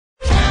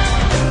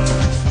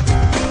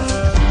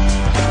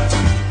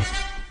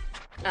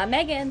I'm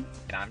Megan.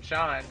 And I'm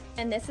Sean.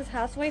 And this is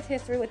Housewives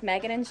History with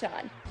Megan and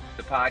Sean.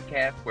 The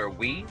podcast where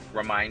we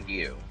remind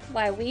you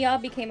why we all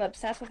became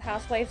obsessed with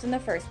housewives in the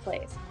first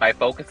place. By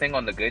focusing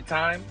on the good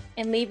times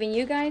and leaving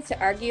you guys to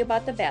argue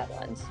about the bad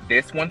ones.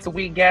 This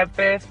once-a-week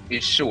gabfest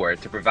is sure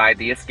to provide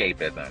the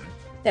escapism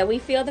that we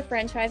feel the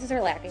franchises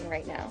are lacking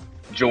right now.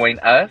 Join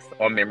us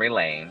on Memory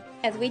Lane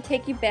as we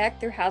take you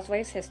back through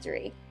Housewives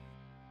history.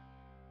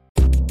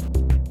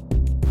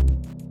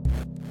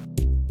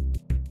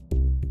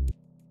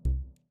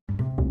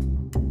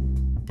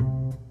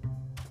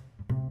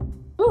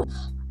 Ooh.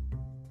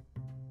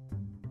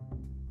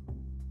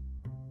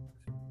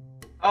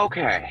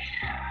 Okay.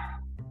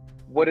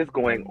 What is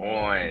going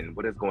on?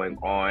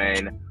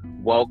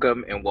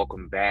 Welcome and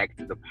welcome back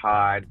to the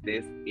pod.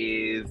 This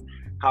is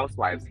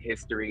Housewives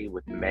History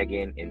with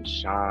Megan and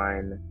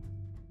Sean.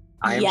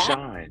 I am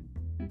Sean.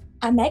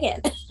 I'm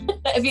Megan.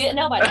 If you didn't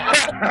know by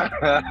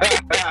now.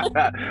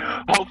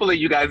 Hopefully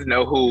you guys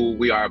know who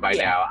we are by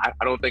now.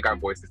 I don't think our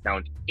voices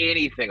sound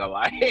anything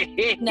alike.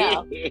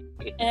 No.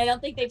 And I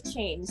don't think they've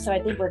changed, so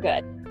I think we're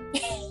good.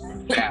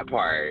 That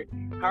part.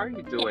 How are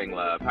you doing,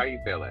 love? How are you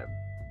feeling?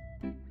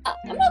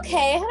 I'm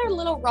okay. I had a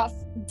little rough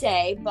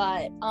day,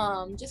 but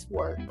just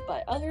work.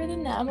 But other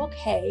than that, I'm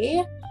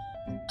okay.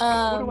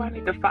 What do I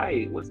need to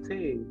fight? What's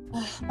tea?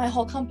 My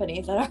whole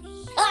company that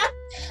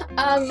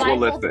are my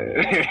whole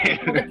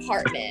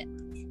department.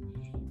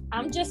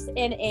 I'm just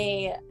in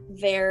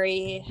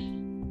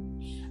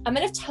I'm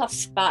in a tough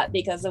spot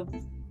because of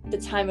the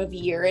time of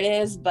year it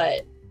is,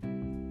 but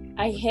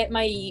I hit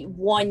my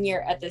 1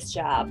 year at this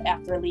job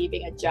after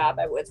leaving a job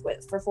I was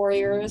with for 4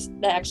 years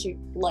that I actually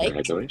liked.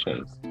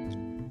 Congratulations.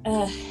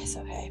 It's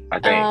okay. I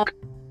think.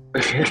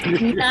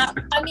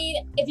 I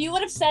mean, if you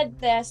would have said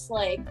this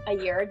like a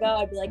year ago,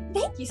 I'd be like,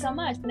 thank you so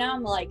much. But now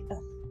I'm like,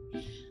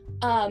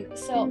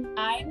 so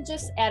I'm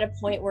just at a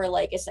point where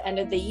like it's the end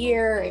of the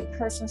year and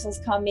Christmas is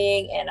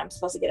coming and I'm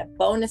supposed to get a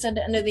bonus at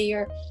the end of the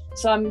year.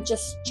 So I'm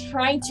just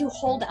trying to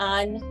hold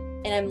on,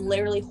 and I'm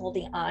literally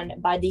holding on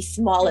by the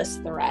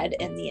smallest thread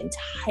in the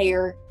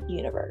entire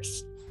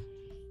universe.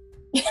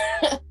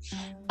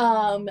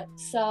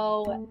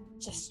 So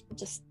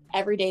just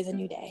every day is a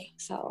new day.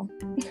 So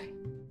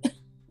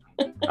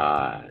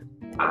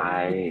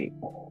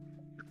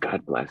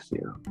God bless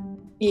you.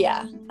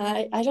 Yeah,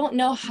 I don't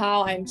know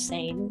how I'm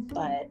sane,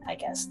 but I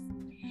guess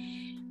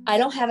I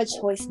don't have a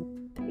choice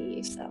to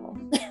be, so.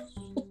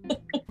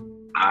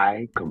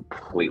 I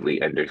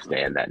completely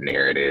understand that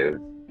narrative.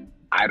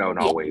 I don't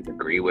always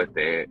agree with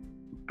it,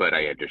 but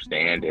I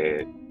understand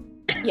it.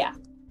 Yeah.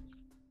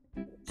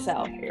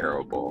 So.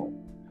 Terrible.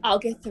 I'll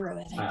get through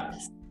it, I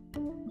guess.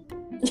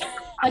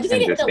 I just need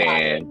to hit the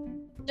lottery.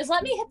 Just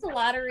let me hit the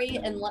lottery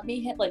and let me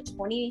hit like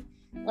 20,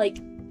 like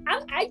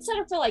I'd set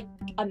up for like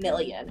 $1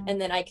 million, and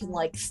then I can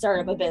like start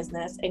up a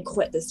business and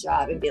quit this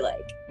job and be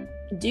like,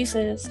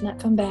 deuces, not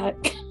come back.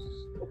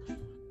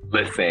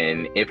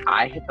 Listen, if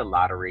I hit the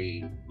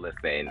lottery,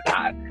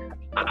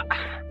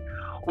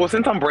 well,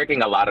 since I'm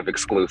breaking a lot of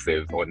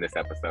exclusives on this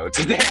episode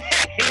today,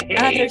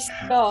 there's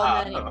so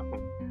many.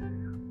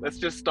 Let's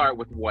just start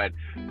with one.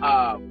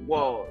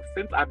 Well,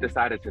 since I've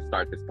decided to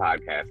start this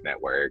podcast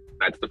network,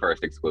 that's the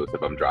first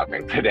exclusive I'm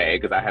dropping today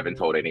because I haven't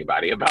told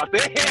anybody about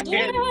this.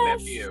 Yes.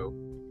 Except you.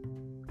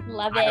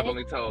 Love it. I have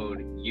only told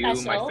you,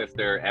 my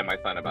sister, and my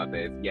son about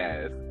this.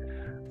 Yes.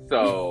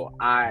 So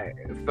I,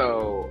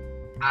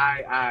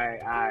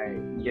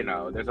 you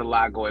know, there's a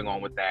lot going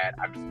on with that.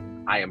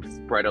 I am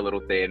spread a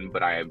little thin,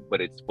 but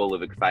it's full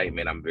of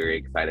excitement. I'm very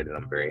excited and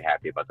I'm very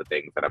happy about the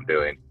things that I'm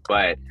doing.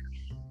 But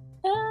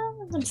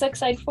I'm so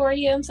excited for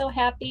you. I'm so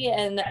happy,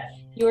 and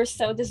you're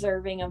so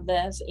deserving of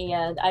this.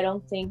 And I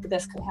don't think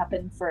this could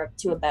happen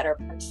to a better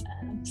person.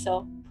 I'm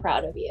so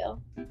proud of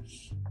you.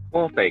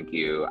 Well, thank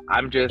you.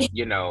 I'm just,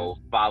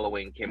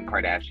 following Kim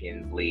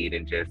Kardashian's lead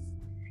and just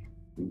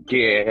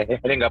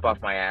getting up off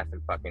my ass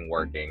and fucking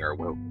working,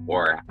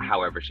 or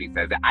however she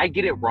says it. I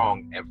get it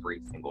wrong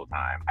every single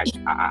time. I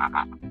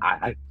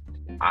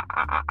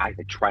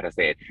try to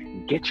say it.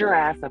 Get your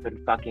ass up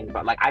and fucking,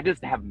 but like I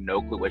just have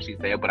no clue what she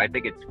said, but I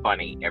think it's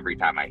funny every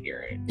time I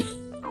hear it. It's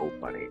so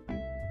funny.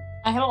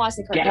 I haven't watched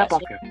the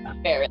Kardashians in a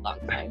very long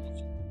time.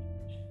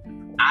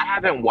 I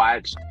haven't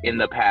watched in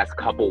the past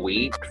couple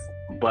weeks,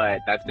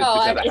 but that's just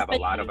because I have a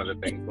lot of other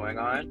things going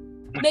on.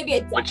 Maybe a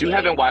decade. But you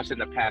haven't watched in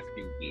the past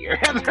few years.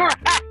 It's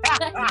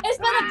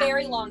been a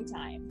very long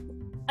time.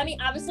 I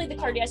mean, obviously the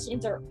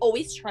Kardashians are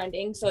always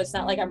trending, so it's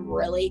not like I'm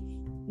really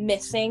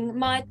missing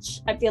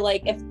much. I feel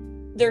like if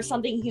there's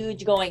something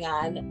huge going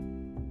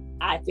on,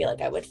 I feel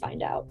like I would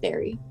find out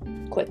very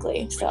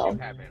quickly. But so you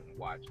haven't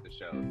watched the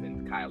show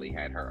since Kylie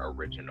had her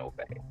original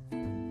phase.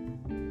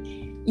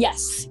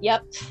 Yes.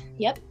 Yep.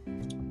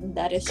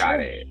 That is Got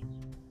true. it.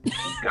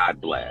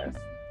 God bless.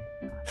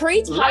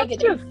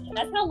 Pre-Tyga,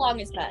 that's how long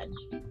it's been.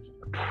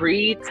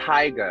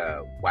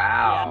 Pre-Tyga,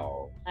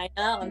 wow. Yeah, I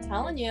know, I'm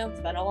telling you,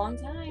 it's been a long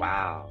time.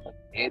 Wow.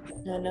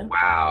 know.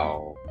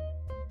 Wow.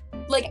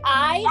 Like,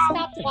 I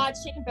stopped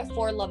watching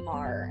before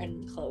Lamar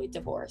and Khloe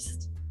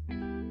divorced.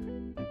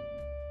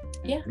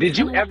 Yeah. Did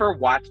you ever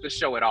watch the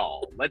show at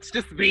all? Let's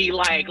just be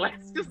like,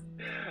 let's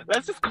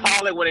just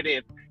call it what it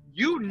is.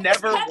 You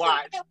never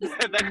watched the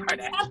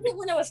Kardashians.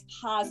 When it was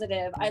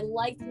positive, I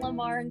liked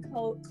Lamar and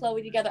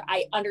Chloe together.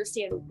 I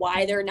understand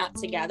why they're not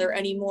together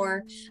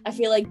anymore. I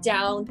feel like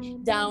down,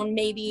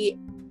 maybe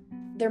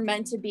they're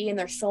meant to be and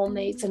they're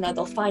soulmates, and then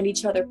they'll find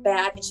each other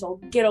back, and she'll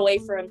get away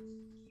from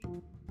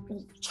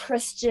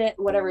Tristan,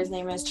 whatever his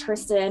name is,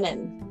 Tristan,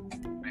 and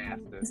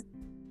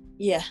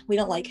yeah, we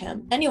don't like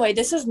him. Anyway,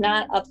 this is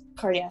not a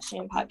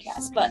Kardashian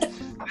podcast, but this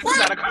is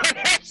not a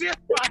Kardashian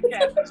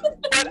podcast.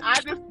 But I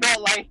just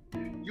felt like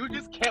you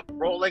just kept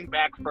rolling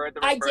back further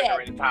and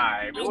further in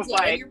time. It was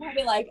like, you're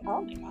probably like,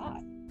 oh my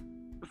god.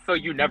 So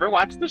you never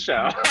watched the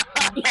show?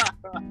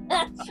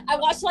 I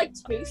watched like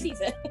 2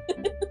 seasons.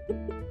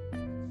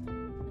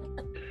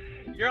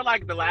 You're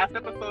like, the last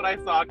episode I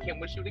saw, Kim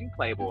was shooting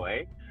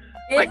Playboy.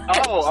 Like,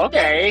 oh,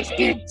 okay.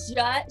 She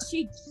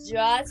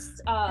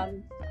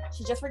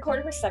just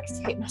recorded her sex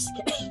tape. No, just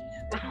kidding.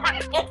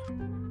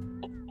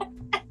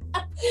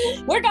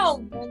 We're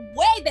going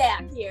way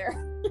back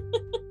here.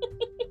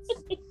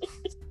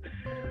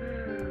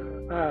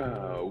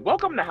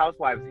 Welcome to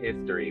Housewives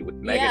History with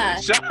Megan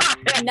and Sean.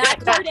 Not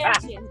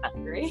Kardashian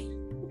history.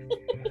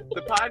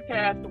 The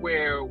podcast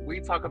where we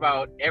talk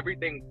about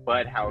everything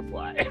but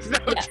housewives.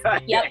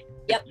 Yep.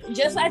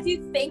 Just as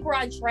you think we're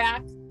on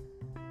track,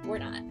 we're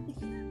not.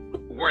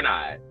 We're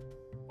not.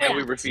 And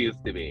we refuse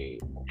to be.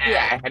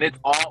 Yeah. And it's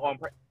all on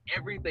purpose.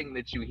 Everything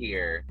that you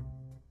hear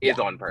is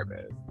on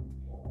purpose.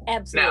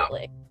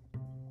 Absolutely.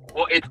 Now,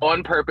 well, it's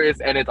on purpose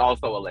and it's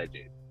also alleged.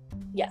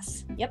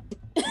 Yes. Yep.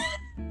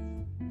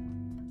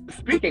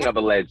 Speaking of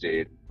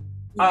alleged,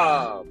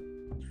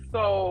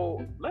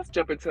 so let's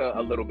jump into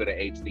a little bit of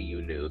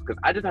HCU news, because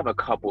I just have a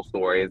couple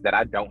stories that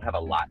I don't have a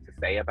lot to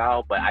say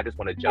about, but I just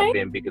want to jump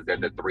in because they're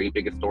the 3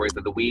 biggest stories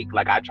of the week.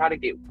 Like, I try to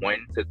get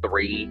 1 to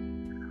 3,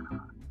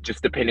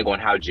 just depending on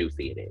how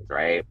juicy it is,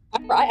 right?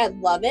 All right, I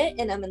love it,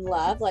 and I'm in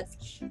love.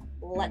 Let's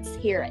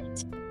hear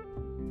it.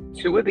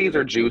 2 of these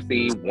are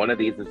juicy. 1 of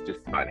these is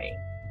just funny.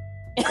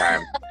 Okay.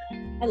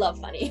 I love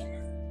funny.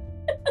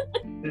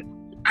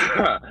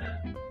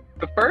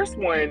 The first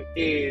one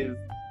is,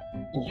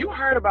 you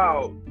heard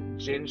about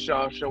Jen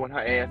Shaw showing her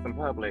ass in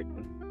public?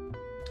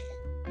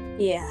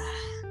 Yeah.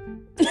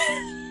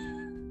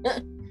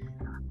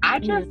 I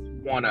just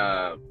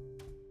wanna,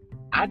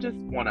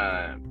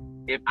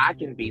 if I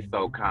can be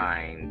so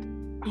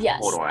kind. Yes.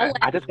 Hold on.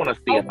 I just want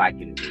to see if I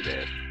can do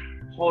this.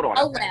 Hold on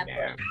a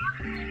second.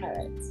 All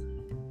right.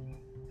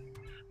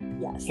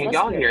 Yes. Can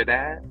y'all hear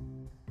that?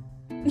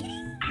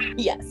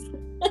 Yes.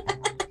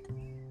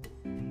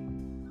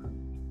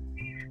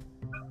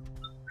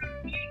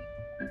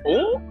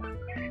 Oh.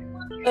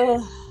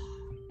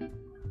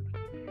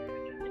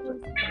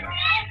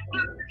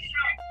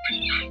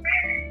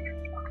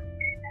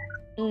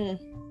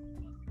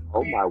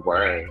 Oh my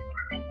word.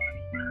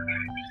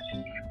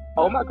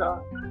 Oh my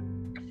god.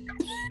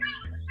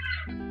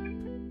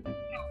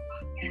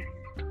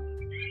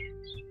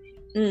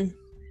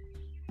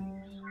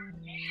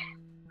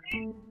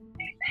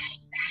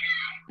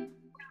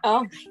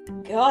 Oh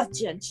my god,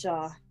 Jen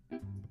Shaw.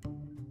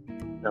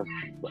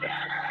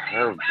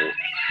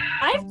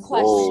 I have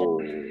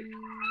questions.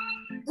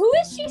 Who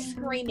is she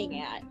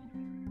screaming at?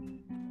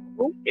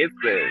 Who is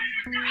this?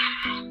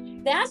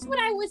 That's what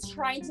I was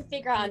trying to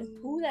figure out,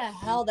 who the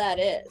hell that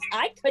is.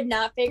 I could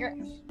not figure.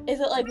 Is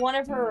it like one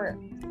of her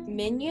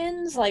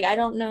minions? Like, I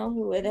don't know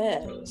who it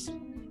is.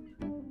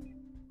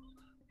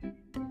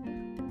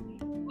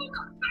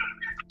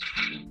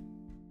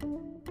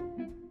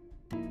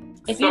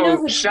 If you know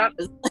who this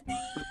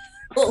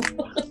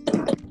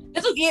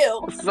is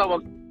you.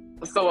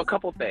 So a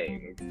couple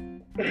things.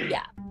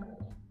 Yeah.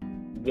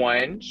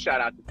 1,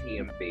 shout out to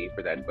TMZ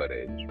for that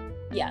footage.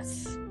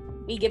 Yes.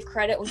 We give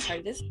credit when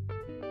credit is.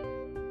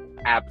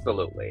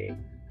 Absolutely.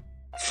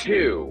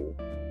 2,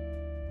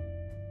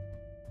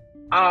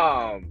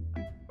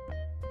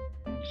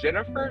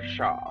 Jennifer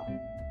Shaw.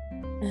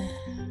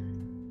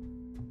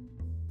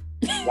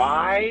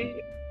 Why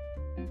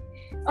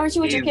aren't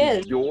you with your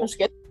kids?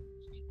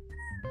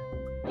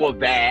 Well,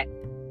 that,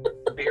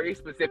 very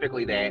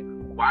specifically that,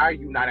 why are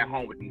you not at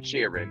home with these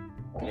children?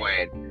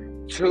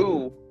 1,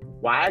 2,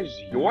 why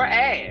is your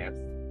ass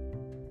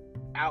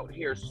out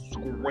here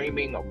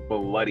screaming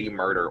bloody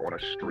murder on a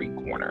street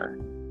corner?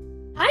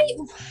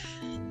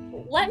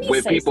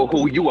 With people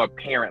who you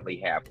apparently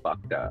have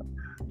fucked up.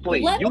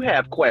 Please, you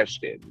have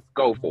questions.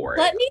 Go for it.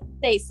 Let me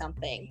say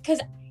something,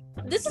 because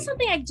this is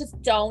something I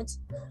just don't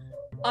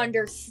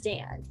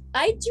understand.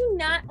 I do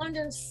not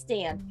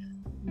understand.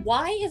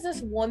 Why is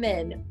this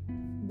woman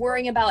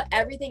worrying about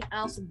everything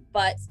else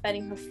but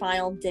spending her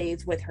final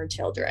days with her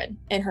children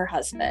and her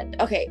husband?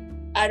 Okay,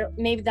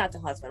 maybe not the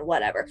husband,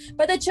 whatever,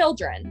 but the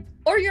children,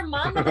 or your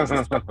mom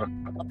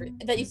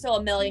that you stole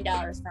 $1 million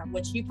from,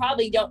 which you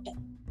probably don't.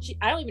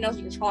 I don't even know if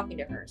you're talking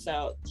to her,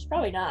 so she's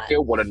probably not.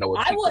 Still want to know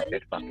if she took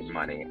that fucking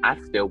money. I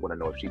still want to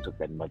know if she took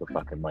that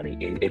motherfucking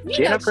money. If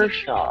Jennifer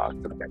Shaw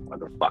took that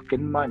motherfucking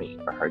money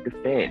for her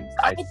defense,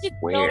 I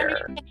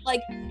swear.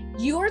 Like,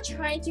 you are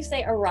trying to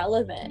say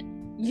irrelevant.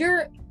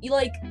 You're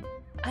like,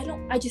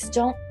 I just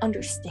don't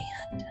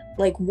understand.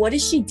 Like, what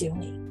is she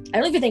doing? I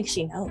don't even think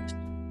she knows.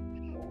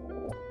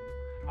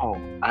 Oh,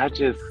 I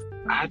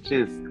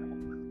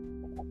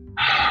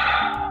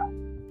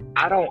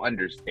don't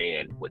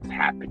understand what's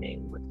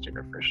happening with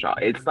Jennifer Shaw.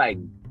 It's like,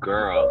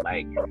 girl,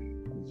 like,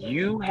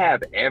 you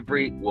have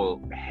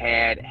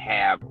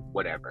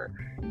whatever.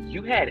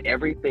 You had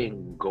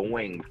everything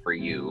going for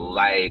you.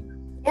 Like,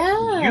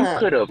 you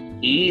could have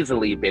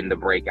easily been the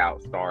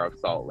breakout star of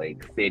Salt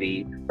Lake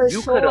City.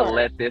 You could have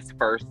let this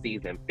first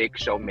season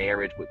fix your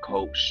marriage with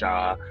Coach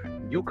Shaw.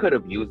 You could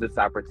have used this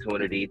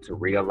opportunity to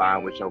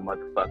realign with your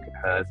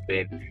motherfucking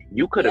husband.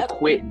 You could have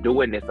quit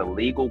doing this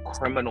illegal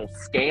criminal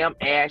scam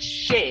ass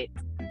shit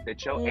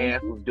that your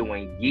ass was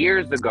doing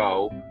years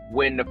ago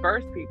when the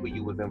first people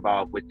you was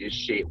involved with this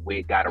shit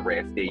with got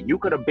arrested. You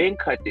could have been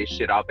cut this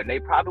shit off and they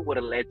probably would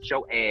have let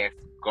your ass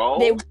go.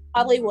 They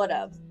probably would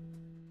have.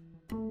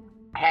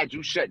 Had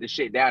you shut the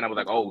shit down, I was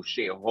like, oh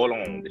shit, hold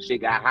on. The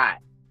shit got hot.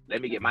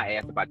 Let me get my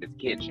ass about this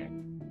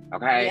kitchen.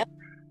 Okay? Yep.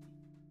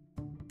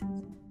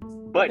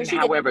 But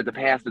however, the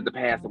past is the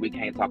past, and we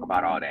can't talk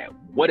about all that.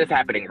 What is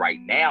happening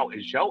right now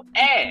is your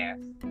ass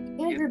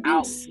is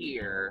out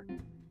here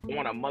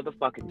on a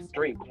motherfucking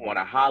street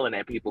corner hollering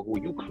at people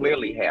who you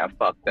clearly have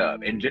fucked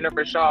up. And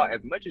Jennifer Shaw,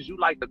 as much as you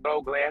like to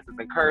throw glasses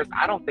and curse,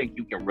 I don't think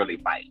you can really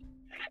fight.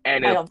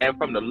 And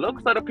from the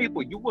looks of the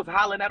people you was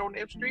hollering at on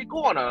that street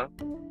corner,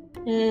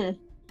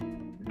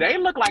 they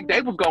look like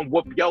they was gonna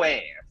whoop your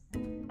ass.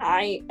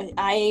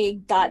 I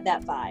got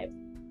that vibe.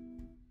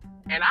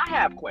 And I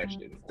have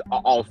questions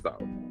also.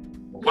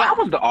 Why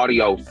was the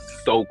audio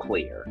so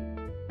clear?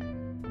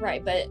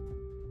 Right, but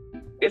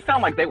it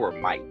sounded like they were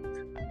mic'd.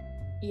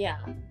 Yeah.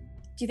 Do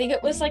you think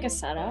it was like a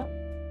setup?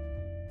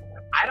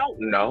 I don't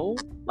know.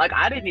 Like,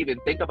 I didn't even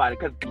think about it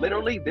because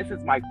literally this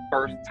is my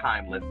first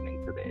time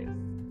listening to this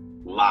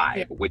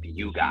live with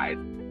you guys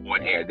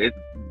on air. This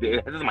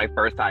is my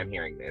first time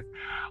hearing this.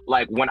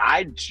 Like, when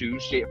I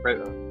choose shit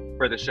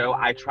for the show,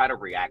 I try to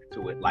react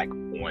to it like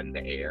on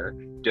the air,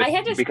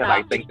 just because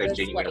I think the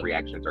genuine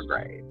reactions are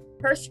great.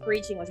 Her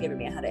screeching was giving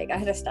me a headache. I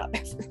had to stop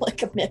for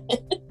like a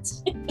minute.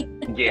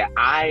 Yeah,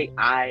 I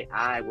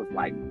was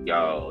like,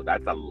 yo,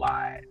 that's a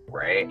lot,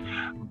 right?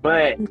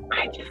 But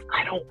I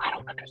don't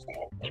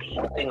understand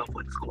anything of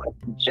what's going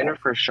on.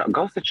 Jennifer Shaw,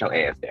 go sit your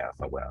ass down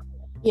somewhere.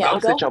 Yeah, go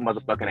sit your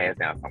motherfucking ass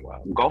down somewhere.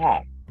 Go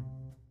home.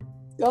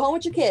 Go home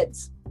with your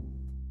kids.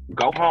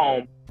 Go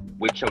home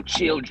with your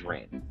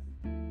children.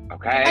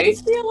 Okay? I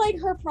just feel like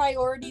her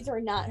priorities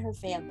are not her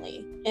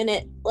family, and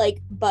it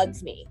like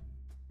bugs me.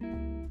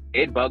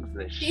 It bugs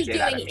the shit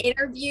out of me.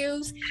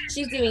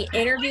 She's doing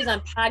interviews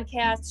on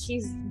podcasts.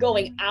 She's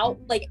going out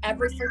like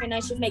every freaking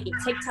night. She's making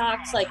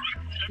TikToks. Like,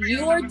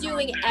 you are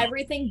doing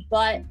everything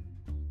but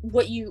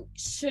what you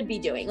should be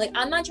doing. Like,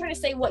 I'm not trying to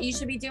say what you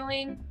should be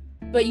doing,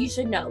 but you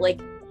should know.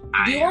 Like,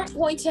 you aren't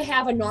going to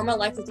have a normal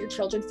life with your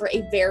children for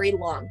a very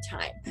long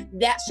time.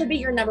 That should be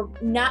your number,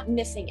 not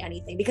missing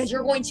anything, because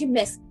you're going to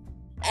miss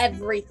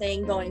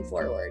everything going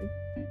forward.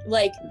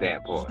 Like,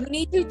 you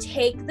need to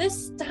take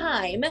this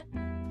time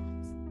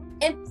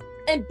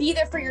and be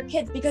there for your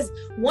kids, because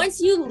once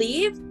you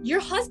leave, your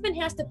husband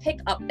has to pick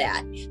up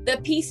the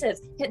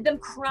pieces, hit them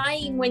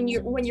crying when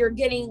you're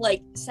getting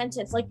like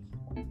sentenced. Like,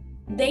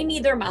 they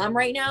need their mom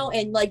right now,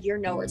 and like, you're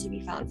nowhere to be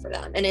found for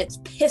them, and it's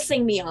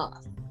pissing me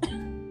off.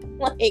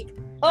 Like,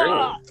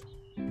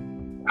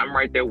 I'm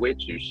right there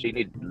with you. She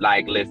need,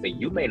 like, listen,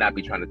 you may not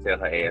be trying to tell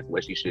her ass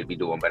what she should be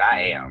doing, but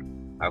I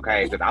am,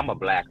 okay? Because I'm a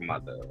black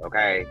mother,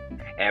 okay?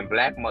 And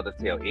black mothers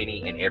tell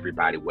any and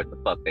everybody what the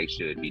fuck they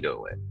should be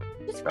doing.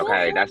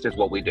 Okay, that's just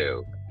what we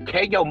do.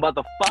 Get your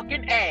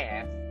motherfucking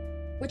ass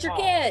with your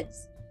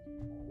kids,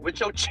 with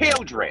your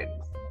children.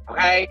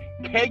 Okay,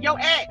 get your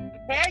ass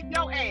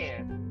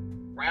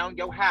around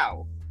your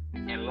house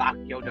and lock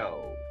your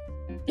doors.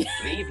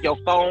 Leave your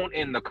phone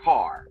in the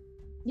car.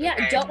 Yeah,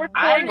 okay? Don't record.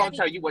 I ain't gonna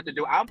tell you what to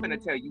do. I'm gonna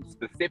tell you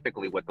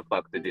specifically what the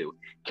fuck to do.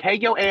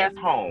 Get your ass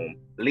home.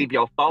 Leave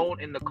your phone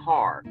in the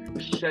car.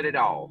 Shut it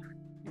off.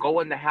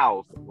 Go in the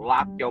house,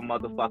 lock your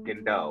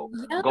motherfucking door.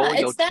 Yeah, go in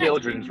your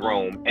children's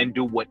room and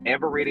do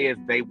whatever it is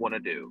they want to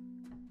do.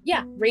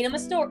 Yeah, read them a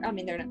story. I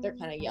mean, they're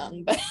kind of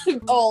young, but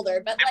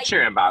older. But I'm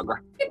cheering about, girl.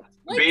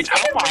 Bitch,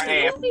 I'm my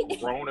ass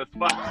grown as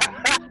fuck.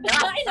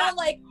 I know,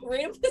 like,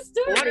 read them the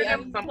story. Order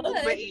them some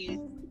Uber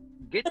Eats.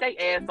 Get their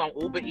ass on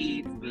Uber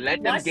Eats.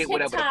 Let them get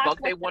whatever the fuck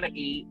they want to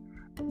eat.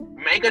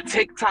 Make a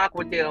TikTok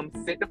with them.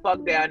 Sit the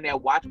fuck down there.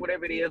 Watch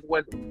whatever it is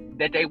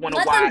that they want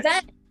to watch.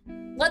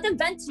 Let them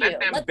vent to you. Let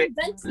them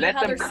vent to you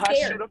how they're cuss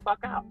scared. You the fuck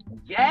out.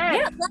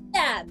 Yes.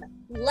 Yeah,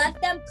 let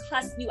them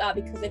cuss you out,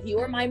 because if you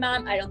were my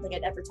mom, I don't think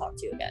I'd ever talk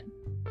to you again.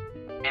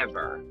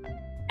 Ever.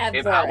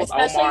 If I was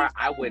Omar,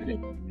 I would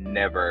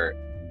never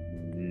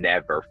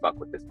fuck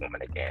with this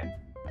woman again.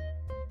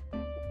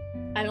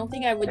 I don't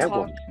think I would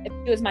talk if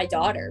it was my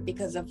daughter,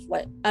 because of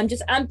what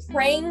I'm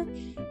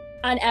praying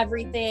on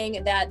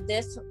everything that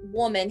this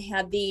woman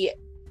had the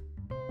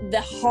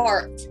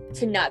heart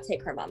to not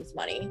take her mom's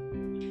money.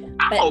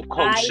 I hope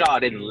Coach Shaw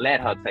didn't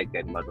let her take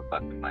that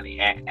motherfucking money.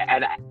 And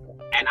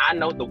I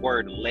know the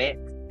word "let"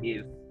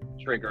 is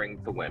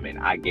triggering to women.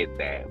 I get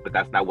that, but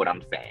that's not what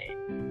I'm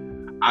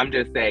saying. I'm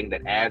just saying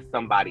that as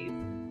somebody's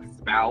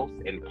spouse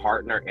and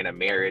partner in a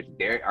marriage,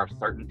 there are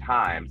certain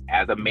times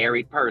as a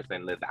married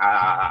person. Listen,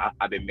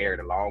 I've been married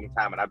a long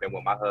time and I've been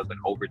with my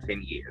husband over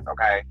 10 years.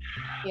 Okay.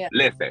 Yeah.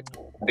 Listen,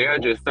 there are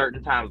just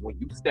certain times when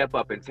you step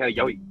up and tell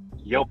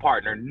your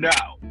partner, no,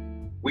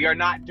 we are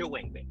not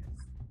doing this.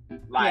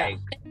 Like,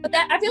 yeah. But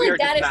that, I feel like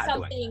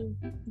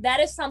that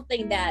is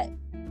something that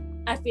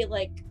I feel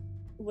like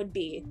would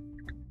be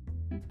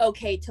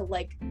okay to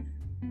like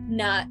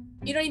not,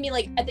 you know what I mean?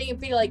 Like, I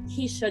feel like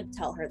he should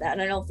tell her that,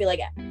 and I don't feel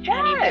like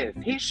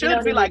he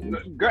should be like,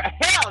 girl,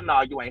 hell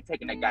no, you ain't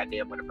taking that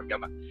goddamn money from your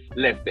mouth.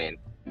 Listen,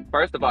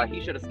 first of all,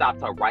 he should have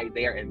stopped her right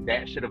there, and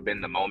that should have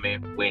been the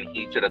moment when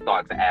he should have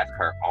thought to ask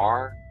her,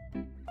 are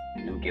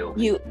you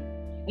guilty?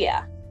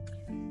 Yeah.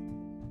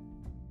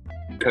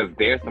 Because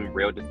there's some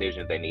real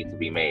decisions that need to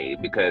be made.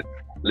 Because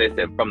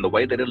listen, from the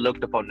way that it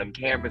looked up on them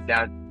cameras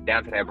down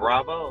to that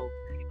Bravo,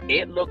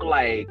 it looked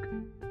like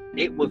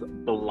it was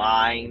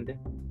blind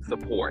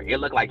support. It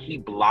looked like he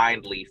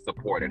blindly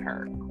supported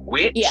her,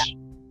 which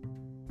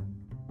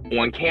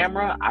on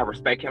camera, I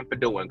respect him for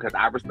doing, because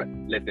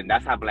listen,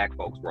 that's how black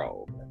folks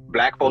roll.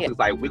 Black folks is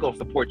like, we're going to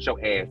support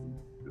your ass,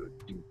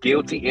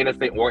 guilty,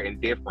 innocent, or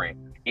indifferent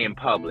in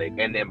public.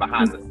 And then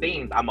behind the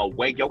scenes, I'm going to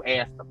weigh your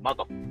ass the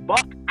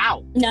motherfuck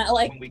out. Not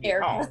like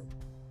Erica.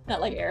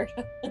 Not like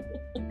Erica.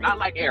 Not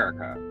like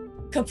Erica.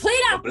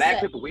 Complete opposite. Black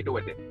people, we do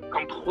it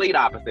complete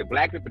opposite.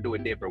 Black people do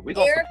it different. We're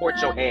going to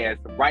support your ass,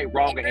 right,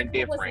 wrong, and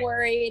indifferent.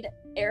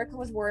 Erica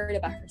was worried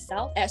about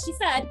herself. As she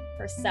said,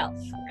 herself.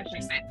 And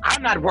she said,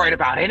 I'm not worried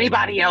about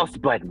anybody else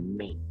but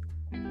me.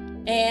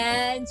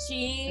 And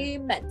she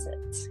meant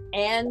it.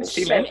 And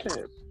she meant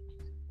it.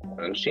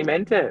 And she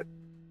meant it.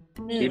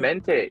 She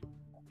meant it.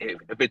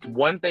 If it's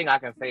one thing I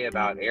can say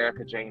about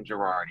Erica Jane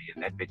Girardi,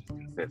 is that bitch is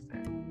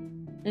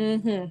consistent.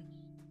 Mm-hmm.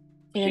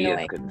 She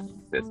is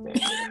consistent.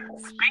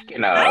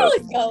 Speaking of, I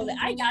always go that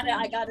I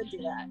gotta do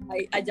that.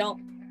 I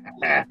don't.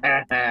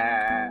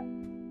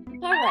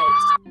 All right.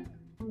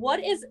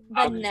 What is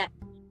the next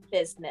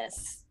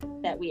business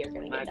that we are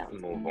gonna get down?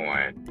 Let's move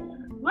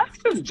on. Let's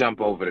just jump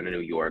over to New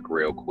York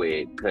real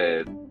quick,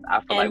 because I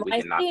feel like we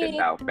can knock this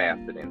out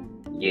faster than.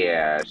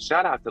 Yeah.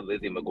 Shout out to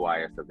Lizzie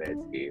McGuire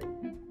Savetsky.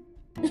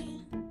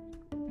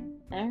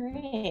 All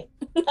right.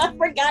 I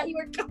forgot you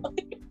were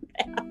calling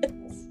that.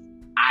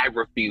 I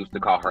refuse to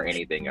call her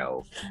anything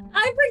else.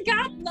 I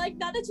forgot. Like,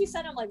 now that you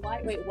said, I'm like,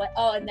 why? Wait, what?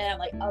 Oh, and then I'm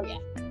like, oh yeah.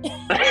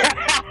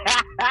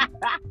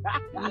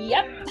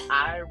 Yep.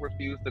 I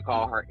refuse to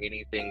call her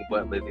anything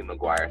but Lizzie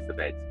McGuire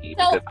Savetsky,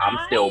 because I'm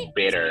still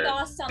bitter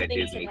that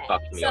Disney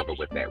fucked me over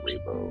with that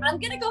reboot. I'm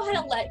gonna go ahead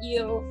and let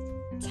you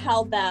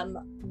tell them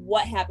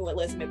what happened with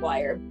Lizzie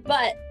McGuire,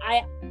 but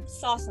I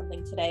saw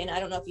something today, and I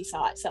don't know if you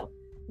saw it. So,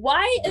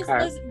 why is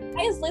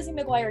Lizzie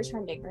McGuire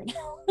trending right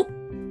now?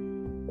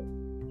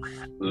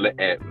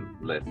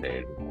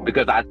 Listen,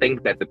 because I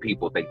think that the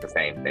people think the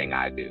same thing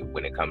I do.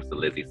 When it comes to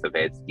Lizzie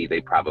Savetsky, they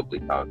probably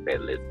thought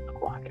that Lizzie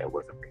McGuire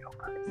was a real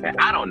person.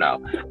 I don't know.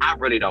 I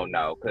really don't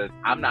know, because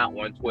I'm not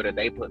on Twitter.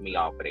 They put me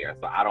off of there,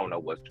 so I don't know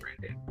what's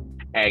trending.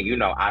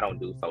 And I don't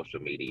do social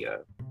media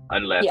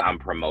unless I'm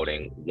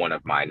promoting one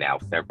of my now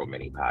several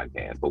mini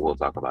podcasts, but we'll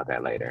talk about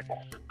that later.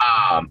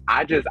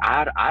 I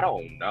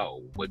don't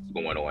know what's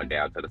going on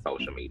down to the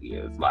social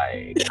medias.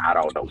 Like, I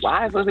don't know.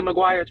 Why is Lizzie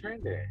McGuire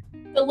trending?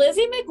 So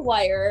Lizzie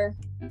McGuire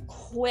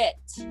quit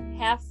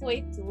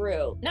halfway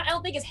through. No, I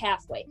don't think it's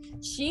halfway.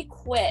 She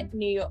quit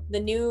the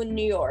new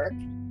New York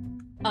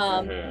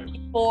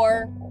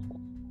before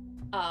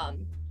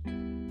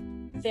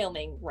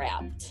filming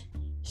Wrapped.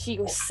 She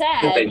said,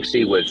 I think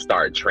she would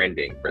start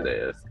trending for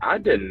this. I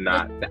did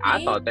not.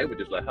 I thought they would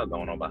just let her go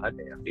on about her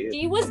damn business.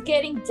 She was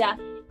getting death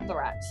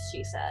threats,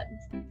 she said.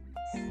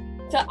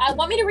 So I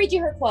want me to read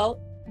you her quote.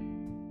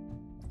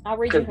 I'll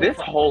read you her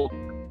quote.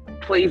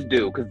 Please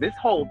do, because this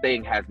whole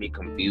thing has me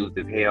confused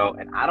as hell,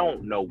 and I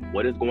don't know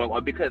what is going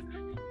on, because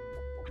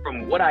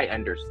from what I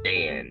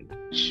understand,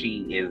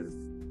 she is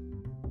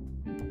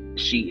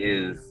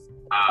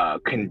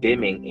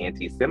condemning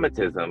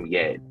anti-Semitism,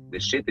 yet the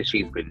shit that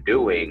she's been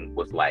doing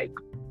was like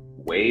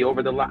way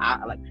over the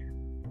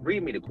line.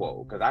 Read me the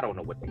quote, because I don't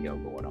know what the hell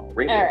going on.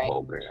 Read me the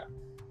quote, girl.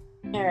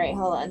 All right,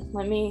 hold on.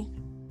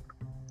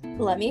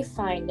 Let me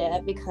find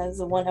it, because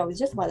the one I was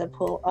just about to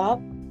pull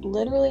up,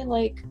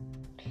 literally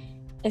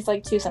it's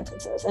like 2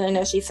 sentences, and I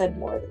know she said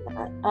more than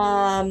that.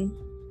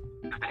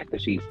 The fact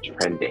that she's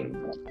trending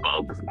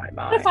bugs my mind.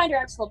 I'm gonna find her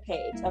actual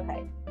page.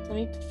 Okay, let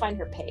me find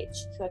her page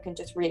so I can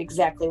just read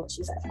exactly what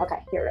she said. Okay,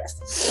 here it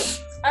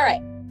is. All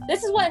right,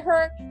 this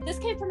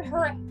came from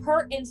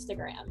her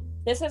Instagram.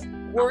 This is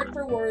word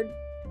for word,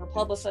 her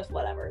publicist,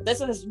 whatever. This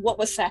is what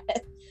was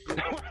said.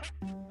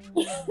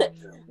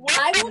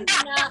 I will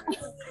not.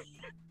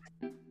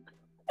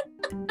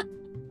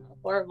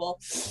 horrible.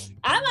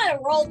 I'm on a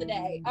roll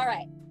today. All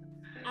right.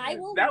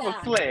 That was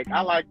slick.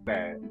 I like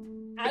that.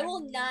 I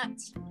will not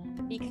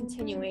be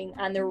continuing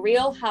on the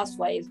Real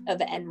Housewives of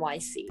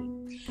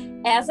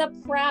NYC. As a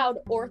proud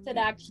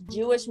Orthodox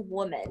Jewish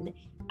woman,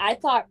 I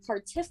thought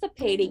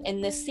participating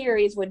in this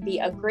series would be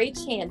a great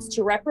chance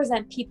to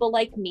represent people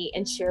like me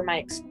and share my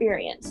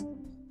experience.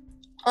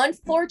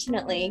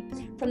 Unfortunately,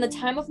 from the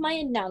time of my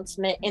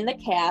announcement in the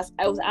cast,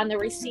 I was on the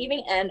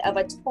receiving end of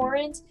a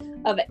torrent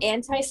of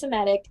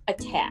anti-Semitic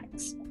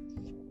attacks.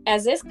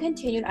 As this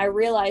continued, I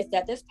realized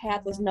that this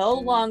path was no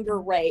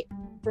longer right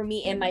for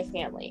me and my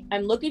family.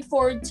 I'm looking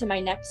forward to my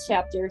next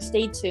chapter.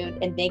 Stay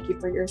tuned, and thank you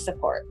for your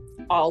support.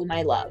 All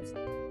my love.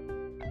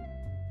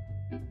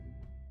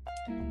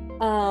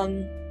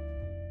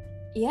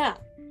 Yeah.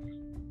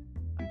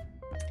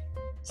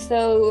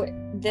 So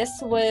this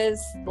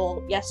was,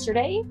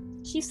 yesterday,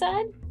 she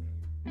said.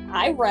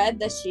 I read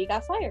that she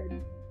got fired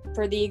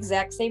for the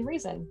exact same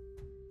reason.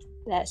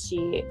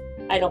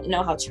 I don't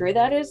know how true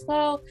that is,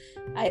 though.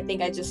 I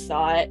think I just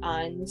saw it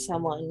on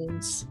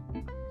someone's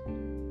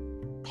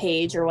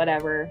page or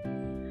whatever.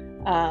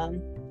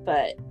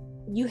 But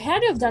you had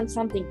to have done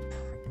something,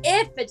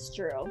 if it's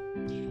true,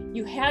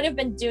 you had to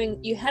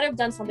have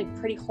done something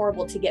pretty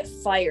horrible to get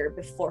fired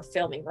before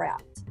filming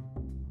wrapped.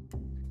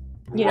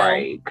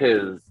 Right,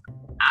 because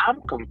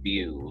I'm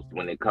confused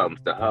when it comes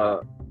to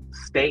her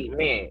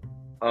statement.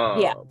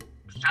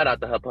 Shout out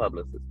to her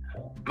publicist.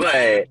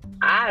 But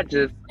I'm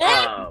just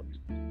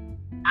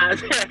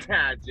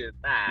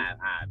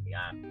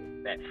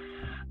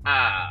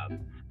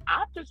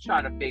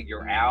trying to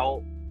figure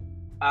out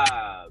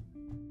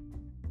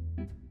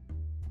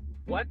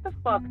what the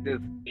fuck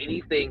does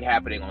anything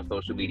happening on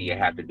social media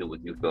have to do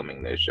with you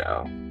filming this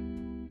show?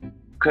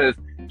 Because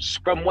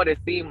from what it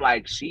seemed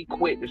like, she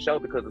quit the show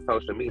because of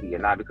social media,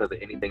 not because of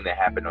anything that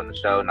happened on the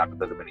show, not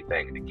because of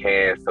anything in the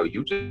cast. So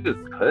you just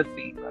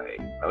pussy, like,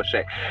 no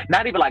shit.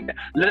 Not even like that.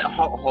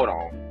 Hold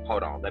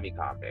on. Let me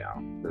calm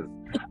down. Because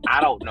I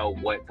don't know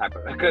what type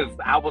of, because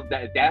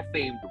that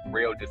seemed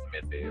real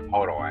dismissive.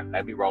 Hold on.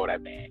 Let me roll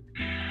that back.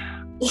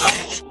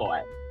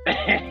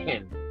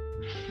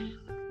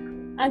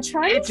 I'm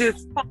trying to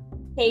find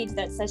a page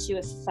that says she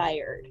was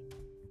fired.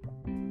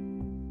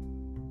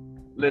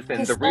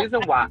 Listen, the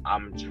reason why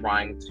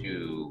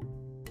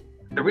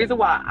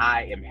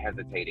I am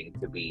hesitating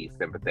to be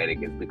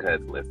sympathetic is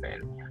because,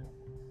 listen,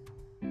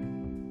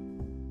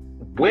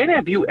 when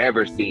have you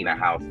ever seen a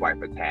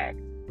housewife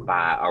attacked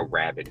by a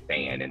rabid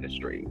fan in the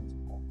streets?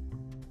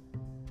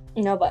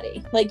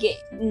 Nobody. Like,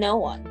 no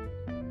one.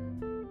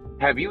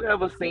 Have you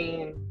ever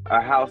seen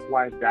a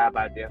housewife die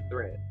by death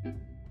threat?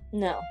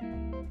 No.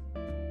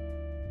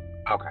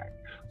 Okay.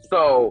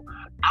 So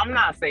I'm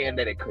not saying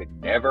that it could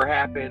never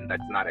happen.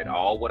 That's not at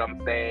all what I'm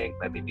saying.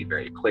 Let me be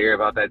very clear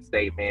about that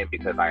statement,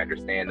 because I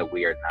understand that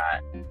we're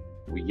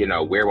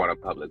on a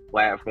public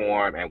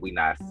platform and we're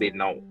not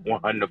sitting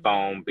on the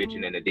phone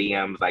bitching in the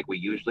DMs like we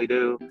usually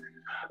do.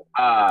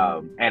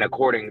 And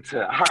according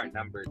to our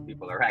numbers,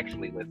 people are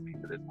actually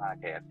listening to this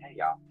podcast. Hey,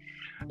 y'all.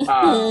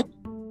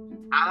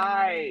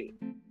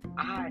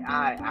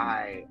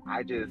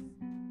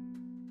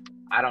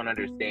 I don't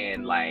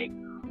understand, like,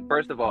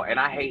 first of all, and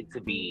I hate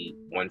to be,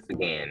 once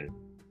again,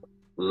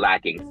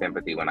 lacking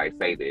sympathy when I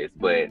say this,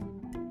 but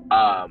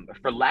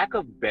for lack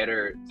of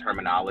better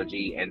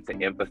terminology and to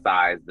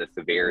emphasize the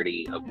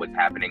severity of what's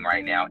happening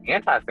right now,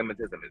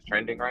 anti-Semitism is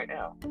trending right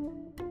now.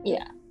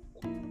 Yeah.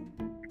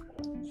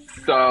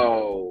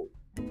 So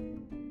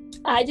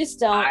I just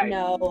don't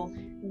know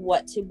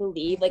what to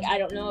believe. Like, I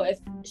don't know if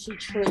she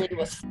truly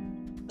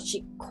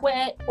she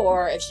quit,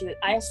 or if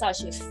I saw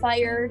she was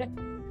fired.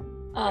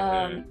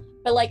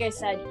 But like I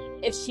said,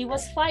 if she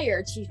was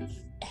fired, she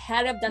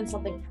had to have done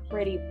something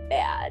pretty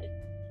bad,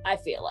 I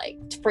feel like,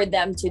 for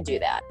them to do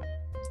that.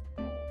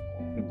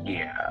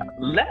 Yeah.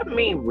 Let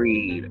me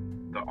read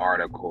the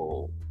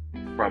article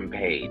from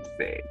page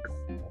 6,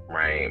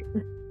 right?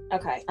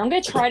 Okay. I'm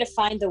going to try to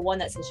find the one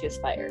that says she was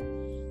fired.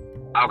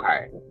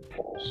 Okay.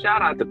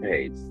 Shout out to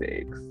page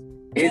 6.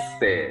 It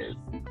says,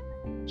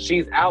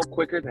 she's out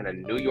quicker than a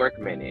New York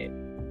minute.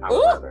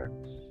 However,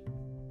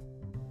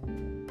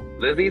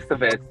 Lizzie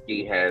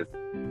Savetsky has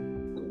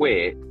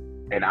quit,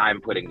 and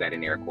I'm putting that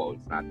in air quotes,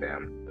 not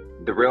them,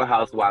 the Real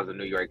Housewives of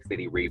New York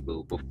City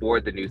reboot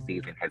before the new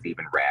season has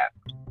even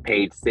wrapped.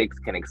 Page 6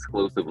 can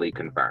exclusively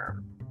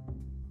confirm.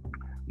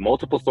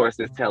 Multiple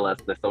sources tell us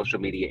the social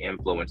media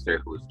influencer,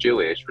 who is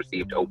Jewish,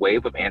 received a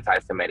wave of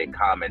anti-Semitic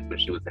comments when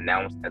she was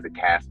announced as a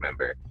cast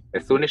member.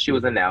 As soon as she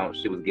was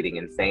announced, she was getting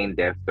insane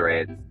death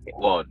threats.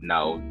 Well,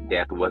 no,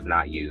 death was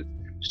not used.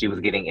 She was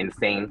getting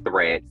insane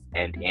threats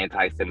and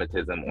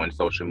anti-Semitism on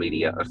social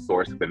media, a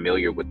source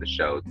familiar with the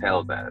show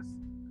tells us.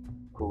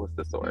 Who was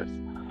the source?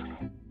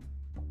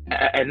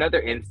 Another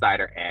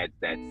insider adds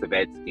that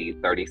Savetsky,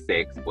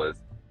 36, was,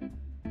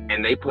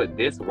 and they put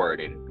this word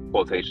in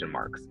quotation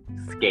marks,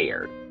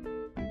 scared.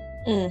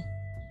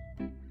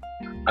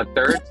 A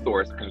third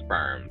source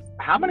confirms.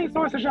 How many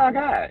sources y'all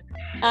got?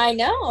 I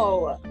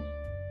know.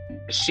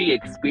 She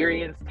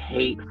experienced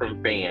hate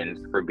from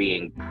fans for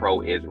being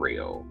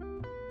pro-Israel.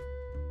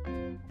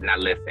 Now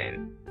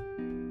listen,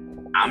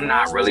 I'm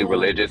not really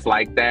religious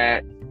like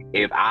that.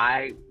 If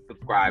I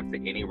subscribe to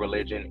any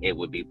religion, it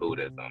would be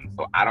Buddhism.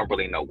 So I don't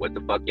really know what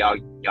the fuck y'all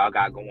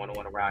got going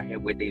on around here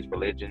with these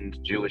religions,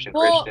 Jewish and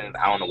Christians.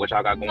 I don't know what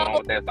y'all got going on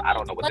with that, so I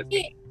don't know what this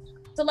means.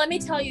 So let me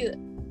tell you,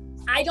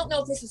 I don't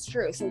know if this is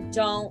true, so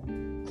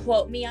don't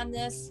quote me on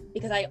this,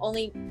 because I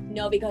only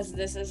know because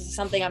this is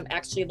something I'm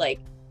actually like,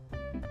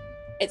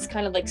 it's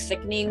kind of like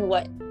sickening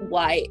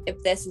why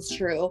if this is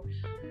true.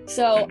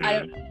 So I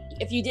don't,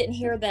 if you didn't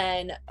hear,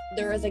 then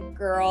there was a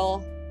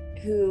girl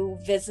who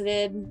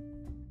visited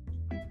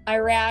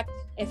Iraq,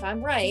 if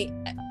I'm right.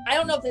 I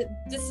don't know if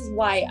this is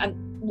why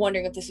I'm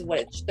wondering if this is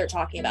what they're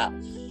talking about.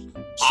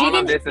 All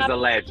of this is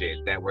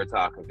alleged that we're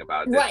talking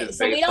about. This right, is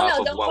so based we don't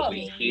off know. of what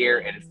we hear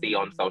and see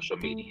on social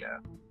media.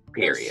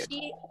 Period.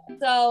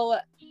 So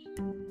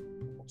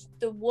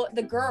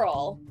the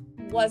girl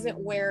wasn't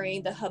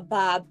wearing the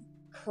hijab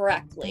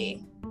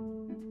correctly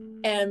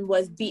and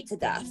was beat to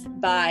death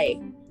by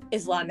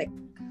Islamic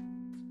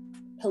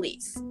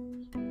police.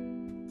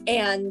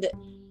 And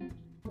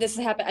this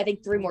has happened, I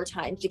think, 3 more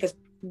times, because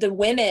the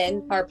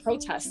women are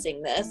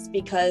protesting this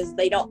because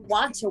they don't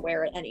want to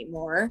wear it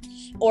anymore,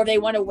 or they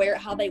want to wear it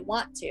how they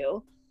want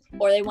to,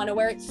 or they want to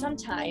wear it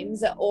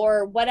sometimes,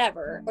 or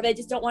whatever, or they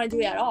just don't want to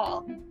do it at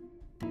all.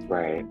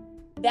 Right.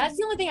 That's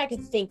the only thing I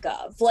could think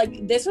of.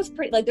 Like, this was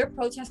pretty, like, they're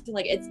protesting,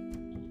 like,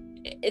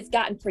 it's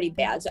gotten pretty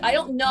bad. So I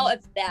don't know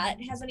if that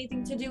has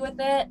anything to do with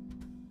it.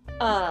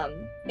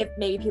 If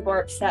maybe people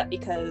are upset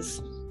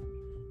because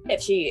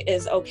if she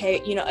is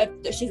okay, you know,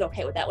 if she's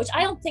okay with that, which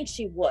I don't think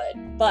she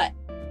would, but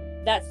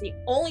that's the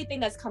only thing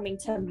that's coming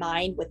to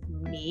mind with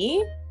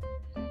me.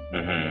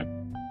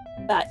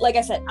 But like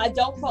I said,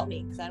 don't quote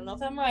me, because I don't know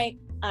if I'm right.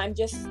 I'm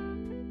just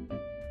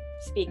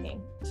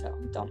speaking, so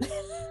don't.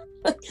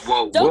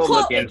 Well, we'll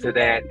look into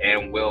that,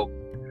 and we'll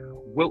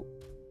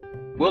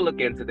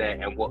look into that,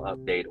 and we'll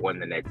update on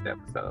the next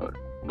episode.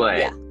 But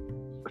yeah.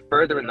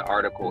 Further in the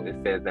article, it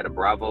says that a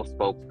Bravo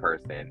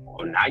spokesperson.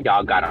 Well, now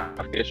y'all got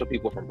official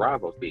people from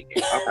Bravo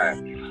speaking.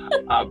 Okay.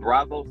 A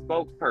Bravo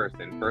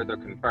spokesperson further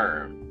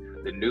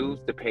confirmed the news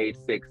to Page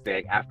 6,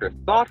 saying, after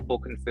thoughtful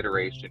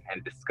consideration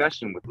and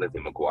discussion with Lizzie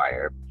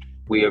McGuire,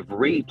 we have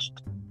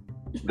reached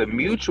the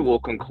mutual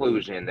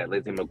conclusion that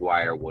Lizzie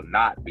McGuire will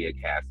not be a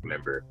cast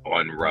member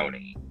on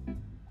Roni.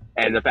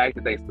 And the fact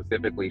that they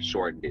specifically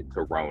shortened it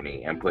to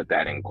Roni and put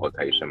that in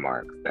quotation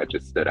marks, that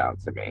just stood out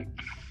to me.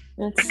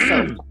 That's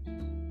so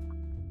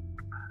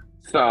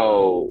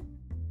So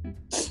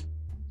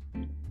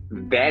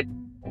that,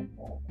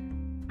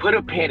 put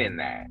a pin in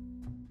that.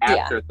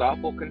 After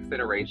thoughtful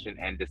consideration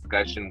and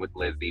discussion with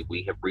Lizzie,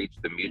 we have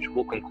reached the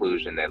mutual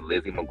conclusion that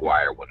Lizzie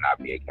McGuire will not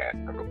be a cast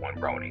member on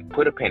Roni.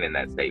 Put a pin in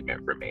that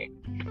statement for me.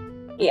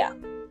 Yeah.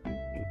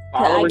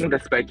 Following the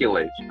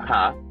speculation,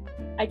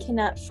 I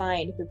cannot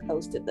find who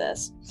posted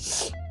this.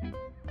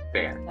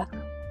 Fair.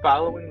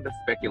 Following the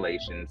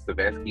speculation,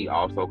 Savetsky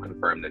also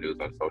confirmed the news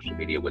on social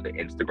media with an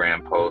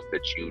Instagram post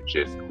that you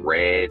just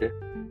read.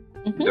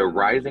 The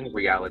rising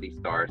reality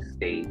star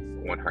states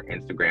on her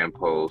Instagram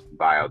post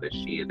bio that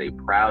she is a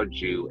proud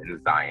Jew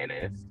and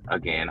Zionist.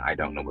 Again, I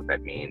don't know what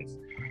that means.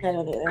 I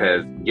don't either.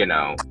 Because, you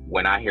know,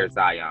 when I hear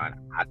Zion,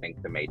 I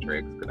think the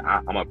Matrix, because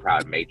I'm a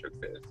proud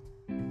Matrixist.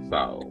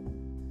 So.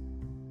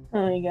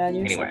 Oh my God,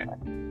 you're anyway,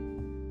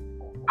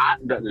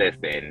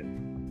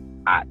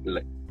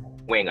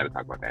 we ain't gonna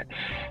talk about that.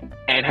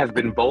 And has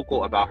been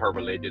vocal about her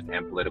religious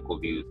and political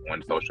views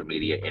on social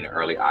media in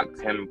early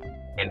October.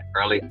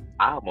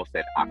 I almost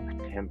said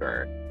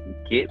October.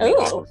 Get me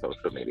off of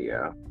social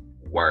media.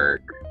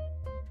 Work.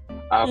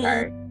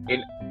 Okay.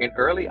 In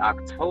early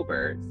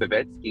October,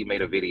 Savetsky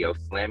made a video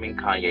slamming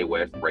Kanye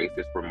West's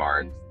racist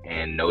remarks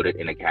and noted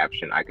in a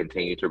caption, "I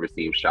continue to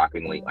receive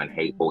shockingly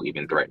unhateful,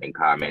 even threatening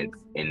comments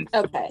in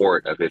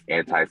support of his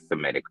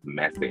anti-Semitic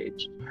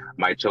message.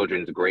 My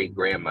children's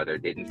great-grandmother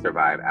didn't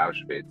survive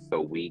Auschwitz,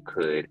 so we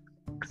could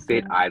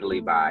sit idly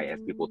by as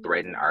people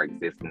threaten our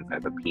existence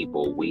as a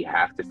people. We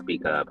have to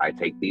speak up. I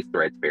take these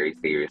threats very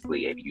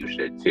seriously, and you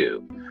should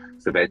too."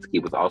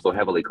 Savetsky was also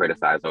heavily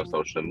criticized on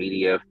social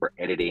media for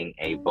editing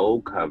a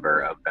Vogue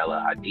cover of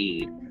Bella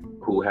Hadid,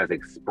 who has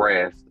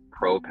expressed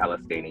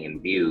pro-Palestinian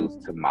views,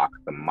 to mock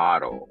the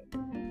model.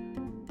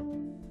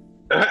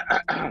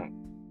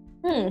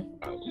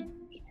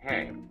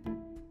 Okay.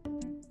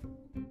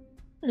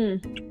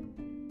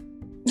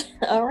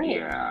 All right.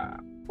 Yeah.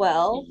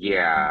 Well.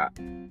 Yeah.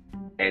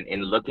 And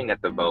in looking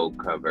at the Vogue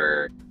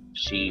cover,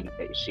 she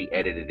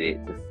edited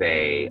it to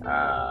say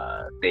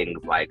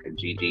things like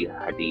Gigi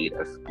Hadid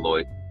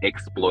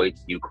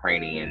exploits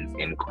Ukrainians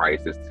in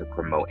crisis to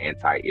promote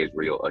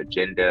anti-Israel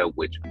agenda,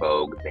 which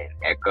Vogue then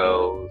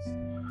echoes.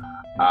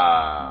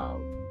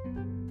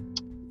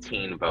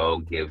 Teen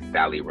Vogue gives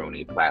Sally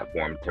Rooney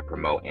platform to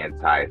promote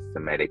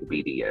anti-Semitic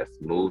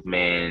BDS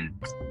movement.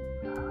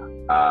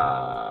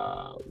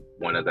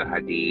 One of the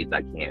Hadids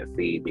I can't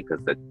see because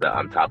the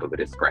on top of it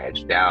is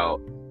scratched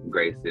out.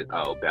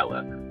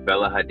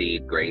 Bella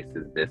Hadid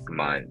graces this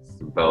month's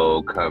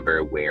Vogue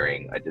cover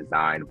wearing a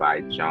design by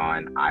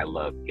John I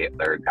Love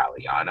Hitler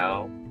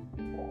Galliano.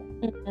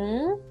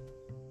 Mm-hmm.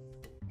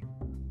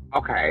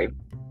 Okay.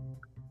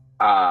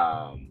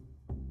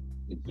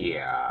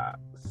 Yeah.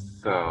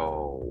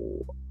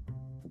 So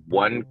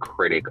one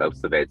critic of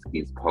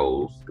Savetsky's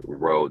post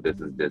wrote,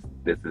 this is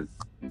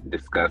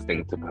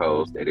disgusting to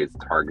post. It is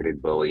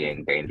targeted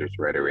bullying, dangerous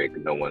rhetoric.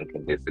 No one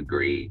can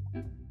disagree.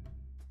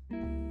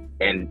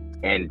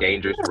 And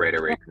dangerous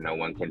rhetoric. No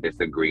one can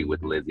disagree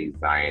with Lizzie's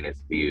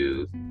Zionist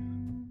views.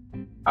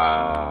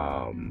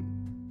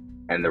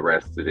 And the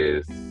rest of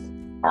this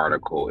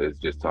article is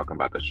just talking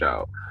about the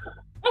show.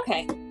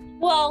 Okay.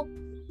 Well,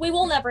 we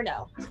will never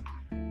know.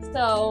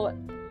 So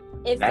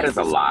if that is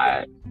a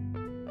lie.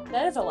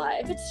 That is a lie.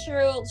 If it's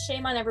true,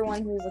 shame on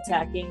everyone who's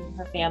attacking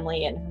her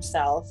family and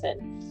herself.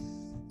 And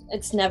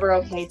it's never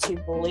okay to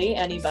bully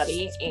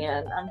anybody.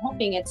 And I'm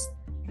hoping it's.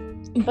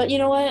 But you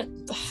know what?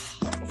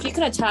 If you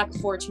can attack a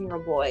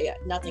 14-year-old boy,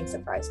 nothing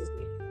surprises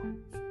me anymore.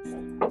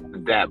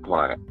 That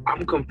part.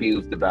 I'm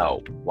confused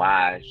about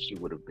why she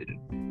would have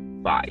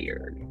been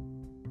fired.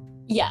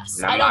 Yes.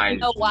 Now, I don't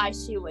know why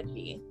she would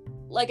be.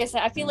 Like I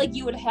said, I feel like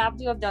you would have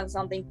to have done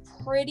something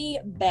pretty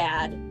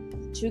bad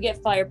to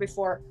get fired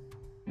before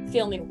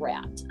filming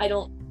Rat. I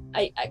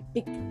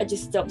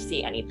just don't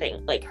see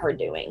anything like her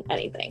doing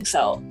anything.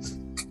 So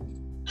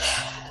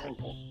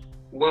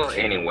well,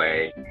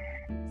 anyway,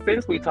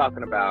 since we're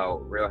talking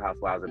about Real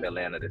Housewives of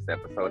Atlanta this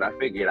episode, I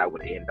figured I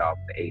would end off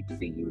the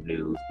HCU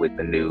news with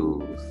the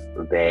news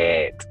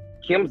that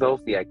Kim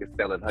Zolciak is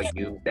selling her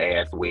used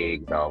ass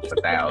wigs off for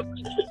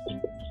thousands.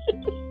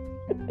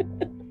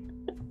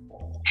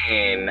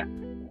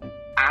 And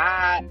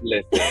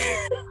listen.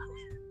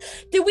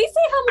 Did we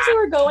say how much they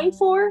were going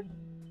for?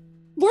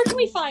 Where can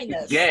we find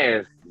this?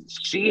 Yes,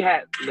 she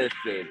had.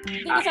 Listen,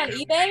 you think it's on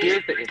eBay?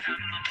 Here's the issue.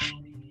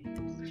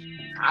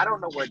 I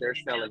don't know where they're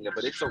selling it,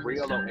 but it's a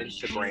reel on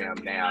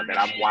Instagram now that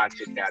I'm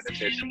watching now that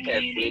says she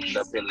has wigs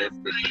up here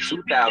listed for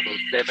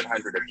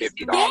 $2,750.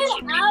 Get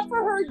out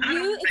for her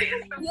use.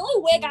 The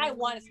only wig I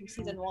want is from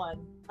season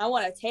 1. I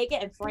want to take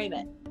it and frame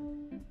it.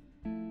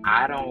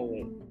 I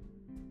don't.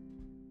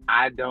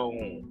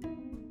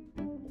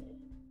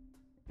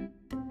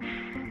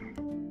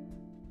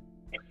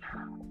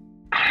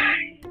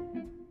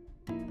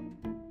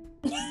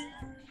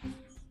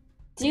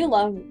 Do you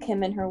love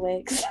Kim and her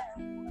wigs?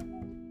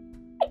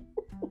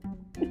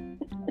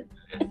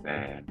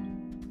 Listen,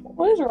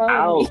 what is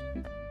wrong with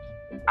me?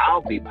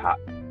 I'll be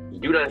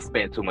you done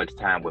spent too much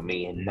time with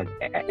me, and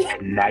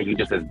now you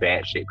just as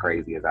batshit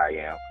crazy as I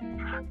am.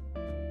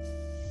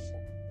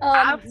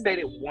 I've said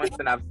it once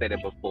and I've said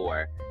it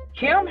before.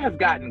 Kim has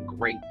gotten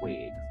great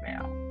wigs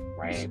now,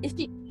 right?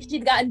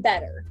 She's gotten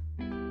better.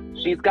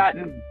 She's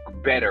gotten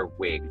better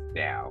wigs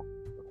now.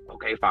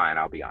 Okay, fine,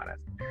 I'll be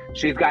honest.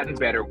 She's gotten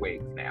better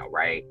wigs now,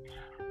 right?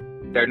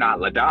 They're not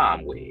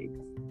LaDom wigs.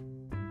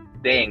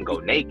 They ain't go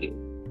naked.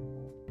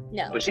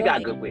 No. But she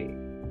got good wigs.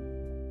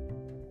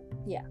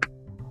 Yeah.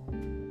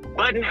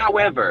 But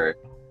however,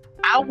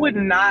 I would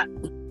not.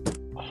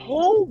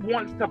 Who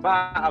wants to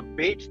buy a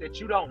bitch that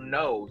you don't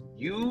know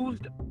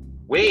used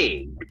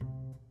wig?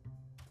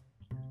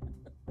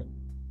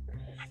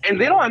 And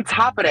then on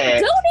top of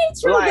that,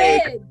 donate your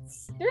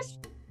wigs. There's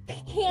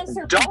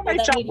cancer people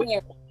that need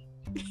hair.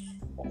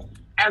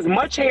 As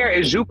much hair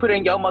as you put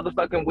in your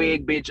motherfucking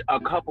wig, bitch, a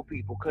couple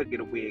people could get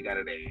a wig out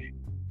of there.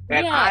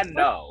 And I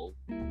know.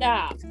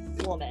 Stop,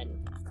 woman.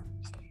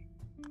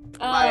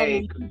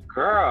 Like,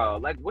 girl,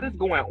 like, what is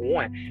going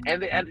on?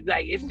 And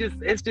like, it's just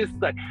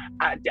like,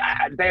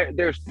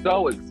 they're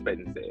so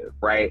expensive,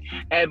 right?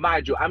 And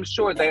mind you, I'm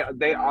sure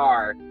they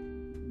are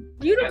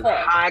beautiful,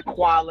 high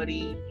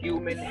quality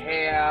human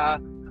hair.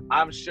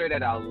 I'm sure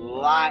that a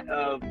lot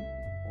of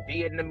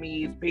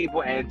Vietnamese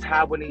people and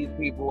Taiwanese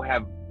people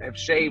have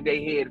shaved their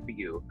head for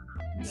you.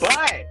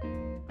 But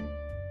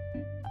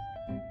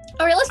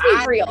all right, let's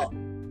be real.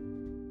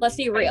 Let's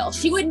be real.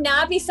 She would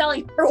not be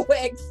selling her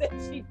wigs if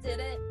she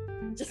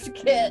didn't just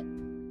get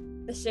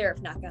the sheriff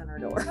knocking on her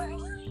door.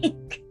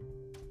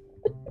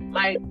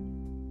 Like,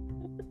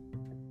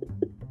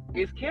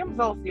 is Kim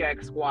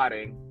Zolciak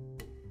squatting?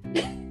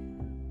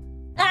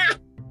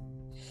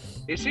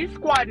 Is she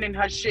squatting in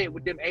her shit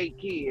with them 8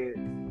 kids?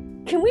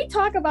 Can we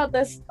talk about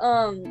this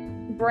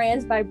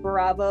Brands by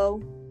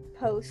Bravo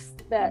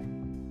post that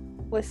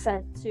was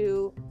sent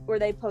to, where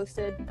they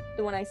posted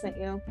the one I sent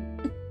you?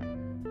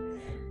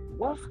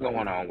 What's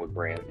going on with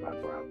Brands by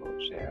Bravo,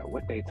 Shell?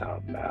 What they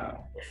talking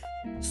about?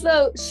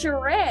 So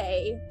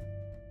Sheree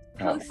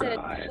posted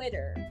a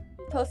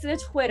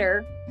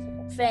Twitter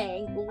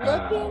saying,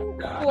 looking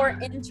for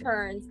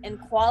interns and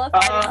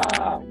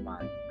qualified. Oh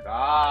my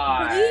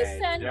God. Please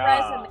send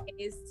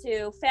resumes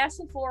to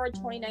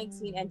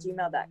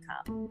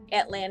fastandforward2019@gmail.com.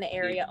 Atlanta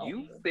area only.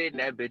 You send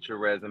that bitch a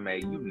resume,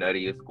 you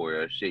nutty as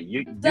square shit.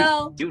 You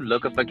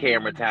looking for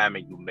camera time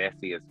and you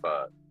messy as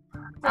fuck.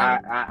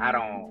 I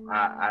don't.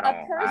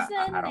 A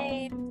person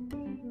named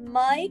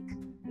Mike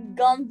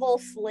Gunville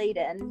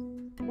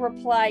Sladen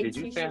replied to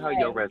Did you send her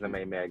your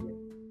resume, Megan?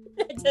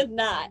 I did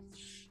not.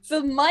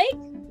 So Mike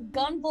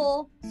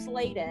Gunville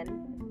Sladen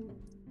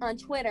on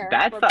Twitter.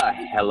 That's a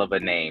hell of a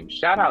name.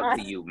 Shout out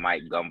to you,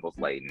 Mike Gumble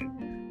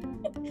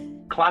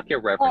Slayton. Clock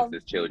your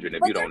references, children,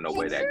 if you don't know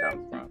where that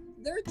comes from.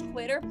 Their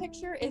Twitter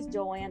picture is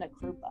Joanna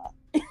Krupa.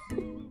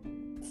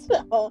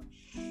 So,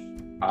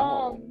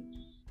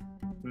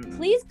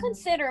 please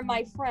consider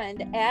my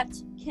friend at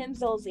Kim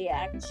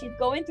Zolciak. She's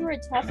going through a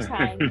tough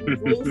time. She's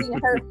losing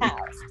her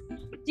house.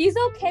 She's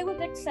okay with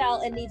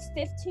Excel and needs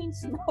 15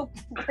 smoke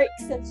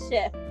breaks a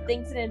shift.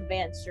 Thanks in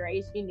advance,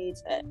 Sheree. She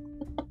needs it.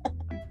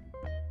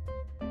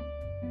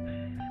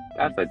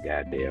 That's a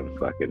goddamn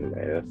fucking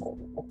mess.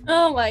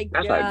 Oh my god.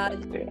 That's a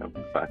goddamn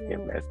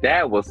fucking mess.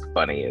 That was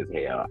funny as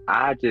hell.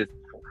 I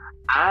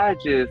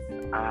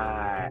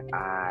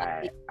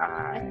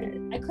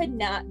could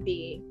not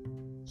be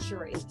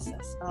Sheree's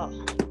assist. Oh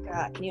my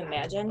god, can you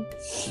imagine?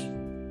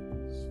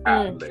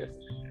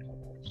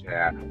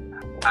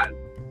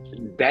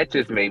 That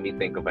just made me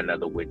think of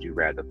another would you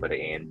rather for the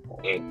end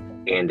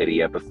of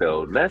the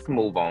episode. Let's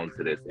move on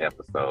to this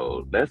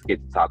episode. Let's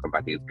get to talking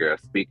about these girls.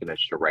 Speaking of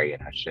Sheree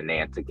and her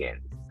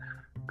shenanigans,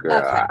 girl,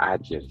 okay. I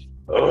just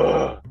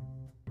ugh.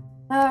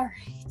 All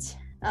right.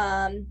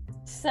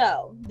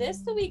 So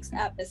this week's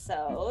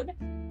episode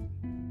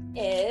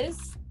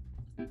is,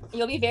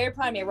 you'll be very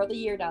proud of me. I wrote the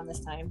year down this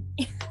time.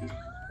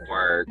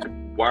 Work,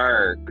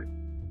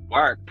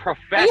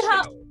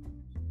 professional.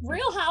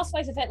 Real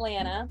Housewives of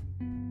Atlanta,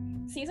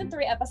 season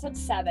 3, episode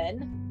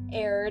 7,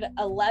 aired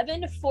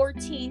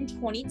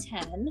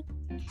 11/14/2010,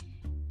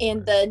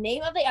 and the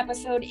name of the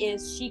episode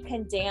is "She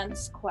Can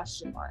Dance?" ?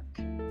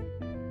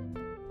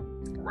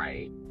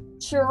 Right.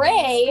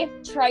 Sheree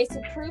tries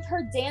to prove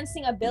her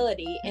dancing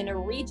ability in a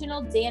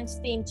regional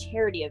dance-themed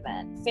charity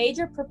event.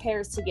 Phaedra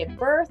prepares to give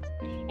birth,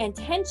 and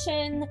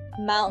tension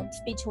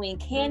mounts between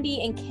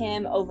Candy and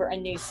Kim over a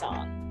new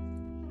song.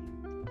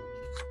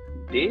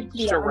 Did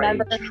Sheree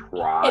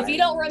try? If you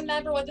don't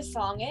remember what the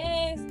song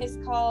is, it's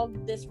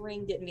called "This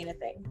Ring Didn't Mean a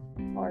Thing,"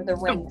 or "The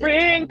Ring." The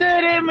ring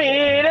didn't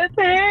mean a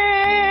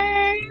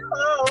thing.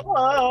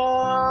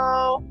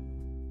 Oh.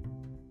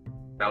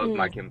 That was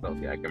my Kim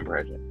Zolciak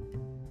impression.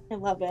 I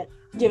love it.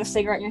 Do you have a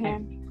cigarette in your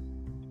hand?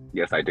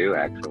 Yes, I do,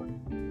 actually.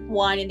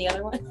 Wine in the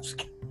other one.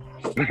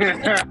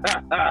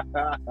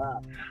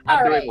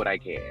 I'm doing what I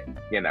can.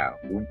 You know,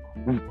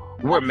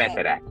 we're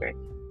method acting.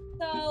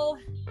 So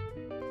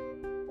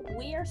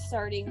we are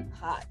starting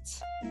hot.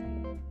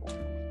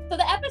 So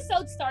the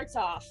episode starts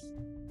off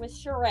with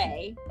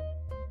Sheree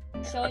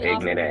showing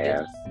off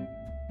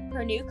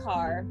her new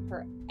car,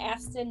 her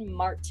Aston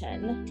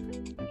Martin.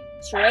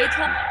 Sheree tells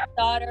her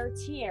daughter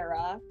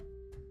Tiara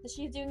that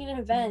she's doing an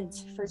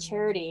event for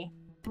charity,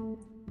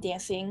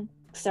 Dancing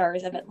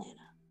Stars of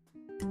Atlanta.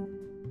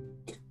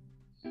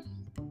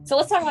 So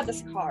let's talk about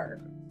this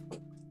car.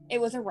 It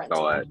was a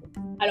rental. I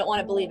don't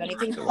want to believe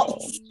anything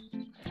else.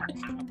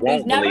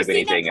 Won't believe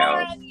anything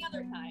else. Any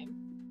other time.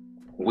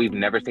 We've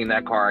never seen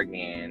that car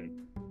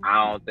again.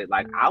 I don't think,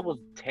 like, I was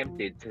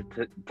tempted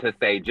to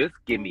say, just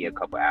give me a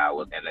couple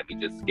hours and let me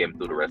just skim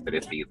through the rest of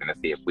this season and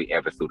see if we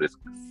ever see this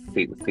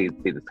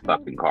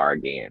fucking car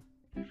again.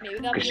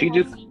 Because she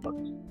just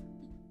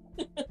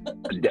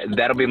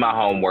that'll be my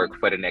homework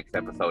for the next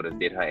episode, is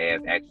did her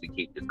ass actually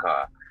keep this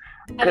car?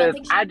 Because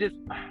I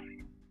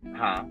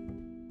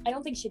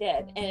don't think she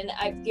did, and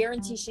I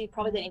guarantee she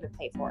probably didn't even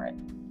pay for it.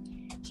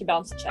 She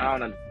bounced a check. I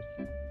don't know.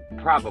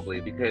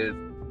 Probably, because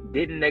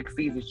didn't next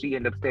season she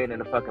end up staying in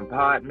a fucking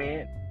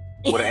apartment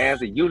with an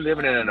answer? You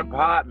living in an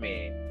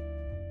apartment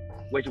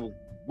with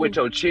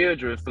your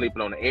children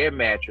sleeping on the air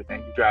mattress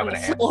and you driving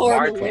an Aston.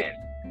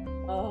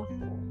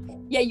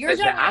 Yeah, you're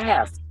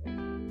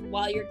driving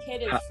while your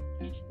kid is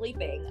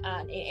sleeping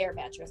on an air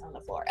mattress on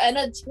the floor, and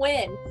a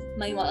twin.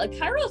 Meanwhile, like,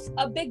 Cairo's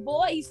a big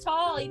boy. He's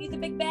tall. He needs a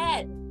big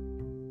bed.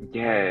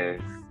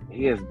 Yes,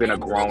 he has been a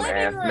grown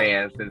ass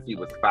man since he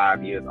was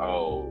 5 years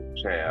old.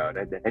 Child,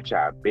 that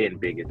child been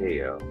big as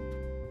hell.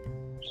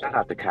 Shout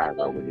out to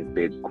Cairo with his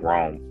big,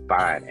 grown,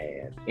 fine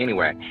ass.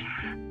 Anyway,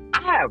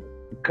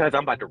 because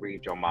I'm about to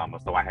read your mama,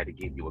 so I had to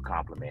give you a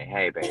compliment.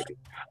 Hey, baby.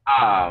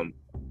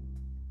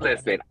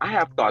 Listen, I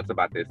have thoughts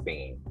about this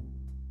scene.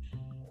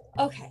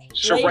 Okay.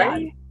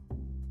 Sheree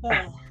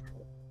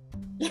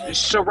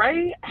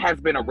has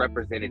been a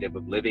representative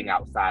of living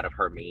outside of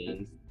her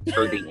means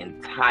for the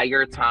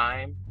entire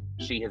time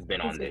she has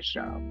been on this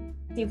show.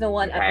 Season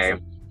 1,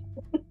 episode.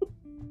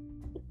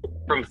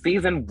 From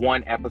season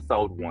 1,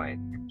 episode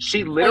 1.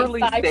 She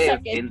literally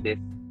says in this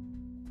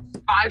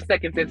 5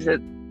 seconds into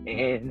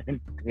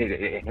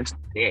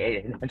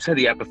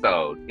the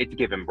episode, it's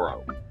given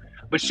broke.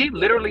 But she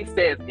literally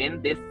says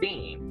in this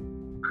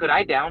scene, could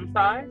I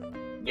downsize?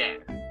 Yes.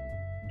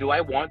 Do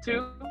I want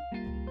to?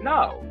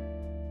 No.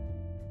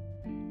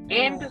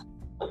 End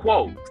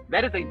quote.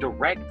 That is a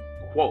direct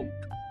quote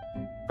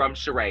from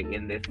Sheree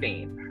in this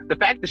scene. The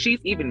fact that she's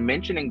even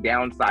mentioning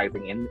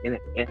downsizing in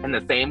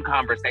the same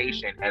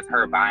conversation as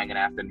her buying an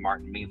Aston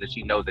Martin means that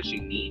she knows that she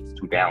needs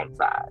to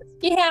downsize.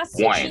 She has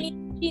to.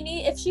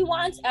 If she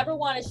ever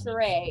wanted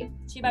Sheree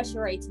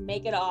to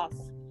make it off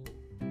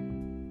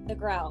the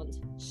ground,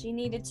 she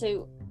needed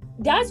to.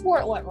 That's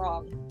where it went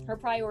wrong. Her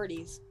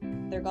priorities,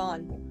 they're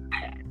gone.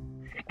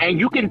 And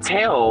you can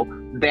tell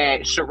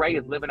that Sheree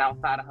is living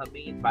outside of her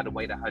means by the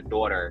way that her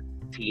daughter,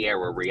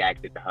 Tierra,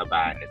 reacted to her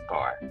buying this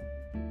car.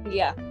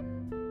 Yeah.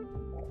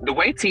 The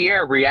way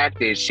Tierra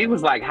reacted, she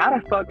was like, how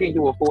the fuck can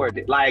you afford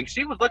it? Like,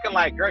 she was looking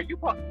like, girl, you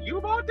bought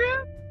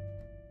this?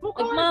 Who Like,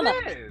 car Mama.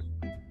 is this?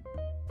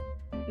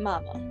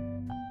 Mama.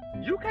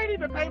 You can't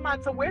even pay my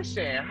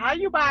tuition. How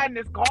you buying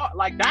this car?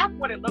 Like, that's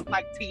what it looked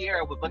like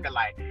Tierra was looking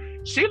like.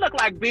 She looked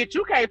like, bitch,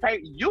 you can't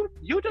pay. You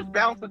just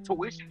bounced a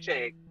tuition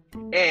check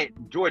at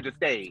Georgia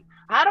State.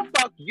 How the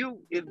fuck you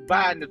is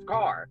buying this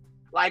car?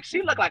 Like,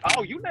 she looked like,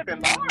 oh, you live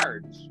in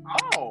large.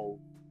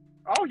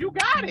 Oh, you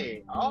got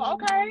it. Oh,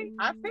 okay.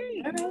 I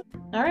see.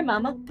 All right,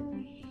 Mama.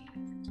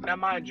 Now,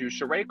 mind you,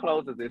 Sheree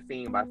closes this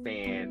scene by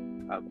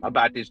saying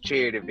about this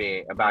charity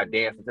event, about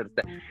dancing to the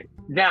stuff.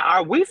 Now,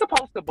 are we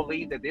supposed to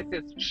believe that this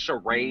is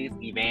Sheree's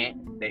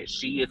event, that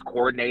she is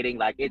coordinating,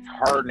 like it's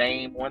her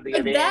name on the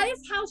event? That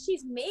is how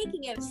she's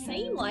making it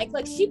seem like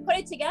she put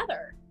it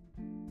together.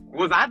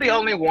 Was I the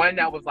only one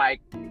that was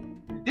like,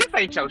 this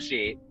ain't your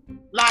shit?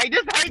 Like,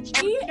 this ain't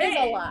your shit. She is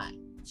a lot.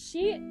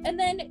 And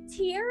then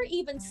Tierra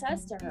even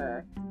says to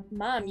her,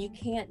 Mom, you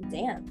can't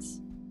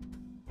dance.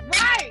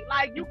 Right,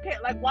 like you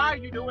can't, like why are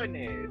you doing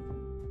this?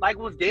 Like,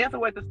 was Dancing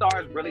with the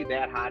Stars really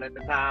that hot at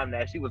the time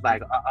that she was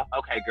like,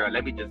 okay, girl,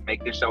 let me just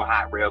make this show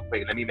hot real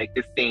quick. Let me make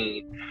this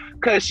scene.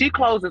 Because she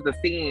closes the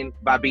scene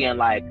by being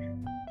like,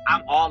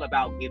 I'm all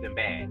about giving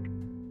back.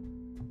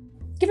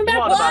 Giving back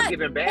all what? About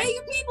giving back. Pay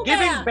your people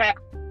giving back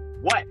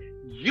what?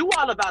 You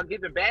all about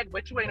giving back,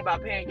 but you ain't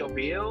about paying your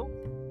bills?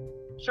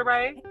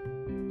 Sheree?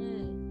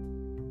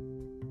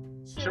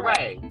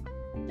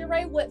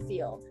 Sheree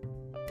Whitfield.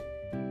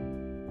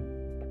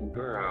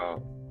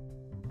 Girl,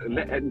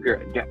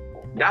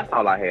 that's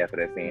all I had for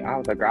that scene. I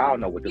was like, girl, I don't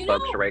know what the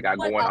fuck Sheree got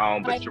going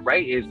on, but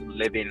Sheree is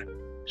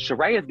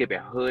giving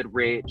hood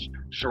rich.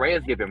 Sheree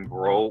is giving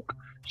broke.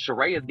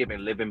 Sheree is giving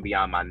living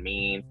beyond my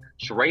means.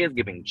 Sheree is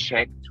giving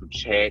check to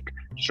check.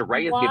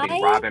 Sheree is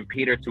giving robbing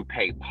Peter to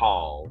pay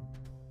Paul.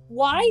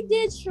 Why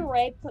did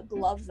Sheree put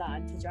gloves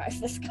on to drive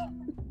this car?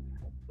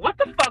 What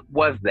the fuck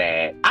was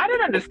that? I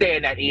didn't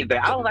understand that either.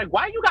 I was like,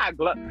 why you got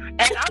gloves? And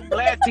I'm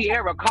glad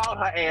Tierra called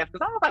her ass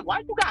because I was like, why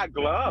you got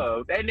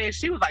gloves? And then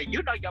she was like,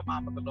 you know your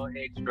mama's a little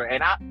extra.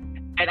 And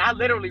I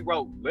literally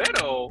wrote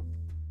little.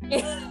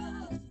 You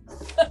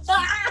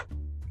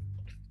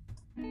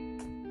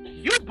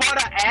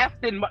bought an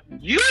Aston.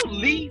 You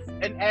leased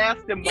an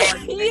Aston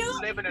Martin.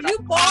 You living in an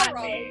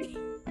apartment.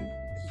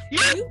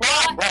 You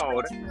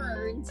borrowed.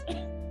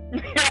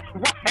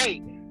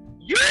 Right.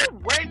 You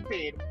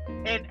rented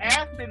an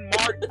Aston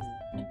Martin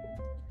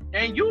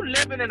and you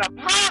live in an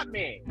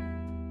apartment.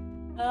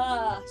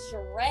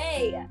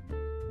 Sheree,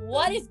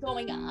 what is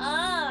going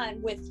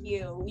on with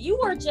you? You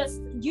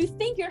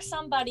think you're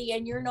somebody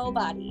and you're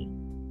nobody.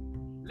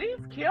 At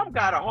least Kim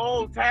got a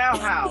whole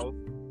townhouse.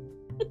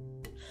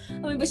 I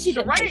mean, but she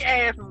Sheree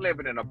ass is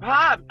living in a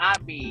apartment. I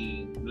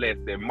mean,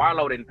 listen,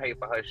 Marlo didn't pay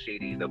for her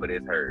shit either, but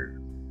it's hers.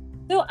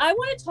 So I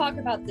want to talk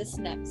about this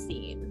next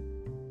scene.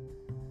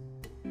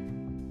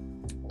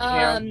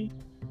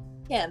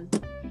 Kim.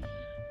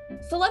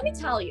 So let me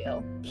tell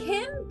you,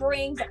 Kim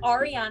brings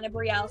Ariana,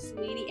 Brielle,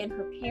 Sweetie, and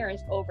her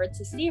parents over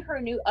to see her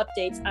new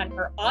updates on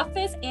her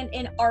office and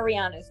in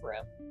Ariana's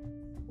room.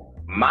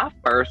 My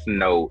first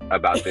note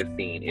about this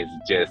scene is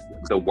just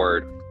the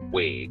word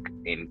wig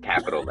in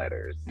capital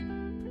letters.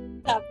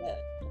 Stop it.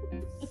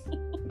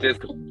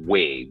 Just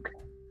wig.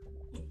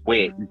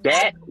 Wig.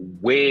 That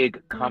wig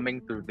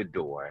coming through the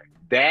door.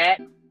 That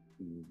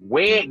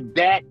wig,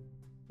 that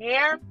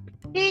hair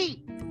piece.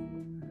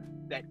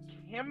 That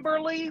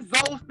Kimberly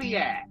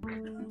Zolciak.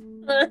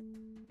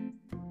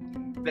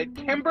 That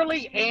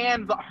Kimberly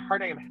Ann,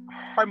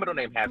 her middle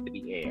name has to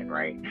be Ann,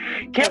 right?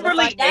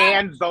 Kimberly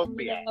Ann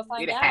Zolciak.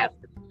 It has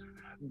to.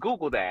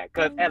 Google that,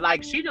 cause and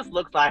like she just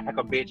looks like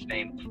a bitch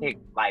named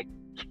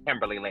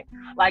Kimberly Lynn.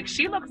 Like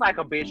she looks like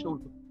a bitch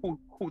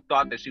who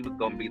thought that she was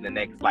gonna be the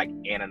next like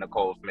Anna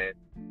Nicole Smith.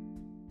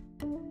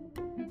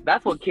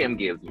 That's what Kim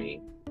gives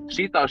me.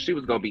 She thought she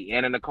was gonna be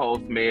Anna Nicole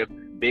Smith.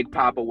 Big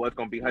Papa was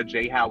gonna be her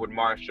J. Howard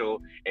Marshall,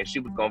 and she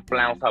was gonna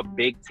flounce her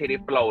big titty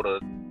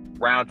floaters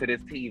round to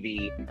this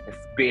TV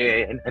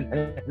and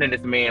spend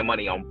this man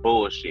money on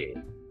bullshit.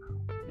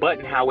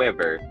 But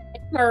however,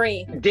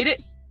 Marie did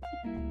it.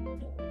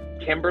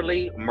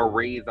 Kimberly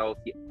Marie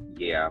Zolciak.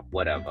 Yeah,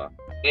 whatever.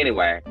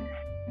 Anyway,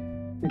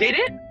 did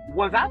it?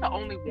 Was I the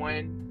only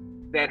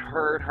one that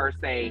heard her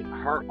say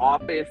her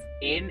office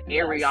in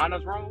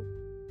Ariana's room?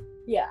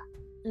 Yeah.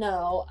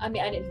 No, I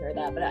mean I didn't hear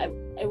that, but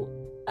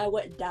I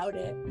wouldn't doubt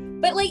it.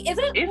 But like,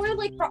 isn't it where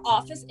like her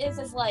office is?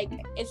 Is like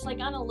it's like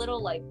on a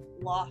little like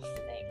loft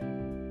thing.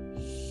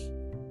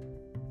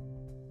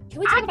 Can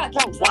we talk about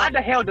Kim's why the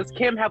hell does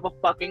Kim have a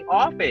fucking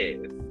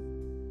office?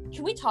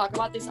 Can we talk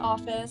about this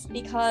office?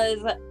 Because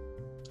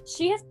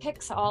she has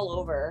pics all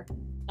over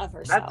of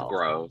herself. That's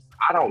gross.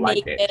 I don't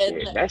like that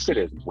shit. That shit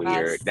is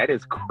weird. That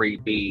is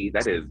creepy.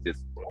 That is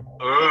just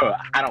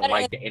I don't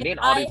like that. And then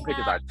all these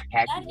pictures are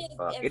tacky as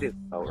fuck. It is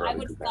so early.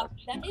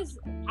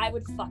 I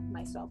would fuck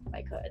myself if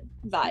I could.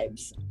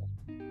 Vibes.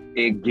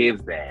 It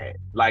gives that.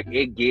 Like,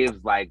 it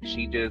gives, like,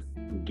 she just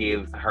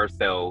gives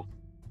herself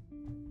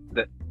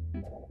the.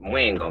 We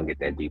ain't gonna get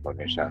that deep on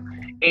this show.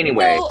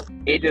 Anyway, So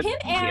it just.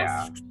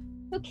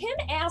 Kim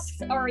asks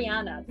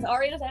Ariana, because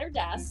Ariana's at her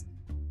desk.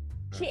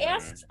 She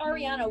asks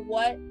Ariana,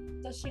 what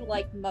does she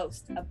like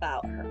most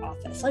about her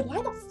office? Like,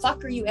 why the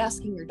fuck are you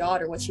asking your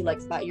daughter what she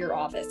likes about your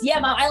office? Yeah,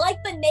 Mom, I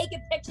like the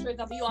naked pictures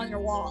of you on your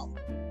wall.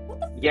 What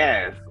the fuck?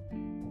 Yes.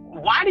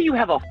 Why do you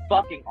have a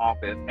fucking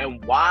office?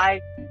 And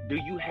why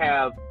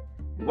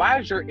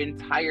is your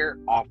entire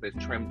office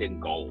trimmed in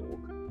gold?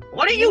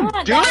 What do you do?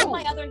 That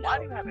was my other note. Why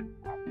do you have it?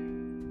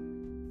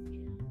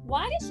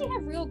 Why does she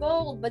have real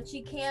gold, but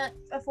she can't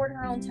afford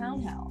her own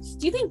townhouse?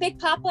 Do you think Big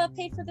Papa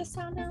paid for this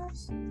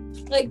townhouse?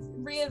 Like,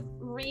 re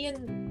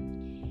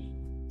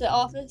in the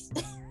office?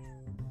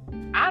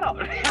 I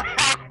don't.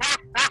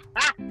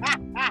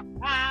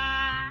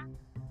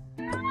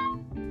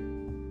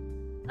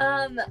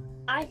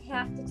 I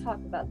have to talk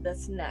about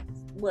this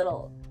next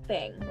little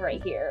thing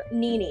right here.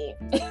 Nene.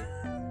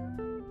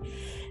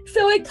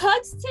 So it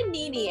cuts to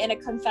Nene in a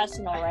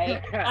confessional, right?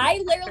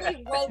 I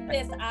literally wrote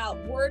this out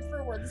word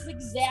for word. This is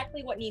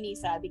exactly what Nene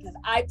said because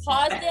I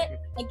paused it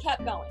and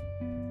kept going.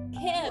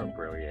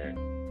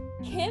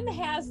 Kim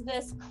has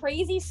this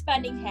crazy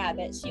spending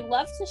habit. She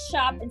loves to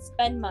shop and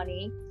spend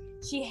money.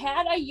 She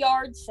had a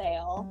yard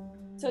sale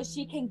so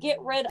she can get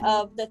rid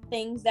of the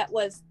things that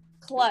was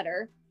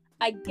clutter,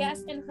 I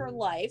guess, in her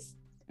life.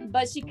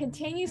 But she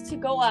continues to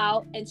go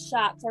out and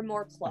shop for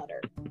more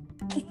clutter.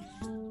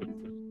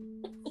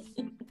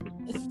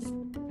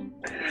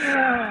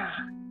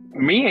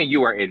 Me and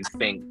you are in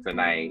sync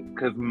tonight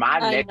because my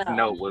next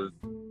note was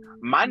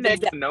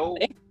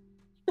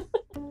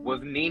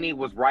Nene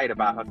was right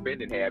about her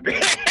spending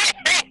habit.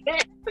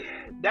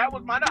 That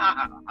was my note.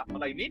 I feel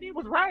like Nene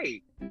was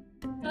right.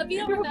 So if you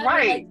don't remember,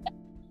 right. Like,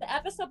 the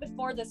episode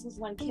before this was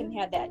when Kim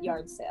had that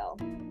yard sale.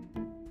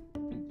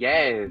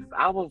 Yes,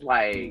 I was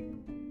like,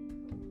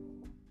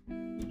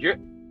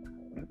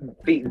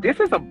 this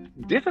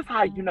is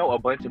how you know a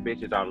bunch of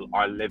bitches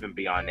are living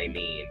beyond their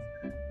means.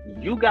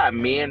 You got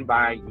men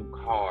buying you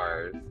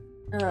cars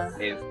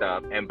and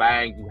stuff and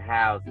buying you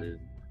houses,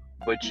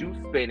 but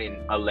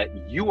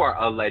you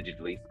are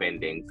allegedly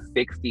spending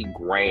 60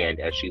 grand,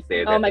 as she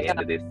says at the end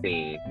of this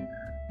scene,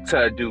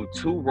 to do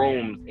 2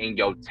 rooms in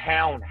your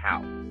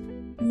townhouse.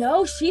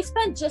 No, she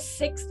spent just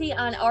 60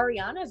 on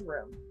Ariana's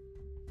room.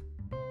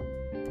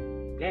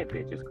 That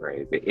bitch is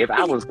crazy. If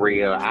I was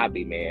real, I'd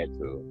be mad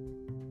too.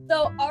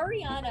 So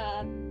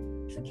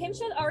Kim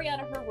showed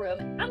Ariana her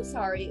room. I'm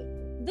sorry.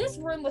 This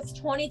room was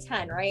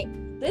 2010, right?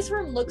 This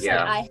room looks like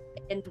I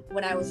had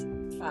when I was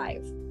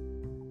 5.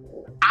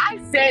 I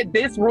said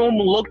this room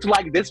looked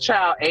like this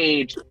child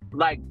aged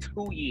like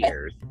 2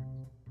 years.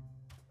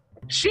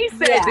 She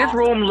said this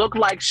room looked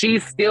like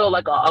she's still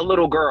like a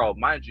little girl.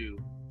 Mind you,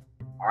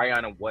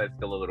 Ariana was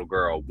still a little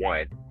girl,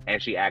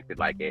 and she acted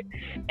like it.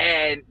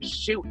 And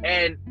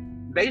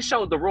they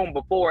showed the room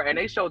before and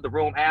they showed the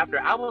room after.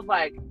 I was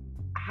like,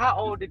 how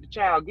old did the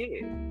child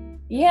get?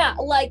 Yeah,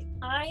 like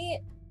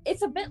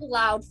it's a bit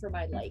loud for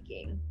my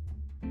liking.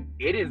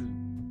 It is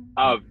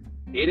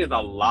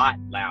a lot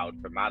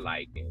loud for my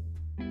liking.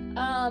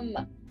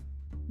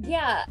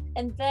 Yeah,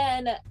 and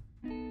then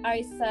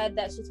I said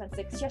that she spent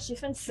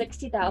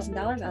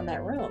 $60,000 on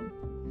that room.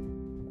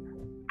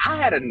 I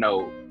had a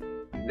note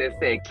that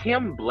said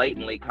Kim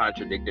blatantly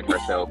contradicted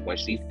herself when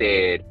she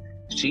said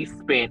she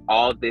spent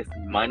all this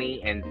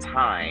money and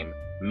time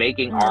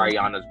making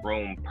Ariana's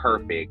room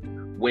perfect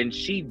when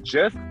she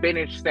just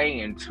finished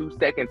saying 2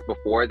 seconds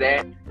before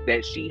that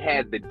she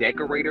had the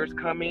decorators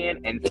come in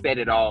and set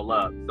it all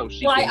up so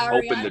she can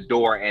open the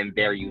door and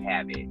there you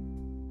have it.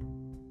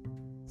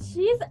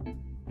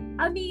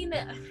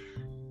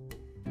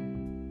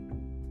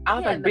 I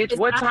was like, bitch,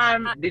 what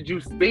time did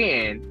you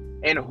spend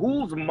and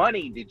whose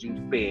money did you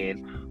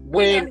spend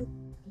when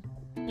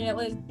it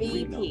was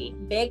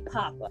BP, Big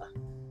Papa.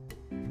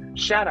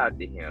 Shout out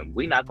to him.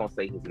 We not gonna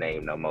say his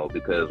name no more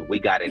because we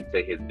got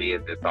into his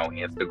business on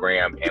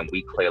Instagram and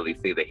we clearly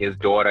see that his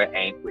daughter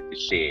ain't with the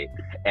shit.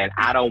 And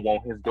I don't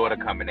want his daughter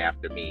coming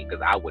after me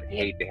because I would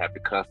hate to have to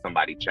cuss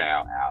somebody's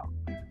child out.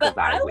 But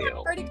I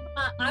want her to come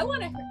on. I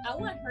want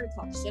her to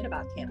talk shit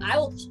about Kim. I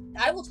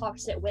will talk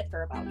shit with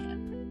her about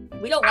Kim.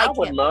 We don't like him. I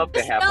would love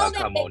to have her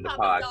come on the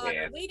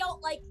podcast. We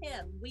don't like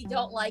him. We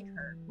don't like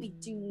her. We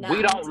do not.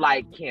 We don't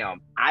like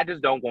Kim. I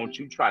just don't want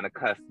you trying to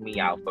cuss me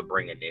out for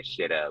bringing this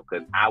shit up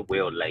because I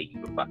will lay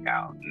you the fuck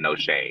out. No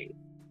shade.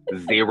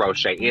 Zero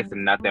shade. It's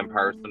nothing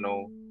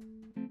personal.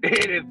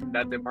 It is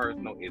nothing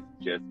personal. It's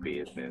just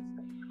business.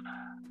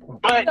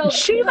 But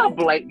she's a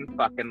blatant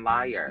fucking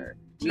liar.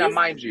 Now,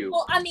 mind you.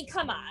 Well, I mean,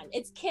 come on.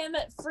 It's Kim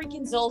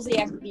freaking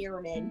Zolciak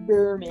Bierman.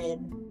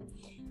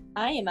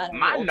 I am on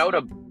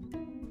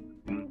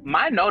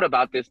My note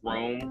about this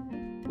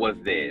room was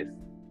this.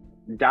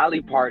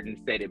 Dolly Parton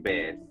said it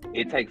best.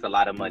 It takes a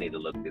lot of money to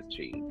look this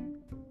cheap.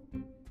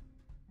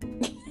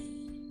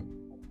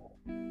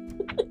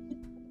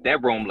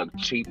 That room looked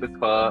cheap as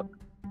fuck.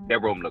 That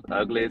room looked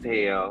ugly as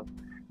hell.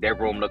 That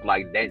room looked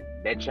like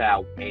that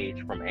child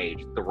aged from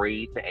age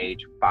 3 to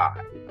age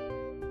 5.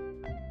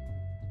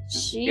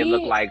 It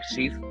looked like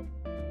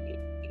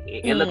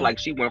it looked like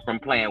she went from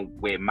playing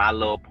with My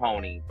Little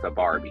Pony to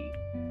Barbie.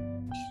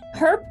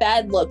 Her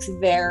bed looks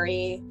Her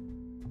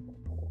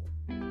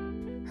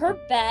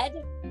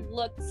bed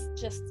looks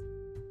just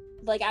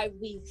like I'd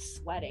be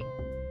sweating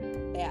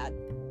bad.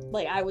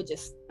 Like I would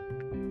just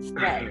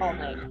sweat all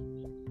night.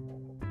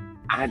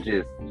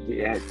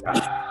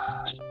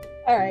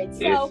 All right,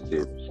 so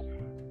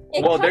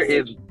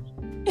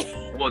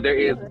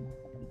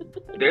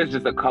there's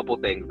just a couple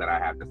things that I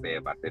have to say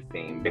about this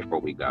scene before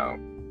we go.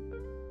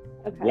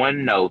 Okay.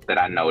 One note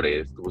that I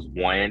noticed was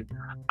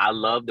I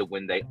love that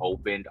when they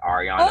opened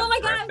Ariana's oh my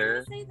God, dresser, I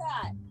was gonna say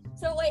that.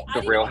 So wait,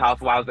 the Real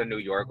Housewives of New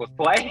York was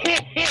playing.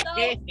 So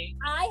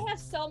I have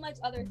so much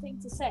other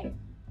things to say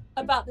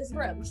about this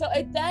room. So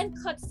it then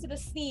cuts to the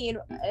scene.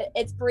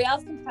 It's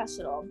Brielle's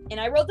confessional, and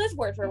I wrote this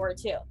word for word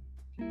too.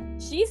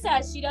 She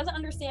says she doesn't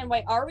understand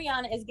why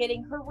Ariana is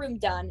getting her room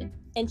done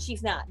and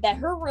she's not. That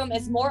her room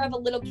is more of a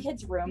little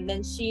kid's room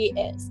than she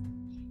is.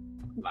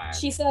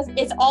 She says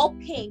it's all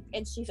pink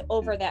and she's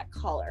over that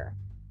color.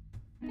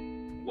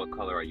 What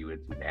color are you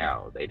into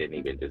now? They didn't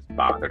even just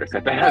bother to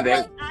set that.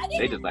 They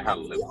just let her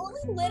live. The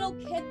only little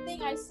kid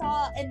thing I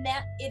saw in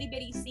that itty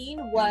bitty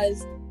scene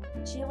was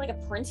she had like a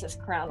princess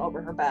crown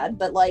over her bed,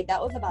 but like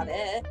that was about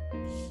it.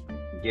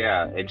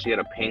 Yeah, and she had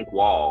a pink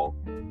wall.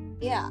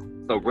 Yeah.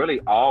 So really,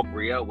 all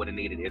Brielle would have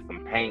needed is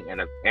some paint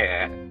and a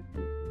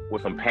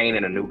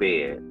new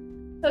bed.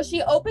 So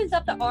she opens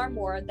up the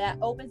armoire that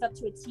opens up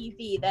to a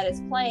TV that is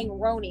playing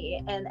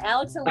Roni, and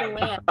Alex and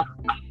Luann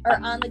are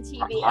on the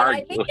TV. And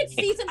I think it's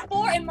season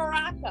 4 in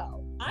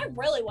Morocco. I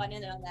really went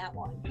in on that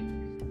one.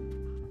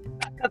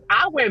 Because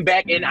I went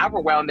back and I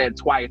rewound that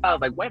twice. I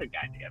was like, wait a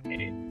goddamn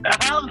minute.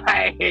 I was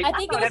like, I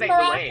think it was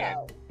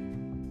Morocco.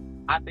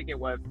 I think it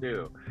was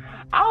too.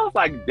 I was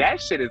like, that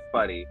shit is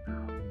funny.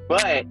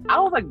 But I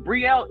was like,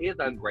 Brielle is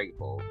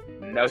ungrateful.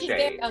 No She's shade.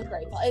 very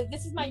ungrateful.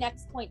 This is my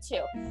next point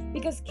too,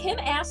 because Kim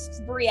asks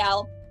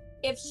Brielle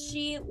if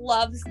she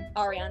loves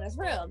Ariana's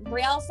room.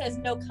 Brielle says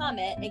no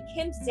comment, and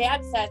Kim's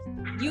dad says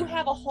you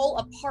have a whole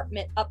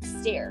apartment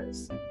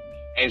upstairs.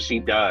 And she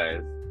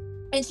does.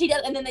 And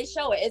then they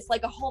show it. It's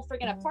like a whole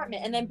freaking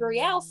apartment. And then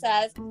Brielle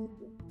says,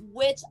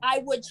 which I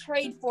would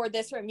trade for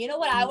this room. You know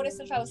what I would have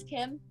said if I was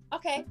Kim?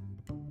 Okay.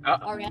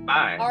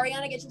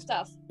 Ariana, get your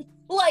stuff.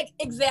 Like,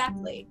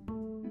 exactly.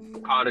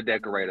 Call the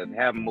decorators.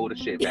 Have them move the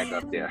shit back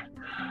up there.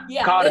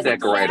 Yeah, call the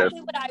decorators.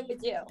 Exactly what I would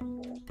do.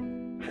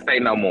 Say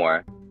no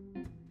more.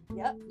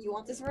 Yep, you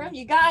want this room?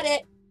 You got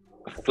it.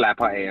 Slap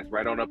her ass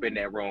right on up in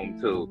that room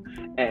too,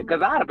 and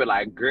because I'd have been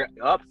like, girl,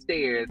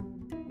 upstairs.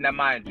 Now,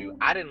 mind you,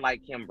 I didn't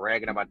like him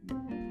bragging about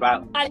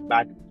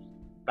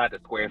the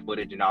square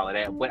footage and all of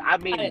that. But I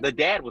mean, the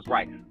dad was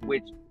right.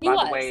 Which,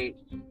 by the way,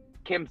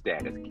 Kim's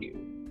dad is cute.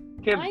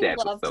 Kim's dad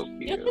was so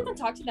cute. You don't even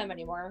talk to them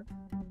anymore.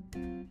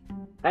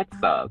 That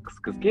sucks,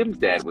 because Kim's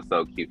dad was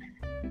so cute.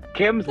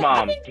 Kim's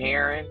mom,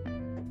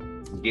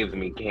 Karen, gives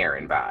me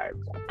Karen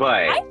vibes.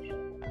 But I think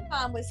her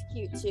mom was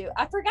cute too.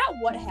 I forgot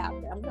what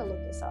happened. I'm gonna look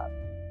this up.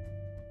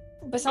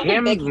 But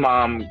Kim's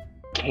mom,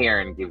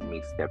 Karen, gives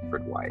me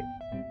Stepford wife.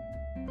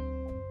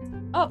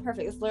 Oh,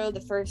 perfect. It's literally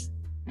the first.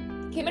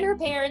 Kim and her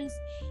parents'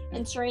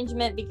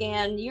 estrangement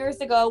began years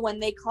ago when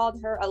they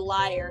called her a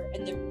liar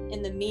in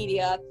the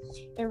media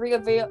and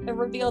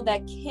revealed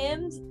that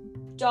Kim's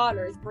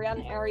daughters, Brielle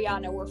and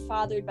Ariana, were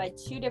fathered by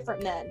 2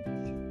 different men.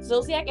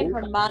 Zolciak and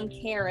her mom,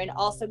 Karen,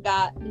 also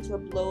got into a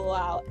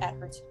blowout at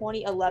her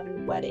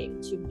 2011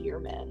 wedding to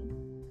Bierman.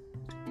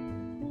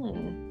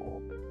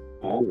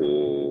 Oh,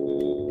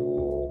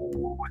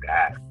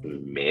 that's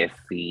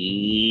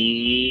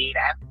messy.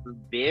 That's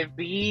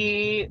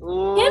busy.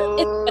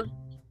 Oh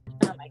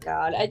my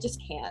God, I just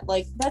can't.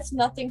 Like, that's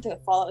nothing to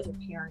follow with your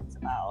parents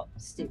about.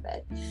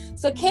 Stupid.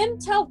 So Kim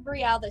tells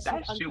Brielle that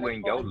she's that's you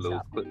and your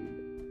loose.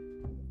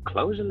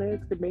 Close your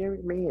legs to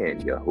married men,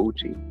 you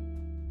hoochie.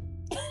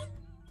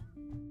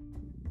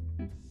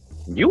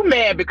 You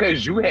mad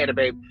because you had a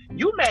baby.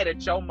 You mad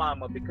at your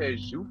mama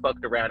because you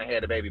fucked around and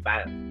had a baby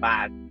by 2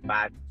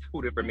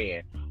 different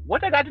men.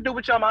 What that got to do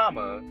with your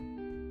mama?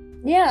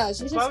 Yeah,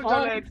 she's close just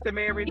your legs to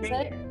married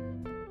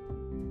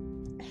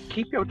men.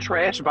 Keep your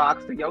trash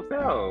box to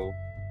yourself.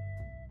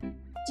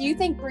 Do you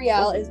think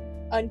Brielle is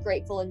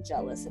ungrateful and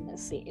jealous in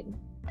this scene?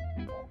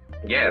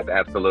 Yes,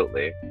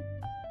 absolutely.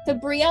 So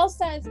Brielle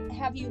says,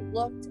 have you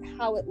looked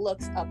how it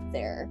looks up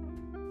there?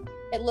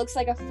 It looks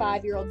like a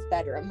 5-year-old's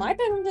bedroom. My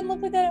bedroom didn't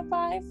look like that at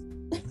 5.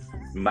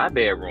 My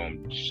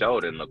bedroom sure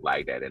didn't look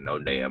like that at no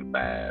damn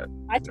 5.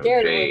 I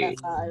scared it at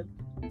 5.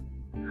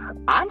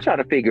 I'm trying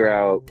to figure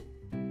out,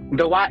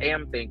 though I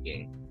am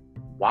thinking,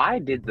 why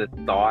did the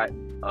thought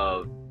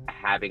of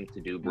having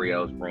to do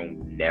Brielle's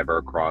room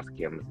never cross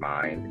Kim's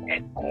mind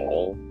at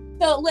all?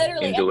 So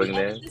literally, at the end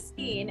of the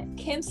scene,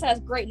 Kim says,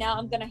 great, now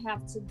I'm going to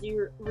have to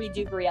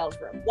redo Brielle's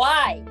room.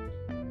 Why?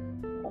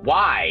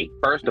 Why?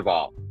 First of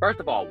all,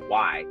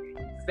 why?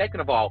 Second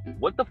of all,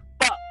 what the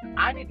fuck?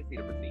 I need to see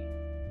the receipt.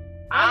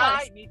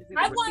 I need to see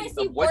I the want to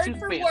receipts see of what you word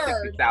for spent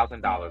word.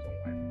 $60,000 on.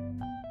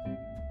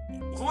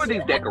 Who are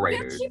these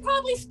decorators? She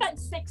probably spent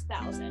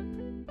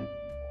 $6,000.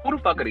 Who the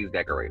fuck are these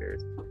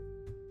decorators?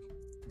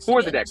 Who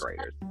are the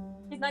decorators?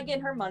 She's not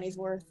getting her money's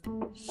worth.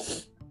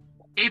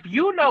 If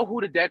you know who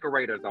the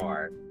decorators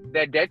are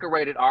that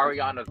decorated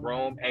Ariana's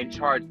room and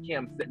charged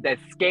that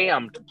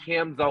scammed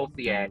Kim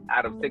Zolciak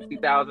out of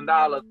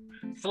 $60,000,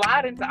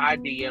 slide into our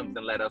DMs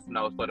and let us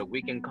know so that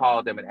we can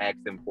call them and ask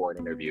them for an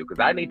interview. Because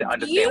I need to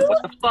understand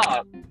what the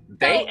fuck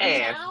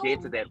they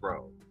did to that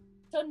room.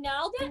 So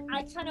now that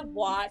I kind of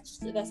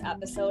watched this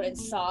episode and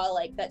saw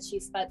like that she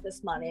spent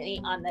this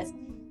money on this,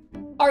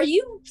 are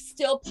you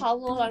still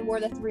puzzled on where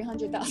the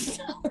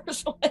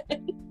 $300,000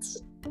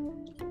 went?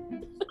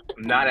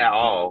 Not at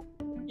all.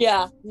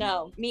 Yeah,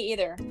 no, me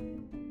either.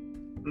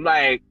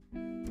 Like,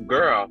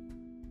 girl.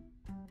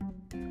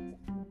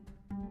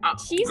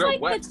 She's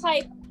like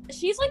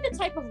the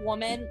type of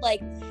woman,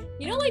 like,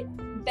 you know, like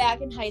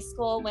back in high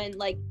school when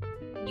like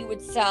you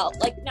would sell,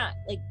 like not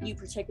like you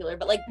particular,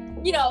 but like,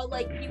 you know,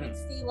 like you would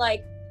see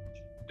like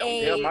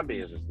my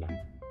business now.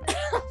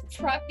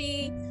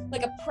 preppy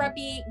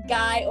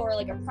guy or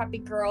like a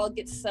preppy girl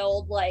get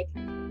sold like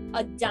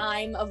a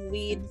dime of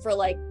weed for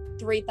like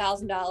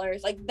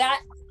 $3,000, like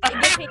that. It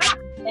gives me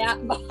that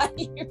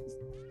vibe.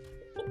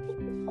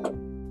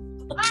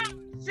 Oh,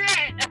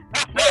 shit.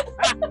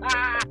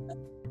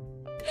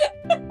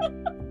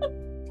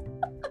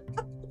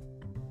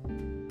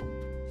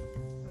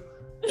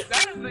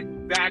 That is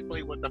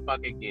exactly what the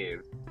fuck it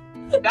gives.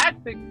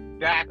 That's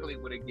exactly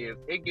what it gives.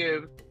 It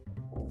gives,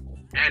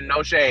 and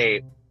no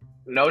shade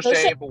for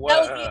what.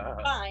 That would be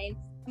fine.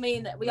 I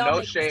mean, we all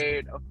no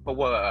shade for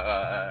what.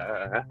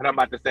 And I'm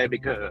about to say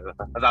because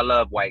I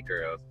love white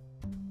girls,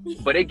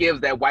 but it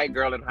gives that white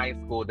girl in high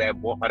school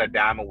that bought a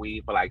dime of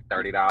weed for like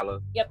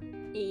 $30. Yep.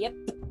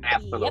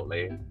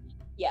 Absolutely. Yep.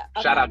 Yeah.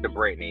 Okay. Shout out to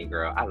Brittany,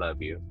 girl. I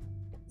love you.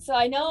 So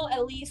I know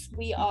at least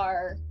we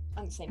are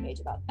on the same page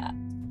about that.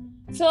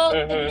 So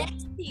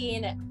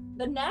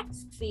the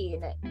next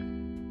scene,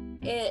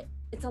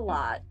 it's a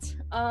lot.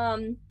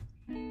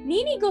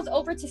 Nene goes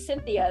over to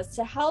Cynthia's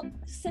to help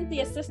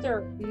Cynthia's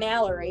sister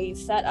Mallory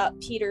set up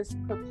Peter's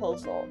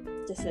proposal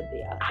to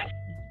Cynthia. I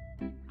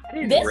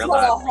didn't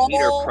realize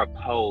Peter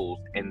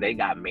proposed and they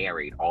got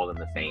married all in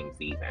the same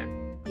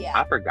season. Yeah,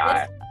 I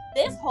forgot.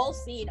 This whole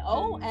scene,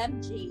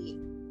 OMG,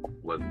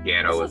 was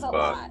ghetto as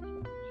fuck.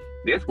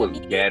 This was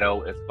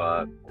ghetto as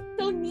fuck.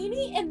 So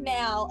Nene and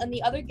Mal and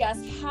the other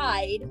guests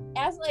hide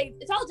as like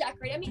it's all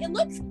decorated. I mean, it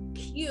looks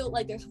cute.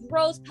 Like there's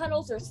rose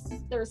petals,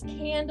 there's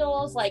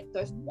candles, like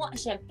there's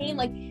champagne.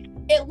 Like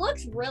it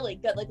looks really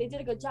good. Like they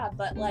did a good job.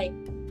 But like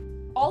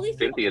all these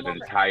Cynthia's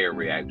entire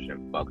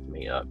reaction fucked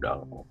me up,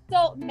 though.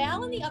 So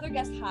Mal and the other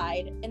guests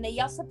hide and they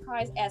yell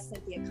surprise as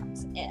Cynthia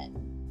comes in.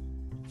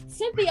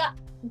 Cynthia,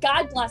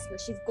 God bless her,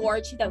 she's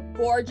gorgeous. She's a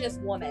gorgeous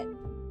woman.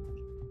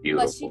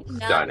 Beautiful,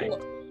 stunning.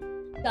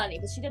 But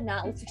she did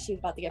not look like she was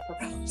about to get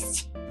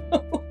proposed.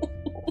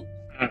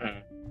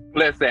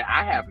 Listen,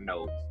 I have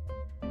notes.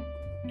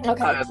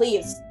 Okay,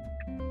 please.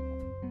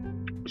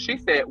 She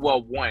said,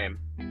 well, one,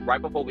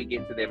 right before we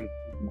get to them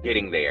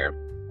getting there.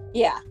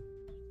 Yeah.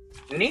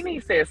 Nene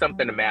said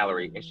something to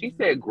Mallory, and she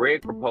said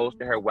Greg proposed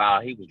to her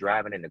while he was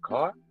driving in the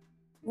car.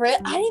 I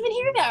didn't even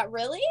hear that.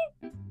 Really?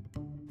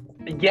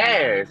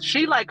 Yes.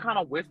 She like kind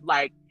of whispered,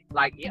 like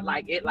that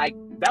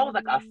was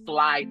like a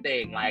sly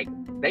thing. Like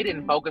they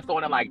didn't focus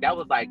on it. Like that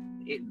was like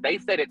they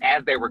said it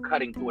as they were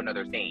cutting to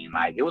another scene.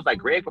 Like it was like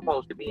Greg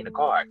proposed to me in the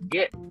car.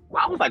 Yeah.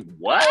 I was like,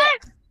 what?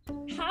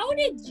 How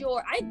did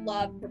I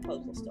love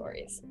proposal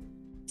stories.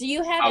 Do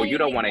you have? Oh, you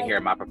don't want to hear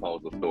my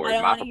proposal story.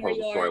 My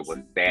proposal story was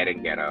sad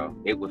and ghetto.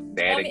 It was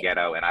sad and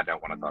ghetto, and I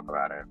don't want to talk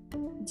about it.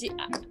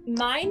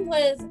 Mine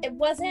was. It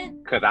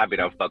wasn't. Because I've been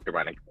fucked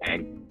around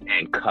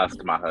and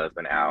cussed my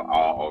husband out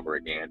all over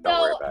again. Don't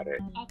worry about it.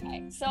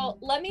 Okay, so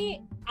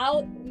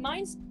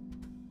mine's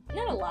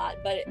not a lot,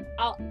 but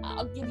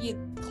I'll give you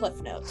cliff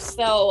notes.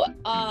 So,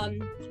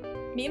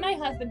 me and my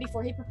husband,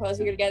 before he proposed,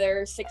 we were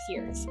together 6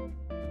 years.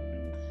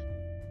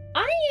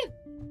 I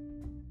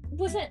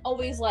wasn't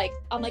always like,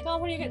 I'm like, oh,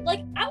 when are you gonna,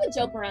 like, I would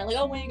joke around, like,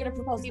 oh, when are you gonna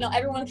propose? You know,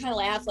 everyone kind of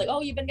laughs, like,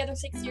 oh, you've been together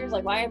 6 years,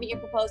 like, why haven't you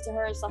proposed to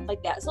her and stuff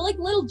like that. So, like,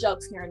 little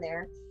jokes here and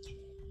there.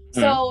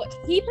 So,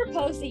 he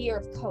proposed the year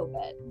of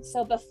COVID.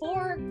 So,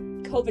 before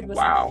COVID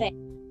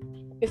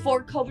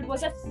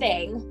was a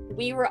thing,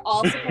 we were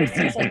all supposed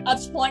to, so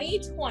of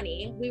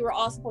 2020, we were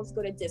all supposed to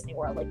go to Disney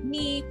World. Like,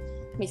 me,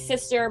 my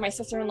sister, my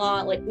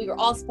sister-in-law, like, we were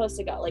all supposed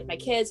to go. Like, my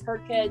kids, her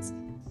kids.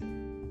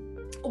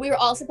 We were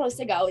all supposed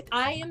to go.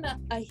 I am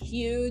a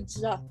huge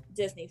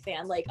Disney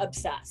fan, like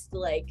obsessed.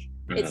 Like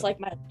it's like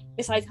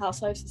besides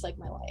Housewives, it's like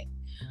my life.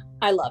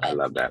 I love it. I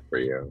love that for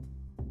you.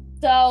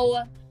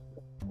 So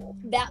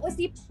that was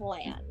the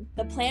plan.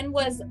 The plan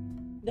was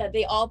that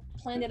they all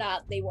planned it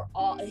out. He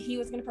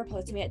was going to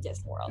propose to me at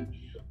Disney World.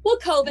 Well,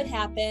 COVID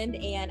happened,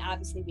 and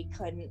obviously we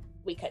couldn't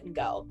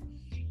go.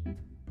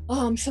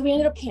 So we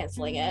ended up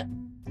canceling it.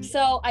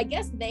 So I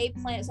guess they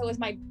planned. So it was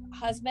my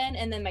husband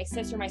and then my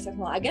sister, my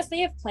sister-in-law. I guess they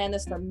have planned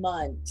this for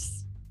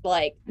months.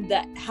 like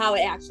that how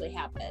it actually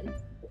happened.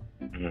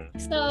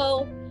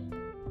 So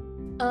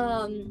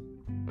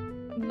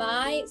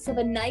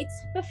the nights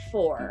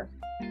before,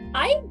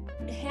 I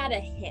had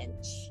a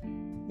hunch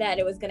that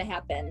it was gonna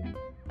happen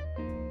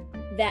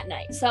that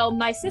night. So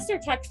my sister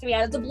texted me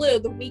out of the blue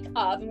the week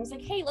of and was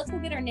like, hey, let's go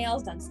get our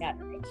nails done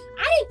Saturday.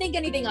 I didn't think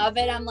anything of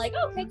it. I'm like,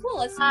 okay, cool,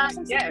 let's have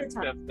some sister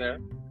time.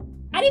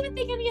 I didn't even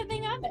think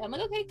anything of it. I'm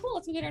like, okay, cool,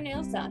 let's go get our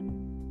nails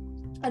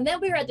done. And then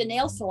we were at the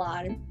nail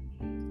salon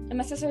and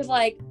my sister was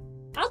like,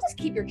 I'll just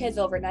keep your kids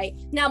overnight.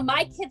 Now,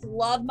 my kids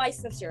love my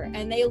sister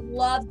and they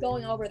love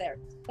going over there.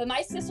 But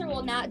my sister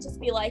will not just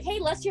be like, hey,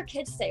 let your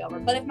kids stay over.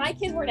 But if my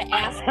kids were to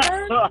ask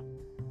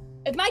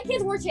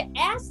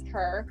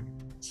her,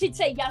 she'd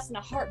say yes in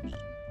a heartbeat.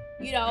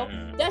 You know,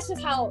 that's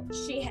just how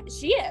she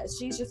is.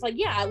 She's just like,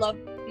 yeah, I love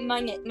my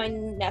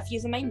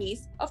nephews and my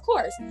niece, of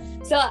course.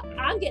 So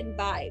I'm getting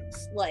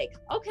vibes like,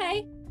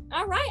 okay,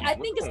 all right, I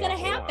think it's gonna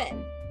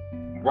happen.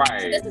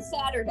 Right. So this is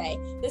Saturday.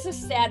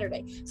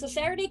 So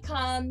Saturday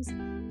comes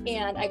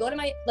and I go to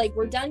my, like,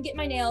 we're done getting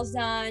my nails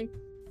done.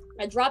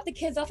 I drop the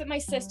kids off at my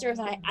sister's.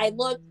 I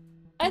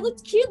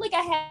looked cute. Like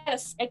I had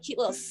a cute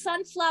little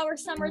sunflower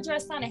summer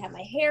dress on. I had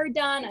my hair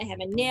done. I had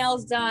my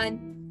nails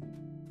done.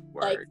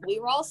 Word. Like we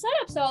were all set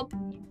up. So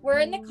we're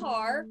in the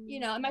car, you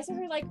know, and my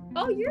sister's like,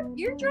 oh,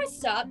 you're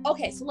dressed up.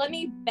 Okay, so let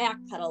me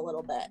backpedal a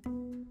little bit.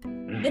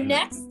 The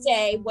next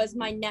day was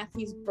my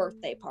nephew's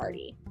birthday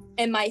party.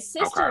 And my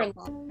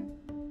sister-in-law,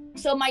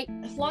 so my,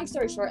 long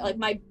story short, like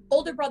my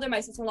older brother and my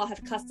sister-in-law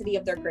have custody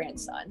of their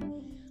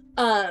grandson.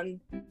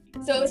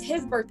 So it was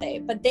his birthday,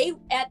 but they,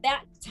 at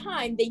that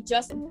time, they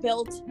just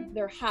built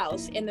their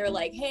house and they're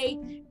like,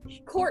 hey,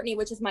 Courtney,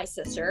 which is my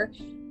sister,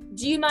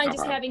 do you mind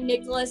just having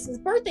Nicholas's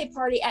birthday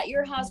party at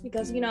your house?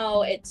 Because, you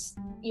know, it's,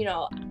 you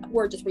know,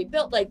 we're just we're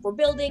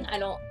building. I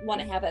don't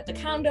want to have it at the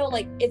condo.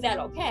 Like, is that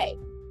okay?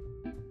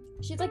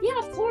 She's like, yeah,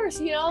 of course,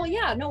 you know,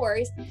 yeah, no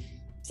worries.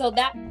 So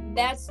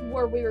that's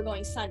where we were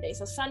going Sunday.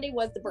 So Sunday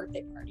was the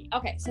birthday party.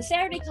 Okay, so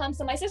Saturday comes,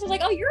 so my sister's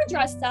like, oh, you're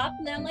dressed up.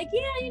 And then I'm like,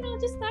 yeah, you know,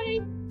 just thought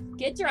I'd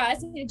get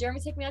dressed. And Jeremy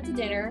take me out to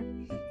dinner.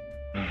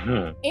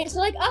 And she's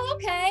like, oh,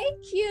 okay,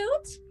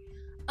 cute.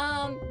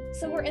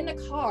 So we're in the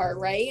car,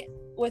 right,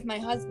 with my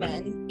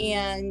husband.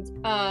 And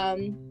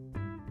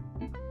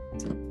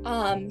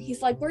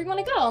he's like, where do you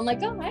want to go? I'm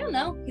like, oh, I don't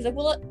know. He's like,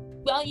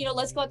 well, you know,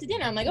 let's go out to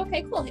dinner. I'm like,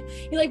 okay, cool.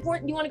 He's like, do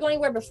you want to go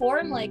anywhere before?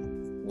 I'm like,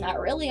 not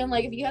really. I'm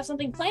like, if you have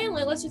something planned,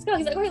 like, let's just go.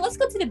 He's like, okay, let's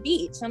go to the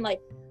beach. I'm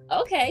like,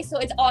 okay. So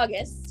it's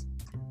August.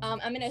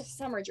 I'm in a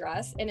summer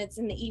dress and it's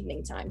in the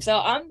evening time. So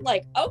I'm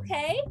like,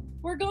 okay,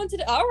 we're going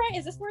to all right,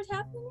 is this where it's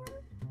happening?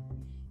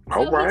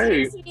 All right.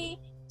 He takes me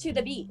to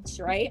the beach,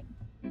 right?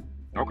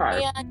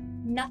 Okay.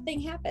 And nothing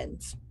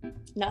happened.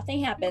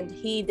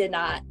 He did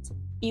not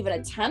even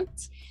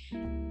attempt.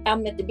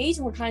 I'm at the beach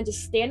and we're kind of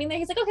just standing there.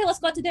 He's like, okay, let's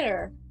go out to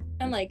dinner.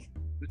 I'm like,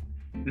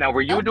 now,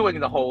 were you doing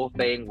the whole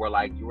thing where,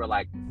 like, you were,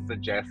 like,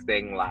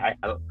 suggesting, like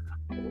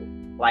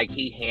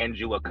he hands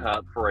you a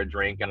cup for a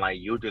drink and, like,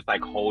 you just,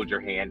 like, hold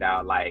your hand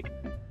out, like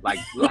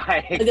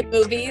the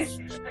movies?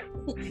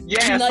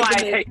 Yes,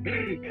 like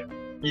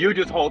you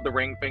just hold the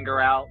ring finger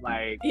out,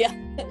 like. Yeah.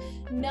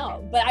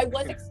 No, but I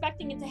was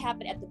expecting it to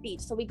happen at the beach.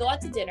 So we go out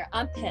to dinner.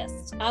 I'm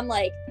pissed. I'm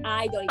like,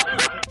 I don't even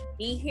want to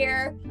be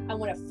here. I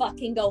want to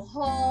fucking go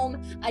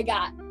home. I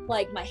got,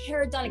 like, my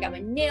hair done. I got my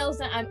nails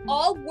done. I'm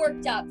all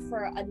worked up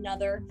for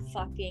another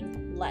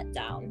fucking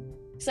letdown.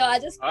 So I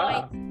just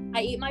I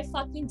eat my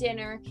fucking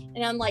dinner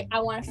and I'm like, I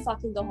want to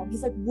fucking go home.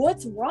 He's like,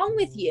 what's wrong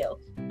with you?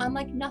 I'm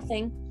like,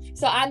 nothing.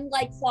 So I'm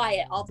like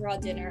quiet all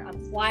throughout dinner.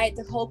 I'm quiet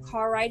the whole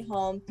car ride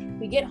home.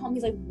 We get home.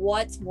 He's like,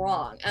 what's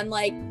wrong? I'm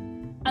like,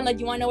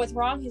 you want to know what's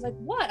wrong? He's like,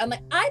 what? I'm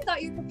like, I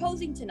thought you were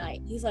proposing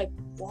tonight. He's like,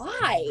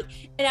 why?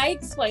 And I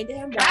explained to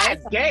him why.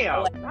 God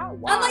damn. I'm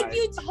like,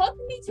 you took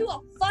me to a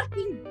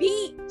fucking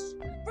beach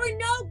for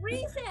no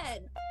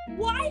reason.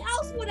 Why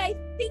else would I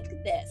think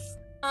this?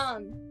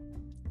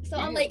 So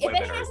I'm like, if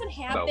it hasn't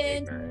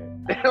happened,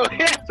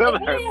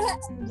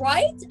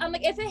 right? I'm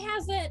like, if it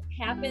hasn't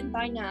happened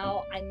by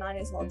now, I might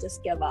as well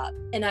just give up.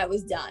 And I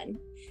was done.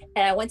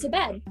 And I went to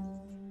bed.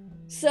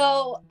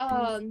 So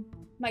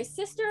my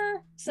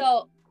sister,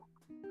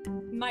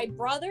 my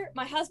brother,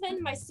 my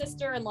husband, my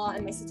sister-in-law,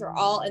 and my sister are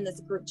all in this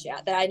group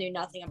chat that I knew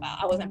nothing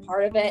about. I wasn't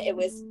part of it. It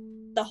was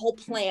the whole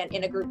plan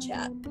in a group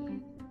chat.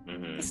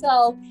 Mm-hmm.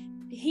 So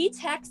he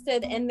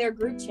texted in their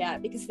group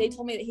chat because they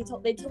told me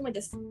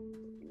this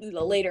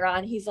later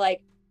on. He's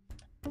like,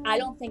 I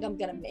don't think I'm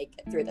gonna make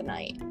it through the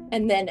night.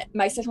 And then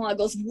my sister-in-law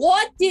goes,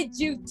 what did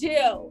you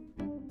do?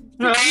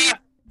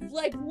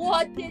 Like,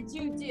 what did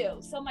you do?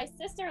 So my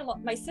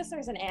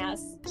sister's an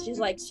ass.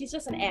 She's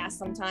just an ass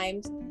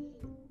sometimes.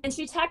 And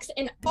she texts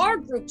in our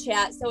group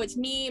chat. So it's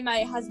me,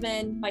 my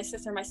husband, my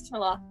sister, my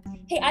sister-in-law.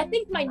 Hey, I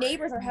think my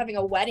neighbors are having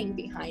a wedding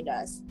behind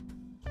us.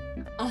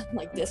 I'm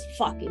like, this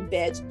fucking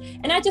bitch.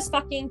 And I just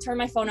fucking turned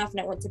my phone off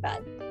and I went to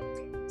bed.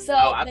 So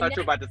I thought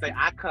you were about to say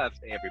I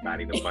cussed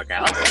everybody the fuck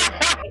out.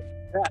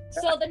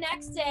 So the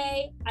next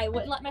day, I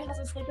wouldn't let my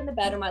husband sleep in the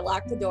bedroom. I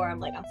locked the door. I'm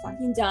like, I'm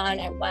fucking done.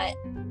 I went,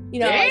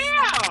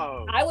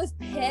 I was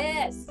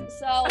pissed.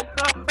 So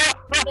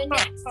the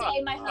next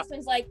day, my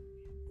husband's like,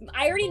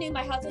 I already knew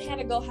my husband had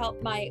to go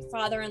help my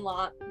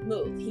father-in-law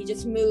move. He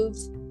just moved,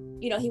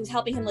 he was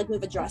helping him like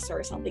move a dresser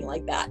or something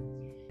like that.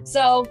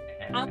 So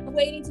I'm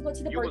waiting to go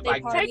to the birthday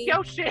party. Take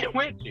your shit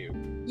with you.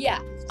 Yeah.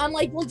 I'm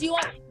like, well,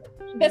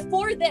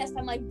 before this,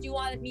 I'm like, do you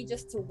want me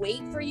just to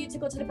wait for you to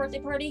go to the birthday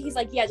party? He's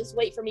like, yeah, just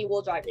wait for me.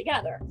 We'll drive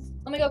together.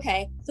 I'm like,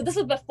 okay. So this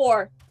was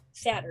before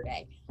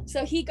Saturday.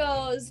 So he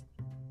goes,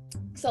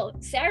 so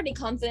Saturday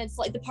comes and it's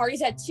like the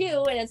party's at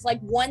 2 and it's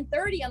like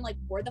 1:30. I'm like,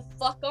 where the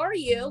fuck are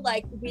you?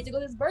 Like, we need to go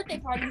to this birthday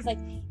party. He's like,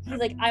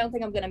 I don't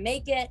think I'm gonna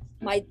make it.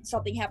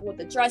 Something happened with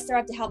the dresser. I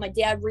have to help my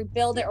dad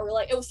rebuild it, or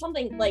like it was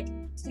something like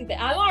stupid.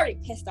 I'm already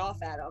pissed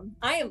off at him.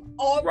 I am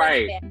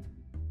already mad.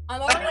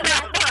 I'm already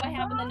mad at what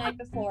happened the night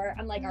before.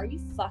 I'm like, are you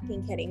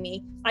fucking kidding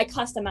me? I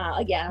cussed him out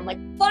again. I'm like,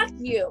 fuck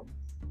you.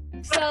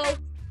 So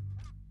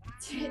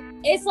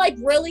it's like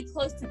really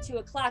close to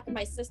 2:00 and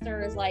my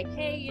sister is like,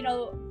 hey,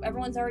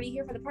 everyone's already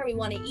here for the party, we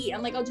want to eat.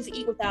 I'm like, oh, just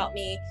eat without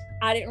me.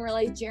 I didn't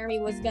realize Jeremy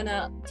was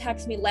gonna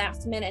text me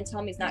last minute and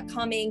tell me he's not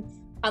coming.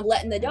 I'm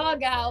letting the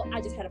dog out. I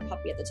just had a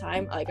puppy at the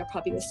time, like a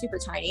puppy was super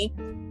tiny,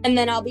 and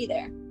then I'll be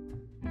there.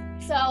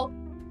 So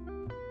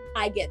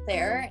I get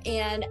there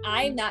and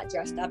I'm not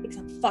dressed up because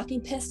I'm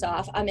fucking pissed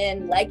off. I'm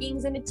in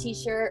leggings and a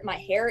t-shirt. My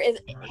hair is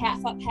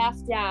half up,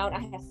 half down. I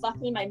have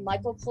fucking my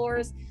Michael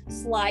Kors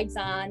slides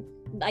on.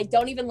 I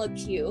don't even look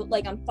cute.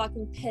 Like, I'm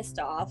fucking pissed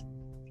off.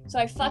 So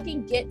I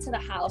fucking get to the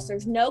house.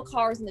 There's no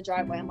cars in the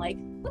driveway. I'm like,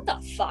 what the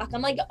fuck?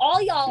 I'm like,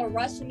 all y'all are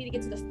rushing me to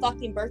get to the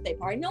fucking birthday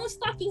party. No one's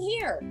fucking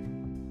here.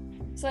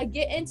 So I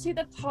get into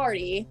the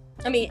party.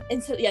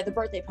 The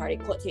birthday party,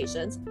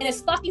 quotations. And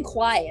it's fucking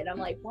quiet. I'm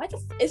like,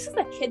 this is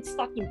a kid's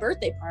fucking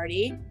birthday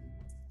party.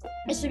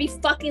 It should be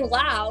fucking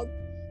loud.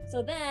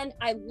 So then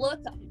I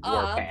look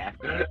up.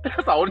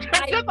 That's a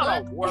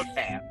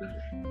warpath.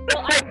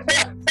 Well,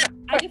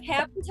 I just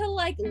happened to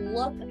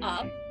look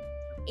up,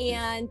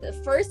 and the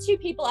first 2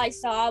 people I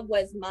saw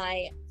was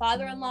my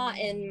father-in-law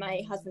and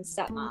my husband's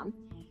stepmom.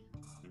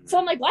 So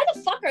I'm like, why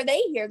the fuck are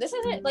they here?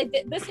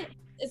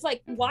 It's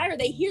like, why are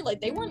they here? Like,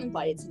 they weren't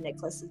invited to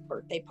Nicholas's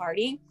birthday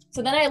party.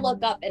 So then I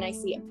look up and I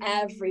see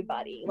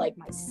everybody, like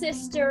my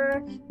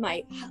sister,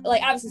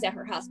 obviously it's at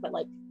her house, but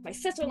like my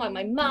sister-in-law,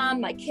 my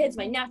mom, my kids,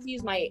 my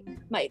nephews, my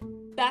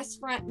best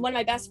friend, one of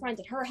my best friends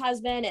and her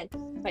husband, and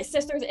my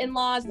sister's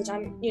in-laws, which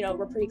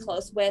we're pretty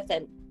close with,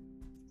 and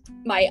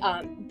my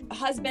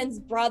husband's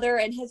brother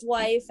and his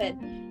wife.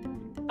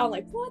 And I'm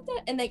like, what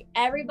the? And like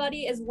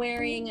everybody is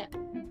wearing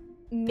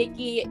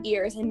Mickey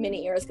ears and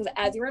Minnie ears, because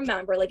as you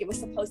remember, like, it was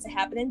supposed to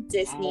happen in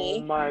Disney.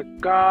 Oh my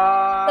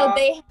god.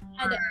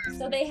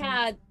 So they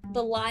had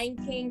the Lion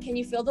King, Can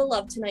You Feel the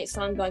Love Tonight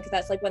song going, because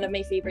that's like one of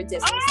my favorite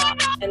Disney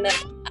songs. And then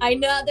I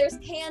know there's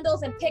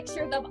candles and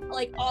pictures of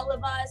like all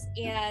of us,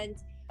 and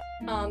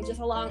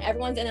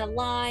everyone's in a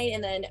line.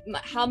 And then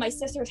how my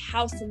sister's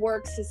house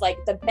works is like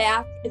the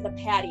back is a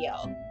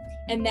patio,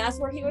 and that's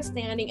where he was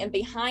standing, and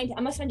behind,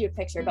 I'm gonna send you a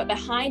picture, but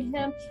behind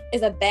him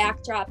is a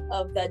backdrop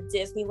of the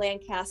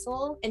Disneyland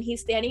castle, and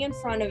he's standing in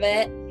front of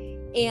it.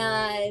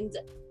 And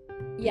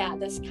yeah,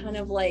 that's kind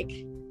of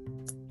like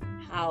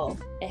how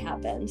it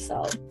happened.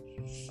 So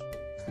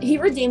he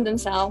redeemed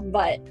himself,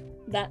 but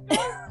that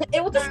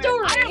it was a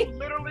story. I am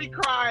literally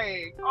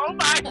crying. Oh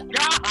my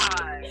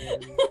god.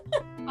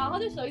 I'll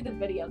have to show you the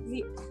video,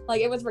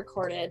 it was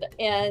recorded.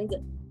 And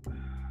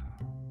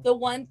the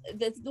one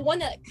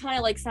that kind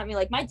of like sent me,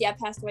 like, my dad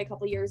passed away a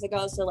couple years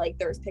ago, so like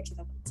there's pictures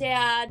of my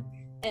dad,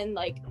 and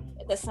like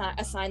a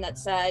sign that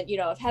said,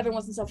 if heaven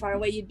wasn't so far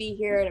away, you'd be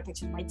here, and a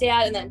picture of my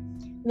dad. And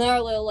then another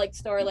little like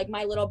story, like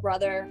my little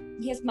brother,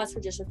 he has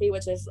muscular dystrophy,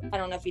 which is, I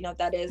don't know if you know what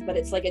that is, but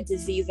it's like a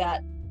disease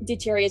that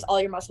deteriorates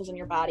all your muscles in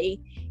your body.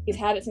 He's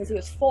had it since he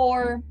was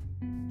 4.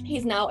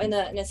 He's now in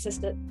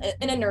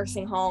a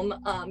nursing home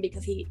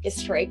because he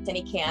is trached and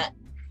he can't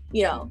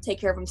take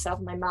care of himself.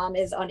 My mom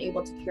is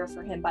unable to care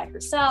for him by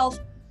herself.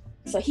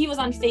 So he was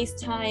on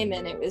FaceTime,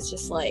 and it was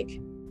just like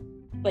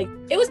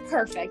it was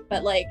perfect,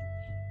 but like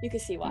you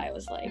could see why I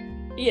was like,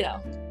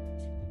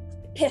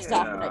 pissed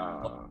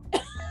off.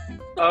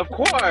 Of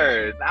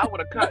course. I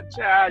would have cut,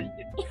 child.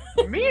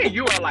 Me and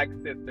you are like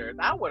sisters.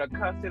 I would have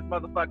cussed his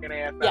motherfucking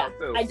ass out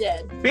too. I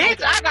did.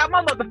 Bitch, I got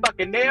my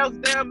motherfucking nails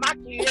done. My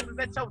kids is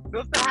at your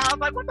sister's house.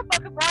 Like, what the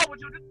fuck is wrong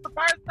with you? This is the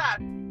first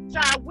time.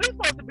 Child, we're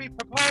supposed to be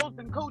proposed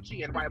and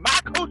coochie, and right, my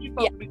coochie's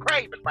supposed to be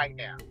craving right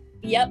now.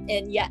 Yep,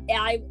 and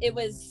it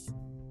was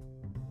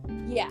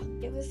bad.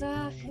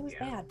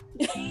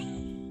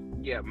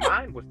 Yeah,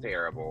 mine was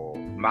terrible.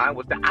 I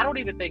don't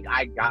even think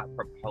I got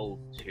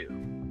proposed to.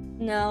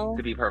 No.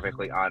 To be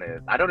perfectly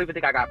honest, I don't even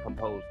think I got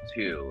proposed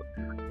to.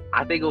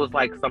 I think it was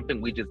like something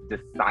we just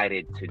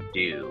decided to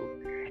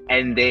do.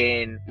 And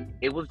then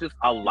it was just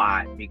a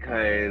lot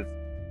because,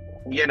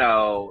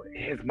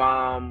 his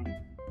mom,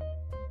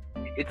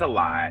 it's a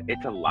lot.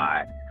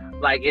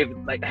 Like,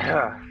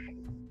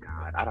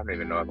 God, God, I don't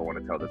even know if I want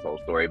to tell this whole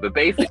story, but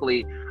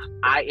basically,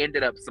 I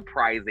ended up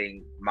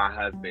surprising my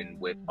husband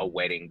with a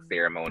wedding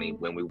ceremony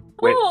when we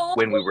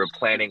were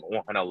planning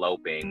on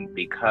eloping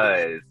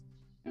because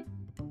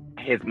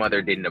his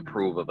mother didn't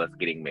approve of us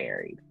getting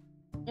married.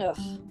 Ugh.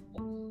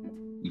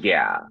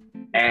 Yeah,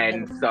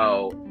 and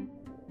so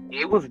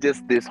it was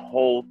just this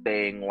whole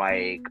thing.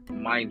 Like,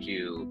 mind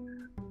you,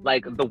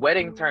 like the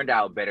wedding turned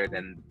out better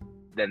than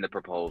the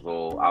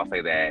proposal. I'll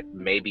say that.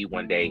 Maybe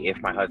one day, if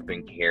my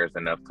husband cares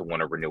enough to want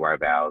to renew our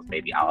vows,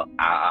 maybe I'll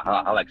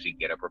actually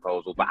get a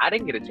proposal. But I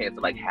didn't get a chance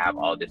to like have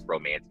all this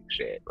romantic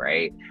shit,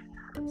 right?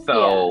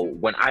 So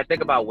when I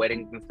think about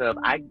weddings and stuff,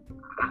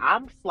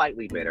 I'm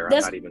slightly bitter. I'm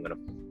not even gonna.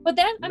 But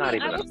then I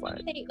mean, I was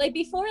thinking, like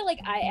before, like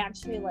I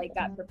actually like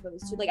got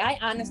proposed to. Like I,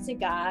 honest to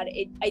God,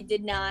 I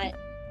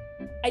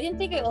didn't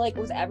think it like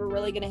was ever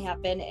really gonna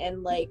happen.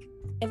 And like,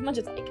 as much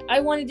as like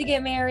I wanted to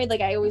get married, like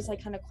I always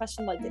like kind of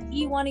questioned like, did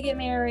he want to get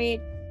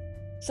married?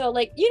 So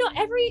like, you know,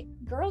 every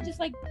girl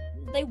just like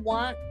they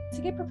want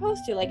to get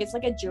proposed to. Like it's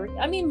like a jury.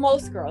 I mean,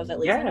 most girls at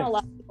least. Yes. I know a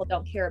lot of people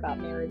don't care about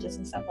marriages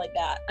and stuff like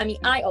that. I mean,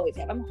 I always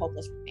have. I'm a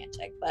hopeless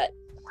romantic, but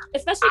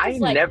especially I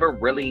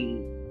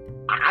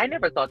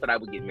never thought that I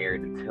would get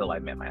married until I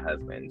met my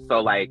husband. So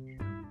like,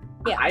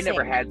 yeah, I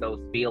never had those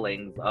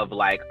feelings of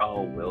like,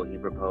 oh, will he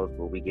propose?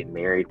 Will we get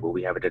married? Will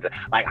we have a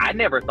like? I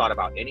never thought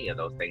about any of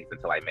those things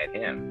until I met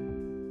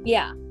him.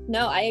 Yeah,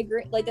 no, I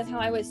agree. Like that's how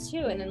I was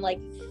too. And then like,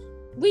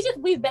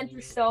 we've been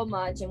through so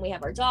much, and we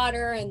have our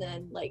daughter, and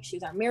then like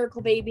she's our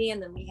miracle baby,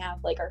 and then we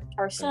have like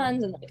our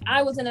sons, and like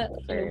I was in a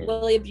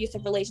really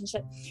abusive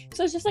relationship.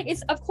 So it's just like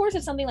of course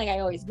it's something like I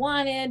always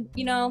wanted,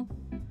 you know.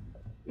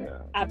 Yeah.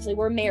 Absolutely,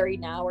 we're married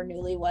now. We're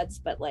newlyweds,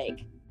 but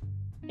like,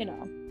 you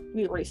know,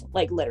 we recently,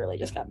 like, literally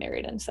just got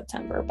married in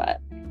September.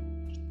 But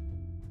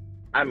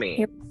I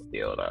mean,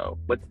 still though,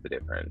 what's the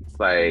difference?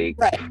 Like,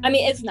 right? I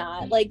mean, it's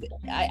not like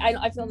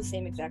I feel the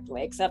same exact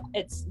way, except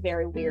it's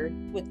very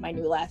weird with my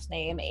new last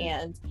name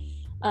and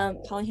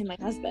calling him my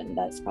husband.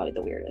 That's probably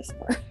the weirdest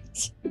part.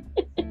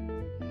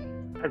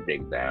 I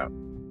dig that.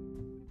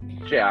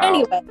 Yeah.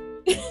 Anyway,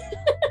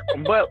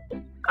 but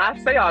I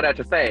say all that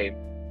to say.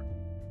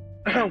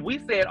 We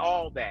said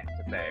all that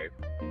to say,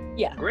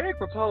 yeah. Greg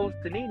proposed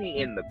to Nene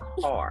in the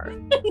car.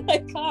 In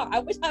the car. I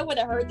wish I would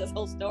have heard this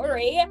whole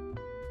story.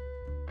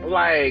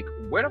 Like,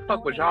 where the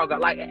fuck was y'all got?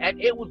 Like, and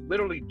it was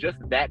literally just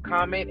that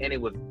comment, and it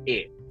was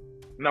it.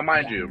 Now,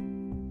 mind you,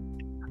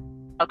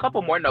 a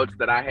couple more notes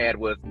that I had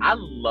was I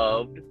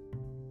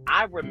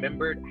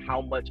remembered how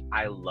much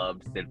I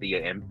loved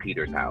Cynthia and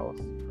Peter's house.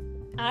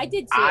 I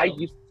did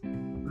too.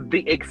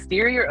 The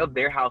exterior of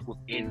their house was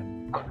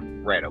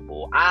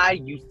incredible. I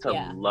used to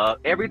love,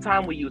 every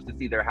time we used to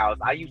see their house,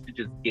 I used to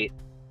just get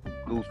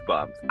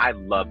goosebumps. I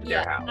loved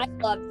their house. I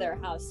loved their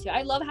house too.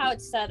 I love how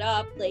it's set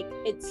up. Like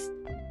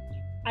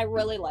I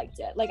really liked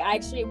it. Like I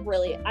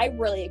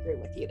really agree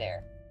with you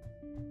there.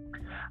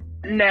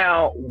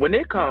 Now, when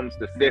it comes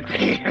to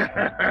Cynthia,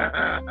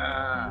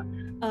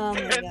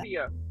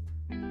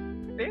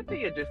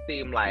 Cynthia just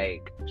seemed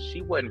like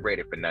she wasn't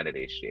ready for none of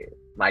this shit.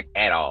 Like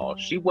at all.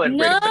 She wasn't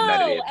ready for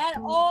none of this.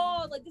 At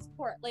all. Like this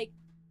part, like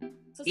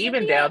so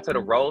even Cynthia, down to the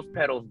rose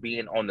petals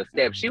being on the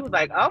steps, she was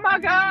like, "Oh my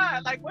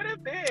God, like what is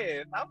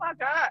this? Oh my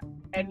God!"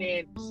 And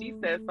then she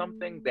said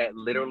something that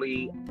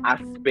literally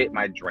I spit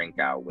my drink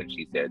out when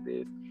she said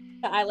this.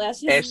 The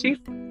eyelashes. And she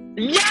said,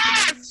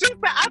 "I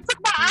took my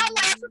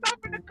eyelashes off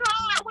in the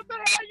car. What the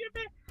hell you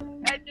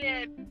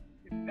mean?"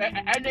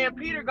 And then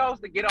Peter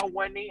goes to get on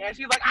one knee, and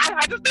she's like,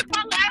 "I just took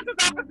my lashes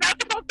off. It's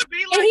not supposed to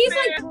be like and he's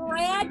this." Like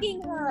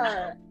dragging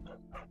her.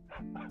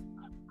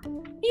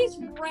 He's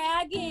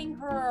dragging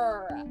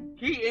her.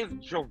 He is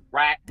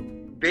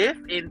This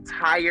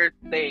entire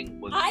thing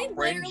was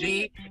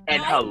cringy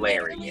and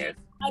hilarious.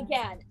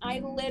 I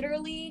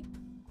literally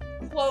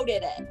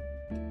quoted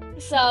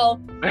it.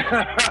 So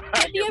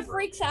Cynthia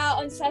freaks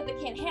out and says it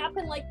can't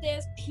happen like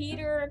this.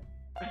 Peter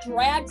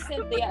drags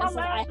Cynthia and says,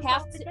 I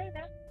have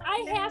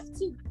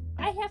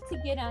to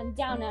get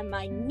down on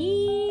my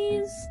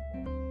knees.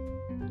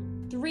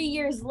 3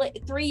 years,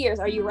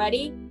 are you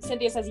ready?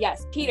 Cynthia says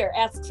yes. Peter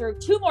asks her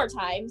 2 more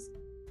times.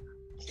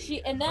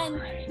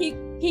 Then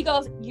he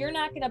goes, "You're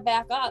not gonna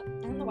back up."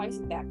 I don't know why he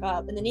says back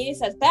up. And then Nene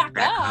says, back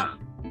up.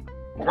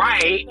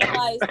 Right.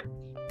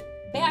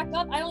 Back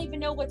up. I don't even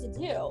know what to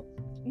do.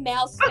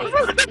 Mal's face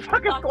is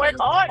fucking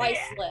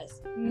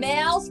priceless.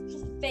 Mal's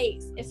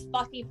face is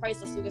fucking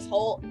priceless through this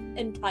whole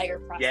entire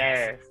process.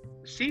 Yes.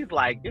 She's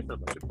like, this is a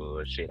bunch of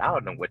bullshit. I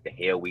don't know what the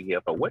hell we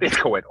here for. What is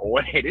going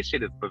on here? This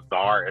shit is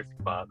bizarre as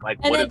fuck. Like,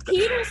 and then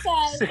Peter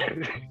says,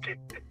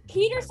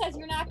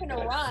 "You're not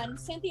gonna run."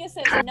 Cynthia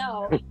says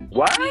no.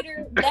 What?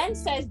 Peter then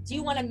says, "Do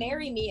you want to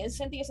marry me?" And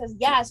Cynthia says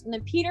yes. And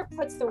then Peter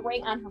puts the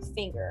ring on her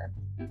finger.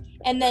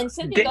 And then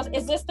Cynthia goes,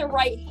 "Is this the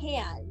right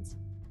hand?"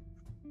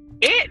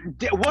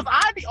 Was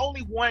I the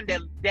only one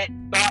that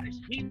thought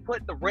he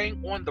put the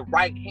ring on the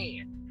right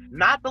hand?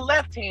 Not the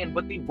left hand,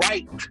 but the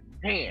right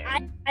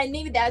hand. And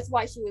maybe that's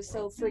why she was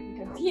so freaking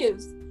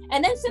confused.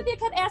 And then Cynthia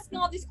kept asking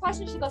all these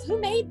questions. She goes, "Who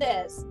made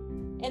this?"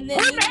 And then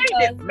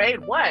Who made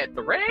what?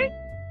 The ring?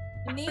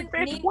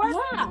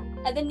 Yeah.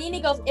 And then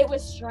Nene goes, it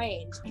was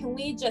strange. Can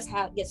we just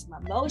get some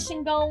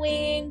emotion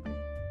going?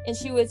 And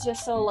she was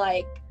just so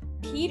like,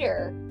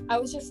 Peter, I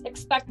was just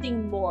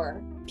expecting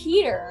more.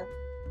 Peter,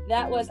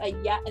 that was a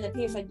yes. And then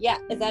Peter said, yeah,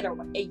 is that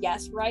a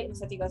yes, right? And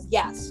Cynthia goes,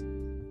 yes.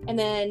 And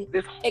then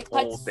this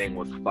whole thing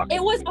was fucking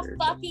It was weird.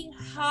 A fucking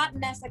hot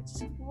mess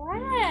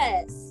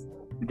express.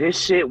 This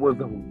shit was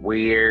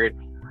weird.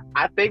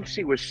 I think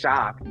she was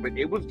shocked, but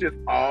it was just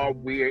all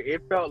weird.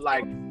 It felt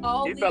like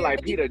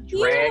Peter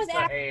dragged her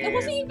ass. It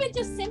wasn't even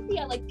just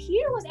Cynthia. Like,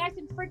 Peter was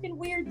acting freaking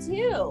weird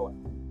too.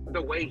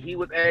 The way he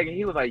was acting,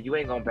 he was like, you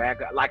ain't gonna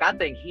back up. Like, I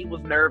think he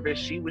was nervous.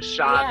 She was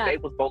shocked. Yeah. They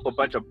was both a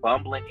bunch of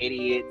bumbling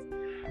idiots.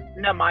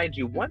 Now, mind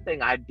you, one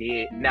thing I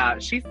did. Now,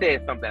 she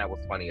said something that was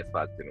funny as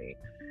fuck to me.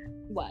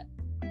 What?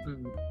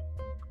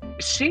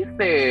 She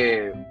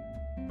said,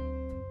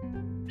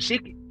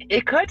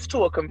 it cuts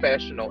to a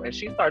confessional, and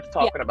she starts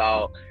talking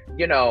about,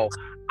 you know,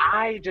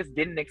 I just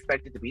didn't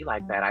expect it to be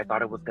like that. I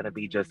thought it was gonna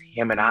be just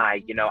him and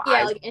I. You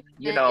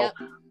know,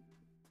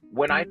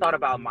 when I thought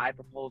about my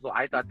proposal,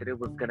 I thought that it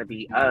was gonna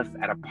be us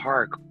at a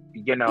park,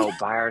 you know,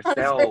 by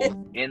ourselves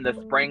in the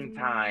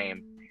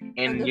springtime,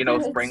 in, you know,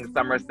 spring,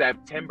 summer,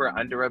 September,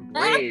 under a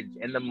bridge,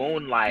 in the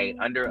moonlight,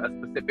 under a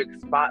specific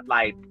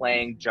spotlight,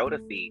 playing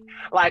Jodeci.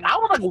 Like, I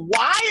was like,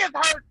 why is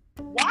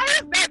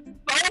that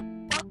so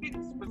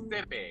fucking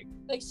specific?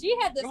 Like, she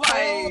had this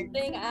whole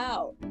thing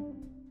out.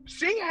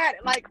 She had,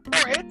 like,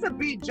 for it to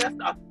be just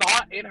a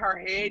thought in her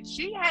head,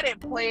 she had it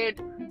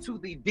planned to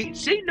the deep.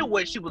 She knew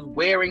what she was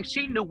wearing.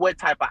 She knew what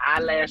type of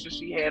eyelashes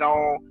she had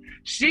on.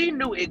 She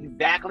knew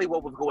exactly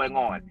what was going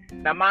on.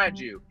 Now, mind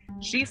you,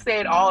 she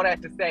said all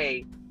that to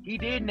say, he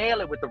did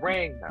nail it with the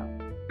ring, though.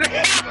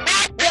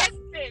 That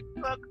shit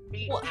took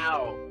me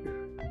out.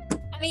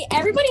 I mean,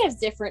 everybody has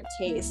different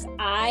tastes.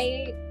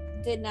 I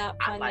did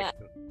not find that.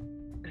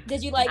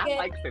 Did you like it?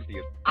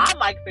 I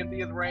like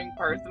Cynthia's ring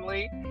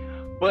personally,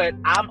 but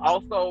I'm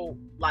also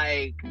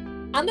like,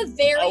 I'm a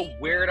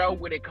weirdo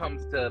when it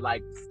comes to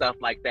like stuff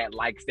like that,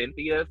 like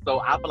Cynthia. So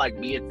I feel like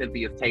me and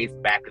Cynthia's taste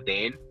back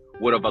then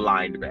would have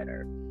aligned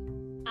better.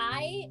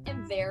 I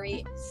am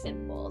very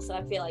simple, so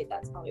I feel like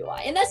that's probably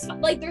why. And that's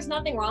like, there's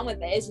nothing wrong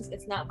with it. It's just,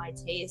 it's not my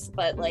taste.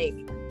 But like,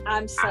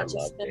 I'm such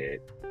a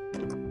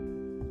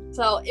simple.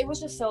 So it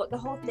was just the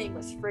whole thing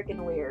was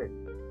freaking weird.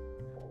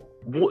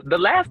 The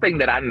last thing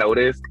that I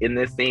noticed in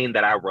this scene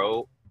that I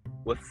wrote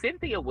was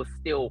Cynthia was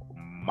still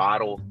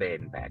model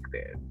thin back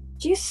then.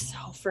 She's so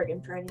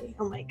freaking pretty.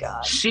 Oh my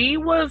god. She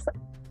was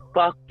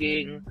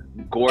fucking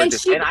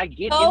gorgeous, and I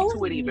get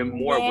into it even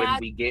more when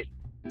we get.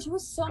 She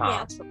was so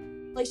natural.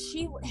 Like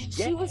she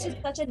was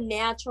just such a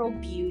natural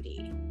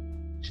beauty.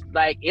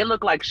 Like, it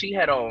looked like she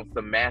had on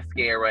some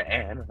mascara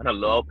and a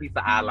little piece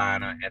of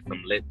eyeliner and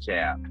some lip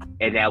chap,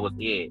 and that was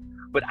it.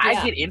 But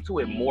I get into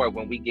it more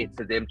when we get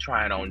to them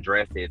trying on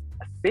dresses.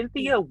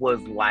 Cynthia was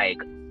like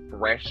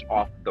fresh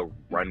off the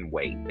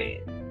runway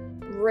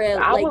then. Really?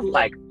 I was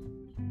like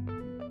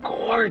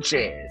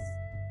gorgeous.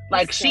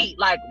 Like she,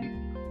 like,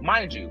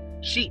 mind you,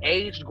 she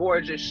aged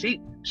gorgeous. She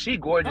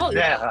gorgeous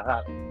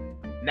now.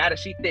 Now that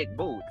she thick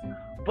boots.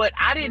 But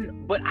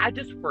I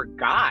just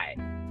forgot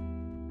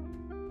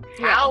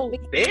how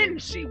thin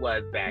she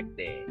was back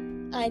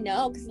then. I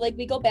know, because like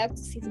we go back to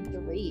season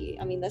 3.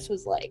 I mean, this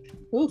was like,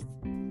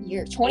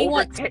 year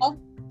 21,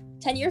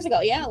 10 years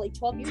ago. Yeah, like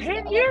 12 years ago.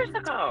 10 years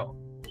ago.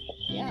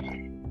 Yeah.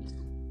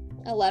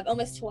 11,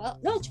 almost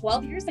 12. No,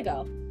 12 years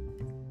ago.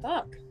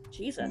 Fuck.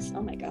 Jesus.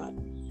 Oh my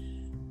God.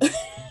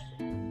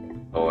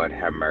 Lord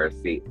have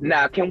mercy.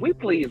 Now, can we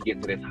please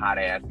get to this hot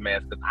ass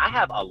mess? Because I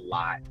have a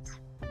lot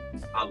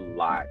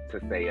to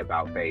say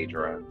about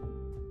Phaedra.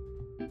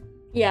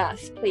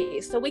 Yes,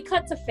 please. So we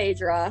cut to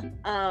Phaedra.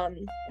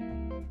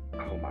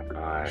 Oh my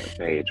God,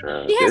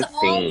 Phaedra. She has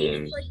all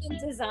these freaking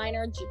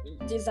designer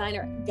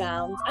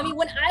gowns. I mean,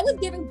 when I was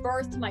giving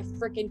birth to my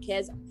freaking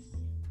kids,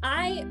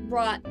 I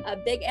brought a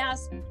big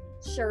ass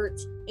shirt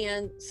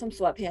and some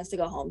sweatpants to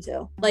go home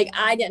to. Like,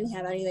 I didn't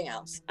have anything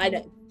else. I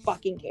didn't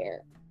fucking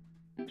care.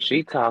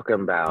 She talking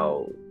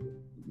about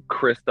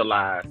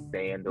crystallized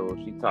sandals.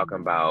 She talking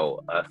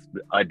about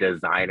a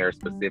designer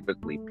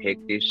specifically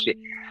picked this shit.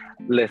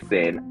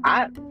 Listen,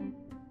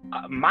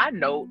 my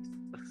notes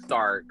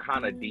start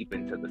kind of deep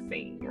into the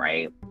scene,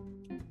 right?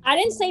 I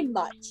didn't say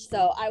much,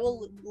 so I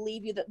will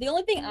leave you. The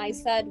only thing I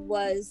said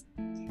was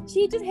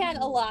she just had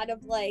a lot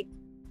of like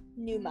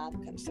new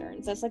mom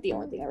concerns. That's like the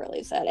only thing I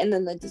really said. And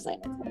then the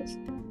designer clothes.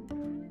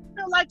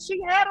 Like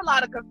she had a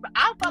lot of concerns.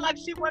 I felt like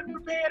she wasn't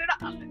prepared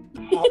at all.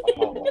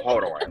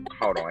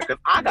 Hold on, because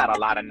I got a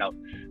lot of notes.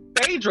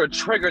 Phaedra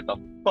triggered the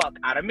fuck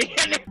out of me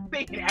in this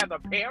scene as a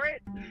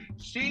parent.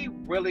 She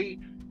really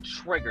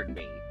triggered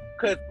me.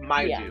 Because,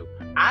 mind you,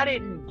 I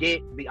didn't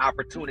get the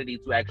opportunity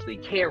to actually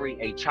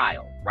carry a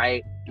child,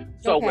 right?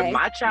 So when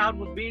my child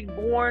was being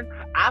born,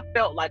 I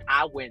felt like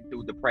I went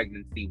through the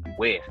pregnancy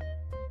with.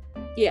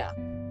 Yeah.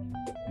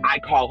 I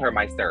call her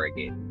my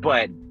surrogate,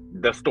 but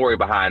the story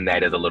behind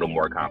that is a little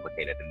more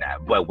complicated than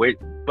that.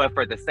 But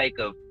for the sake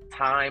of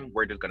time,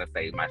 we're just gonna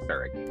say my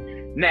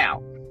surrogate.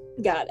 Now,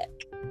 got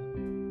it.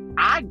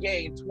 I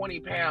gained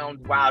 20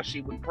 pounds while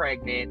she was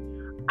pregnant.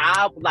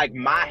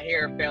 My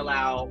hair fell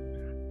out.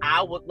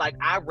 I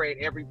read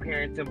every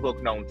parenting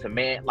book known to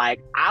man.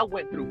 Like, I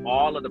went through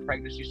all of the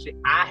pregnancy shit.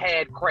 I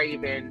had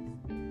cravings.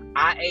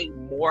 I ate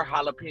more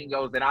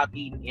jalapenos than I've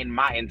eaten in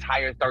my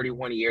entire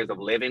 31 years of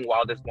living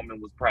while this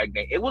woman was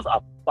pregnant. It was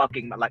a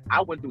fucking, like,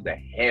 I went through the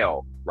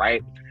hell,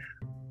 right?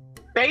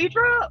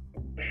 Phaedra?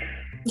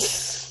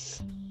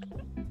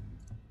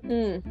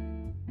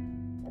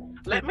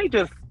 Let me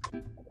just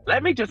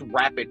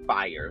rapid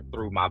fire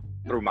through my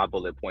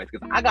bullet points,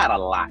 because I got a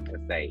lot to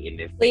say in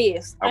this.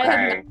 Please.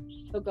 Okay.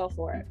 So go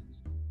for it.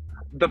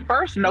 The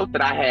first note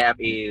that I have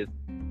is,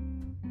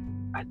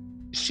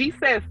 she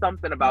says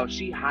something about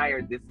she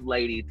hired this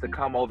lady to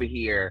come over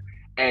here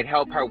and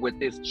help her with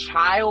this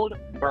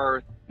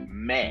childbirth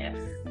mess.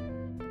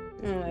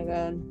 Oh my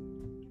God.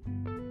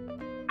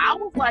 I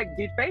was like,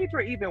 did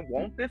Phaedra even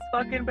want this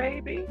fucking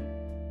baby?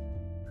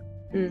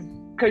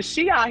 Cause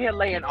she out here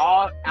laying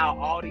out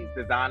all these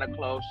designer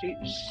clothes.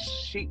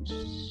 She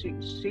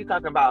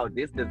talking about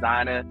this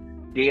designer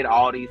did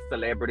all these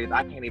celebrities.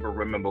 I can't even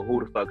remember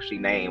who the fuck she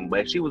named,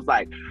 but she was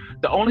like,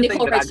 the only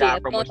Nicole thing that Richie, I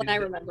got from what I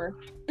remember.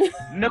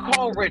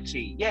 Nicole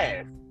Richie,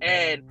 yes.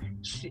 And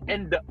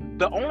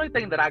the only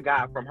thing that I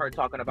got from her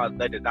talking about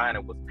the designer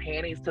was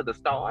panties to the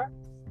star.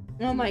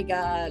 Oh my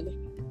God.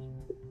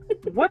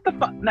 What the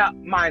fuck? Now,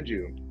 mind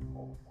you,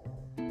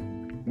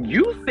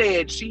 you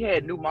said she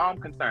had new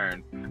mom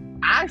concerns.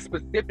 I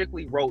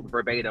specifically wrote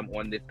verbatim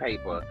on this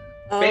paper,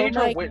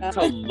 Phaedra went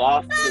to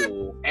law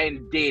school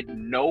and did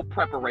no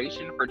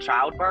preparation for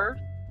childbirth.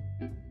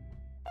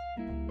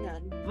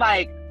 None.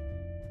 Like,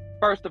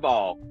 first of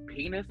all,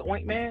 penis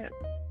ointment,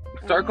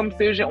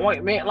 circumcision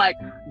ointment. Like,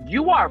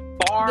 you are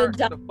far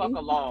the fuck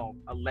along,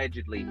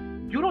 allegedly.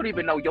 You don't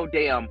even know your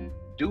damn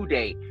due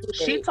date.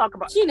 She talk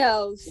about. She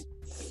knows.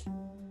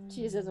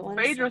 She just doesn't want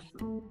to. Phaedra,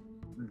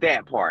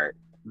 that part.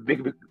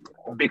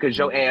 Because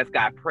your ass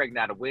got pregnant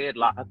out of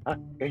wedlock,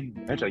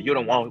 and so you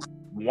don't want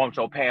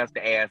your pastor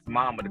ass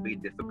mama to be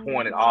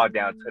disappointed all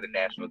down to the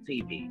national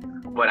TV.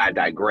 But I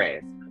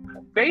digress.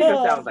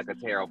 Phaedra sounds like a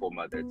terrible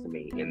mother to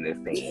me in this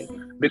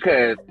scene,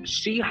 because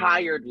she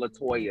hired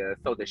LaToya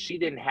so that she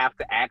didn't have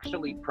to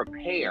actually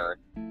prepare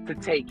to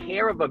take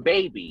care of a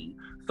baby,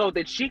 so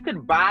that she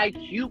could buy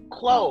cute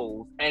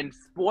clothes and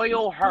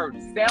spoil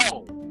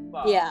herself.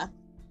 Yeah.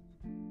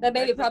 That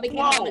baby probably came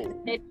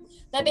home.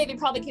 That baby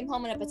probably came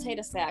home in a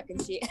potato sack,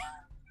 and she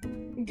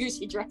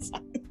Gucci dress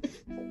on.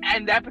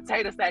 And that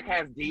potato sack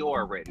has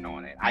Dior written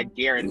on it. I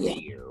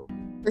guarantee you.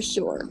 For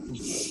sure.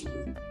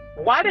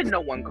 Why did no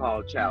one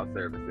call child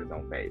services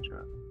on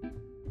Phaedra?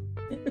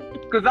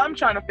 Because I'm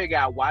trying to figure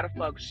out why the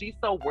fuck she's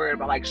so worried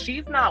about. Like,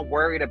 she's not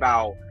worried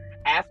about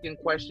asking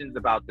questions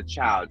about the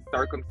child's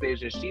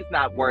circumcision. She's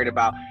not worried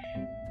about,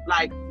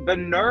 like, the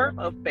nerve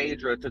of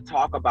Phaedra to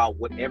talk about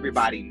what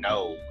everybody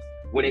knows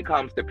when it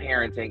comes to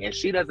parenting, and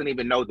she doesn't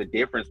even know the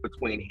difference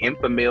between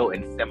Enfamil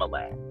and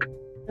Similac.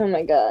 Oh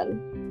my God.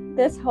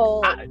 This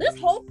whole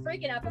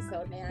freaking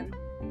episode, man.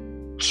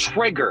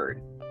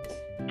 Triggered.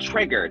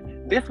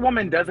 This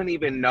woman doesn't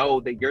even know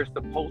that you're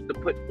supposed to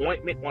put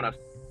ointment on a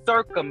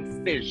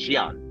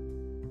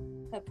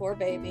circumcision. That poor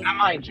baby. Now,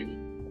 mind you,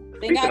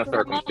 speaking of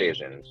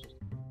circumcisions,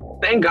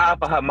 thank God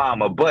for her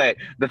mama, but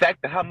the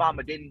fact that her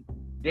mama didn't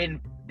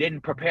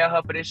prepare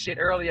her for this shit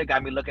earlier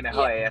got me looking at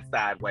her ass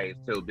sideways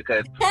too,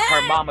 because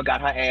her mama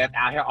got her ass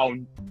out here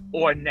on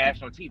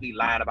national TV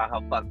lying about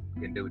her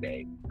fucking due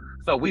date.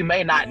 So we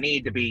may not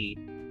need to be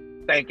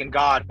thanking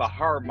God for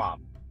her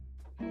mama.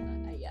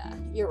 Yeah,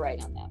 you're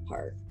right on that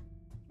part.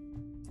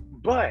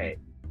 But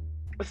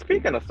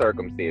speaking of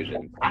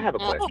circumcision, I have a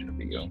question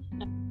for you.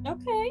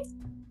 Okay.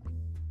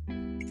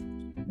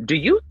 Do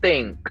you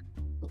think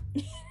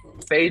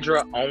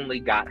Phaedra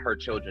only got her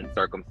children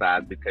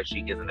circumcised because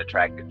she isn't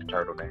attracted to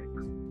turtlenecks?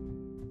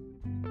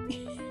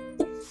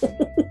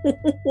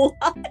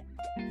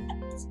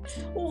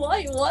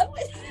 What? What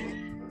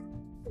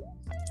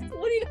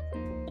do you?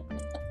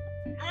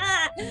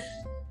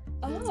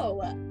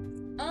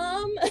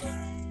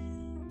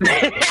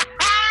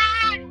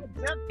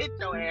 Just hit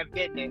your ass,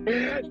 didn't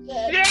it?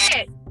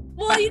 Shit!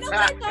 Well, you know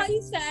what I thought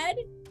you said?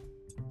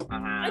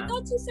 I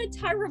thought you said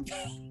Tyra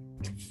Banks.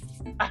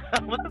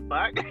 What the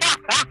fuck?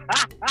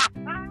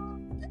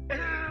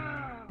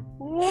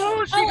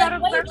 Whoa, she got a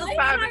circumcised. What does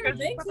Tyra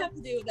Banks have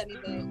to do with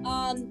anything?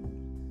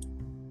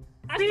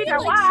 See,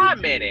 now, why a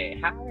minute?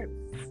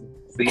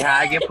 See how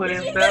I get put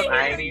in stuff?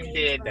 I ain't even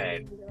did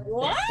that.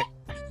 What?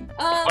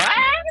 What?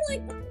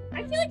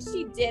 I feel like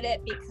she did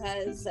it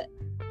because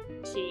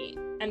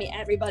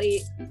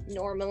everybody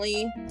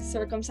normally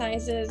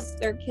circumcises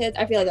their kids.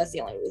 I feel like that's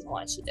the only reason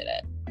why she did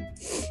it.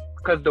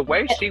 Because the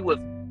way she was,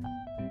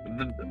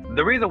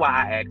 the reason why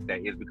I asked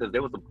that is because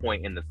there was a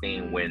point in the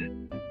scene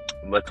when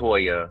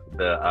LaToya,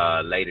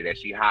 the lady that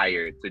she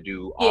hired to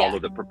do all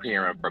of the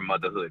preparing for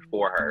motherhood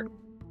for her.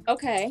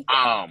 Okay.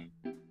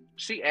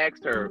 She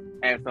asked her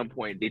at some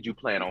point, did you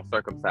plan on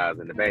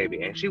circumcising the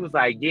baby? And she was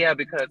like, yeah,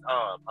 because,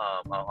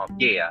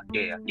 yeah.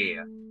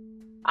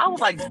 I was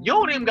like, you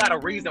don't even got a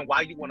reason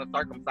why you want to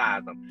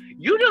circumcise them.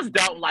 You just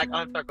don't like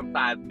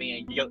uncircumcised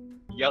men.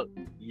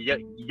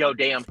 Yo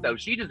damn self.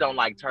 She just don't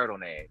like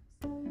turtlenecks.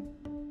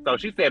 So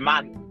she said,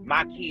 my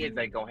kids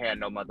ain't gonna have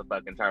no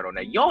motherfucking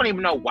turtleneck. You don't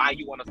even know why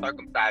you want to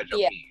circumcise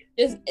your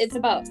kids. It's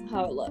about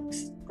how it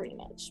looks, pretty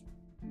much.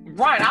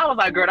 Right. I was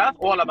like, girl, that's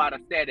all about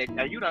aesthetic.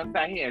 And you done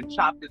sat here and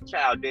chopped this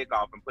child dick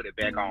off and put it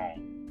back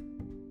on.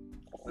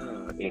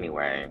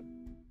 Anyway,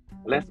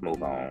 let's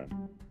move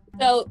on.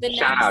 So the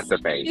shout out to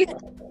Faith.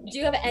 Do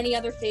you have any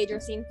other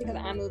favorite scenes? Because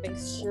I'm moving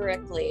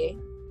strictly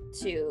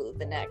to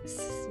the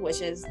next,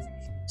 which is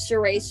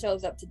Sheree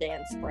shows up to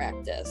dance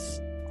practice.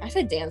 I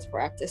said dance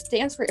practice,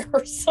 dance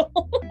rehearsal.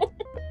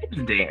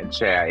 Dance,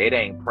 child. It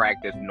ain't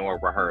practice nor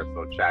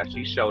rehearsal, child.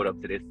 She showed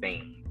up to this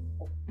scene.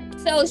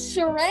 So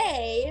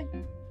Sheree,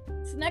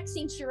 next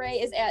scene,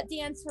 Sheree is at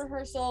dance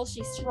rehearsal.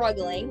 She's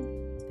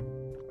struggling.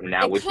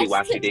 Now we see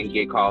why she didn't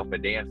get called for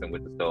dancing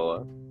with the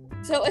stars.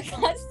 So it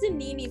cuts to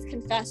Nini's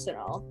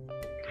confessional.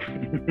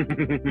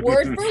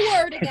 Word for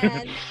word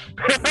again.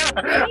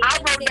 I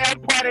wrote that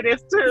part of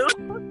this too.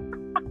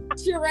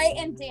 Sheree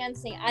and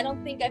dancing. I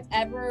don't think I've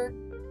ever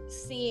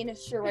seen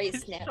Sheree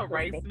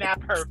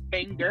snap her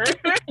finger.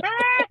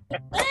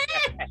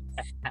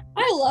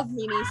 I love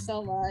Nini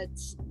so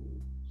much.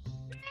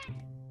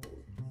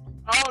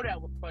 Oh,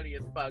 that was funny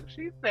as fuck.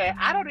 She said,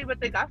 I don't even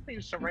think I've seen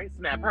Sheree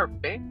snap her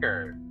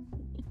finger.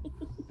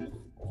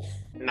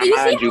 Now,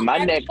 mind you, my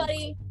neck.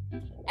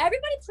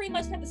 Everybody pretty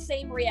much had the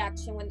same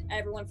reaction when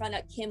everyone found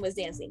out Kim was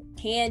dancing.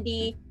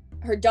 Candy,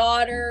 her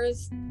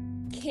daughters,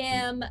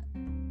 Kim,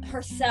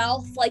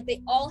 herself, like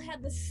they all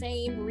had the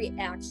same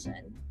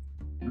reaction.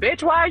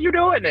 Bitch, why are you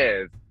doing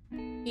this?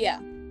 Yeah.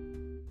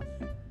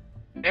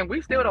 And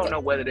we still don't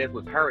know whether this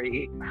was her No,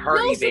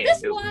 event.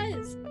 So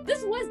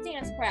this was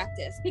dance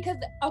practice because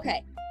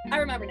I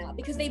remember now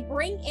because they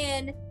bring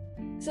in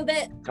so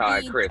that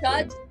the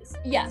judge,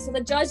 so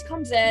the judge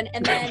comes in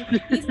and then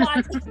he's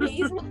watching.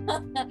 he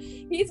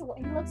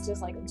looks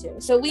just like him too.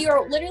 So we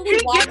are literally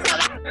watching.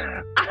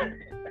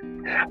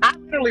 I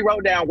literally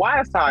wrote down,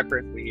 why is Todd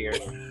Chrisley here?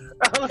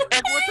 I was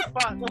like, what the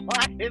fuck?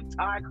 Why is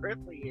Todd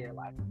Chrisley here?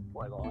 Like,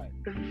 boy, Lord.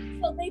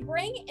 So they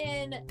bring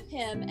in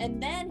him,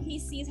 and then he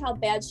sees how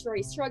bad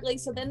Sheree's struggling.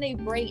 So then they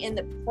bring in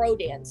the pro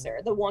dancer,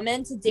 the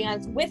woman, to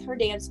dance with her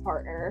dance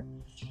partner.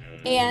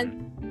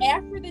 And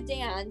after the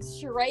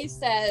dance, Sheree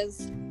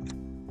says,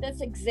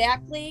 "That's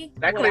exactly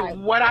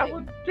what I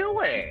was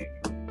doing,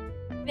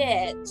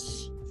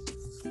 bitch."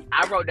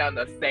 I wrote down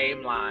the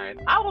same line.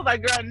 I was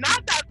like, "Girl,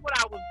 not that's what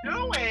I was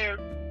doing,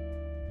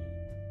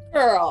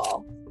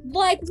 girl."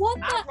 Like, what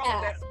the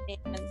F,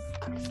 man?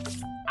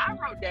 I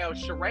wrote down,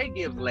 Sheree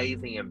gives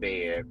lazy in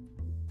bed.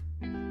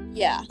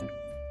 Yeah.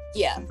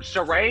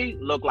 Sheree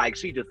looked like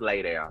she just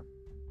lay down.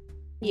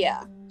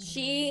 Yeah.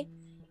 She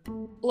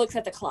looks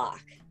at the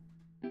clock.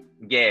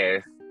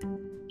 Yes.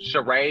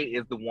 Sheree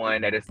is the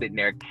one that is sitting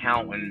there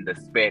counting the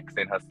specks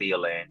in her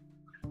ceiling.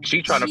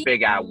 She trying to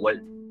figure out what,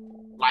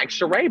 like,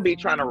 Sheree be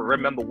trying to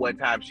remember what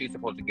time she's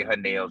supposed to get her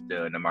nails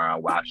done tomorrow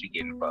while she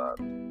getting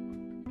fucked.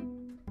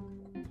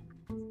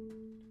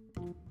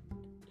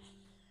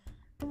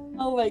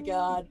 Oh my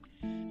God.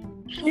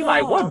 She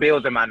like, what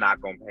bills am I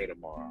not gonna pay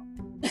tomorrow?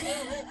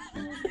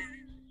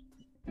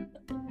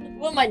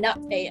 What am I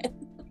not paying?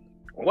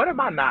 What am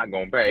I not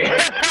gonna pay?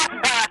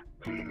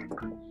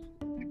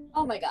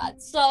 Oh my God.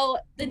 So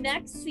the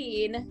next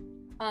scene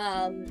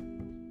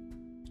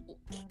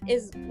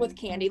is with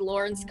Candy.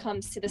 Lawrence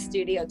comes to the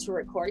studio to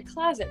record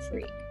Closet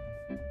Freak.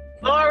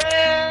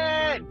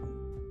 Lawrence!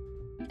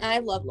 I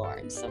love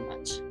Lawrence so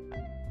much.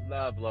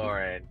 Love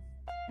Lawrence.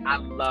 I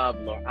love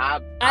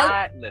Lawrence.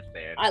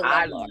 Listen,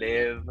 I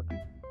live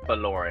for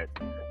Lawrence.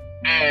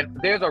 And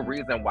there's a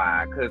reason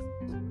why, because,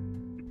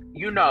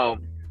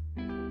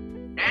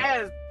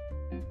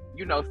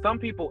 some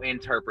people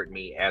interpret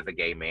me as a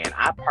gay man.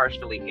 I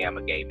partially am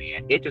a gay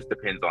man. It just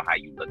depends on how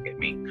you look at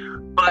me.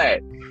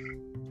 But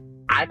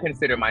I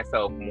consider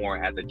myself more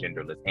as a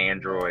genderless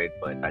android,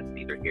 but that's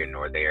neither here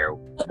nor there.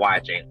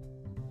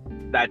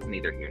 That's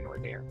neither here nor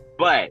there.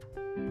 But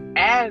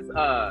as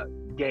a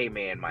gay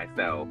man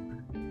myself,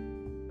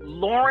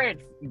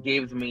 Lawrence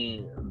gives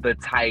me the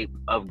type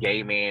of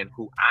gay man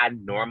who I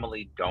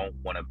normally don't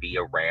want to be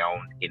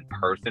around in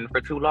person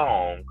for too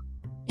long.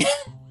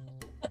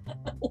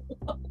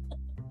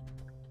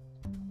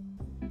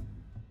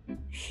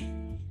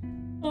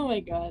 Oh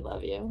my God, I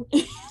love you.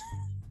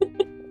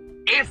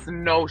 It's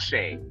no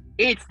shade.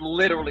 It's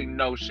literally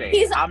no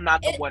shade. I'm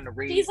not the one to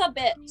read. She's a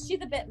bit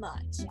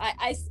much.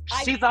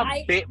 She's a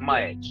bit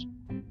much.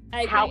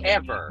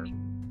 However,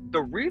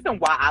 the reason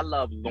why I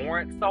love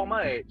Lawrence so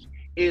much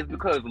is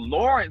because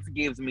Lawrence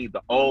gives me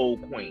the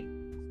old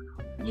queen.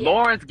 Yeah.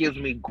 Lawrence gives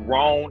me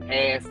grown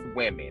ass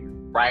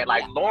women, right?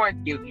 Like, Lawrence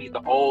gives me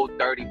the old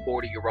 30,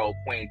 40-year-old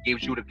queen,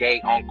 gives you the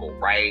gay uncle,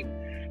 right?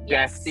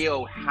 That's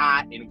still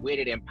hot and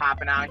witted and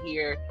popping out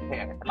here.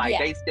 Like,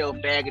 they still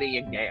faggoty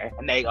and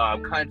they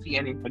cunty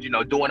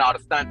and doing all the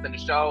stunts in the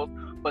shows,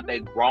 but they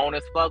grown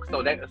as fuck.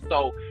 So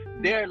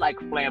they're like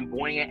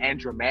flamboyant and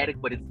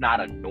dramatic, but it's not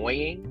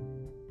annoying.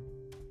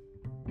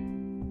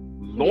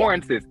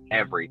 Lawrence is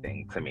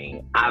everything to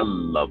me. I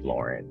love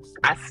Lawrence.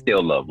 I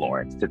still love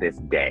Lawrence to this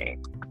day.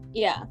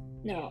 Yeah.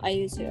 No, I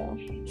do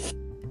too.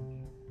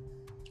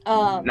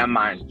 Now,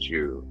 mind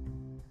you,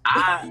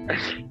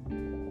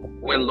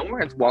 when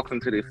Lawrence walks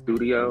into the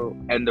studio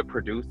and the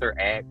producer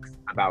asks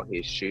about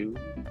his shoes.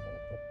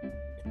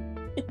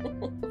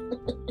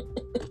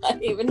 I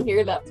didn't even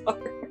hear that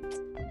part.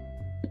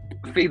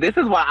 See, this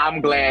is why I'm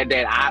glad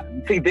that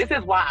this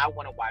is why I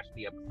want to watch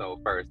the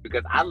episode first,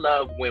 because I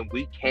love when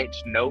we catch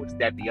notes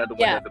that the other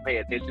one doesn't pay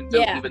attention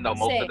to, even though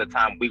most of the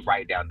time we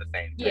write down the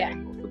same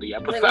thing for the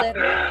episode.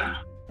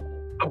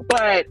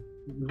 But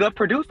the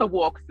producer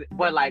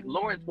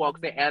Lawrence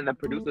walks in and the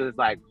producer is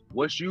like,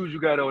 what shoes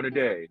you got on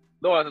today?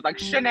 Lawrence is like,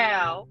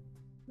 Chanel.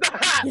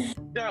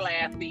 Their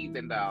last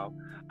season though.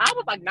 I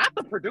was like, not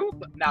the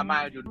producer. Now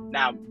mind you,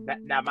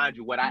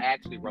 what I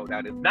actually wrote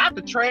down is not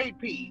the trade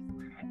piece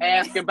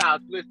asking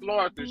about Miss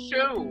Lawrence's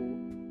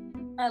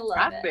shoes.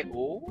 I said,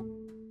 ooh.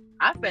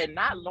 I said,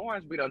 not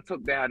Lawrence, we done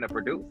took down the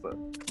producer.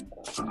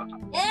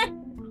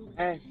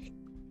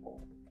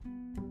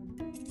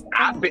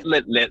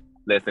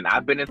 Listen,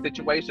 I've been in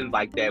situations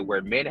like that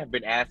where men have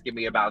been asking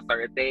me about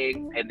certain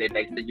things, and then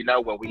they say,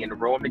 when we in the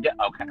room together,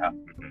 okay,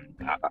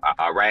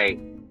 all right,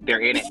 they're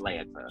in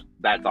Atlanta.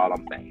 That's all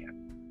I'm saying.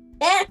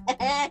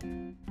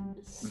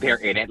 They're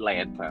in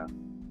Atlanta.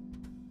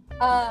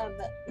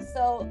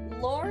 So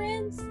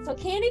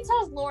Candy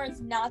tells Lawrence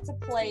not to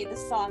play the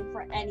song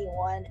for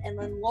anyone, and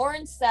then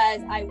Lawrence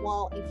says, I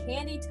won't, and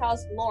Candy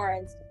tells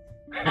Lawrence,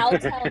 I'll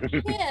tell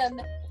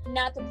him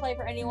not to play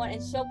for anyone,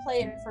 and she'll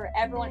play it for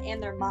everyone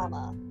and their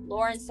mama.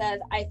 Lawrence says,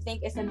 I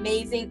think it's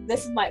amazing.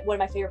 This is one of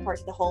my favorite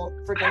parts of the whole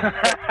freaking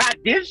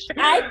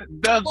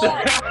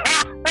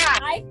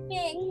I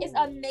think it's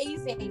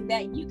amazing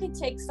that you can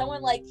take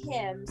someone like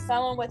him,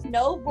 someone with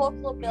no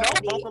vocal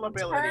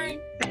ability,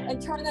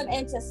 and turn them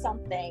into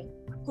something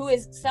who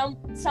is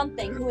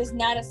something who is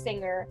not a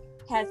singer,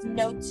 has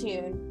no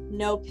tune,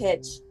 no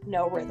pitch,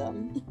 no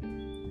rhythm.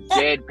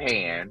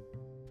 Deadpan.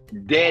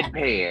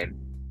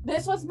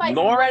 This was my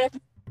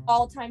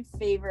all-time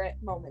favorite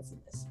moments in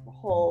this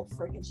whole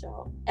freaking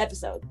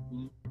episode.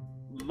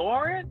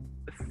 Lawrence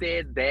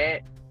said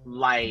that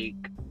like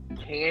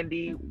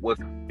Candy was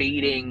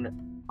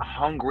feeding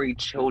hungry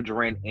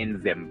children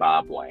in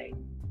Zimbabwe.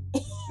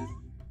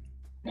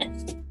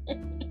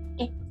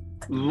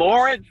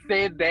 Lawrence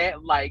said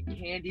that like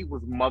Candy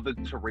was Mother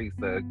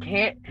Teresa.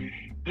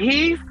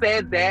 He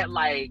said that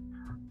like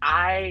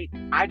I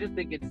just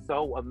think it's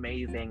so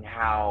amazing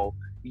how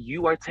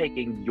you are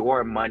taking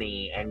your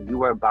money and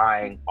you are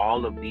buying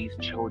all of these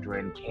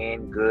children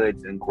canned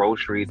goods and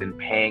groceries and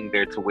paying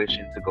their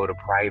tuition to go to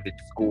private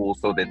school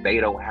so that they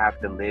don't have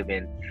to live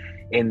in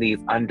these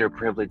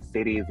underprivileged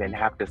cities and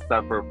have to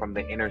suffer from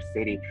the inner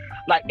city.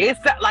 It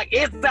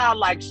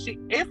sound like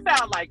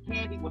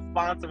Candy was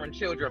sponsoring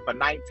children for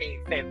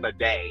 19 cents a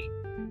day.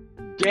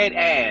 Dead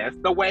ass.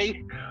 The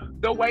way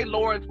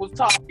Lawrence was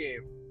talking,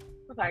 it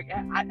was like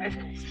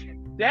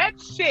that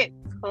shit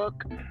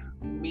took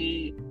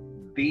me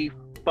the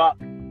fuck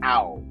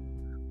out.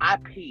 I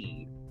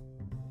peed.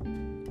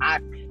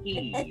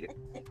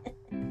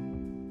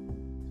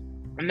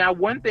 Now,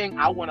 one thing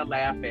I want to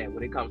laugh at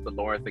when it comes to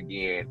Lawrence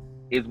again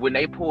is when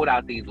they pulled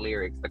out these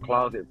lyrics, the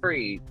closet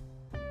free.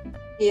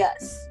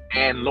 Yes.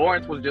 And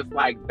Lawrence was just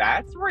like,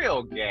 that's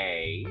real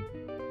gay.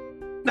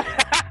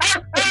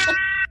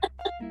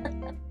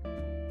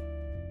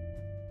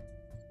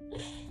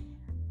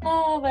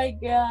 Oh my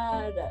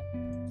God.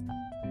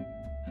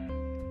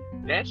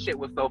 That shit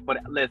was so funny.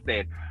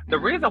 Listen, the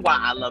reason why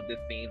I love this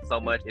scene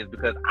so much is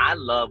because I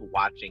love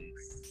watching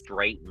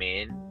straight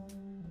men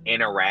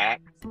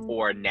interact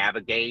or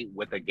navigate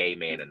with a gay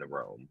man in the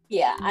room.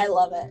 Yeah, I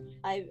love it.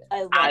 I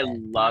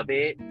love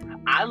it.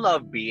 I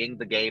love being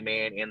the gay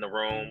man in the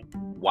room,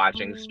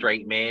 watching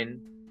straight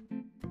men,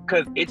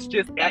 because it's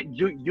just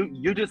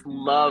you just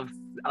love,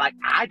 like,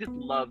 I just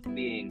love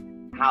seeing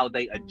how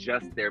they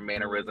adjust their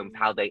mannerisms,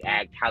 how they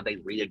act, how they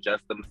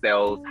readjust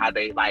themselves, how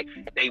they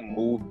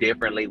move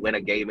differently when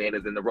a gay man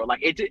is in the room. Like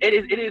it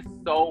is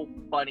so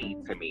funny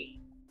to me.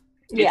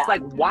 It's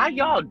like, why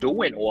y'all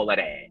doing all of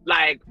that?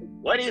 Like,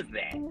 what is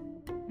that?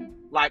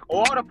 Like,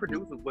 all the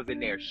producers was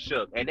in there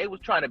shook, and they was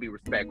trying to be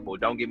respectful.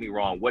 Don't get me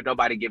wrong. What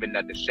nobody giving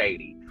nothing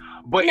shady,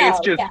 but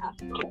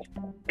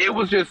it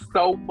was just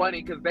so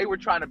funny because they were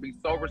trying to be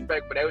so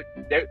respectful.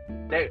 They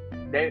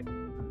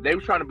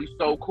were trying to be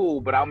so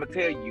cool, but I'm gonna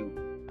tell you,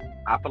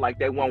 I feel like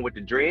they won with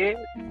the dread.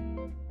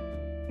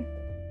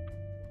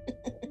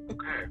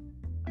 Okay.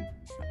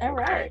 All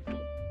right.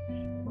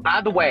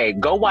 By the way,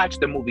 go watch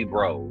the movie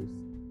Bros.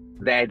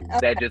 That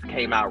just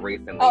came out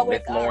recently.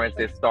 Miss Lawrence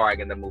is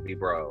starring in the movie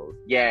Bros.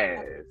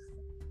 Yes.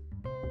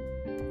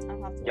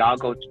 Y'all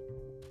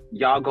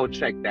go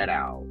check that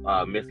out.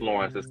 Miss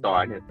Lawrence is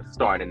starring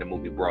in the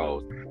movie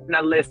Bros.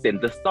 Now listen,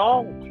 the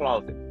song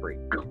Closet Freak.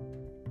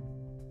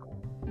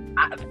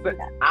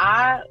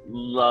 I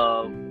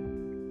love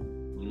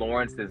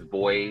Lawrence's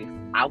voice.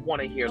 I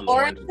want to hear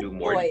Lawrence do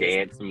more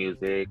dance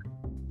music.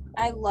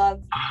 I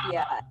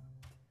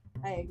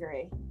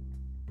agree.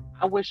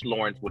 I wish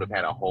Lawrence would have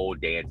had a whole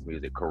dance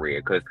music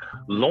career, because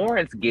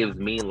Lawrence gives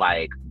me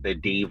like the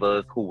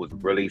divas who was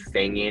really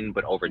singing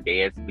but over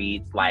dance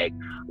beats, like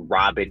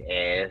Robin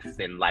S.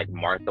 and like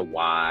Martha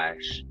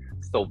Wash,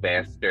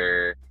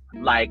 Sylvester.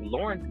 Like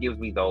Lawrence gives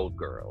me those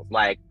girls.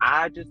 Like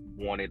I just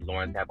wanted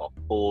Lawrence to have a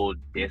full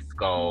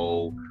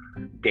disco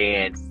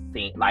dance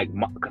scene, like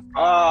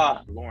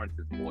because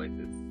Lawrence's voice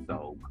is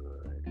so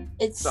good.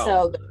 It's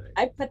so good.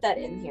 I put that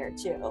in here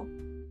too.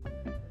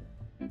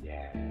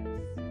 Yes.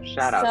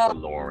 Shout out to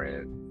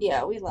Lawrence.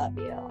 Yeah, we love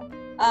you.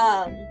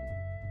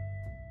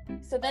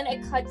 So then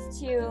it cuts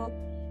to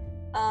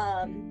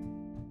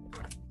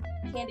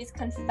Candy's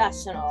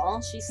confessional.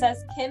 She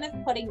says Kim is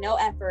putting no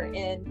effort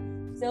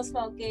in, still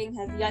smoking,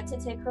 has yet to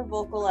take her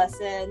vocal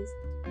lessons.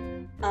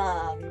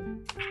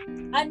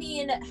 I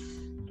mean,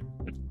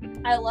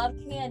 I love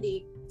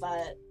Candy,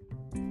 but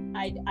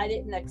I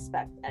didn't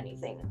expect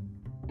anything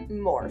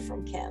more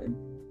from Kim.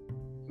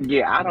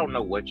 Yeah, I don't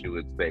know what you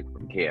expect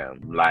from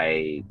Kim.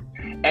 Like,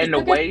 and the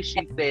way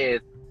she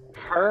says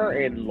her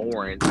and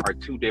Lawrence are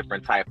two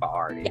different type of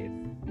artists.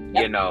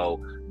 Yep. You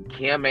know,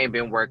 Kim ain't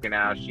been working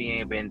out. She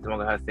ain't been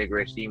smoking her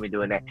cigarettes. She ain't been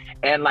doing that.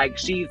 And like,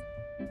 she's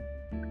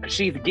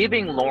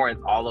giving Lawrence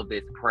all of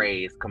this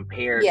praise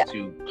compared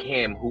to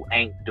Kim, who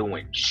ain't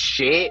doing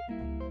shit.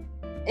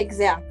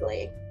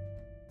 Exactly.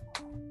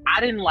 I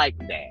didn't like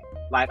that.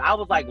 Like, I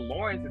was like,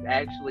 Lawrence is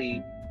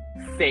actually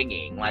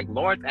singing. Like,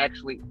 Lawrence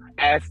actually,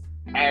 as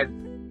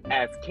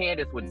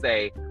Candace would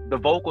say, the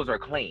vocals are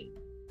clean.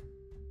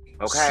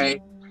 Okay?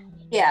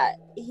 I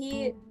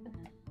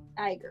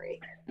agree.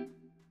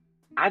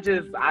 I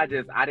didn't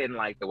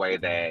like the way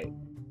that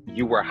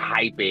you were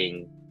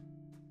hyping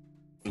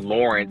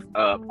Lawrence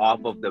up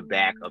off of the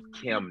back of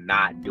Kim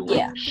not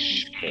doing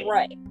shit.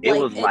 Right. It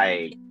was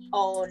like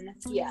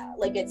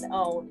its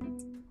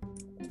own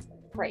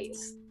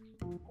praise.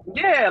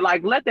 Yeah,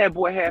 like let that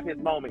boy have his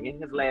moment in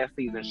his last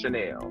season,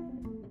 Chanel.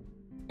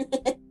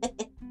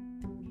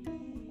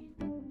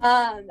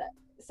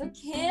 So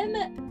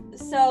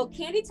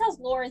Candy tells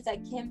Lawrence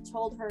that Kim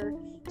told her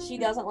she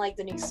doesn't like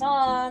the new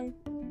song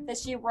that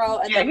she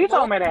wrote. And he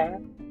told me that.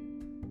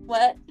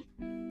 What?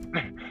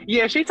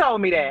 Yeah, she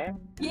told me that.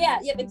 Yeah,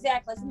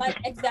 exactly. That's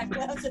exactly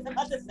what I was just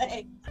about to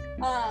say.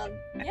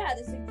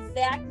 This is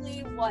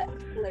exactly what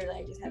literally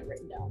I just had it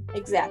written down.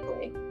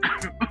 Exactly.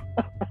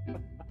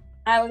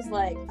 I was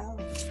like, oh,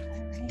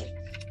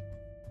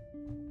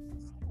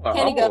 all right.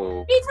 Candy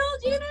goes, he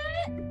told you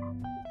that?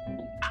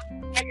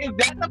 Is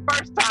that the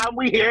first time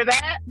we hear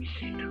that?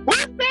 Who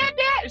said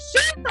that? She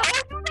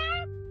told you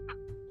that?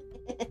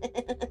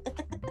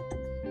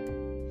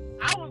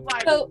 I was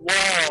like,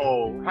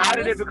 whoa. How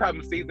did it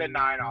become season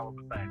 9 all of a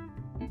sudden?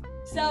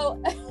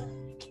 So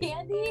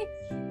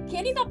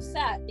Candy's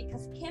upset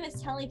because Kim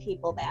is telling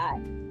people that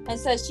and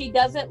says she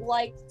doesn't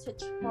like to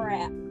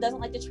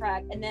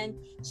track, and then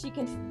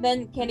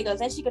Candy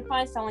goes, and she could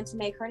find someone to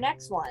make her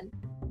next one.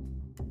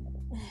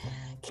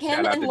 Kim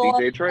Shout out and to Laura,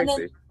 DJ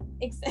Tracy.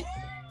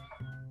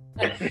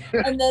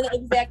 And then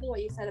exactly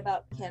what you said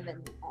about Kim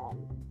and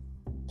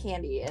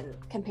Candy and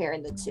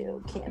comparing the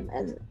two, Kim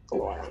and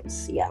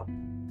Lawrence. Yeah.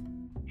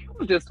 It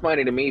was just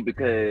funny to me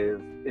because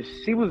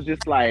she was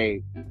just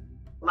like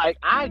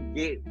I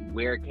get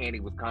where Candy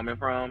was coming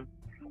from,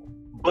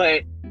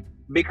 but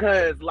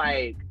because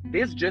like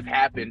this just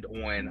happened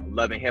on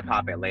Love and Hip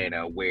Hop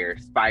Atlanta, where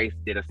Spice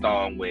did a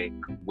song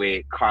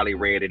with Carly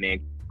Red, and then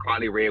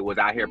Carly Red was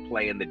out here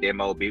playing the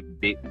demo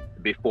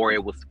before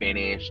it was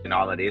finished and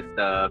all of this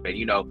stuff. And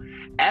you know,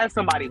 as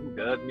somebody who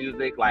does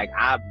music, like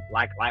I've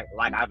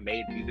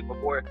made music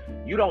before,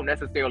 you don't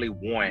necessarily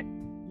want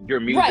your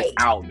music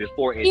out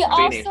before it's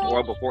finished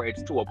or before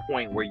it's to a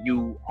point where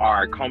you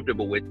are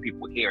comfortable with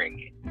people hearing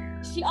it.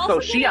 She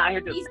out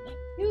here just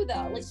too,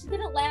 though. Like, she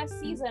did it last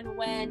season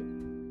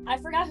when I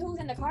forgot who was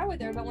in the car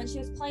with her, but when she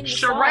was playing the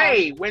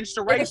Sheree, song, when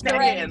Sheree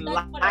sat here and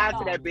lied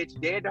to that bitch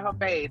dead to her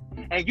face.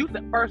 And you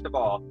said, first of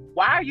all,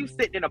 why are you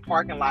sitting in a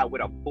parking lot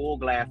with a full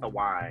glass of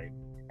wine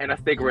and a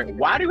cigarette?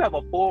 Why do you have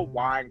a full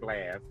wine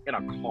glass in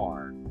a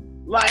car?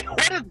 Like,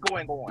 what is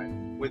going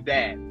on with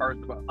that?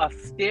 First of all, a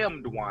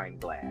stemmed wine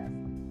glass.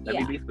 Let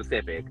me be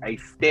specific. A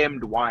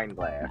stemmed wine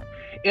glass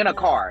in a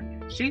car.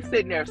 She's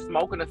sitting there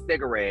smoking a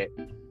cigarette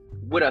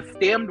with a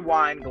stemmed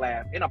wine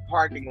glass in a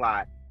parking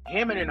lot,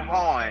 hemming and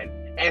hawing,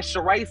 and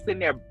Sheree sitting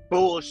there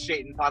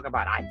bullshitting, talking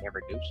about, I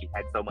never knew she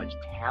had so much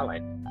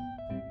talent.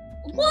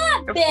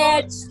 What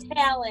bitch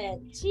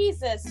talent?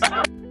 Jesus.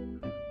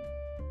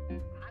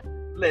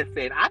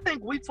 Listen, I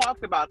think we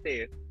talked about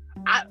this.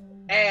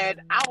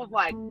 And I was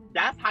like,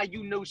 that's how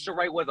you knew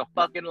Sheree was a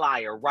fucking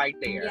liar right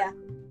there. Yeah,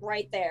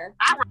 right there.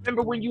 I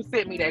remember when you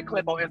sent me that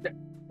clip on Instagram.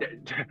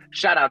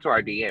 Shout out to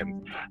our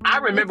DMs. I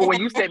remember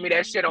when you sent me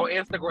that shit on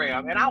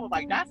Instagram, and I was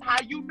like, that's how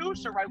you knew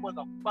Sheree was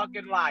a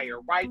fucking liar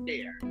right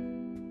there.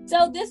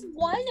 So this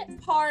one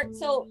part,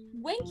 so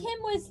when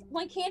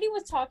Candy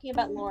was talking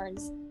about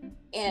Lawrence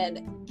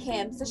and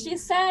Kim, so she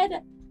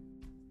said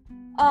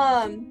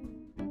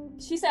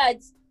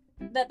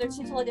that they're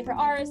two totally different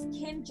artists.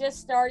 Kim just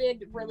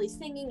started really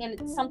singing, and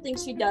it's something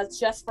she does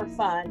just for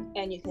fun,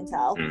 and you can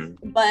tell.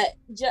 But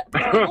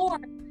for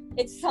Lauren,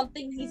 it's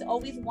something he's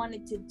always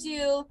wanted to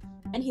do,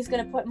 and he's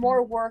going to put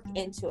more work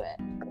into it.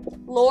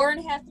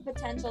 Lauren has the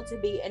potential to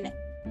be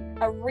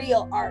a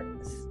real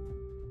artist.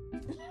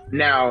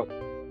 Now,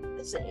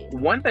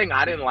 one thing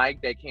I didn't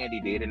like that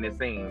Candy did in this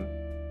scene.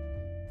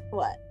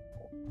 What?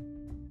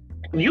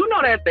 You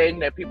know that thing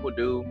that people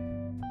do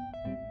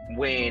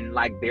when,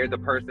 like, they're the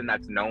person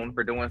that's known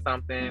for doing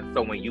something,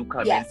 so when you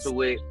come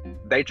into it,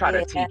 they try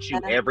to teach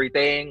you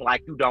everything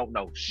like you don't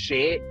know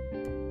shit.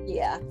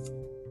 Yeah.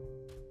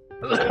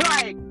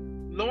 Like,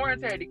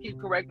 Lawrence had to keep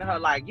correcting her,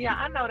 like, yeah,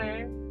 I know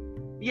that.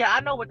 Yeah,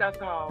 I know what that's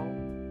called.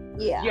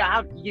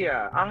 Yeah.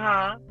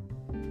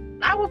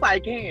 I was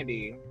like,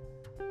 Candy,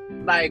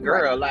 like,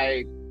 girl,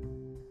 like,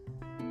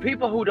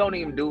 people who don't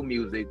even do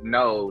music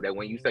know that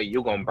when you say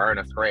you're gonna burn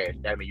a scratch,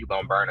 that means you're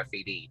gonna burn a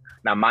CD.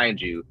 Now, mind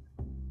you,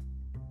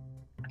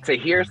 to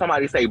hear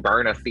somebody say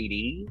burn a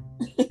CD,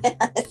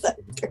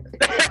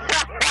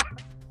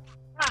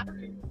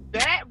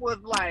 that was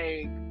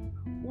like,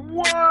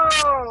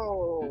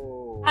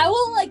 whoa. I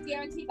will, like,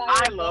 guarantee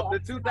I love the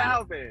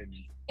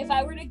 2000s. If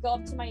I were to go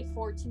up to my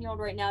 14-year-old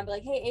right now and be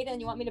like, hey, Aiden,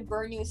 you want me to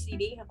burn you a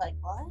CD? I'm like,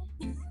 what?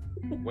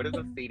 What is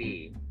a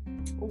CD?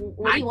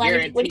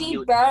 What do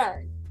you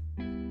burn?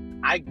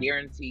 I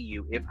guarantee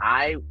you, if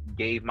I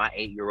gave my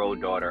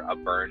 8-year-old daughter a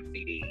burned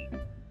CD,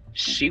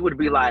 she would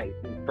be like,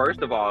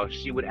 first of all,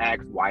 she would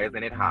ask, why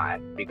isn't it hot?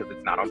 Because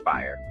it's not on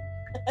fire.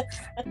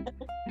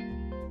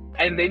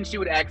 And then she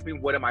would ask me,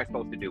 what am I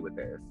supposed to do with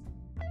this?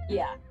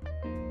 Yeah.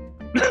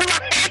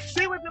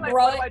 She would be like,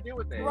 what do I do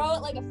with this? Throw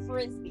it like a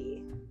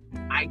frisbee.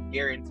 I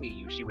guarantee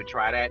you, she would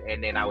try that,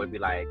 and then I would be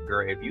like,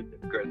 girl,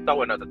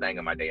 throw another thing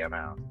in my damn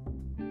house.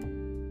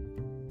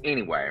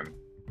 Anyway.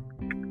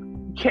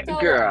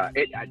 Girl,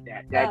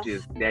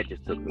 that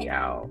just took me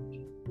out.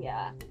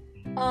 Yeah.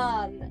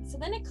 So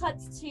then it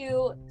cuts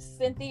to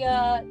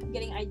Cynthia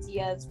getting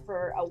ideas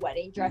for a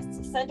wedding dress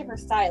to send to her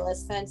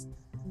stylist, since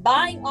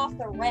buying off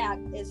the rack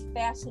is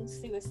fashion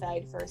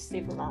suicide for a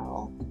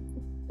supermodel.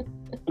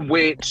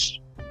 Which,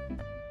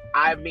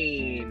 I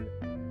mean,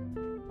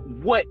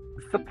 what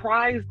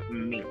surprised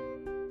me,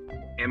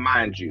 and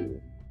mind you,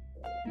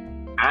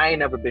 I ain't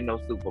never been no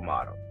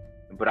supermodel,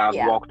 but I've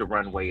walked the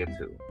runway or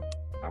two.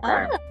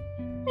 Okay.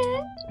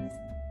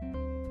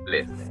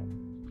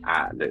 Listen,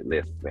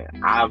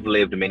 I've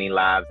lived many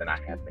lives and I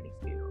have many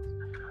skills.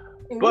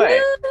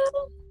 But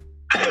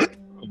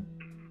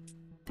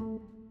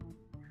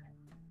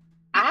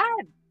I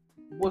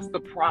was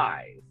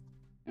surprised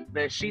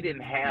that she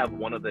didn't have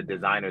one of the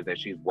designers that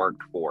she's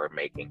worked for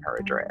making her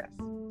a dress.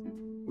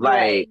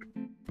 Like,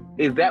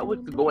 is that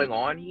what's going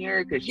on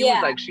here? Because she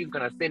was like, she's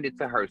gonna send it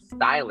to her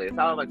stylist.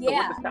 I was like, so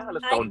what the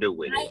stylist gonna do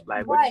with it?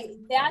 Like,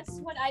 that's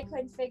what I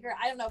couldn't figure.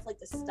 I don't know if, like,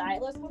 the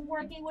stylist was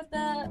working with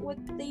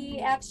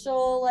the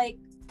actual, like,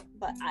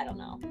 but I don't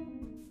know.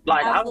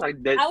 Like, I was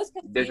like,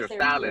 does your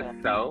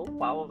stylist sew?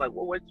 I was like,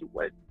 well, what's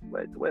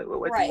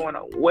going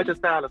on? What's your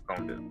stylist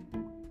gonna do?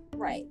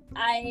 Right.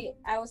 I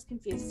was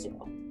confused too.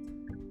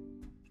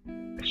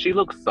 She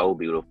looks so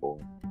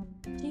beautiful.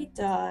 She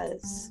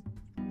does.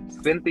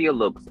 Cynthia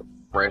looks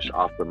fresh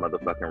off the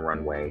motherfucking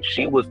runway.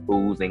 She was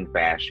oozing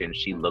fashion.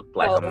 She looked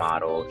like a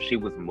model. She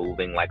was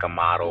moving like a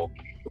model.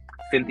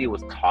 Cynthia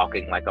was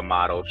talking like a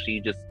model. She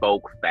just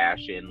spoke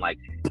fashion. Like,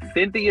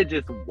 Cynthia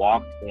just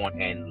walked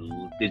on and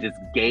just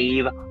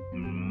gave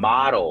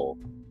model.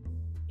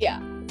 Yeah.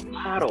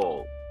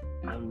 Model.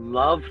 I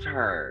loved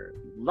her.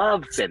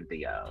 Love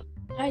Cynthia.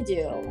 I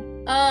do.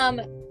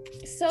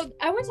 So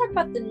I want to talk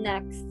about the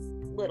next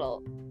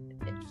little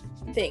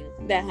thing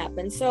that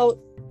happened. So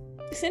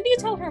Cynthia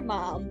told her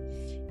mom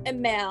and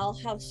Mal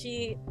how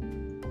she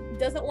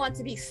doesn't want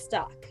to be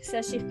stuck.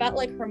 Says she felt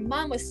like her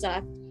mom was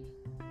stuck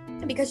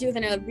because she was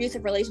in an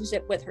abusive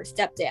relationship with her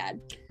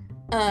stepdad.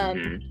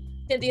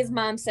 Cynthia's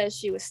mom says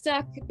she was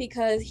stuck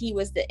because he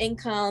was the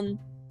income.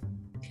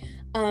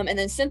 And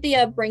then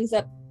Cynthia brings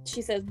up,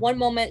 she says one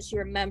moment she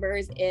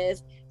remembers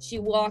is she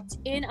walked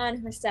in on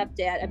her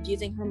stepdad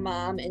abusing her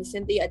mom, and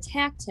Cynthia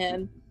attacked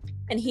him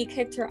and he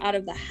kicked her out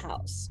of the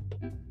house.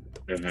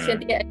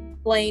 Cynthia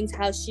explains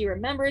how she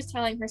remembers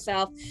telling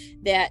herself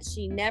that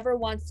she never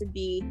wants to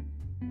be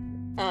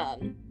what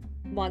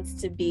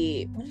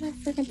did I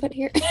freaking put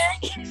here?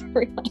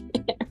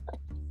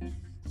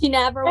 She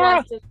never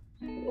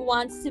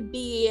wants to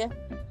be, I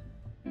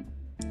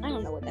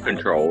don't know what the hell.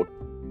 Controlled.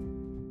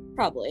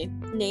 Probably.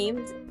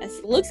 Named.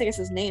 It looks like it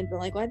says named, but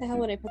like, why the hell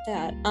would I put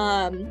that?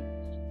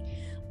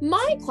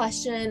 My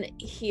question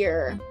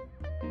here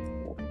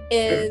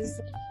is,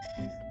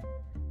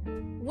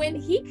 when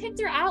he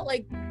kicked her out,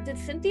 like, did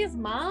Cynthia's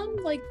mom,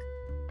 like,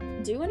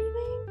 do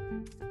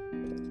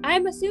anything?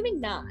 I'm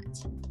assuming not.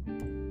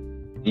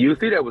 You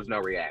see, there was no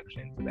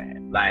reaction to that.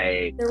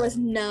 Like, there was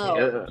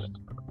no.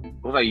 It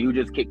was like, you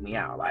just kicked me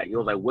out. Like, it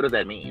was like, what does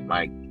that mean?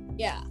 Like,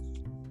 yeah.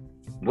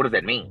 What does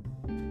that mean?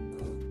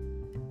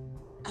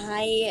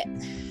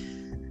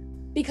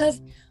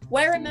 Because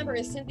what I remember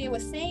is Cynthia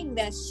was saying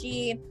that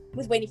she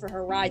was waiting for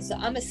her ride, so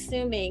I'm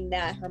assuming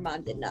that her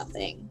mom did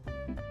nothing.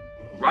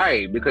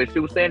 Right, because she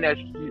was saying that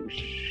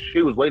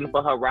she was waiting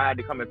for her ride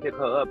to come and pick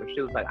her up, and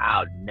she was like,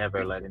 I'll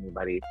never let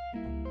anybody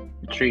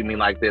treat me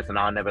like this, and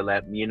I'll never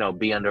let,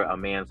 be under a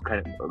man's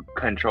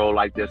control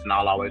like this, and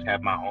I'll always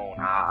have my own.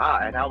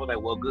 And I was like,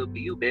 well, good for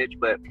you, bitch,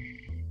 but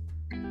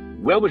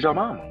where was your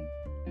mama?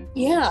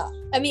 Yeah.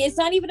 I mean, it's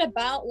not even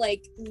about,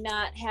 like,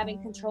 not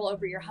having control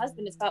over your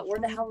husband. It's about where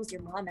the hell was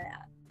your mom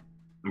at?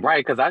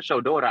 Right, because I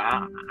showed daughter,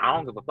 I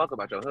don't give a fuck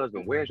about your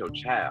husband. Where's your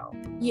child?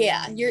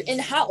 Yeah,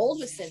 and how old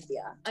was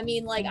Cynthia? I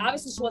mean, like,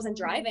 obviously she wasn't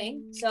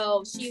driving,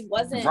 so she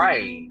wasn't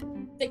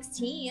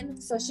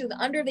 16, so she was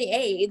under the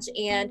age,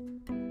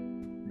 and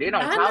then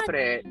on top of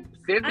that,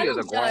 Cynthia's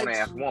a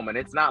grown-ass woman.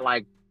 It's not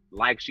like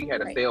she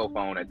had a cell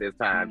phone at this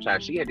time,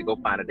 child. She had to go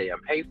find a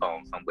damn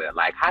payphone somewhere.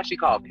 Like, how she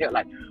called help?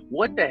 Like,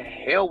 what the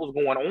hell was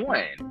going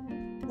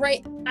on?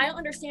 Right, I don't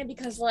understand,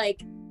 because,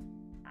 like,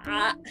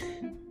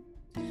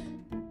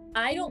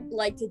 I don't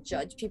like to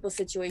judge people's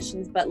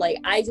situations, but, like,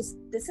 this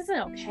isn't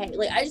okay.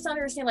 Like, I just don't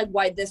understand, like,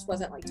 why this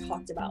wasn't, like,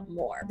 talked about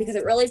more, because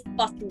it really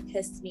fucking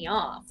pissed me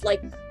off.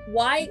 Like,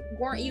 why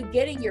weren't you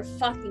getting your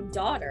fucking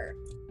daughter?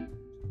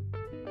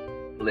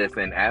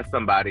 Listen, as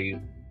somebody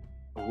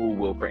who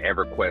will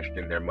forever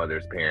question their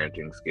mother's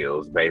parenting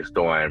skills based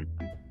on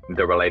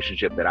the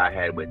relationship that I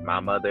had with my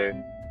mother,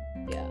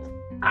 yeah,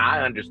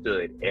 I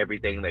understood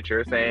everything that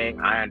you're saying.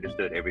 I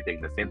understood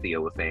everything that Cynthia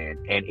was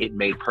saying. And it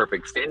made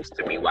perfect sense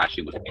to me why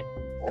she was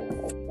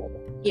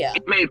panicking. Yeah.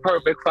 It made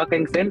perfect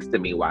fucking sense to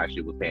me why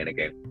she was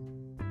panicking.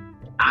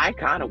 I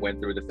kind of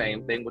went through the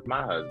same thing with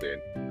my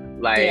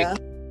husband. Like,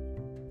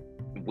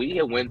 we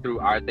had went through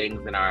our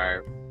things in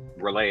our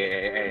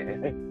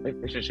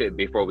relationship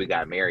before we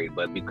got married.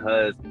 But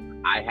because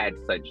I had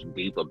such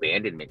deep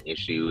abandonment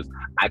issues,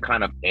 I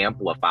kind of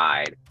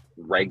amplified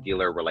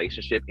regular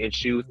relationship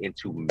issues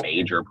into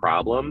major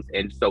problems,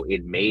 and so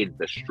it made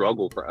the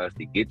struggle for us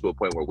to get to a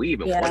point where we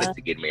even wanted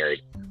to get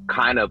married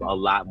kind of a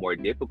lot more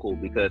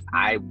difficult, because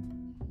I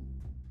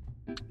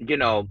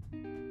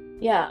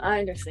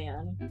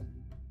understand,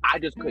 I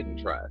just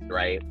couldn't trust,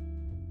 right?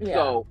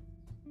 So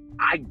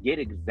I get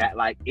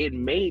like, it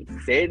made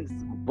sense,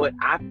 but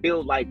I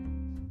feel like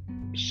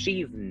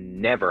she's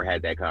never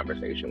had that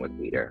conversation with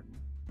Peter.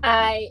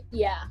 I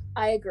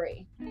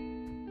agree.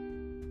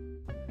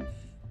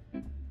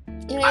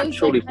 I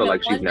truly feel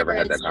like she's never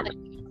had that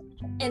conversation.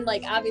 And,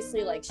 like,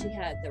 obviously, like, she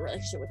had the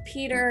relationship with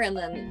Peter and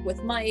then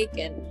with Mike,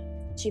 and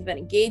she's been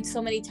engaged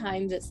so many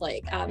times. It's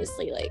like,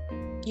 obviously, like,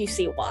 you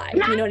see why.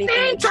 You know what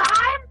I mean?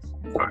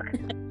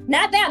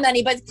 Not that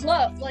many, but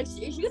close. Like,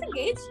 she was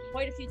engaged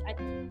quite a few times.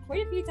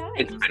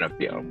 It's been a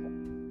few.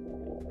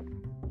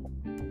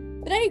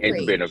 But I agree.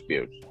 It's been a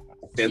few.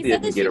 Cynthia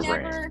can get a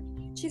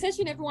ring. She said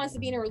she never wants to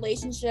be in a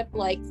relationship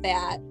like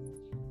that.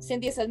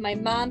 Cynthia said, my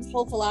mom's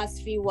whole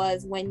philosophy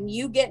was, when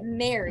you get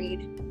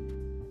married,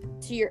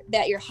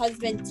 that your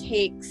husband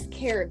takes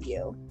care of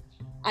you.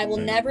 I will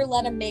never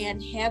let a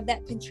man have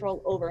that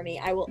control over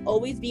me. I will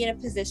always be in a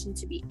position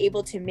to be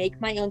able to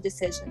make my own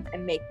decisions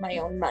and make my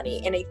own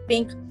money. And I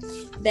think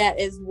that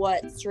is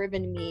what's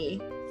driven me,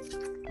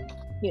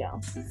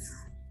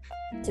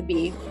 to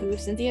be who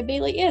Cynthia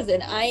Bailey is.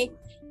 And I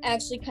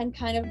actually can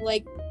kind of,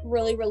 like,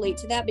 really relate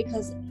to that,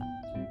 because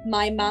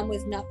my mom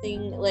was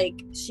nothing,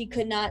 like, she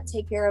could not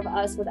take care of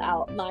us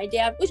without my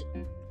dad, which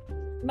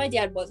my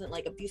dad wasn't,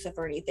 like, abusive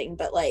or anything,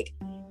 but, like,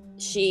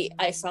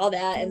 I saw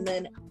that. And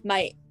then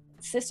my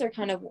sister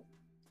kind of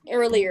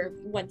earlier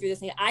went through this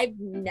thing.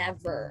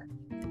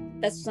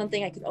 That's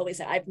something I could always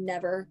say, I've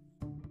never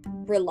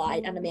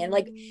relied on a man.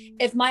 Like,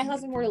 if my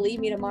husband were to leave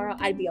me tomorrow,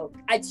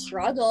 I'd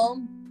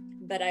struggle,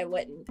 but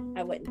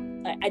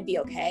I'd be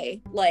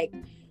okay. Like,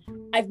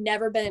 I've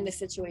never been in a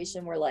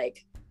situation where,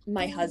 like,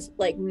 my husband,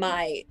 like,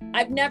 my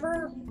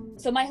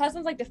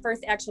husband's, like, the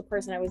first actual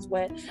person I was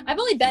with. I've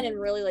only been in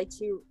really, like,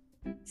 2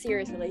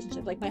 serious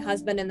relationships, like my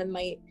husband and then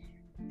my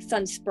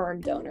son's sperm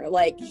donor.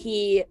 Like,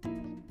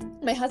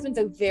 my husband's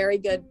a very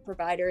good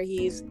provider.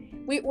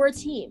 We're a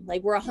team.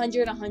 Like, we're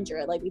 100.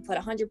 Like, we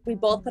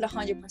both put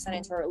 100%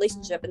 into our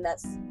relationship, and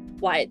that's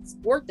why it's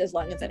worked as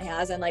long as it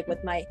has. And, like,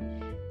 with my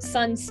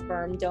son's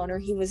sperm donor,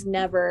 he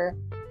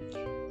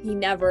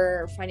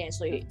never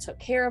financially took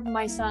care of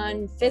my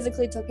son,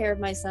 physically took care of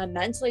my son,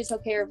 mentally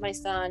took care of my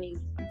son.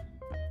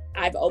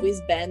 I've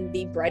always been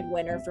the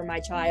breadwinner for my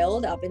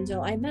child up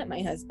until I met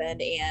my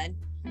husband, and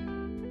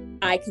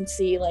I can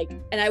see, like,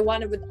 and I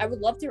want to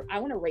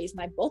raise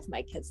both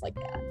my kids like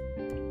that.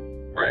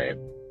 Right.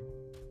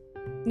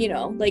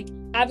 Like,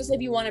 obviously,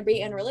 if you want to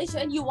be in a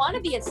relationship and you want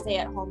to be a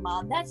stay-at-home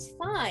mom, that's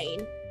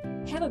fine.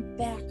 Have a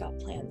backup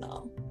plan,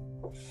 though.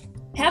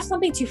 Have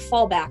something to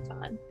fall back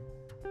on.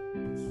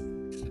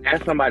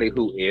 As somebody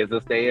who is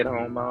a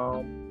stay-at-home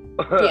mom,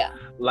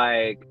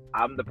 like,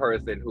 I'm the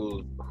person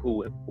who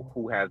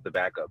has the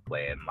backup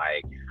plan.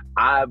 Like,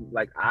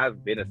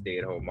 I've been a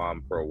stay-at-home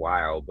mom for a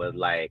while, but,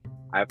 like,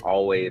 I've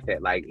always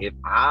had, like, if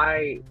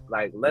I,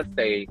 like, let's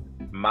say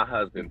my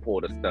husband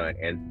pulled a stunt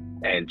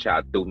and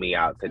child threw me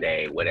out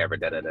today, whatever,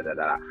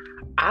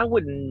 I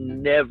would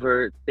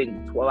never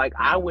think like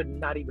I would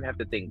not even have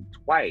to think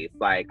twice.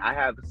 Like I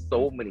have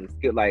so many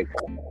skills. Like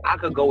I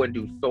could go and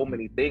do so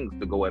many things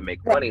to go and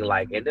make money.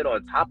 Like, and then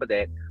on top of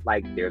that,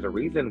 like there's a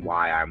reason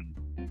why I'm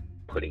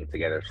putting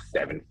together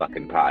 7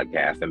 fucking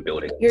podcasts and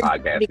building a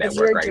podcast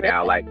network right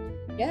now. Like,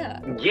 yeah,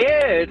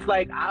 it's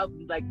like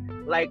I'm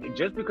like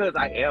just because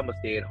I am a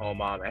stay-at-home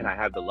mom and I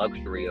have the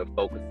luxury of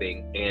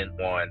focusing in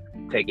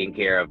on taking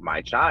care of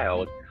my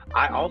child,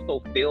 I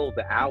also fill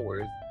the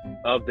hours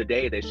of the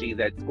day that she's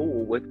at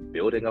school with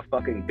building a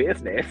fucking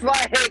business.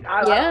 Like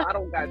I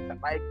don't got to,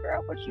 like,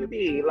 girl, what you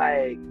mean?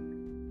 Like,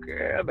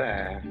 girl,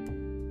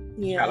 man.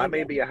 Yeah, I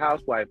may be a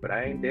housewife, but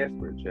I ain't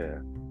desperate, yeah.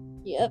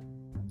 Yep.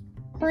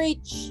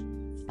 Preach.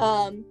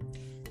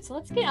 So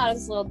let's get out of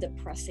this little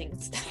depressing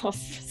stuff.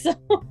 So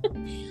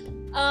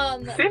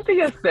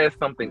Cynthia says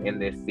something in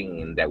this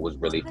scene that was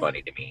really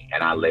funny to me,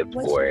 and I lived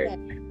for it.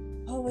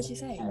 Oh, what'd she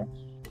say?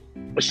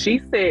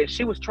 She said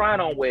she was trying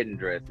on wedding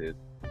dresses,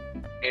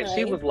 and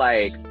she was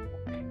like,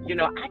 you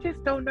know, I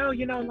just don't know,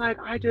 you know, like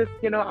I just,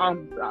 you know,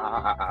 I'm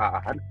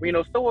you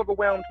know, so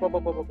overwhelmed, blah blah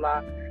blah blah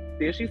blah.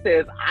 Then she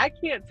says, I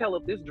can't tell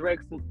if this dress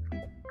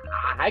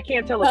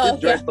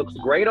looks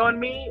great on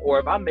me or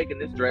if I'm making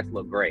this dress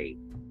look great.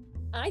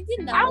 I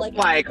did not like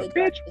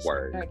bitch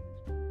word.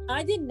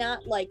 I did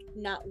not like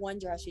not one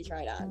dress she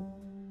tried on.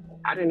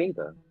 I didn't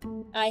either.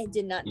 I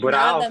did not. But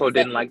I also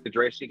didn't like the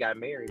dress she got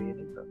married in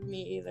either.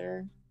 Me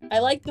either. I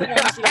liked the one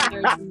she got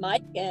married to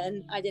Mike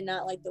in. I did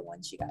not like the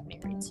one she got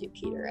married to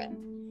Peter in.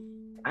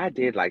 I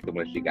did like the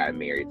one she got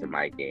married to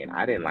Mike in.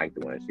 I didn't like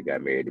the one she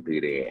got married to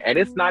Peter in. And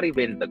it's not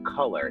even the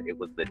color. It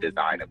was the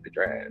design of the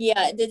dress.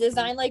 Yeah, the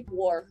design like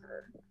wore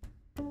her.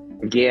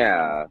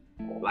 Yeah.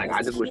 Like,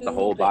 I just wish the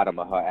whole bottom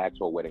of her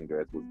actual wedding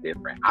dress was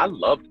different. I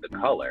loved the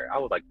color. I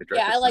was like, the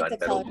dress is I like the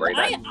color. Great.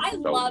 I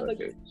love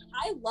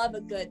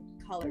a good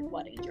colored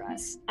wedding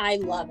dress. I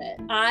love it.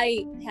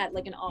 I had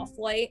like an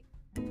off-white.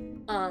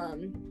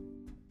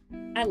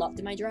 I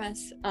loved my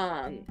dress.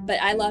 But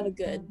I love a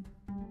good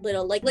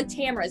little, like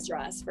Tamara's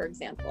dress, for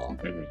example.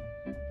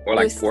 Mm-hmm. Or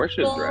like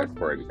Portia's dress,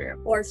 for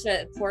example.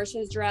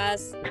 Portia's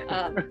dress.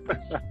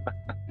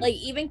 Like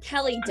even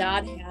Kelly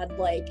Dodd had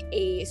like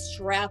a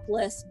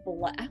strapless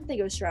black. I don't think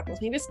it was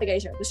strapless. Maybe it's spaghetti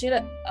strap. But she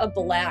had a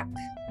black.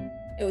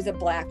 It was a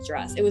black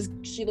dress.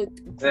 She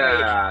looked great.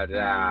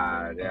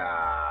 Yeah.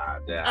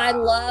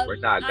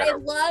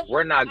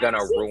 We're not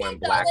gonna ruin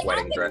black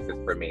wedding dresses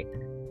for me.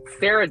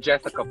 Sarah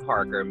Jessica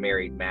Parker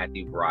married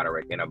Matthew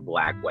Broderick in a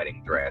black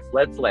wedding dress.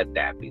 Let's let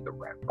that be the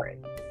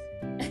reference.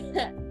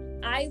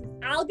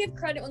 I'll give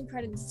credit when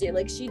credit's due.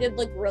 Like she did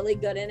look really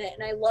good in it,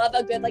 and I love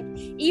a good, like,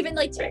 even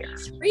like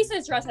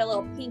Teresa's dress had a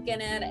little pink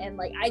in it, and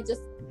like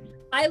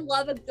I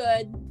love a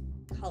good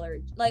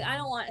colored. Like I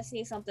don't want to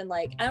see something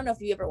like, I don't know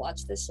if you ever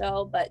watched this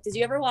show, but did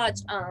you ever watch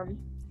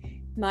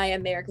My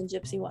American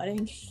Gypsy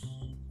Wedding?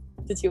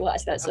 Did you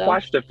watch that show? I've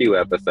watched a few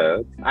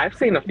episodes. I've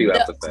seen a few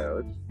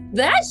episodes.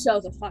 That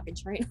show's a fucking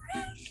train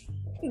wreck.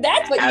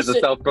 That's what as a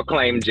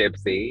self-proclaimed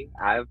gypsy,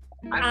 I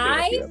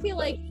feel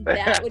like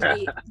that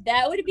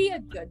would be a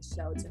good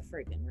show to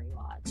freaking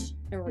rewatch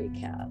and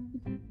recap.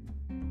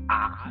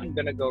 I'm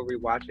gonna go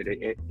rewatch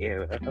it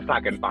if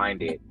I can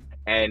find it,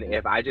 and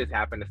if I just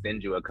happen to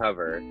send you a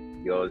cover,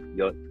 you'll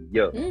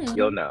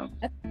know.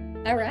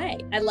 All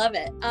right, I love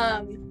it.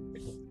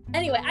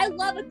 Anyway, I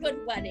love a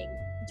good wedding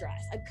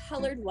dress, a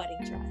colored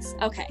wedding dress.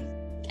 Okay.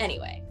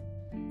 Anyway,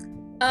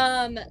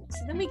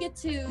 so then we get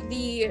to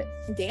the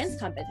dance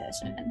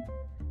competition.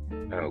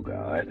 Oh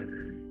God.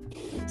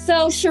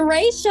 So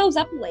Sheree shows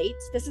up late.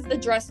 This is the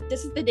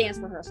dance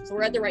rehearsal. So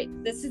we're at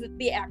this is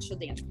the actual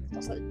dance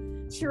rehearsal. So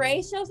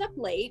Sheree shows up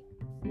late,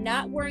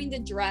 not wearing the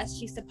dress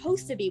she's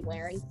supposed to be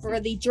wearing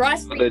for the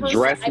dress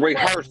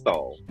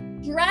rehearsal.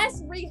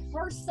 Dress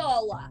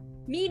rehearsal.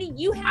 Meaning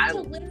you have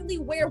to literally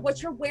wear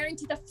what you're wearing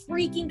to the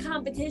freaking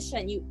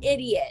competition, you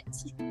idiot.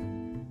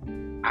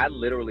 I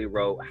literally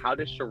wrote, how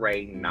does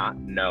Sheree not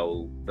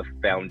know the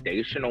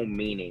foundational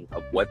meaning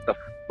of what the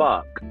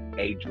fuck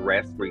a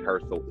dress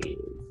rehearsal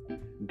is?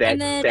 That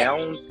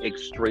sounds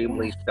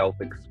extremely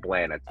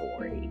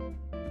self-explanatory.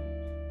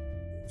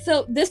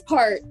 So this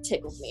part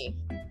tickled me.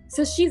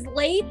 So she's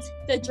late.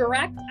 I'm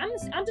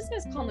just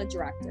gonna call him the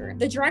director.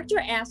 The director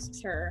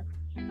asks her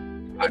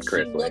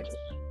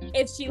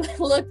if she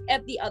looked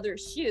at the other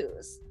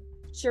shoes.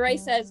 Sheree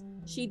says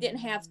she didn't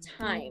have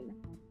time.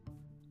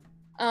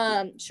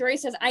 Sheree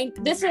says,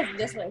 this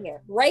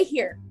right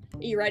here.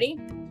 Are you ready?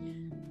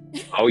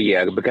 Oh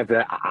yeah, because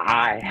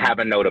I have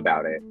a note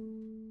about it.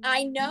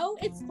 I know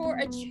it's for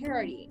a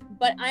charity,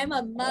 but I'm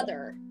a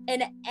mother,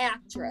 an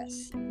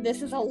actress.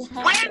 This is a lot.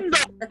 When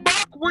the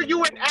fuck were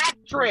you an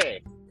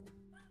actress?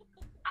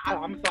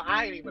 I'm sorry,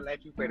 I didn't even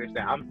let you finish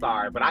that. I'm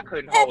sorry, but I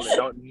couldn't hold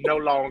it no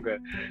longer.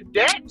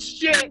 That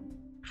shit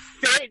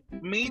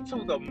sent me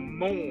to the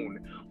moon.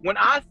 When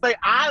I say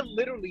I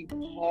literally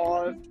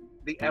paused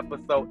the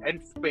episode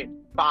and spent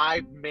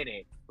 5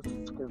 minutes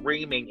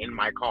screaming in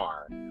my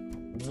car.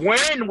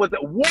 When was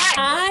it? What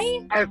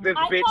has this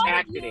bitch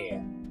acted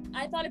in?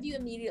 I thought of you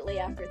immediately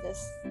after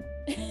this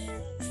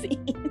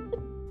scene.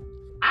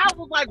 I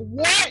was like,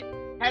 what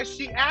has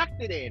she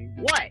acted in?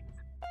 What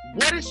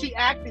has she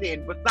acted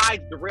in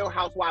besides the Real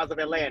Housewives of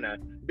Atlanta?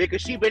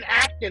 Because she been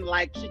acting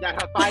like she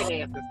got her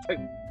finances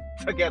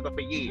together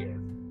for years.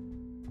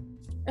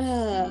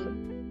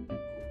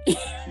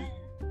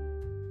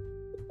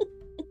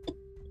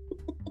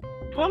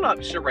 Pull up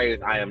Sheree's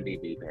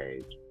IMDb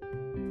page.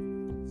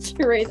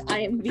 Sheree's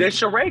IMDb. Does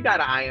Sheree got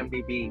an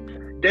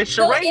IMDb? Does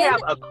Sheree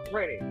have a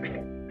credit?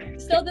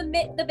 So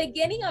the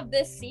beginning of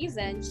this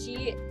season,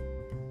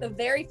 the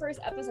very first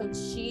episode,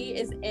 she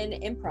is in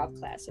improv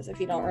classes, if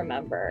you don't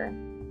remember.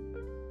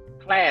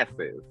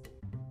 Classes.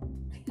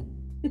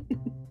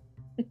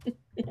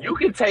 You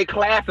can take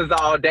classes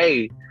all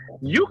day.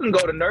 You can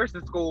go to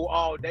nursing school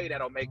all day.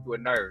 That'll make you a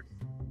nurse.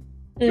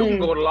 You can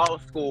go to law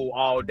school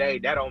all day.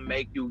 That don't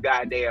make you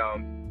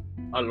goddamn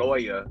a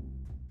lawyer.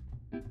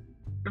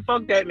 The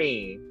fuck that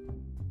mean?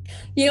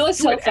 You know what's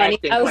so funny?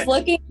 I was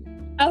looking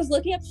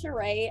up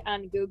Sheree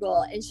on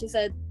Google, and she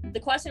said the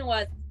question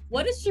was,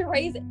 "What is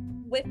Sheree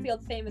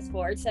Whitfield famous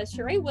for?" It says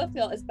Sheree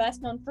Whitfield is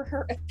best known for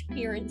her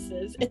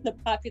appearances in the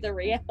popular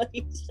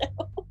reality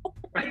show.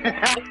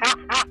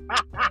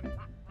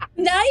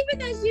 Not even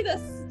that she's a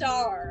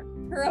star.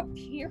 Her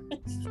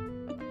appearance.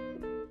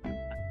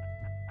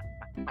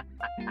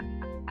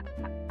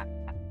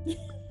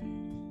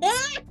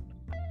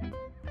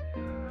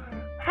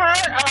 Her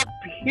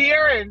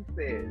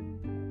appearances.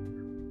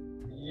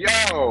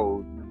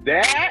 Yo,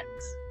 that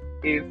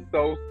is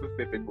so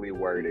specifically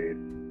worded.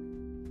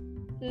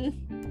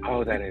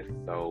 Oh, that is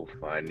so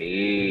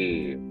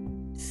funny.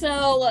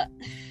 So,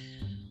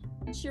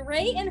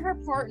 Sheree and her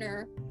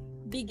partner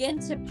begin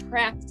to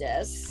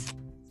practice.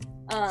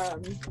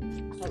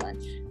 Hold on.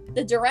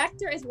 The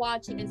director is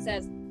watching and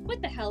says,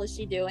 "What the hell is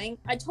she doing?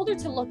 I told her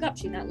to look up.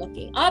 She's not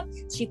looking up.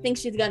 She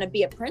thinks she's gonna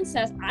be a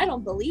princess. I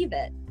don't believe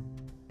it."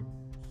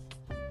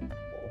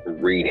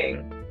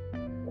 Reading.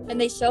 And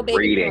they show baby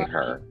Reading Croy.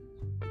 her.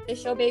 They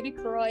show baby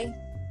Croy.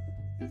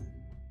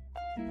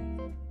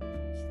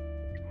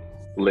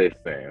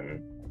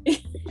 Listen,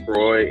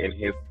 Croy,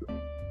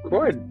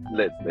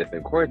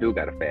 Croy do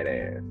got a fat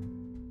ass.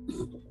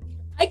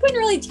 I couldn't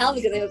really tell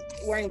because he was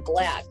wearing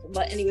black,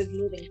 and he was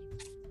moving.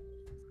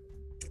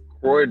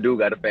 Croy do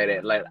got a fat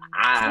ass. Like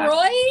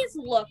Croy's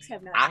looks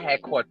have not. I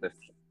had caught the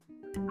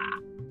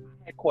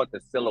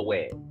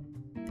silhouette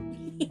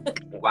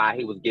while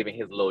he was giving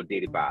his little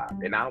ditty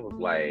bob, and I was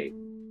like,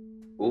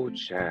 "Ooh,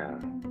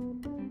 child,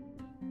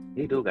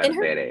 he do got a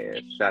fat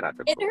ass." Shout out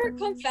to Croy. In her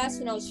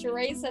confessional,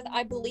 Sheree says,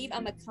 "I believe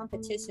I'm a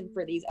competition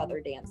for these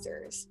other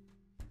dancers."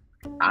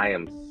 I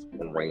am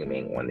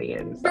screaming on the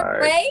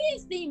inside. Sheree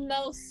is the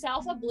most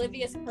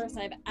self-oblivious person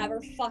I've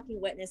ever fucking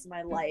witnessed in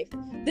my life.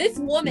 This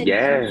woman,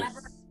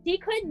 she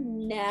could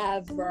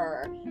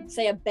never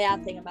say a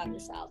bad thing about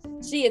herself.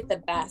 She is the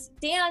best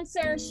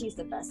dancer. She's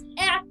the best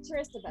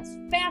actress, the best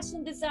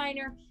fashion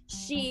designer.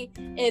 She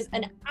is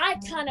an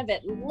icon of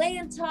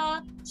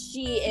Atlanta.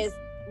 She's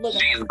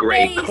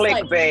great.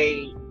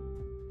 Clickbait.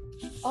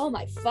 Oh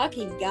my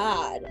fucking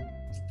God.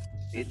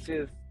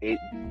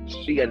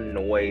 She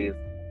annoys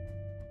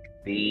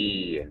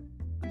the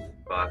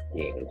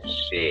fucking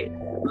shit.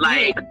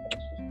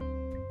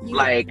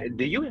 Like,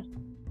 do you?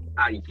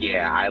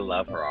 Yeah, I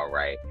love her. All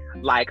right.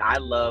 Like, I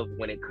love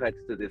when it cuts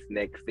to this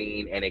next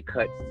scene and it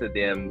cuts to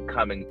them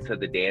coming to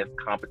the dance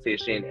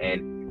competition,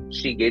 and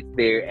she gets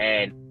there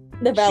and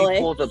the valet.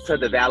 She pulls up to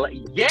the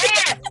valet.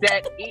 Yes,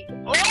 that pissed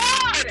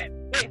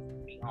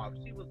me off.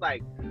 She was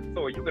like,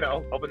 "So are you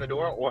gonna open the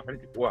door, or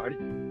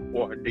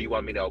do you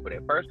want me to open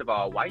it?" First of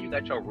all, why you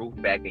got your roof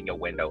back and your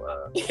window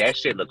up? That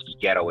shit looks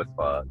ghetto as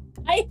fuck.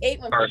 I hate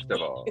when First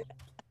of all,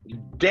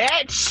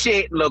 that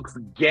shit looks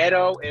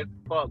ghetto as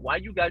fuck. Why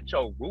you got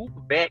your roof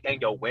back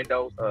and your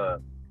windows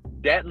up?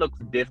 That looks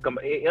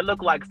it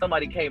looked like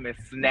somebody came and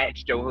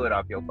snatched your hood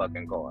off your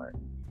fucking car.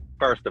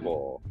 First of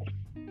all.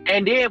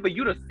 And then for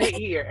you to sit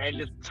here and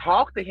just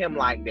talk to him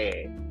like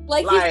that.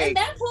 Like and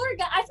that poor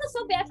guy, I feel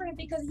so bad for him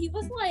because he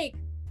was like,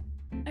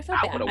 I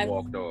felt bad. I would have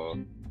walked off.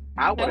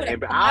 I would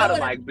have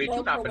like, bitch,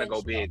 you're not gonna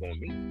go big on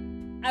me.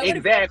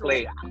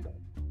 Exactly. I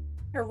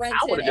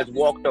would have just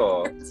walked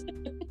off.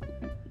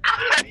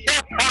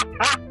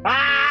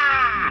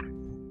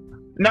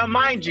 Now,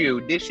 mind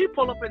you, did she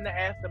pull up in the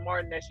Aston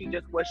Martin that she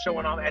just was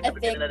showing off at the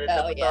beginning of this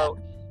episode?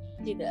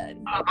 Yeah. She did.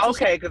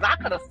 Okay, because I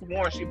could have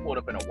sworn she pulled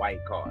up in a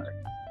white car.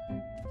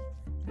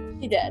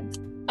 She did.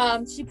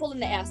 She pulled in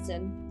the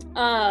Aston.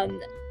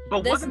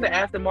 But wasn't the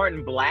Aston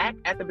Martin black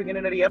at the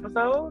beginning of the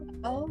episode?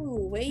 Oh,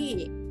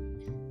 wait.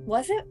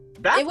 Was it?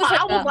 That's why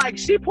I was like,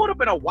 she pulled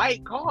up in a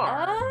white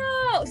car.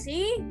 Oh,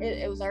 see?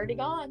 It was already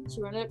gone.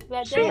 She ran up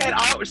that day.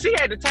 She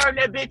had to turn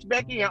that bitch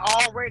back in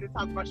already to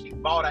talk about she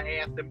bought her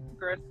Aston,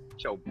 Chris.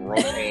 Your broke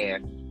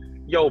ass.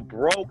 Your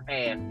broke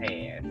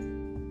ass.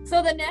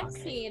 So the next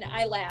scene,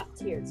 I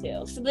laughed here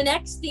too. So the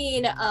next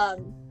scene,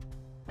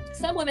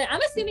 some woman,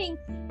 I'm assuming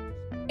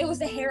it was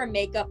the hair and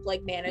makeup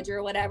like manager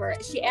or whatever.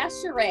 She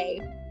asked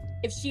Sheree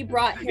if she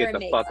brought hair and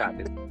makeup.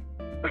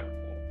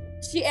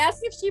 She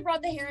asked if she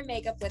brought the hair and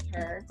makeup with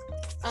her.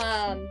 Hold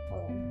on,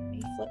 let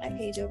me flip my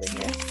page over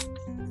here.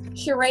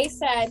 Sheree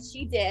said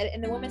she did,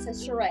 and the woman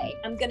says, Sheree,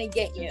 I'm gonna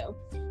get you.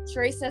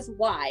 Sheree says,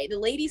 why? The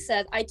lady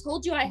says, I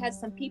told you I had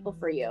some people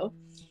for you.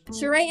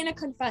 Sheree in a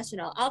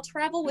confessional, I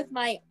travel with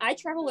my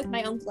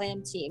own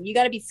glam team. You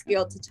gotta be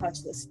skilled to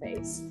touch this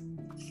space.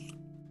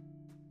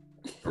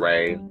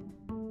 Sheree.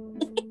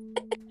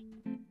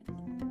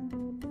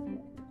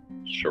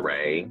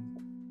 Sheree.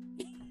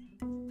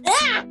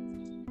 Ah!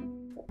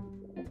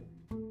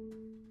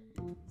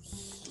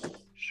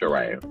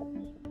 Sheree.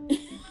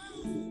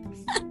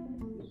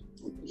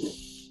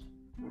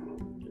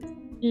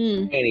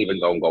 Ain't even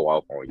gonna go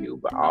off on you,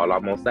 but all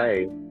I'm gonna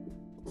say,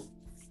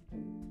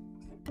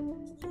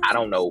 I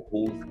don't know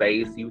whose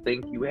face you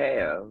think you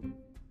have.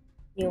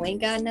 You ain't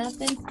got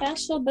nothing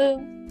special,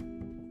 boo.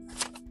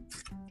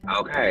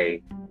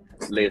 Okay,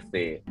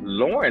 listen,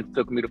 Lawrence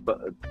took me the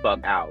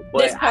fuck out,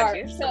 but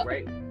I guess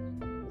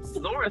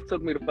Lawrence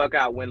took me the fuck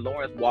out when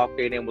Lawrence walked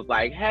in and was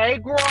like, "Hey,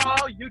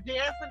 girl, you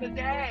dancing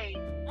today?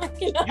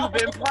 You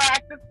been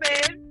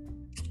practicing?"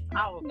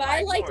 I was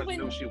Lawrence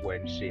knew she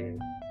wasn't shit.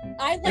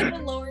 I like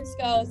when Lawrence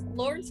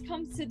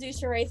comes to do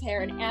Sheree's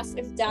hair and asks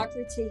if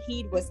Dr.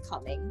 Tahid was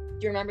coming.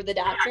 Do you remember the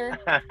doctor?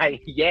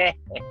 Yeah.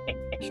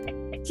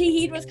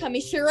 Tahid was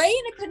coming. Sheree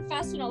in a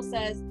confessional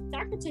says,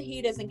 Dr.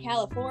 Tahid is in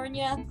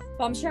California,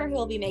 but I'm sure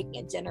he'll be making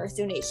a generous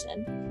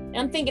donation. And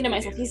I'm thinking to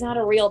myself, he's not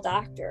a real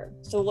doctor.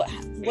 So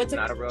what's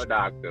not a real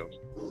doctor?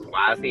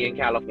 Why is he in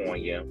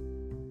California?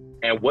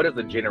 And what is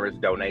a generous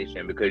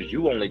donation? Because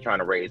you only trying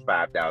to raise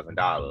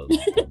 $5,000.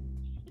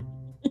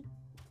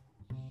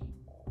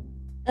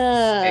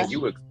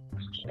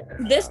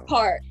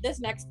 This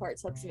next part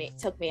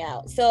took me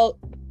out. So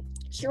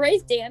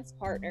Sheree's dance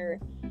partner,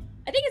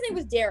 I think his name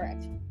was Derek,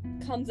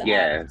 comes up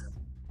to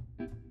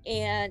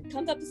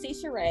see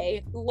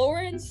Sheree.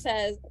 Lawrence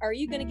says, "Are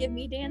you gonna give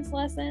me dance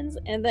lessons?"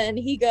 And then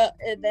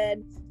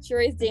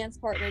Sheree's dance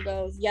partner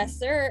goes, "Yes,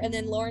 sir." And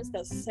then Lawrence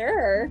goes,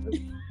 "Sir."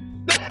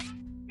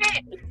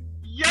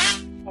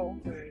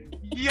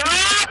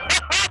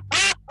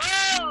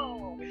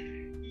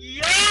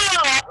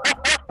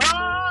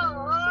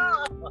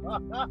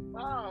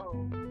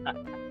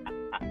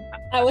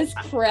 I was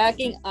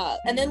cracking up.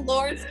 And then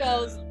Lawrence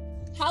goes,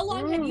 "How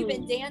long have you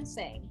been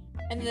dancing?"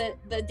 And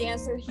the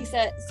dancer, he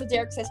said, so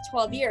Derek says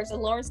 12 years.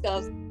 And Lawrence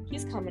goes,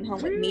 "He's coming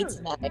home with me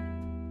tonight."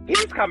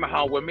 He's coming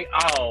home with me.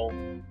 Oh.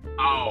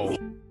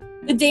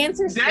 The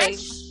dancer's that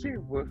face. Shit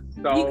was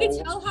so... You could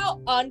tell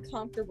how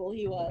uncomfortable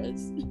he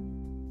was.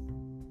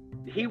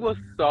 He was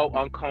so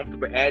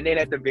uncomfortable. And then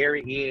at the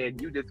very end,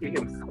 you just hear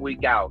him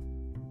squeak out,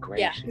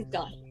 "Gracious." Yeah, he's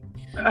done.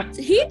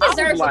 He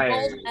deserves a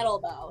gold medal,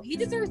 though. He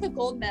deserves the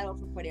gold medal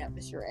for putting up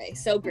with Sheree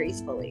so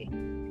gracefully.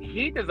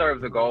 He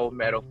deserves a gold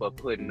medal for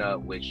putting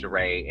up with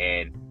Sheree,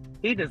 and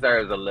he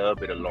deserves a little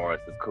bit of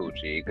Lawrence's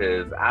coochie,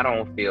 because I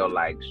don't feel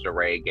like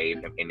Sheree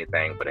gave him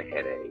anything but a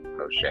headache.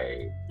 No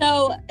shade.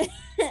 So,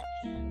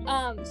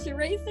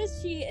 Sheree says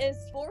she is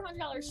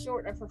 $400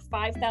 short of her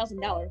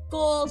 $5,000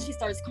 goal. She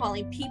starts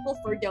calling people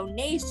for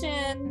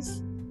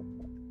donations.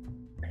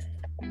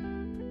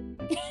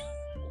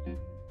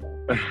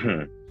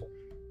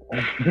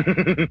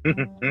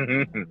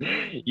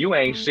 You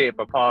ain't shit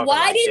for Paul.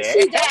 Why didn't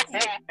she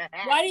donate?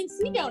 Why didn't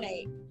she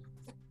donate?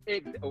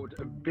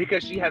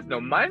 Because she has no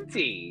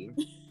money.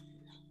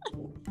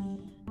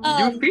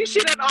 You see, she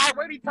done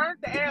already turned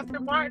the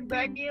Aston Martin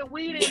back in.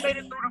 We didn't made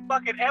it through the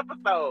fucking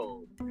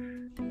episode.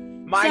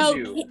 Mind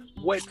you,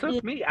 what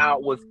took me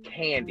out was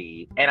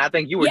Candy, and I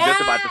think you were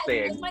just about to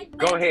say it.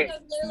 Go ahead. I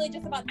was literally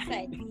just about to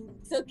say.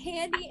 So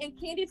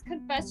Candy's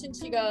confession,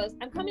 she goes,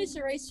 "I'm coming to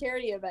Sheree's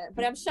charity event,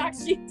 but I'm shocked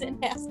she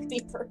didn't ask me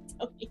for a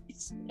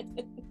donation."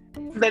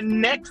 The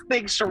next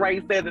thing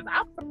Sheree says is,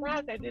 "I'm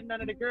surprised that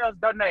none of the girls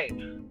donate."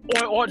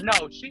 Or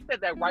no, she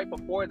said that right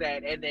before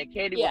that, and then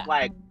Candy was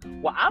like,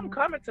 "Well, I'm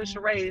coming to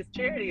Sheree's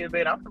charity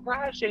event. I'm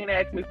surprised she didn't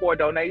ask me for a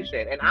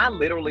donation." And I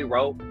literally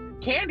wrote,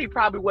 Candy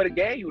probably would have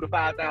gave you the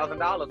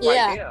 $5,000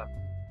 right there.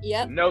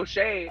 Yep. No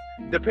shade.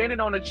 Depending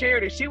on the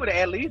charity, she would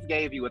have at least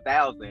gave you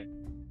 $1,000.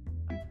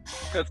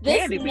 Because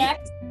Candy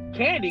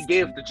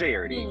gives to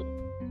charity.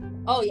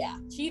 Oh yeah,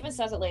 she even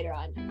says it later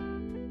on.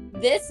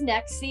 This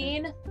next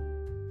scene,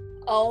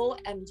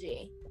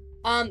 OMG.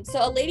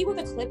 So a lady with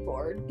a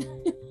clipboard.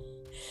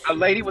 A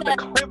lady with a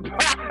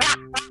clipboard.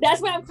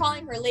 That's what I'm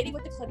calling her, lady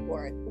with the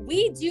clipboard.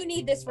 We do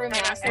need this room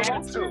now.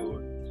 So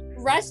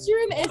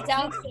restroom is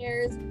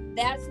downstairs.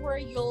 That's where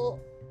you'll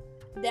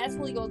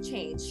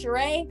change.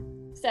 Sheree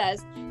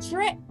says,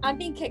 "Sheree, I'm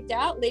being kicked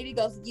out." Lady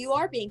goes, "You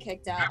are being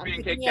kicked out. I'm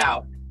being kicked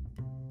out.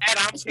 And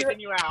I'm kicking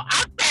you out."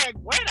 I'm saying,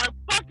 wait a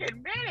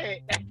fucking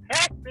minute.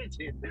 This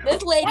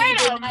lady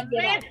did not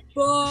get a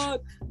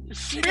fuck.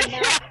 She did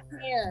not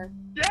care.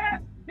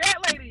 That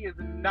lady is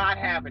not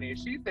having it.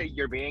 She said,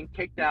 "You're being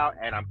kicked out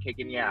and I'm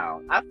kicking you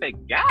out." I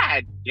said,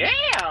 God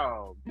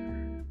damn.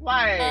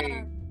 Like,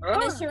 and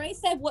then Sheree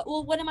said,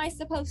 what am I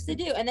supposed to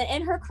do?" And then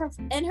in her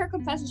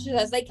confession, she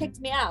says, "They kicked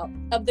me out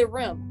of the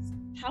room."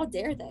 How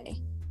dare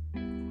they?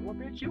 Well,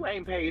 bitch, you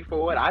ain't paid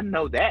for it. I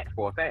know that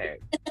for a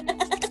fact.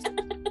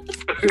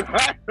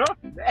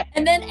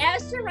 And then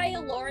as Sheree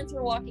and Lawrence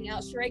were walking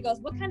out, Sheree goes,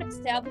 "What kind of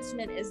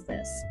establishment is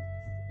this?"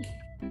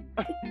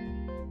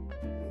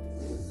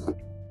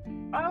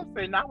 I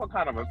say, not what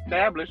kind of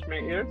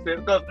establishment is this?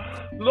 Because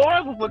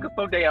Lawrence was looking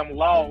so damn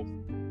lost.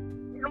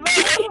 I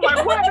was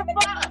like, what the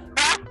fuck?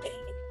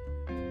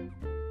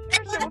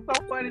 That shit was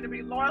so funny to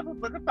me. Lawrence was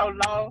looking so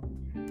lost.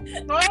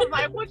 So I was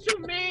like, what you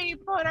mean,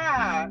 put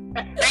out?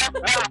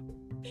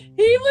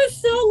 He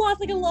was so lost,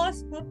 like a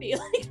lost puppy.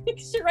 Like,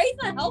 Sheree's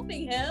not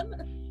helping him.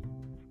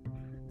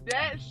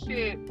 That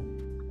shit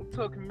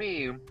took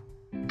me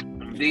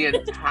the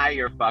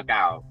entire fuck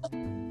out.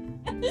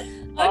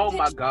 Oh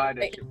my God,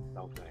 that shit was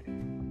so funny.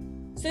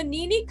 So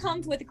Nene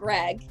comes with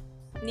Greg.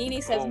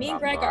 Nene says, "Me and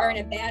Greg are in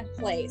a bad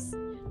place,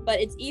 but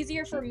it's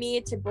easier for me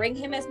to bring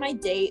him as my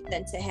date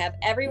than to have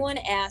everyone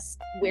ask,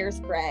 'Where's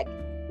Greg?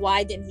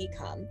 Why didn't he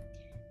come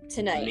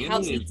tonight? Nene's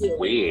How's he doing?'"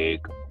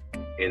 wig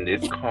in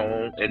this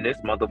comb, in this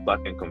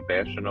motherfucking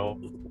confessional.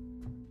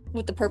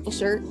 With the purple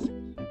shirt?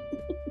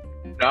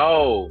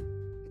 No.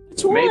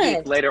 Which one? Maybe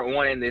it's later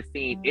on in this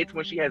scene. It's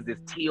when she has this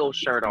teal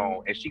shirt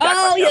on and she got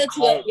her hair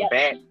combed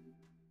back.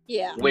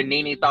 Yeah. When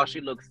Nene thought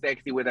she looked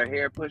sexy with her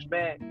hair pushed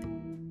back.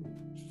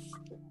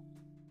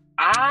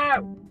 I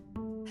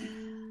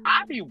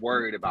be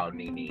worried about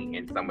Nene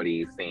in some of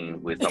these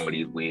scenes with some of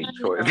these wig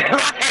choices.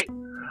 Like,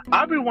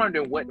 I be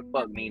wondering what the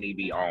fuck Nene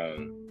be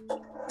on.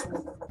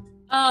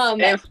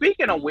 And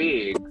speaking of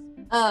wigs,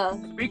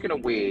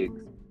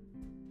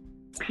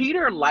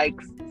 Peter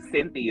likes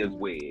Cynthia's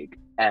wig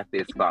at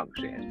this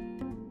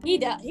function. He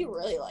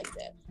really liked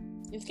it.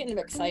 He was getting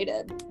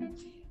excited.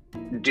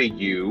 Do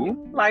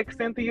you like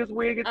Cynthia's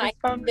wig at this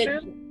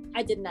function?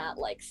 I did not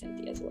like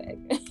Cynthia's wig.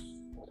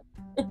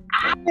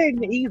 I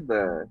didn't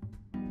either.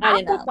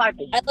 I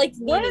liked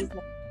Nene's.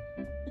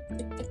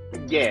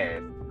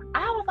 Yes.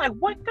 I was like,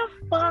 what the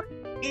fuck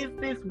is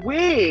this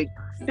wig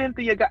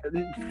Cynthia got?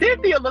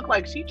 Cynthia looked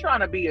like she trying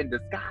to be in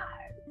disguise.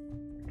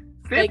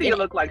 Cynthia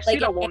looked like she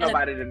don't want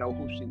nobody to know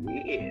who she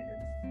is.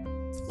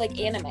 Like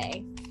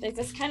anime. Like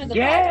that's kind of the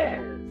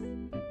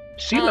vibe.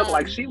 She looked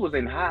like she was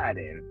in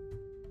hiding.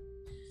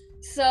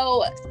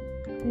 So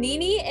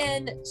Nene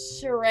and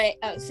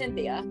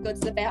Cynthia go to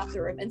the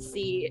bathroom and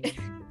see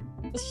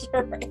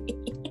Sheree.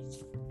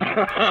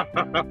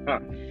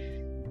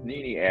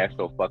 Nene ass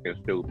so fucking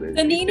stupid.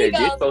 So Nene said,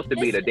 "You're supposed to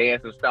be the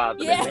dancing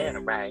stars of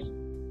Atlanta, right?"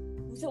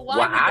 So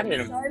why would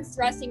the Stars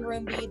dressing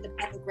room be the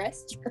public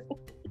restroom?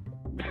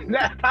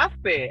 I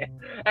said,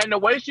 and the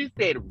way she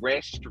said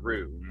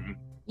restroom.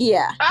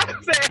 Yeah. I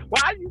said,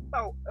 why are you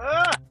so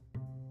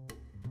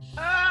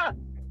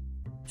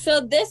So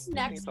this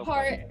next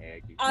part,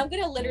 I'm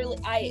gonna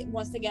I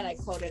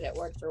quoted it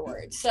word for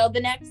word. So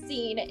the next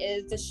scene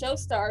is the show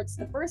starts.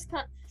 The first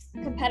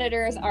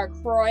competitors are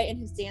Croy and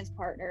his dance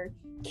partner,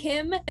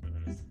 Kim.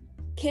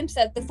 Kim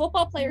said, "The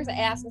football player's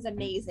ass is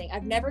amazing.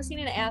 I've never seen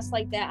an ass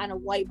like that on a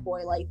white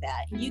boy like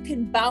that. You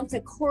can bounce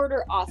a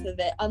quarter off of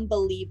it.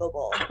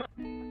 Unbelievable."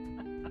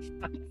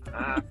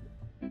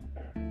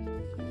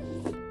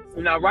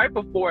 Now, right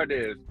before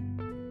this,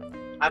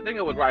 I think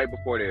it was right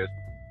before this,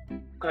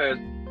 because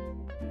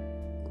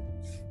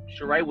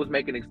Sheree was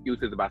making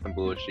excuses about some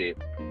bullshit.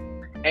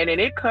 And then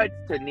it cuts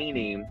to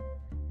Nene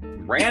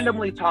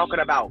randomly talking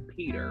about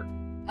Peter.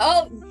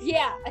 Oh,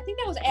 yeah. I think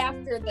that was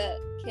after the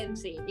Kim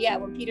scene. Yeah,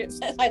 when Peter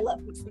says, "I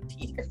love you from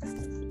Peter."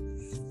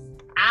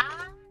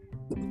 I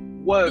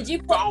was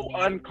so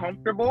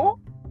uncomfortable.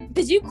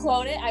 Did you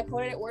quote it? I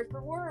quoted it word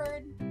for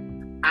word.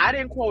 I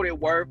didn't quote it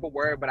word for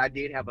word, but I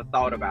did have a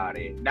thought about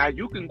it. Now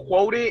you can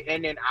quote it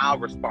and then I'll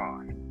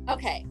respond.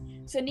 Okay.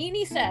 So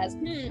Nene says,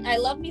 "I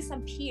love me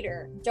some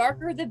Peter.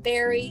 Darker the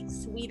berry,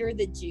 sweeter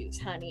the juice,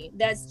 honey.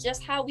 That's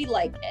just how we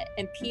like it.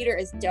 And Peter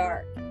is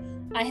dark.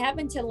 I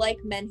happen to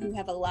like men who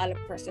have a lot of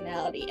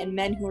personality and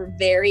men who are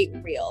very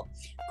real.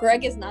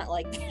 Greg is not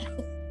like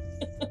that."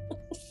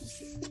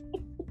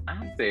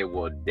 I said,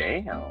 well,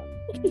 damn.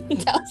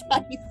 That's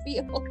how you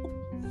feel.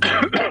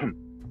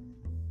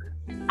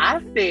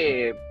 I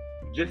said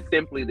just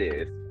simply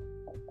this.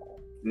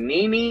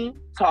 Nene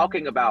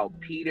talking about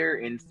Peter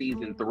in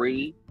season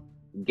 3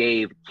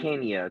 gave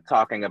Kenya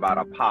talking about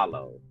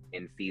Apollo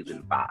in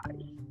season 5.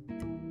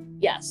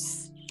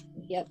 Yes.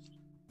 Yep.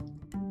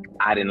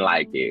 I didn't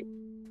like it.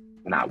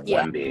 Not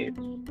one bit.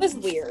 It was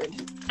weird.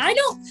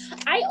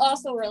 I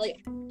also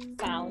really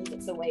found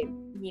the way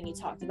Nene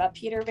talked about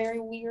Peter very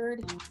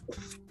weird.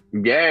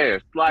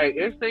 Yes. Like,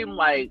 it seemed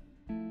like,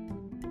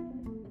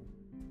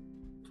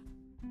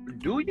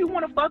 do you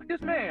want to fuck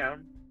this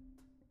man?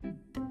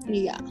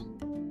 Yeah.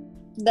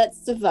 That's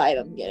the vibe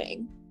I'm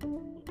getting.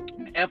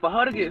 And for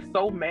her to get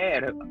so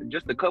mad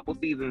just a couple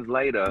seasons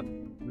later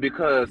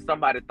because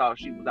somebody thought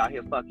she was out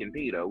here fucking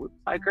Peter.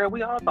 Like, girl,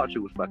 we all thought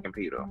you was fucking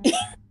Peter.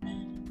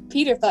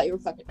 Peter thought you were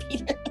fucking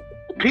Peter.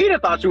 Peter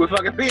thought you were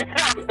fucking Peter.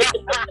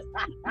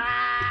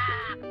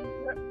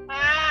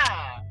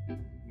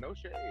 No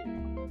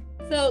shade.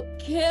 So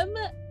Kim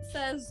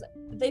says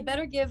they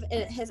better give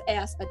his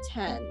ass a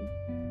 10.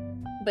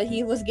 But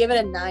he was given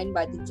a 9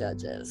 by the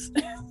judges.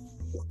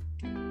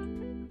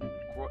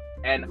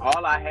 And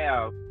all I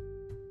have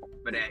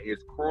for that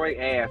is Croy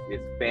ass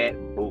is fat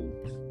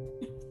boobs.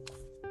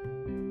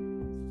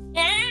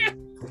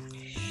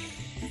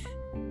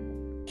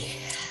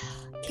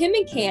 Kim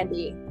and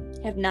Candy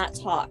have not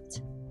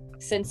talked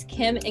since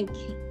they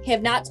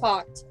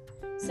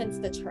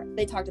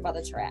talked about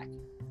the track.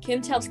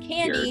 Kim tells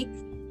Candy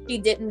she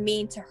didn't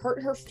mean to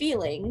hurt her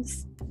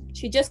feelings.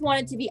 She just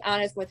wanted to be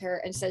honest with her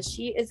and says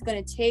she is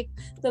going to take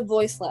the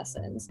voice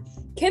lessons.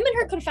 Kim in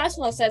her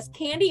confessional says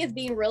Candy is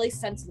being really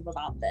sensitive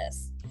about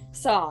this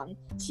song.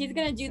 She's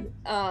going to do,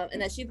 and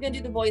that she's going to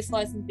do the voice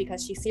lessons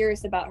because she's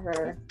serious about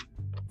her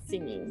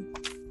singing.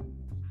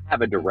 I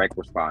have a direct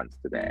response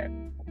to that.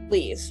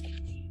 Please.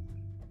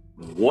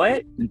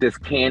 What does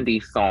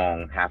Candy's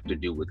song have to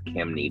do with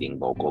Kim needing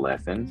vocal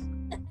lessons?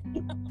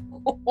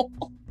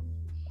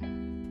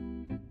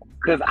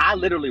 Because I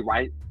literally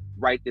write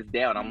this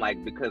down. I'm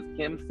like, because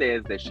Kim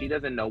says that she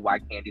doesn't know why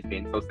Candy's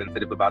being so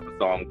sensitive about the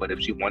song, but if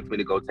she wants me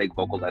to go take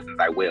vocal lessons,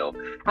 I will.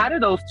 How do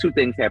those two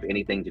things have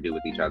anything to do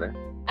with each other?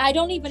 I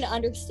don't even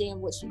understand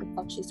what the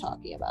fuck she's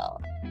talking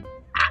about.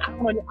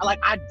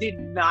 I did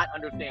not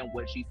understand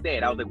what she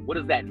said. I was like, what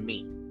does that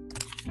mean?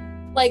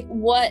 Like,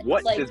 what?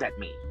 What like, does that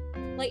mean?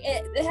 Like,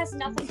 it has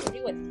nothing to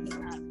do with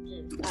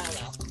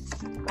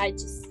I don't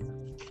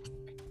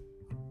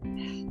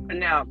know.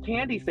 Now,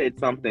 Candy said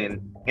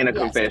something in a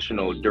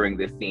confessional during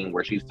this scene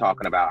where she's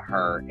talking about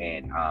her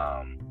and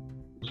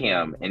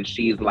Kim, and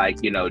she's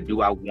like,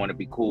 do I want to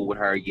be cool with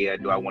her? Yeah.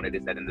 Do I want to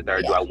this, that, and the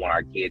third? Yeah. Do I want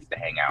our kids to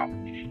hang out?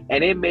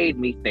 And it made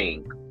me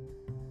think,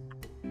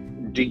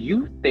 do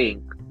you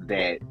think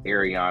that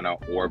Ariana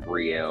or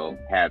Brielle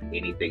have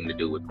anything to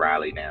do with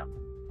Riley now?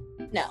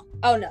 No.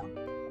 Oh, no.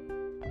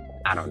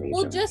 I don't need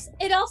them.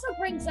 It also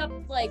brings up,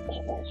 like,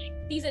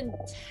 season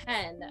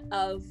 10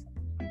 of,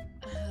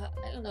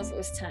 I don't know if it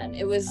was 10.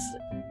 It was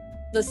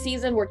the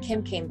season where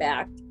Kim came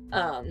back.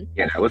 Yeah,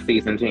 that was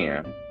season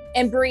 10.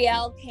 And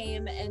Brielle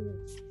came and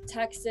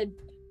texted,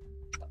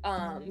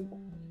 oh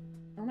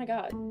my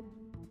God,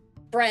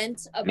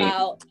 Brent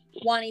about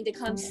wanting to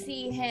come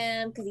see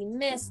him because he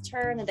missed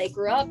her and that they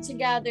grew up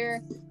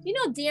together. You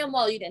know damn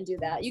well you didn't do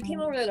that. You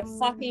came over there to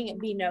fucking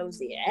be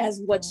nosy,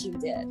 as what you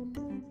did.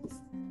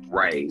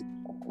 Right.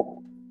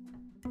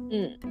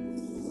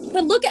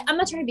 But I'm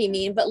not trying to be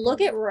mean, but look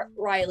at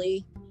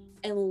Riley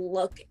and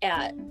look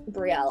at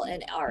Brielle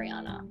and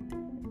Ariana.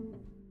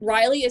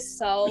 Riley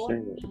is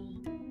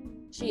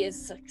she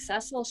is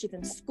successful. She's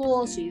in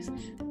school. She's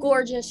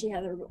gorgeous. She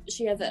has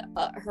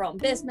her own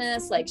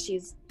business. Like,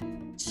 she's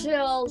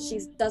chill. She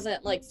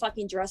doesn't like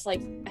fucking dress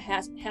like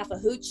half a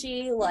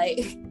hoochie.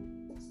 Like,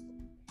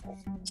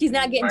 she's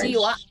not getting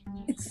DUI.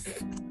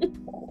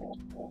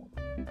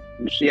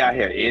 She out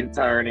here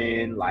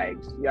interning, like,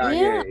 she out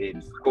here in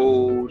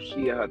school.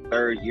 She in her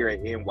third year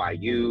at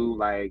NYU.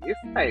 Like, it's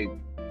like,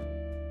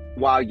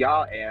 while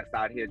y'all ass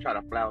out here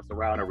trying to flounce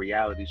around a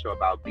reality show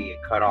about being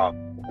cut off,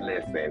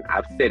 listen,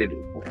 I've said it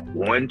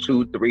 1,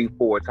 2, 3,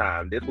 4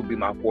 times. This will be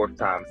my 4th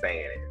time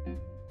saying it.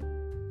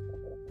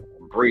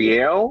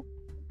 Brielle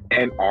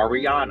and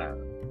Ariana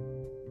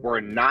were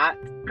not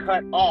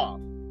cut off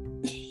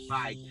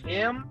by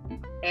Kim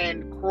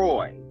and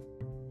Croy.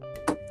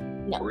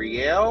 No.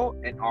 Brielle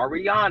and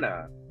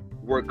Ariana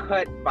were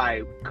cut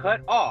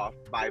off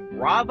by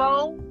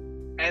Bravo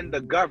and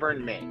the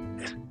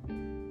government.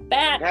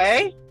 Facts.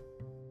 Okay?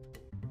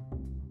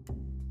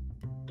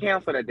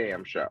 Cancel the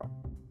damn show.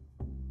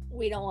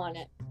 We don't want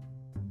it.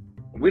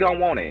 We don't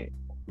want it.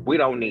 We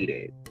don't need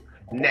it.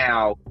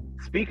 Now,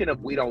 speaking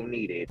of we don't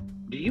need it,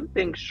 do you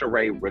think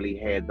Sheree really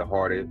had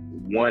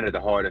one of the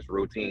hardest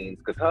routines?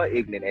 Because her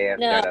ignorant ass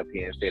got up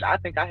here and said, I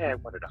think I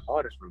had one of the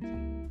hardest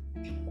routines.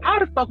 How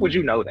the fuck would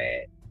you know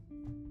that?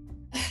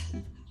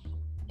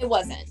 It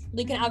wasn't.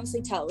 You can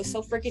obviously tell. It was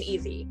so freaking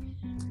easy.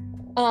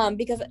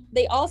 Because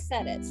they all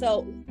said it.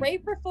 So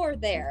right before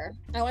there,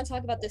 I want to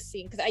talk about this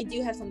scene because I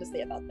do have something to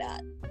say about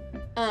that.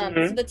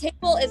 So the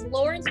table is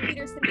Lawrence,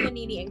 Peter, Cynthia,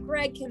 Nene, and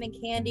Greg, Kim and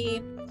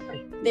Candy.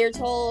 They're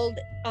told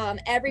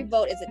every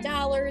vote is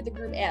 $1. The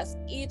group asks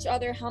each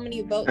other how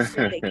many votes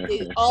should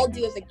they all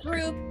do as a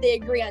group. They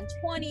agree on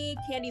 20.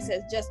 Candy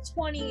says just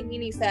 20.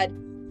 Nene said,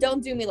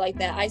 don't do me like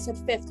that. I said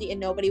 50 and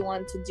nobody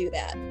wanted to do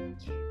that.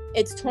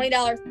 It's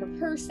 $20 per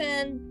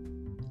person.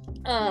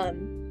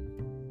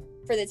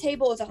 For the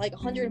table, it was like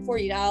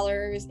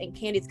 $140. And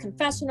Candy's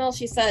confessional,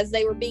 she says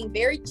they were being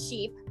very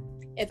cheap.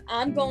 If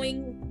I'm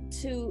going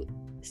to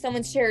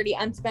someone's charity,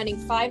 I'm spending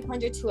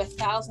 $500 to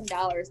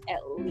 $1,000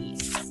 at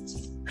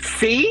least.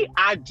 See,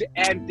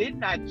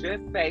 didn't I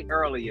just say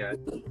earlier,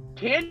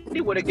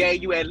 Candy would have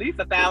gave you at least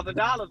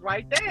 $1,000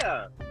 right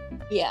there.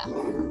 Yeah.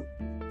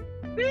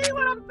 See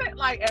what I'm saying?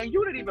 Like, and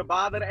you didn't even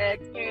bother to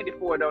ask Candy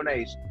for a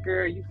donation.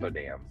 Girl, you so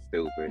damn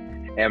stupid.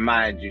 And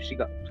mind you,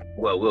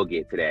 we'll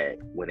get to that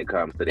when it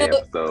comes to the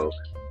episode.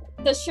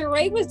 The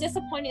Sheree was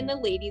disappointed in the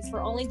ladies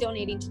for only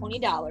donating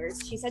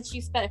 $20. She said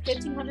she spent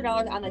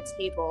 $1,500 on the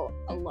table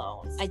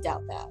alone. I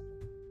doubt that.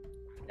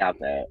 I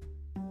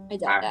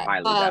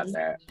highly doubt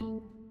that.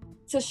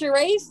 So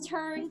Sheree's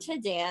turn to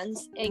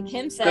dance, and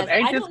Kim says, "Because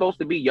ain't this supposed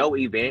to be your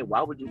event?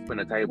 Why would you spend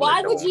a table?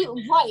 Why would you?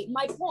 Right,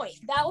 my point.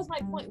 That was my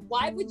point.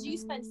 Why would you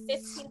spend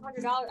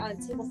 $1,500 on a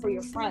table for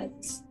your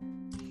friends?"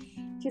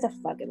 She's a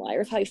fucking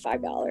liar. Probably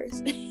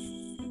 $5.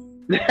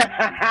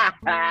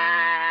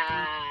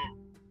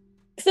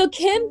 So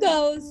Kim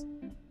goes.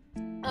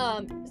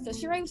 So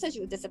Sheree said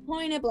she was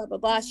disappointed. Blah blah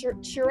blah.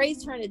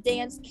 Sheree's turn to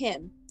dance.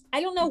 Kim. I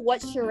don't know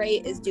what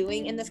Sheree is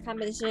doing in this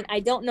competition. I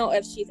don't know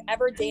if she's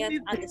ever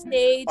danced on the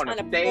stage, on a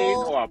stage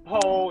pole, or a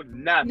pole,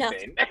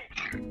 nothing.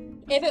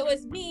 If it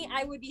was me,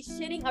 I would be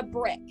shitting a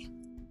brick.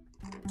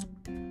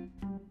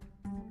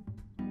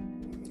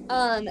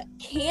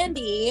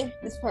 Candy,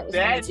 this part was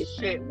that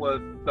shit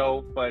was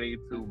so funny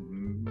to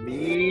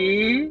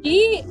me.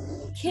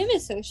 Kim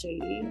is so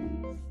shady.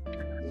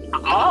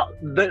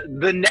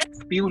 The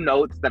next few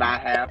notes that I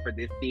have for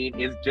this scene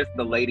is just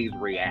the lady's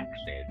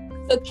reaction.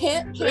 So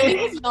Candy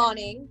was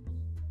yawning.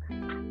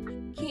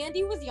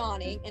 Candy was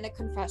yawning in a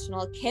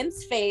confessional.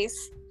 Kim's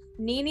face.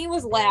 Nene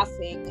was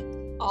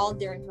laughing all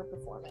during her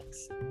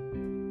performance.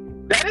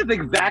 That is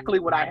exactly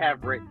what I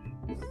have written.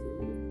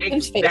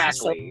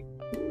 Exactly.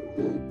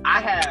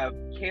 I have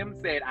Kim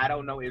said, I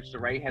don't know if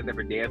Sheree has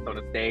ever danced on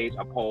a stage,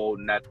 a pole,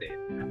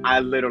 nothing. I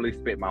literally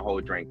spit my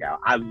whole drink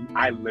out.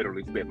 I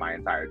literally spit my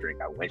entire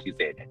drink out when she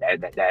said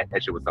that.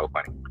 That shit was so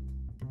funny.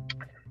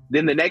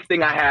 Then the next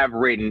thing I have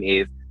written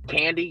is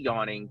Candy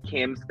yawning,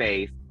 Kim's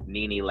face,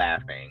 Nene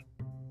laughing.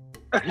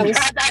 I was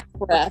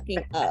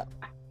cracking up.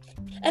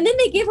 And then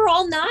they gave her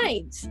all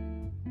 9s.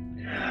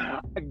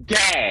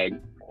 Gag.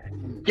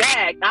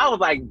 I was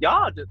like,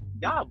 y'all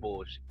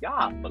bullshit.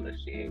 Y'all full of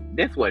shit.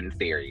 This wasn't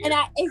serious. And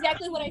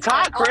exactly what I said.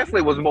 Todd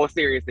Chrisley was more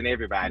serious than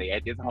everybody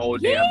at this whole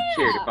damn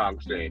charity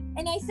function.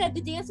 And I said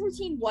the dance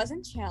routine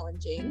wasn't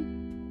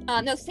challenging.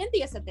 No,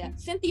 Cynthia said that.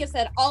 Cynthia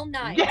said all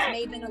 9s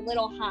may have been a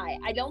little high.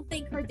 I don't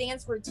think her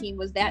dance routine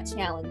was that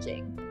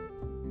challenging.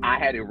 I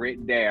had it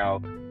written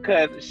down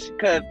because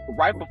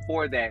right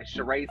before that,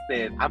 Sheree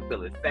says, I'm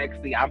feeling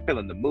sexy. I'm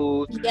feeling the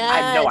moves. Yes.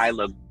 I know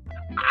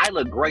I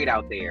look great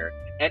out there.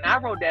 And I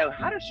wrote down,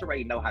 how does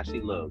Sheree know how she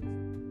looks?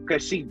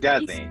 Because she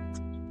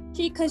doesn't.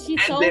 Because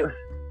she's so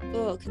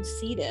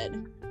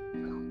conceited.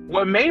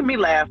 What made me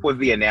laugh was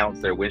the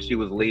announcer when she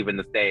was leaving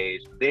the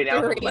stage. The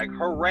announcer was like,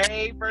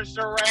 hooray for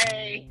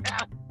Sheree.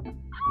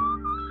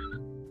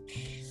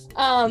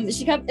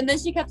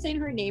 She kept saying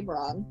her name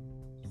wrong.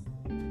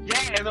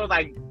 Yeah, and it was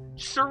like,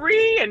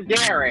 Sheree and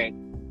Derek.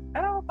 And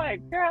I was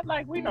like, girl,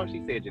 like, we know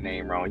she said your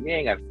name wrong. You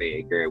ain't got to say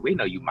it, girl. We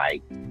know you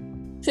might.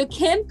 So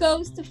Kim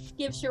goes to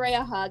give Sheree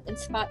a hug and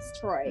spots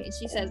Troy. And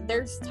she says,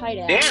 there's tight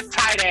ass. There's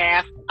tight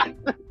ass. And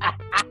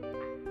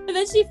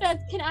then she says,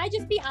 can I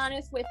just be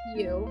honest with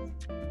you?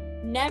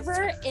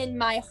 Never in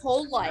my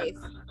whole life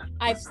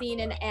I've seen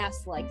an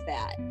ass like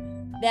that.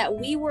 That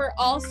we were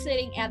all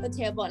sitting at the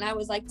table and I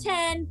was like,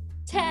 10.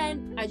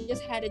 I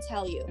just had to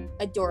tell you,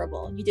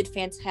 adorable. You did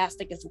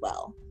fantastic as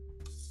well.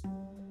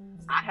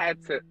 I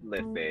had to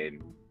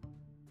listen.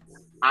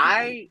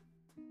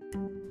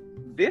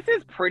 This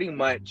is pretty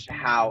much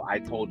how I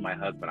told my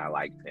husband I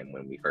liked him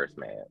when we first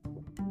met.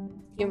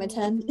 Give him a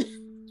 10.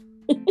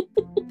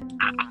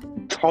 I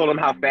told him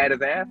how fat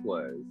his ass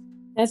was.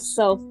 That's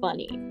so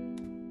funny.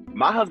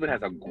 My husband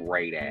has a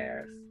great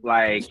ass.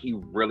 Like, he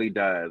really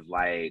does.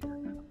 Like,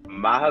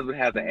 my husband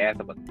has the ass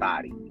of a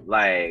thotty.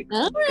 Like,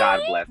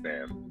 God bless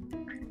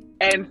him.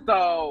 And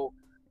so,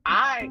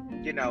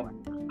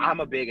 I'm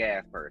a big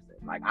ass person.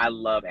 Like, I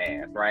love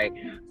ass, right?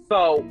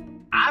 So,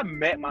 I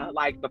met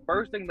the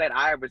first thing that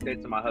I ever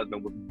said to my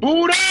husband was,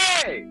 booty!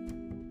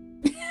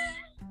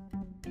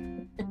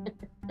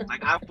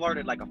 Like, I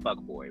flirted like a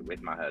fuckboy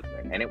with my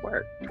husband, and it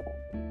worked.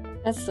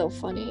 That's so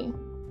funny.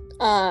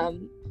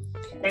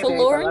 Hey, so babe,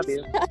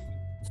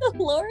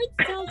 Lawrence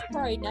tells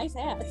Corey, nice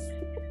ass.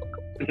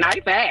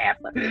 Nice ass.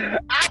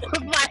 I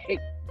was like,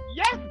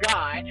 yes,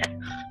 God.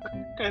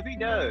 Because he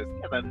does.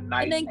 He has a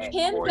nice ass. And then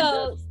Kim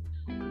goes,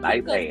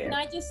 nice ass. Can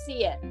I just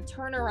see it?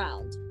 Turn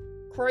around.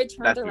 Corey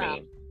turns That's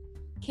around. Me.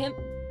 Kim,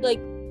 like,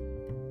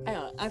 I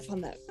don't know. I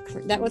found that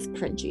was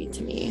cringy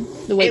to me.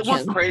 The way it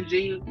was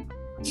cringy,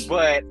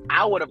 but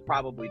I would have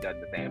probably done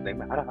the same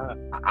thing.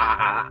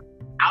 I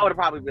would have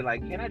probably been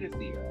like, can I just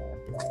see your ass?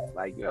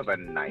 Like, you have a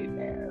nice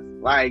ass.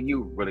 Like,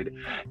 you really do.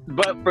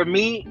 But for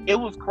me, it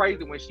was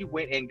crazy when she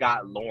went and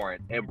got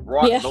Lawrence and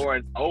brought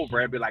Lawrence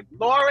over and be like,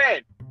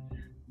 Lawrence!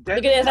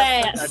 Look at his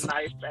ass. A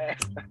nice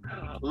ass.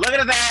 Look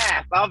at his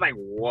ass. I was like,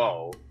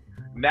 whoa.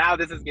 Now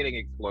this is getting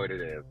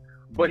exploitative.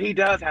 But he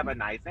does have a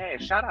nice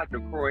ass. Shout out to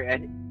Corey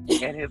and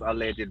his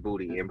alleged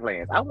booty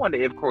implants. I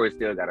wonder if Corey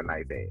still got a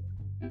nice ass.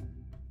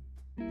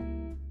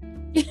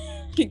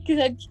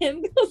 Because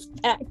Kim goes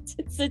back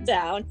to sit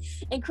down,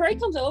 and Corey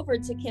comes over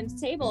to Kim's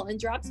table and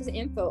drops his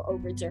info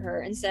over to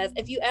her and says,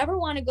 if you ever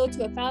want to go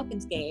to a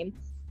Falcons game,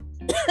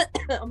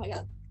 oh my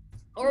God,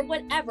 or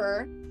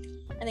whatever,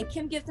 and then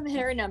Kim gives him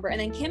her number, and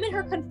then Kim in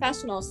her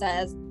confessional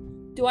says,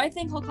 do I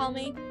think he'll call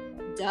me?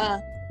 Duh.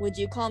 Would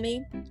you call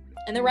me?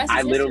 And the rest is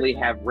history. Literally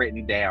have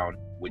written down,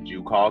 would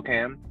you call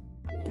Kim?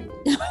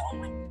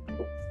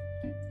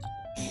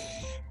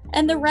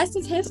 And the rest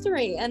is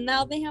history. And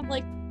now they have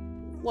like,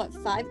 what,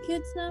 5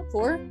 kids now?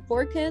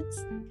 4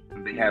 kids?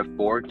 They have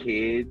 4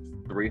 kids,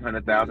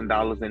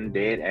 $300,000 in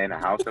debt, and a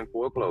house in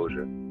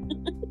foreclosure.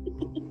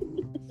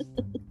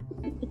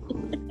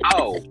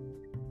 Oh,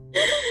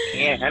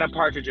 and a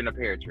partridge in a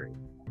pear tree.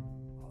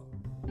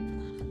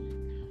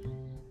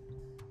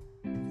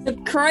 So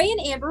Curry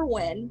and Amber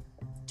win.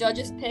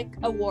 Judges pick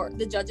award.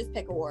 The judges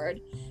pick award.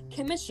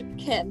 Kim.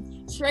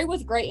 Sheree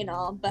was great and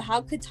all, but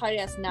how could Tight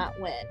Ass not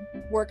win?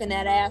 Working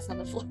that ass on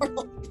the floor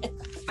like that.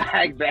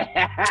 Like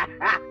that.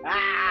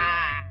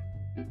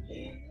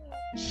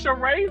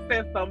 Sheree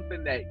said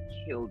something that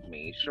killed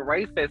me.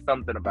 Sheree said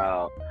something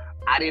about,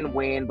 I didn't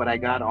win, but I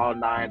got all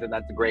 9s, and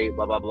that's great,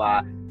 blah, blah,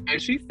 blah.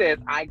 And she says,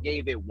 I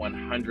gave it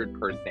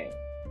 100%.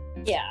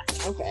 Yeah,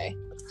 okay.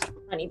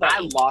 Honey,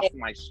 I lost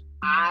my shit.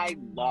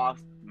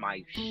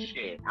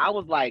 I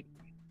was like,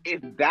 if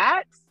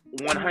that's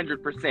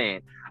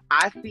 100%,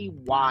 I see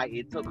why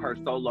it took her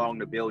so long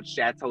to build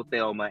Chateau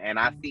Thelma, and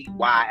I see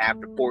why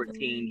after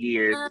 14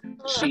 years,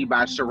 She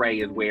by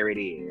Sheree is where it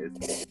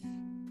is.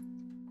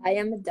 I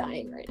am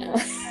dying right now.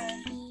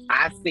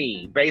 I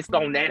see. Based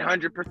on that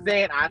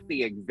 100%, I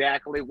see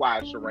exactly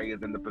why Sheree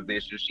is in the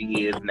position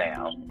she is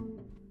now.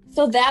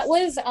 So that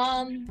was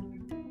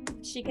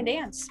She Can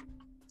Dance.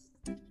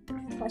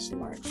 Question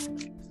mark.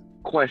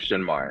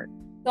 Question mark.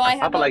 So I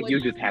feel like you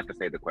just have to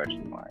say the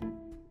question mark.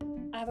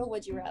 I have a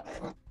would you rather.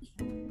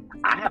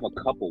 I have a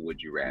couple would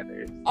you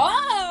rather.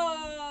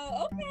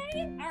 Oh,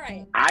 okay. All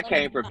right. I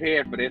came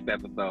prepared for this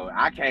episode.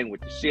 I came with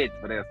the shits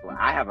for this one.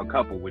 I have a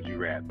couple would you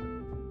rather.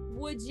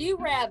 Would you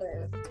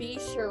rather be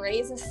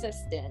Sheree's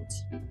assistant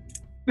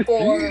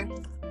or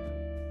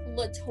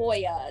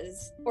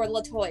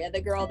Latoya,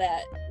 the girl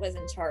that was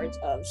in charge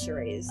of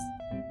Sheree's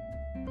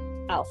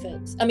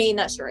outfits? I mean,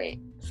 not Sheree,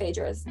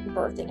 Phaedra's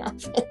birthing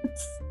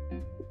outfits.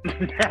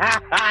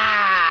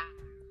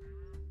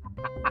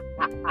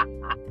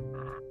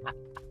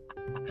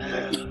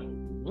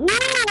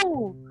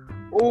 Woo!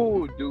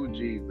 Oh, dude,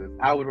 Jesus!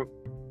 I would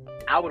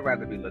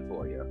rather be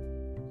Latoya.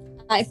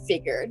 I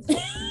figured.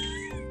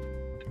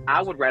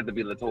 I would rather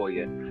be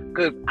Latoya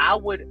because I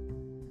would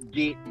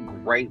get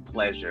great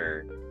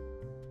pleasure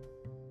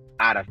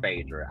out of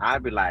Phaedra.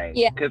 I'd be like,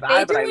 yeah, because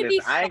I'd be like, listen,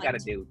 be I ain't gotta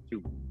deal with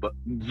you, but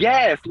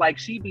yes, like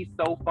she'd be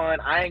so fun.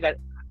 I ain't got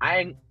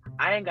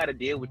to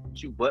deal with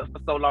you but for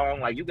so long.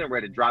 Like, you getting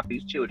ready to drop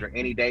these children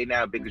any day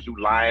now because you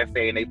lying,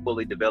 saying they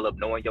fully developed,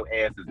 knowing your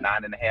ass is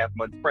 9.5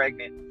 months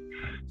pregnant.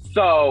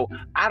 So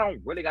I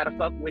don't really got to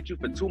fuck with you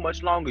for too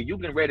much longer. You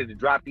getting ready to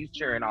drop these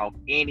children off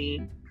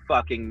any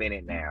fucking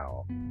minute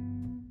now.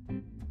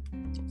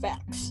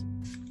 Facts.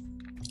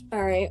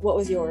 All right, what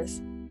was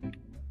yours?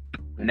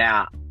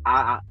 Now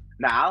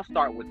I'll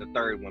start with the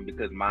third one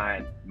because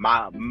my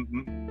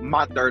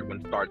third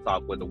one starts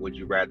off with a would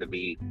you rather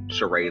be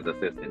Sheree's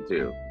assistant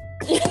too.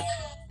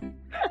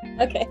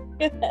 Okay.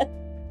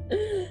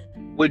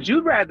 Would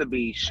you rather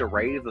be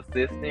Sheree's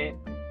assistant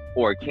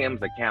or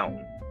Kim's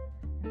accountant?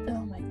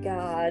 Oh my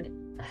god.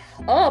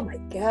 Oh my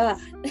god.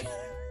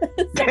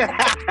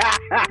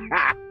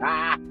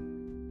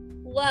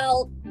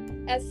 Well,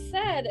 as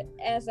said,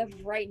 as of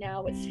right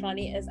now, what's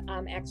funny is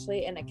I'm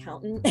actually an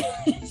accountant. And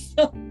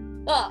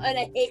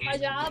I hate my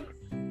job.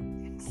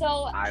 So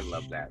I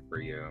love that for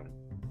you.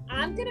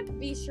 I'm gonna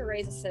be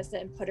Sheree's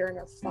assistant and put her in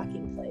her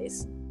fucking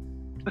place.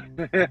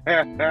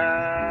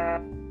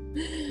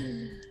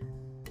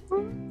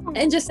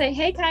 And just say,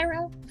 hey,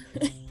 Cairo.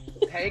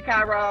 Hey,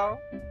 Cairo.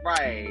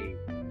 Right.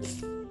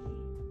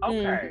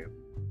 Okay.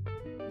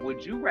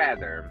 Would you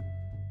rather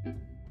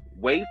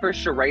wait for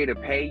Sheree to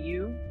pay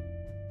you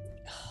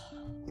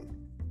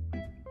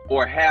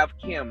or have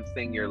Kim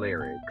sing your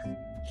lyrics?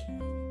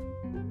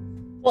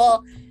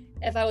 Well,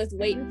 if I was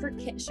waiting for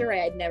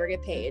Sheree, I'd never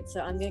get paid.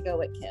 So I'm going to go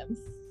with Kim.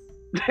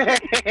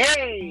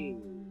 Hey!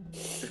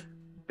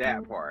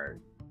 That part.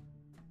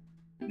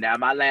 Now,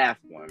 my last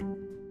one.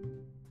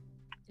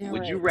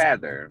 Would you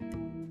rather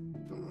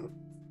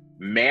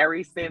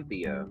marry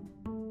Cynthia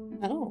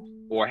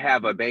or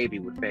have a baby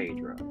with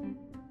Phaedra?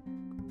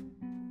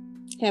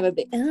 Have a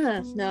baby?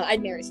 No,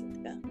 I'd marry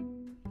Cynthia.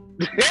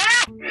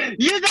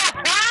 You got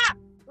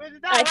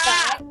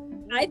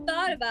I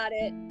thought about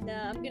it. No,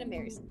 I'm gonna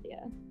marry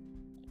Cynthia.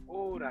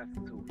 Oh, that's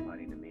too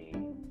funny to me.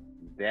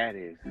 That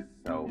is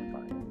so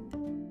funny.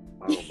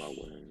 Oh my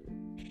word.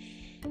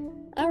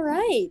 All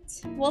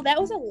right. Well, that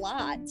was a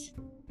lot.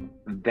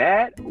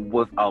 That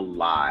was a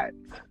lot.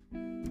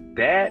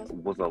 That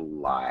was a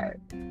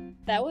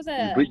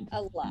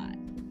lot.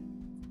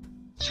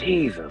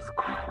 Jesus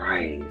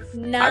Christ.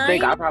 9 I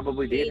think I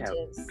probably did have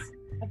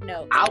of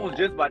notes. I was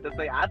just about to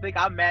say, I think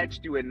I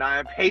matched you in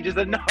 9 pages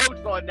of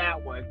notes on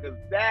that one because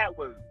that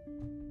was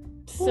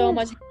so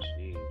much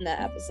in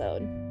that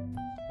episode.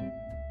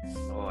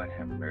 Lord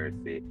have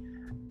mercy.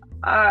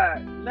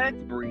 Let's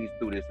breeze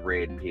through this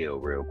red pill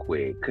real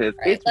quick because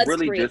it's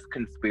really just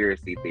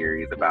conspiracy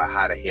theories about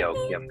how the hell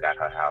Kim got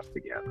her house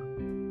together.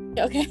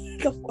 Okay,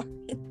 go for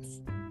it.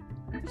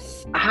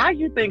 How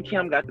you think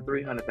Kim got the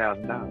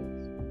 $300,000?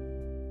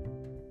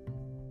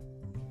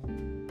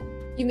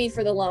 You mean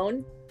for the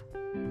loan?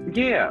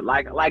 Yeah,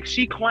 like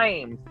she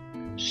claims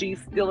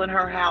she's still in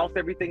her house,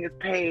 everything is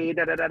paid,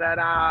 da da da da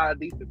da.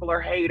 These people are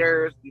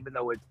haters, even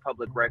though it's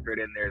public record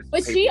and there's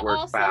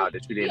paperwork filed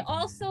that she didn't. She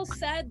also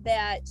said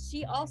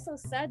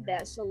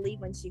that she'll leave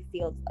when she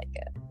feels like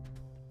it.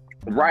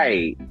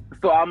 Right.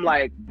 So I'm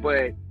like,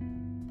 but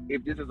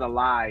if this is a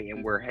lie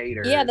and we're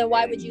haters, yeah, then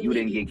why would you leave?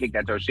 Didn't get kicked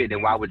out your shit,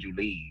 then why would you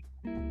leave?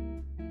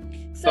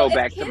 So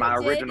back to my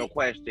original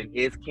question,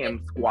 is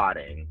Kim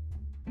squatting?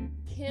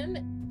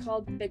 Kim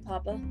called Big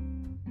Papa.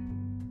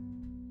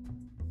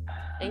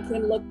 And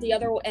Kim looked the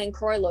other way, and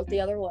Kroy looked the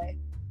other way.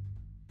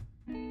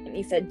 And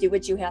he said, do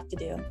what you have to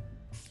do.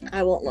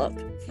 I won't look.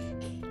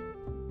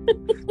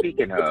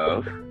 Speaking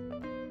of,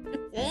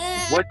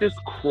 what does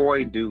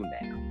Kroy do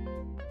now?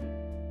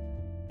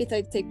 He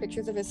tried to take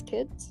pictures of his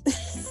kids.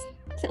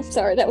 I'm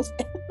sorry, that was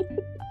bad.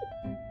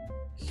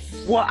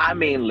 Well, I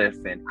mean,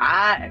 listen,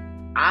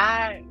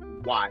 I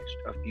watched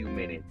a few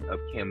minutes of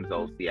Kim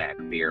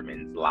Zolciak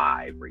Bierman's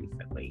live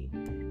recently,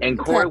 and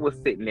Corey was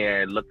sitting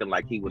there looking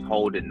like he was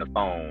holding the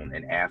phone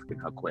and asking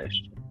her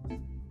questions.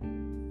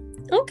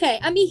 Okay,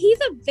 I mean, he's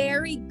a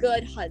very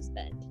good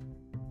husband.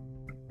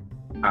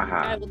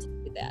 I will tell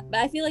you that. But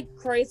I feel like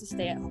Corey's a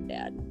stay-at-home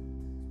dad,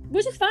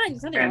 which is fine.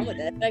 There's nothing wrong with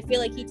it. But I feel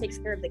like he takes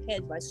care of the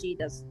kids while she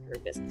does her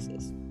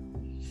businesses.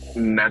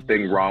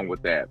 Nothing wrong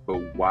with that.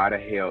 But why the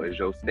hell is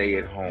your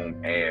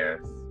stay-at-home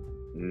ass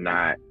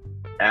not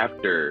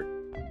after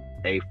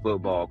a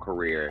football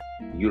career?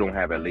 You don't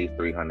have at least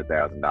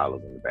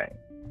 $300,000 in the bank.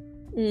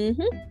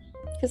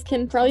 Because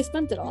Kim probably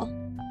spent it all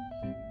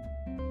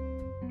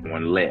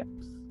on lips.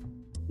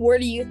 Where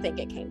do you think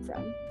it came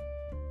from?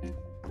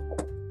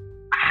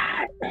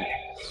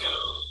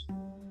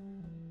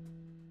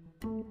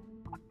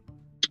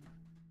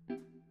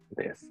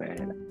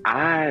 Listen,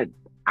 I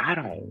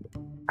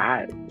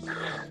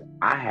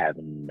have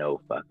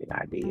no fucking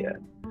idea.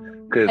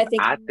 Because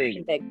I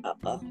think Big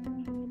Papa.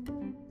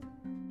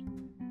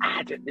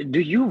 Do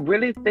you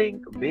really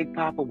think Big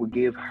Papa would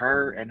give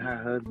her and her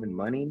husband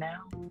money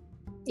now?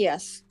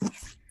 Yes.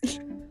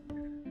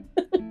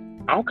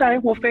 Okay,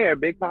 well, fair.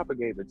 Big Papa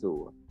gave it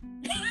to her.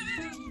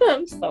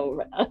 I'm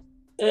so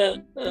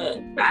bad.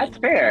 That's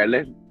fair.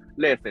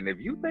 Listen, if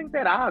you think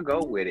that, I'll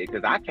go with it,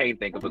 because I can't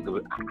think of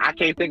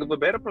a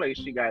better place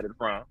she got it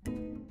from.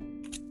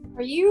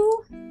 Are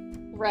you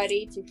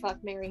ready to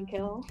fuck, marry, and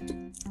kill?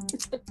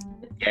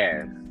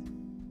 Yes,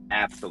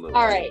 absolutely.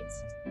 All right.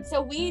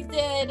 So we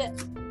did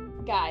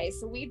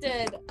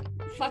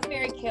fuck,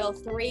 marry, kill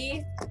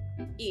 3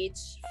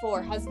 each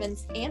for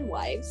husbands and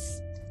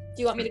wives.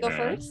 Do you want me to go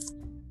first?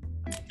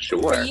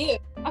 Sure. For you.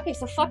 Okay,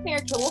 so fuck,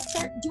 marry, kill. We'll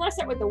start. Do you want to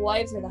start with the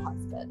wives or the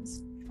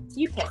husbands?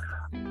 You pick.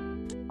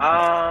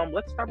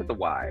 Let's start with the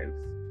wives.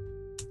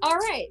 All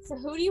right. So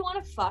who do you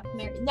want to fuck,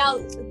 marry? Now,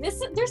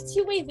 there's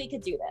 2 ways we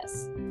could do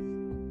this.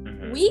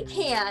 We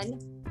can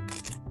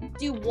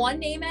do one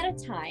name at a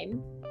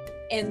time,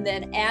 and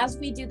then as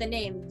we do the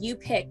name, you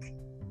pick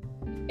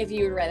if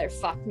you would rather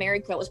fuck, marry,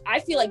 kill, which I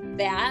feel like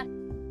that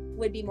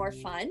would be more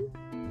fun.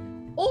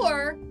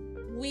 Or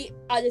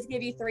I'll just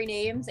give you 3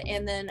 names,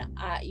 and then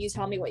you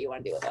tell me what you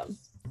want to do with them.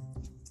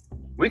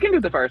 We can do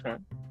the first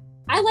one.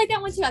 I like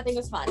that one too. I think it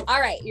was fun. All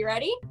right, you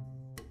ready?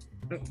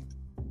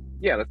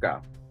 Yeah, let's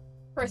go.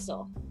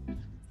 Crystal.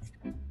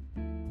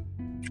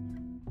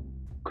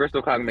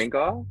 Crystal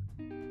Kogmenko?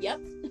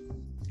 Yep.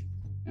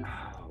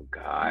 Oh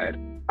God.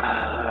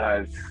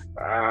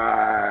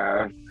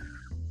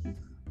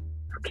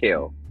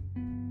 Kill.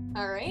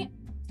 All right.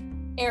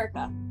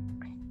 Erica.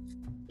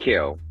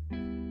 Kill.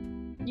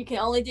 You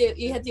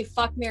have to do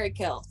fuck, marry,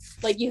 kill.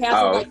 Like you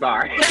have to.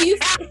 Sorry. Who you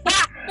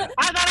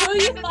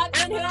fuck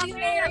and who you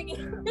marry?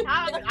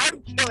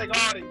 I'm killing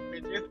all these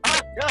bitches.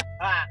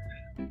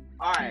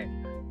 All right.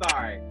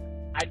 Sorry.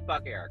 I'd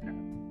fuck Erica.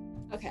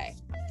 Okay.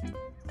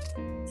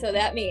 So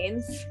that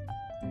means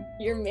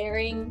you're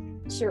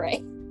marrying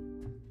Sheree.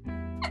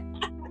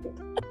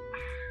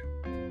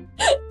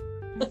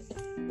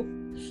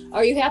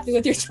 Are you happy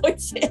with your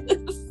choices?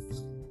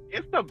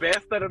 It's the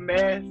best of the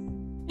mess.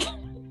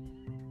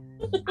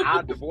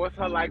 I'll divorce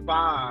her like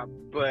Bob,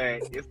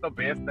 but it's the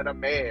best of the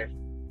mess.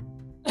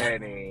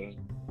 Penny.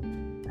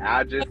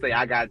 I'll just say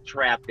I got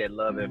trapped at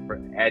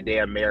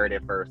damn Married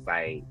at First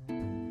Sight.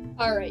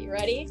 All right, you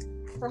ready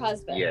for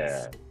husbands?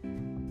 Yeah.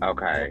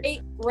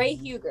 Okay. Ray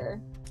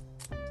Huger.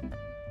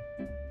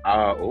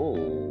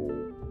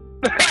 Ooh.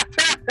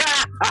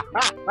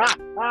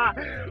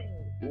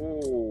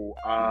 Ooh.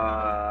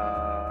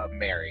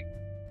 Mary.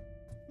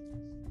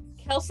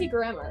 Kelsey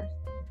Grammer.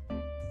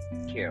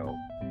 Kill.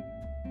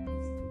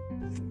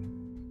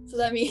 So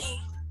that means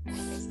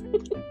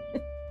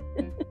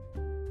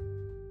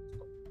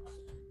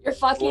you're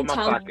fucking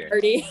Tom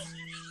Girardi.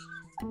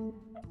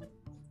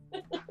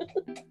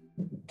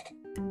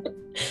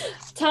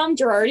 Tom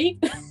Girardi.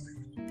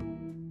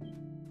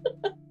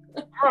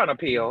 We're on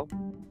appeal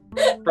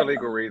for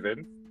legal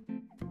reasons.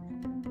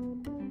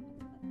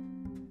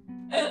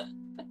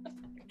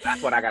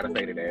 That's what I gotta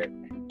say to that.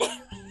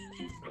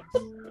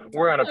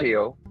 We're on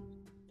appeal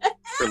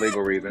for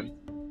legal reasons.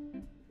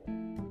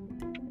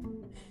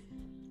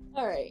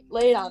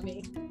 Lay it on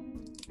me.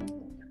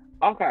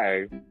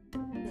 Okay. Oh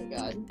my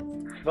God.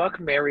 Fuck,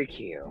 marry,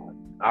 kill.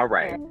 All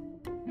right.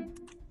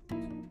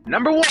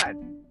 Number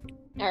one.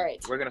 All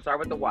right. We're gonna start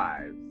with the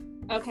wives.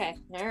 Okay.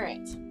 All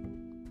right.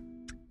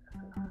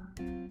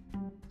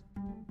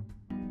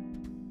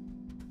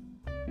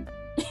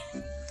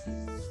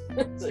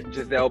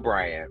 Giselle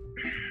Bryant.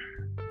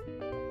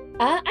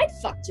 I'd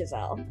fuck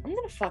Giselle. I'm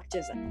gonna fuck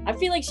Giselle. I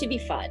feel like she'd be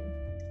fun.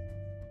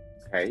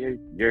 Okay,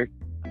 you're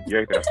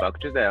gonna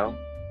fuck Giselle.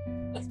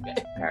 Okay.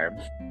 Okay.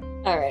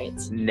 All right.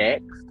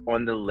 Next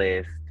on the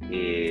list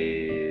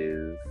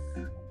is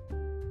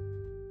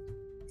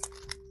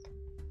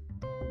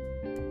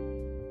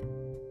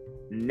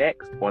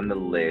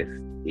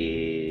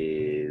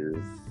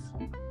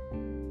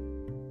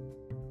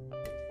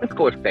let's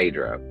go with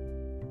Phaedra,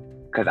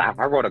 because I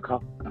wrote a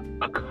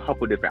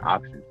couple different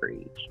options for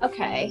each.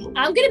 Okay.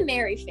 I'm gonna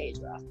marry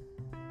Phaedra.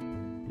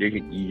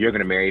 You're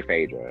gonna marry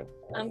Phaedra.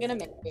 I'm gonna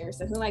marry her.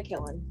 So who am I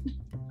killing?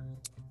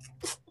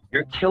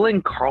 You're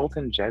killing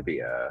Carlton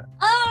Jebbia.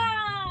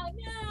 Oh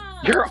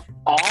no! You're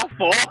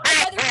awful. I'd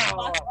rather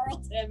fuck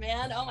Carlton,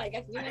 man. Oh my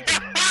God.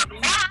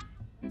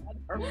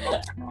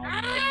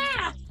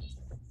 Ah!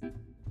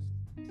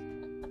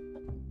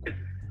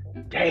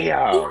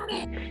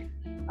 Damn.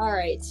 All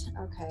right.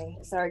 Okay.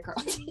 Sorry,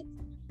 Carlton.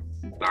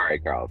 Sorry,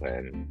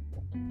 Carlton.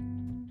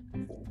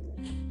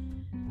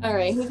 All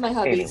right. Who's my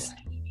hubbies?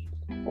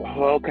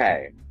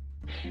 Okay.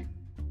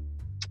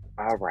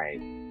 All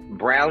right.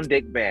 Brown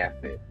Dick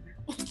Bassett.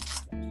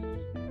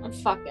 I'm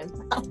fucking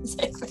Brown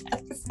Dick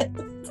Bassett.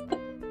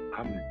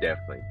 I'm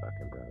definitely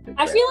fucking Brown Dick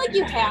I Bassett. feel like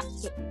you have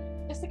to,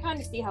 just to kind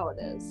of see how it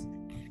is.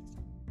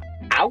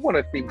 I want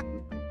to see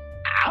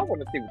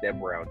what that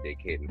brown dick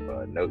hitting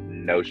for.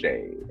 No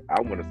shade. I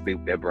want to see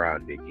what that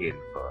brown dick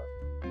hitting for,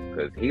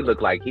 because he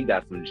looked like he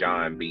got some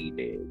John B.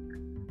 dick.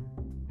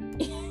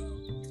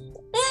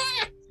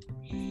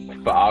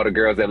 For all the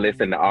girls that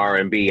listen to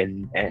R&B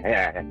and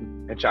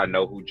y'all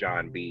know who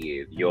John B.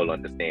 is, you'll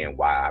understand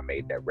why I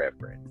made that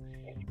reference.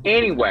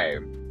 Anyway,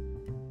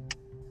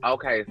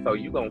 okay, so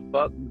you gonna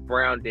fuck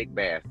Brown Dick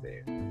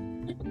Bassett?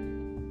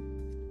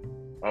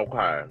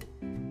 Okay.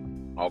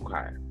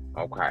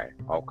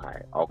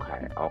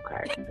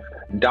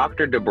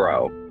 Dr.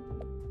 Dubrow.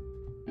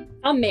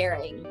 I'm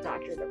marrying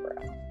Dr.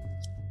 Dubrow.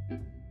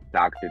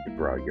 Dr.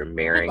 Dubrow. You're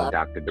marrying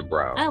Dr.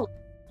 Dubrow. I love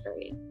her.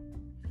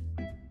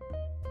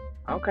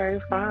 Okay,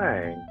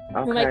 fine.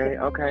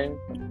 Okay.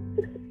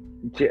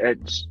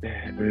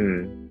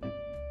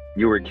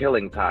 You were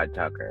killing Todd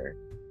Tucker.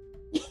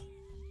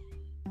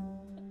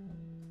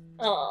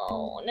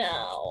 Oh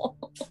no.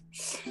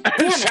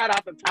 Shout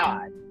out to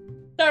Todd.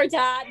 Sorry,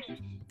 Todd.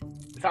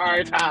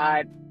 Sorry,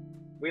 Todd.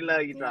 We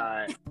love you,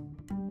 Todd.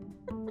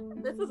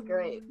 This is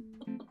great.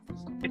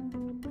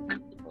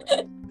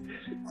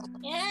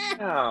 Yeah.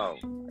 Oh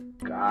my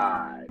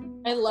God.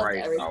 I love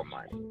Christ everything.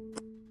 almighty.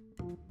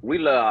 We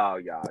love all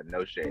y'all.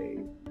 No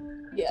shade.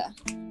 Yeah.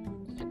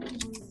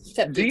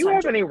 Except Do you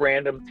have any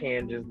random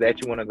tangents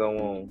that you want to go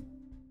on?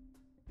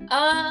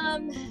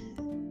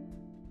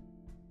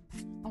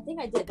 I think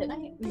I did. Didn't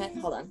I?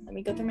 Hold on. Let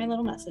me go through my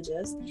little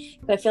messages.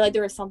 But I feel like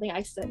there was something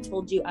I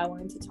told you I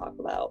wanted to talk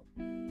about.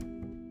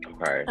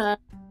 Okay.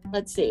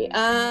 Let's see.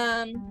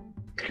 Maybe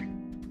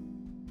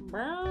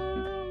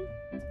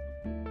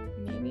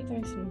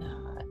there's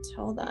not.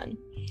 Hold on.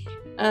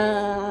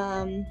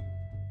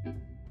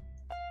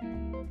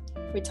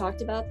 We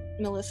talked about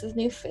Melissa's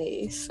new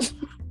face.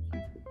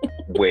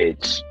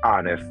 Which,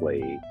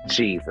 honestly,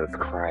 Jesus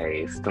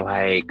Christ.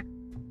 Like,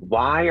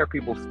 why are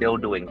people still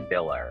doing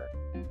filler?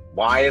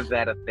 Why is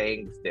that a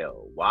thing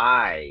still?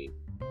 Why?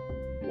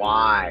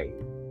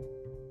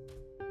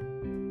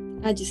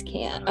 I just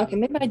can't. Okay,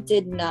 maybe I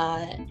did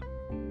not.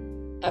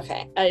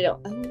 Okay, I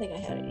don't think I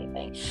had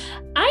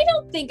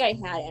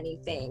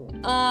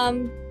anything.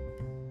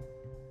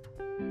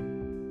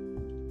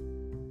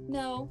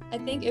 No, I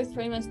think it was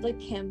pretty much the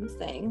Kim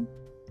thing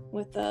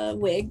with the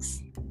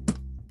wigs.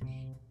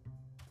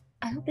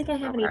 I don't think I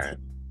have any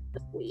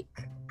this week.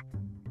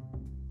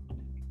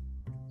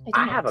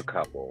 I have a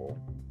couple.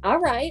 All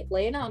right,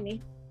 lay it on me.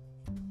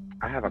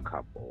 I have a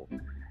couple.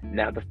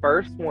 Now, the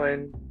first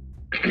one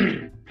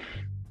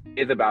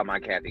is about my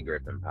Kathy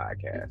Griffin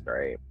podcast,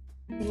 right?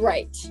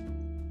 Right.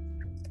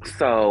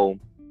 So,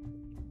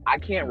 I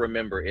can't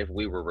remember if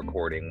we were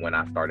recording when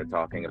I started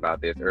talking about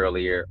this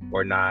earlier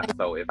or not.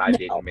 So, if I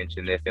didn't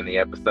mention this in the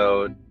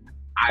episode,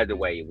 either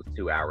way, it was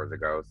 2 hours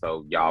ago.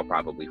 So, y'all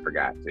probably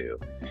forgot to.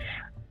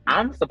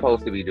 I'm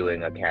supposed to be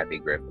doing a Kathy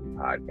Griffin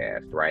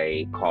podcast,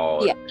 right?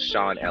 Called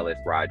Sean Ellis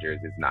Rogers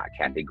is Not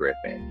Kathy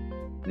Griffin.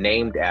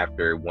 Named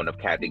after one of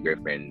Kathy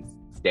Griffin's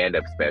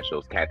stand-up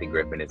specials, Kathy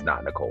Griffin is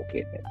Not Nicole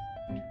Kidman.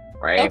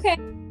 Right? Okay.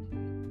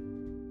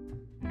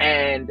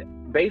 And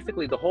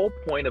basically the whole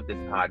point of this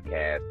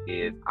podcast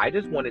is I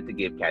just wanted to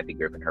give Kathy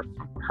Griffin her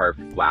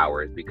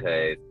flowers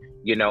because,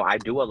 you know, I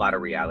do a lot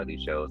of reality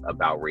shows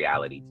about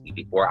reality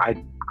TV, or I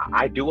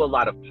do a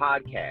lot of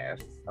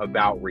podcasts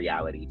about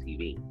reality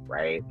TV,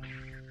 right?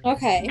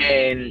 Okay.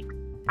 And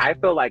I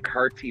feel like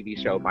her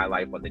TV show, My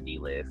Life on the D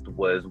List,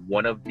 was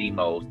one of the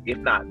most, if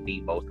not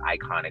the most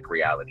iconic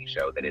reality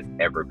show that has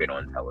ever been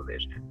on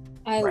television.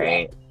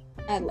 I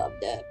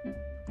loved it.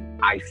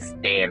 I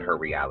stan her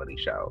reality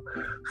show.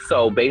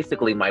 So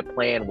basically my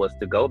plan was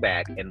to go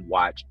back and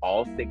watch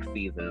all 6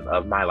 seasons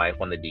of My Life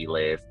on the D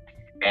List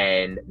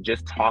and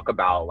just talk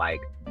about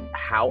like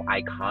how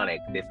iconic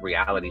this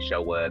reality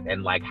show was,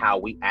 and like how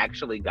we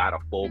actually got a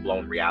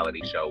full-blown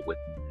reality show with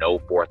no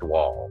fourth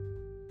wall.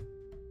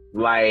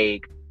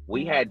 Like,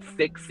 we had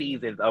 6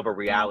 seasons of a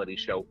reality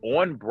show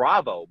on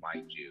Bravo,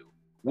 mind you,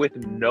 with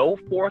no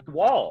fourth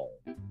wall.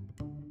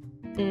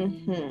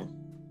 Mm-hmm.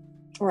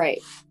 Right.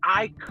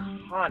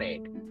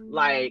 Iconic.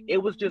 Like, it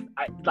was just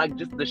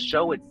just the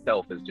show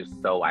itself is just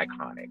so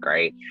iconic,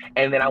 right?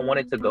 And then I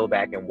wanted to go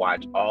back and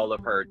watch all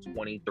of her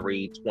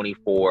 23,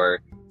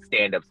 24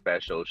 stand-up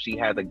specials. She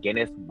has a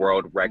Guinness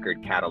World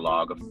Record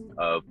catalog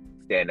of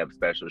stand-up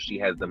specials. She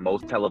has the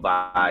most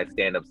televised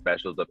stand-up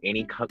specials of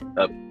any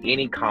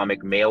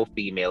comic, male,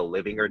 female,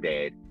 living or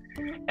dead.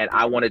 And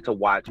I wanted to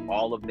watch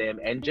all of them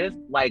and just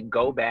like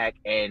go back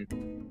and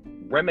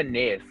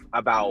reminisce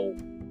about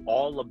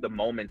all of the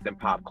moments in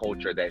pop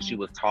culture that she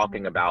was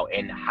talking about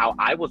and how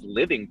I was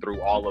living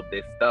through all of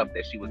this stuff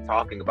that she was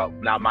talking about.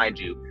 Now, mind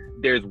you,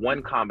 there's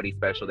one comedy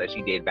special that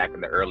she did back in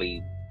the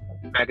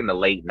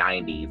late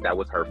 90s. That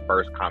was her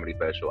first comedy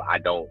special. I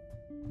don't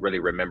really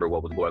remember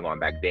what was going on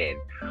back then.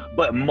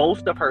 But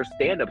most of her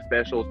stand-up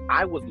specials,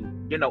 I was,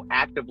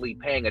 actively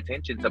paying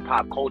attention to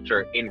pop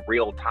culture in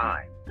real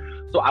time.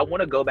 So I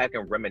want to go back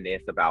and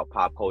reminisce about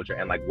pop culture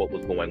and like what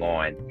was going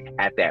on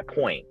at that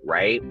point,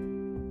 right?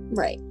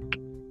 Right.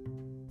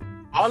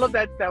 All of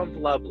that sounds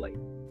lovely.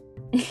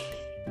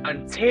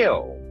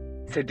 Until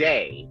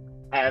today,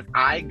 as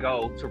I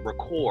go to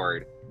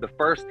record the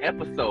first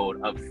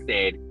episode of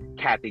said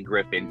Kathy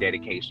Griffin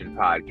dedication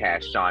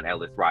podcast, Sean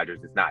Ellis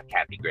Rogers is not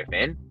Kathy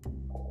Griffin.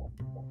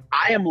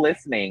 I am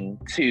listening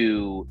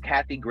to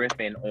Kathy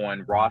Griffin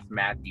on Ross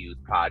Matthews'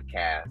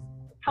 podcast.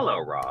 Hello,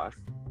 Ross.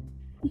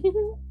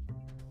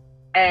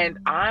 And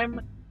I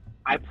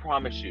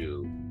promise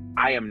you,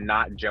 I am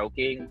not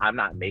joking. I'm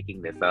not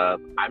making this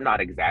up. I'm not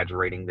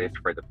exaggerating this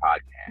for the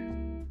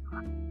podcast.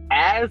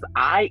 As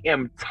I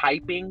am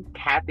typing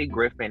Kathy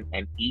Griffin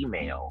an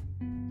email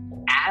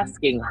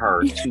asking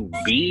her to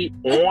be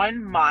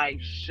on my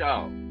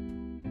show,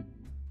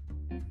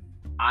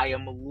 I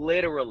am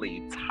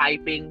literally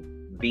typing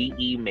the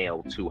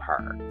email to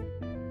her.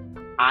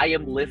 I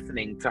am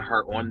listening to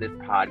her on this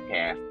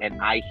podcast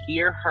and I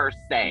hear her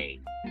say,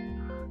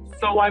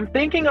 "So I'm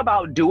thinking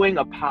about doing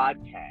a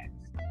podcast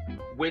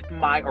with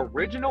my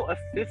original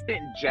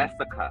assistant,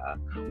 Jessica,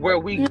 where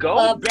we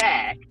go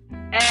back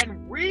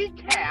and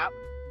recap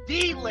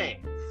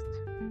D-List."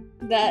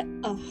 That,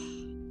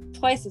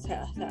 twice has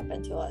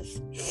happened to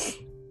us.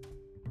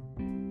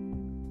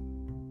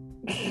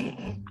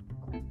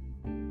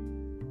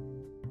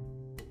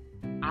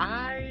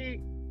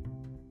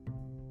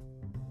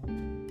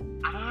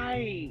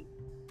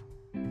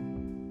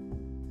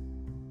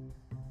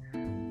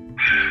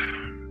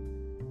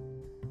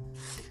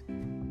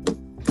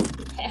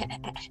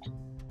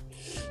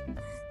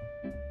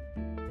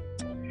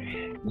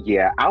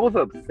 Yeah, I was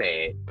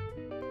upset.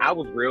 I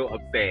was real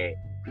upset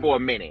for a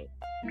minute.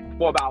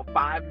 For about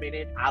 5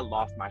 minutes, I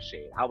lost my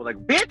shit. I was like,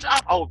 bitch,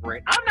 I'm over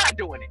it. I'm not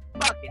doing it.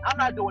 Fuck it. I'm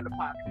not doing the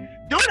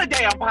podcast. Doing a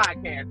damn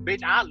podcast,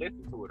 bitch. I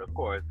listen to it, of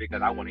course,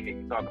 because I want to hear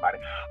you talk about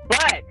it.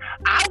 But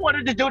I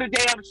wanted to do the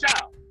damn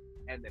show.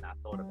 And then I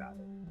thought about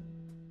it.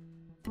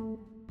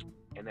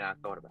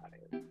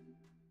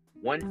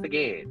 Once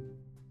again,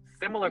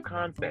 similar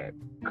concept,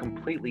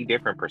 completely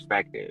different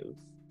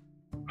perspectives.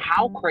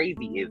 How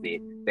crazy is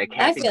it that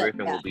Kathy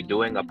Griffin will be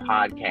doing a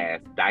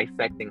podcast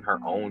dissecting her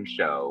own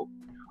show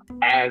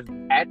as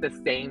at the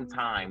same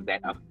time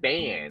that a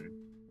fan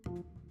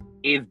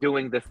is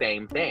doing the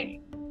same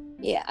thing?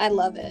 Yeah, I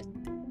love it.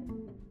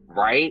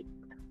 Right?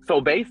 So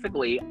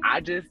basically,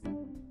 I just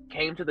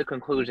came to the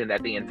conclusion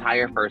that the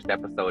entire first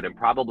episode and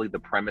probably the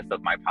premise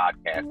of my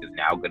podcast is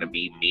now going to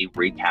be me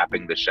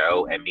recapping the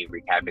show and me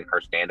recapping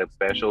her stand-up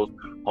specials,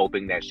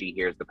 hoping that she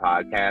hears the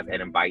podcast and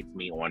invites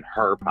me on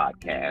her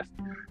podcast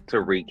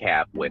to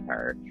recap with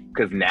her.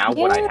 Because now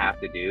what I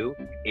have to do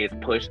is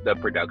push the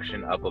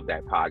production up of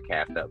that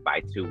podcast up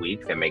by 2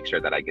 weeks and make sure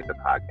that I get the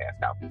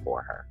podcast out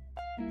before her.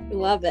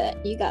 Love it.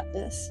 You got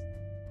this.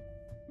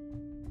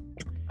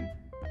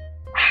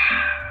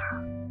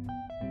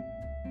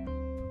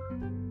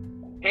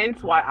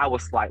 Hence why I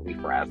was slightly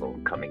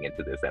frazzled coming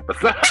into this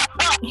episode.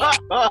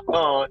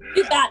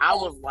 I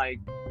was like,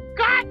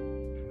 God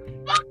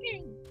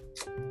fucking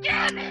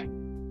damn it.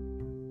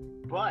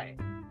 But,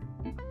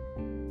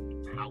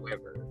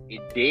 however,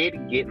 it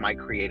did get my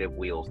creative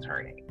wheels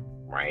turning,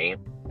 right?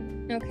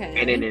 Okay.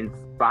 And it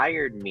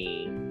inspired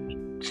me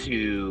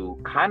to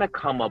kind of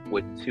come up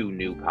with 2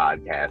 new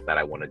podcasts that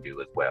I want to do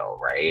as well,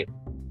 right?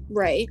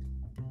 Right.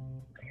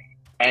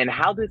 And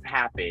how this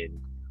happened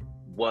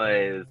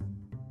was,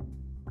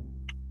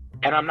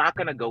 and I'm not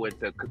going to go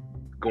into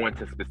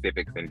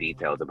specifics and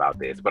details about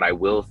this, but I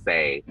will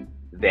say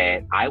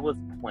that I was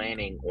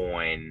planning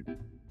on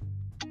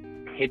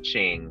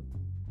pitching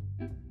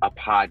a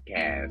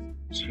podcast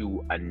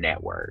to a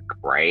network,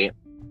 right?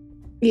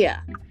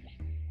 Yeah.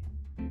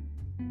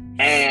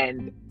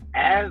 And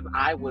as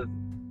I was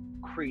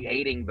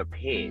creating the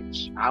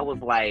pitch, I was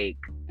like,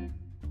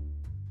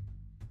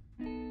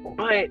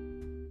 but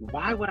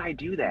why would I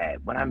do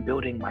that when I'm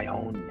building my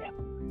own network?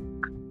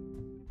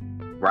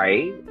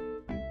 Right?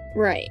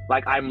 Right.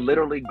 Like, I'm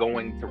literally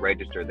going to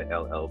register the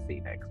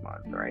LLC next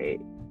month, right?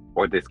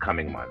 Or this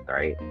coming month,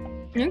 right?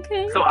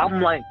 Okay. So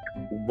I'm like,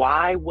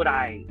 why would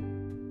I,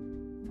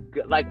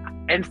 like,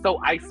 and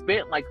so I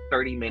spent like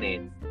 30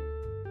 minutes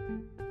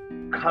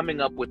coming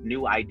up with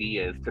new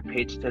ideas to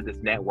pitch to this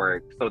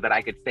network so that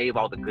I could save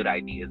all the good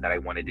ideas that I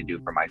wanted to do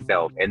for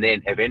myself. And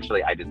then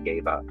eventually I just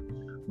gave up.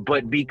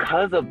 But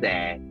because of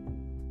that,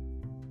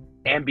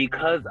 and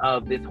because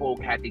of this whole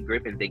Kathy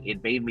Griffin thing,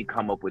 it made me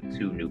come up with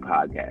 2 new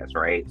podcasts,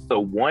 right? So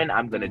one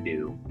I'm going to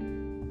do,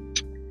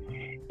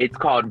 it's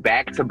called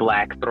Back to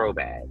Black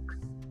Throwbacks,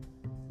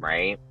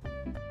 right?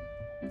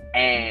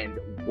 And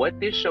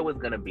what this show is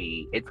going to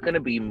be, it's going to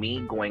be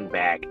me going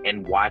back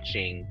and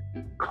watching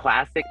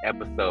classic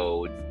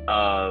episodes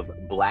of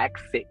Black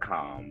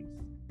sitcoms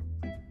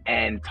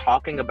and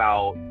talking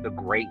about the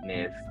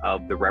greatness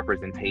of the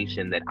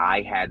representation that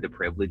I had the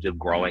privilege of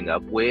growing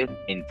up with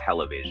in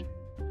television.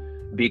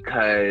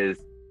 Because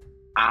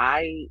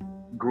I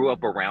grew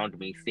up around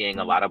me seeing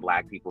a lot of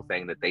Black people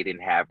saying that they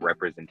didn't have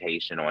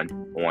representation on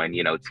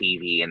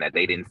TV, and that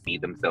they didn't see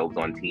themselves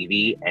on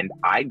TV. And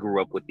I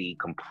grew up with the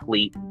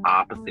complete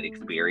opposite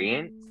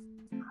experience.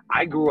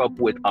 I grew up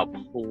with a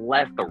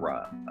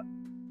plethora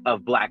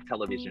of Black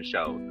television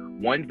shows,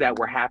 ones that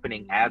were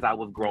happening as I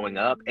was growing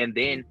up, and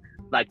then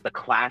like the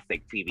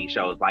classic TV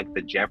shows like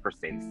The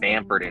Jeffersons,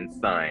 Sanford and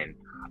Son,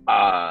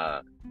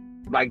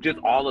 like just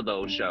all of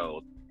those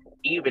shows.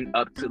 Even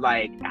up to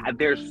like,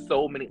 there's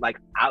so many, like,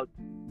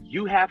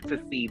 you have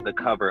to see the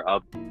cover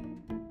of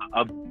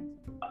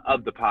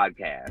the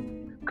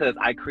podcast, because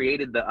I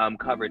created the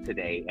cover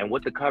today, and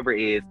what the cover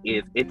is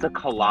it's a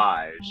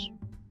collage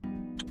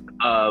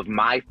of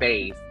my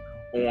face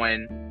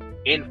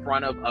in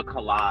front of a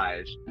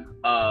collage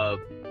of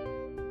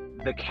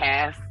the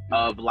cast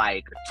of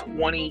like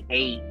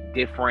 28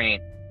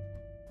 different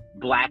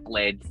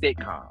Black-led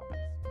sitcoms,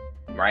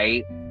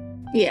 right?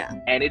 Yeah.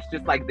 And it's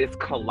just like this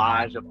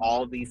collage of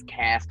all these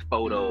cast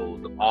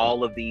photos of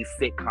all of these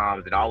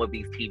sitcoms and all of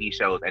these TV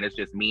shows, and it's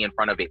just me in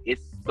front of it.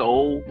 It's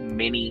so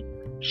many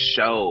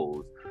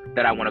shows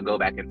that I want to go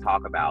back and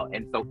talk about.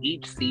 And so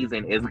each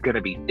season is going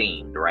to be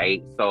themed,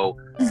 right? So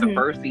the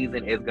first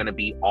season is going to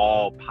be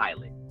all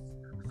pilots.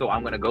 So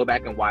I'm going to go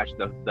back and watch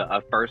the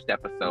first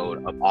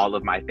episode of all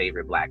of my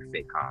favorite Black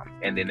sitcoms.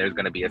 And then there's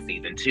going to be a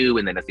season 2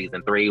 and then a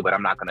season 3, but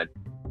I'm not going to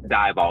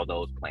dive all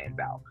those plans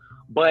out.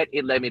 But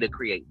it led me to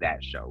create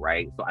that show,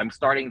 right? So I'm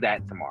starting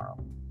that tomorrow.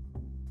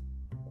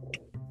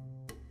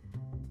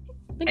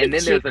 And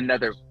then there's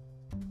another.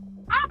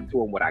 I'm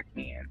doing what I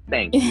can.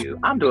 Thank you.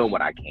 I'm doing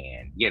what I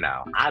can.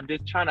 I'm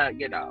just trying to,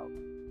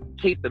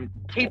 keep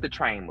the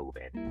train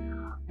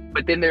moving.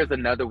 But then there's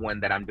another one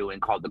that I'm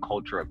doing called The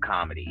Culture of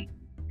Comedy,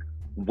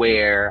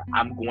 where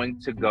I'm going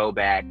to go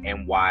back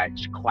and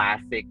watch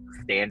classic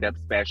stand-up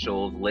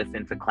specials,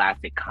 listen to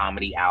classic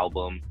comedy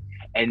albums,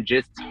 and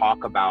just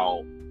talk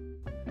about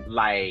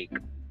like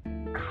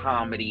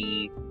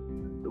comedy,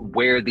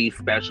 where these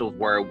specials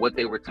were, what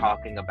they were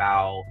talking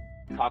about,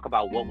 talk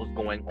about what was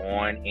going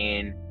on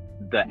in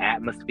the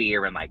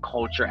atmosphere and like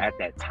culture at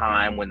that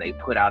time when they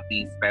put out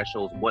these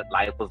specials, what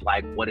life was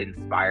like, what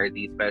inspired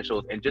these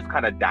specials, and just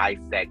kind of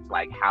dissect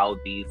like how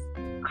these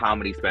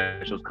comedy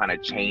specials kind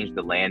of changed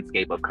the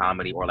landscape of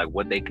comedy, or like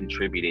what they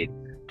contributed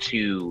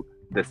to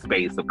the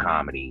space of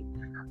comedy.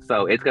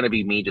 So it's going to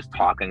be me just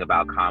talking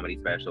about comedy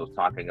specials,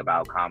 talking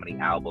about comedy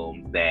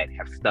albums that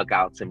have stuck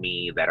out to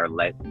me, that are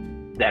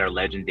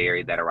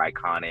legendary, that are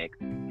iconic,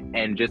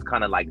 and just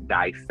kind of like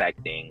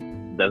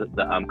dissecting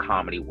the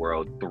comedy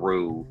world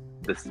through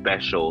the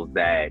specials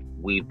that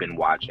we've been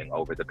watching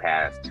over the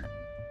past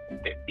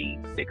 50,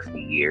 60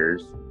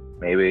 years,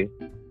 maybe.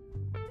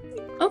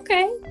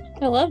 Okay,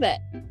 I love it.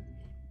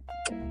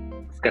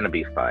 It's going to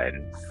be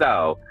fun.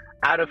 So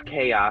out of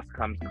chaos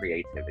comes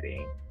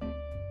creativity.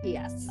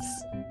 Yes.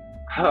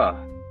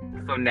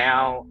 So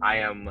now I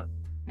am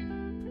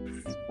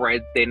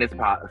spread thin as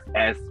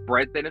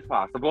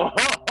possible.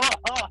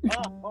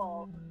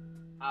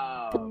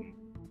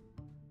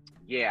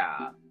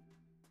 Yeah,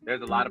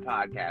 there's a lot of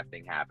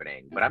podcasting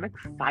happening, but I'm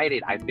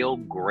excited. I feel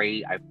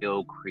great. I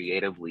feel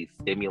creatively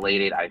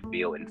stimulated. I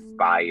feel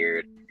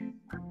inspired.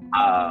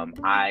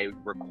 I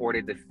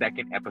recorded the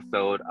second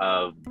episode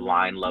of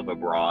Blind Love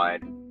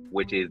Abroad,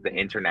 which is the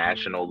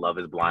international Love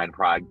is Blind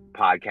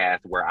podcast,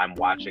 where I'm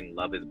watching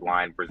Love is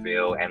Blind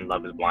Brazil and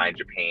Love is Blind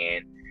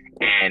Japan.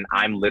 And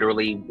I'm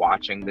literally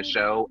watching the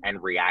show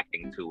and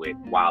reacting to it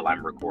while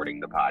I'm recording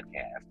the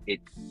podcast.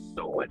 It's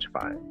so much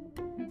fun.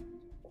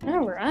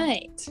 All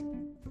right.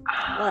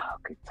 Oh,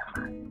 good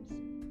times.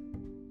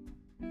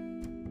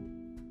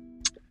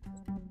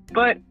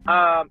 But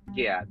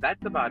yeah,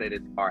 that's about it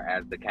as far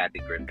as the Kathy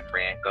Griffin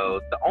rant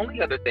goes. The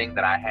only other thing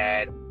that I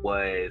had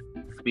was,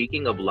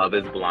 speaking of Love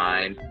is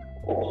Blind,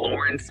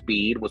 Lauren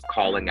Speed was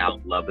calling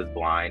out Love is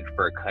Blind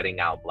for cutting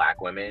out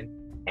Black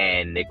women,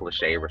 and Nick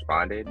Lachey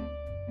responded.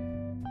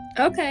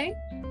 Okay.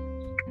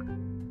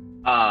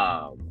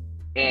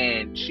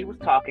 And she was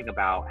talking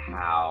about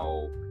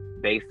how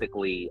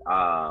basically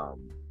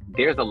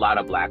there's a lot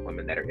of Black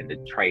women that are in the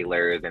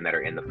trailers and that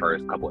are in the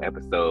first couple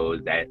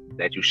episodes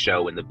that you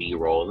show in the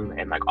B-roll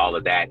and like all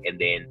of that, and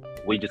then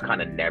we just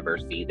kind of never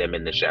see them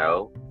in the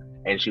show.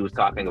 And she was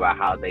talking about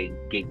how they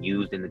get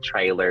used in the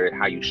trailer,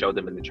 how you show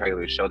them in the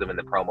trailers, show them in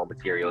the promo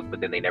materials,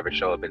 but then they never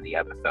show up in the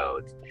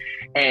episodes.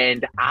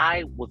 And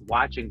I was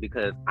watching,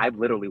 because I've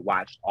literally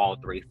watched all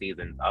 3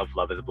 seasons of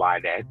Love is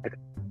Blind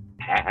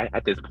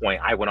at this point.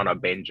 I went on a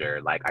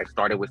binger. Like, I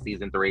started with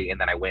season 3, and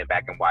then I went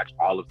back and watched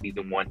all of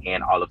season 1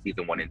 and all of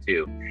season 1 and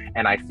 2.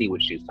 And I see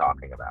what she's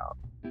talking about.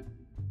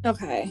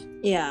 Okay.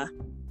 Yeah.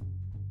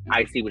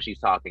 I see what she's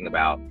talking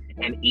about.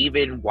 And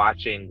even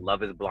watching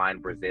Love is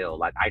Blind Brazil,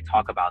 like, I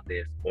talk about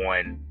this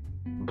on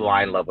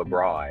Blind Love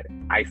Abroad.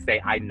 I say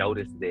I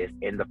noticed this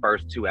in the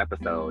first 2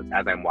 episodes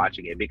as I'm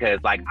watching it, because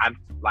like I'm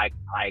like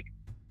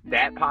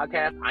that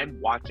podcast,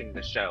 I'm watching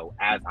the show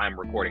as I'm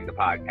recording the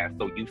podcast.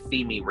 So you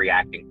see me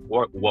reacting,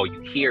 or well,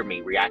 you hear me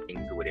reacting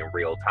to it in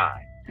real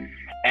time.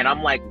 And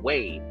I'm like,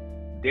 wait,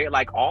 they're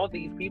like all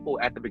these people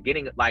at the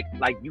beginning, like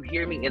you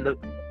hear me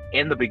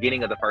in the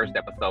beginning of the first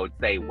episode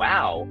say,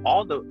 wow,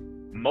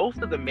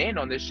 most of the men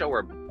on this show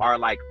are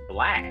like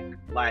Black.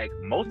 Like,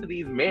 most of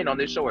these men on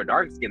this show are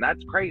dark skinned.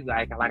 That's crazy.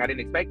 Like I didn't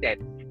expect that.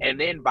 And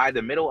then by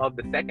the middle of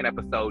the second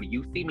episode,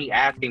 you see me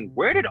asking,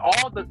 where did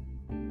all the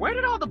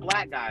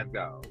Black guys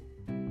go?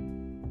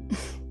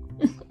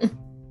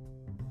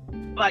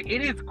 Like,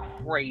 it is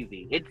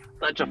crazy. It's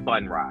such a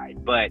fun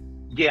ride. But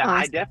yeah, awesome.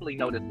 I definitely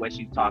noticed what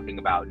she's talking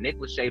about. Nick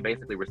Lachey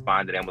basically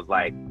responded and was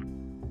like,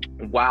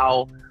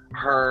 while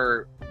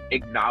her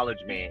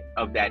acknowledgement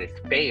of that is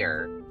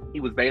fair, he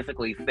was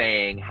basically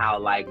saying how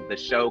like the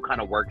show kind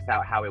of works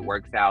out how it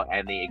works out,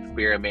 and the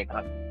experiment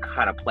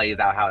kind of plays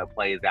out how it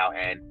plays out,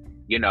 and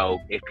you know,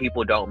 if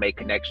people don't make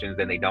connections,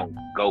 then they don't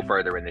go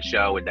further in the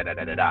show, and da.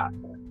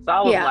 So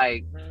I was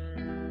like,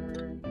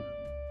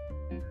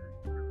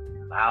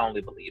 I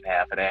only believe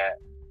half of that.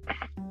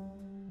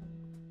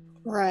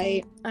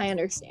 Right, I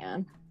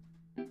understand.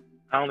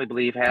 I only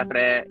believe half of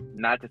that.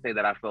 Not to say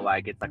that I feel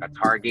like it's like a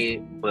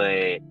target,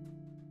 but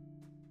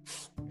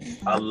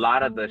a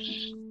lot of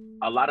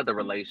the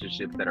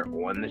relationships that are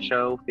on the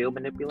show feel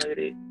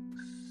manipulated.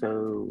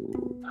 So,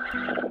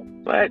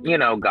 but you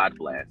know, God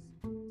bless.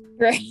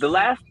 Right.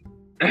 God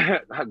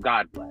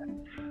bless.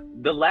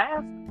 The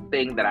last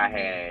thing that I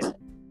had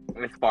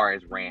as far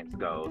as rants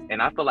goes,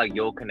 and I feel like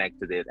you'll connect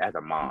to this as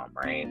a mom,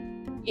 right?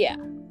 Yeah.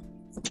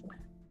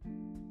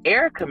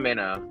 Erica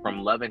Mena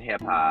from Love and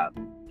Hip Hop,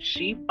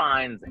 she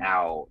finds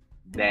out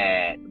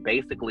that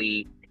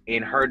basically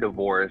in her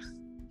divorce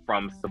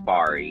from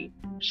Safari,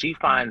 she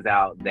finds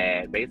out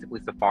that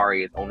basically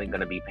Safari is only going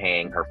to be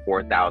paying her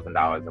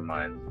 $4,000 a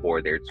month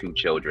for their 2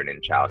 children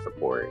in child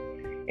support.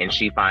 And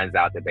she finds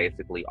out that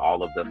basically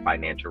all of the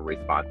financial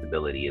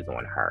responsibility is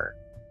on her,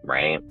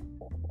 right?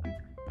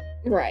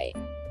 Right.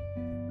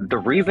 The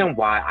reason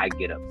why I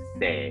get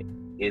upset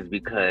is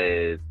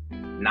because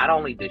not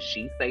only does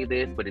she say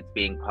this, but it's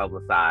being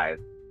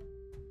publicized.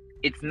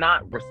 It's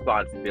not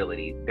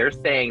responsibility. They're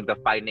saying the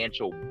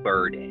financial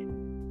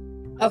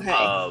burden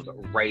of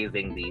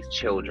raising these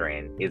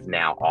children is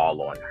now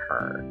all on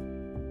her.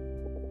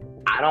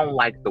 I don't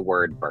like the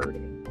word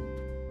burden.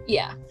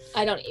 Yeah,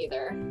 I don't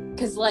either.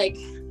 Because, like,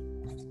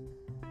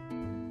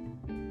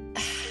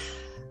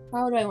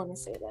 how do I want to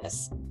say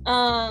this?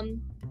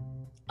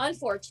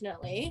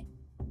 Unfortunately,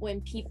 when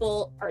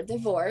people are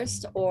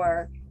divorced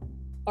or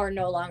are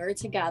no longer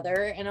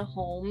together in a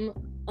home,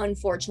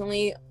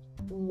 unfortunately,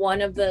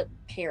 one of the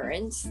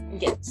parents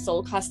gets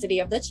sole custody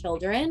of the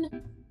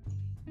children.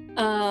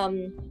 Now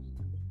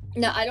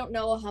I don't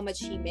know how much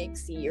he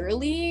makes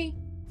yearly.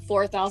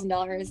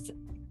 $4,000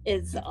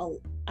 is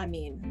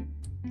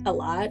a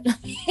lot.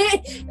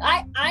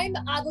 I'm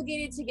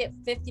obligated to get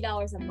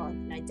 $50 a month,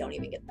 and I don't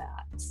even get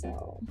that.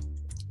 So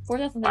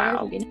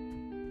 $4,000 would be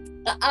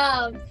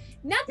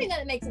nothing that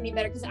it makes any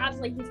better, because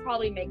obviously he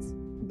probably makes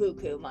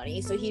buku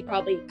money, so he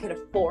probably could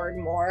afford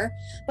more.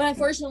 But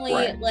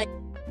unfortunately, like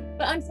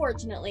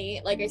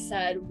I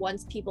said,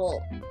 once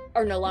people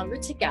are no longer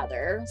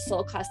together,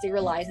 sole custody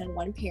relies on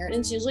one parent.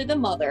 It's usually the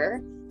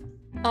mother.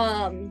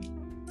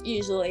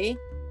 Usually,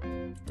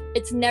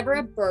 it's never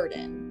a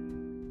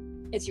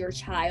burden. It's your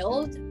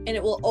child, and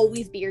it will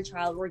always be your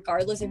child,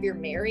 regardless if you're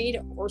married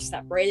or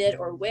separated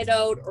or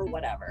widowed or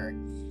whatever.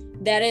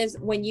 That is,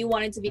 when you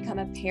wanted to become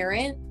a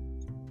parent,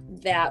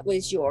 that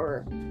was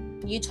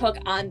you took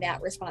on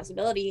that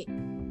responsibility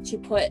to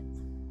put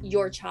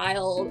your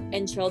child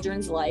and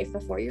children's life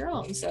before your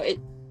own. So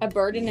a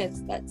burden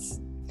is that's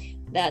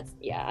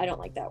I don't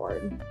like that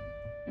word.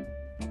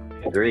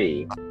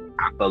 Agree.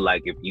 I feel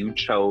like if you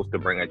chose to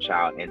bring a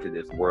child into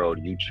this world,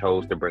 you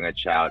chose to bring a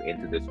child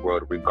into this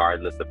world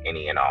regardless of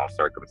any and all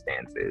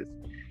circumstances.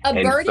 A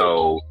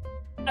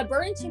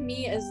burden to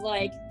me is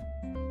like,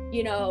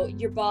 you know,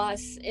 your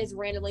boss is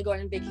randomly going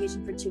on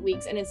vacation for 2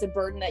 weeks and it's a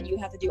burden that you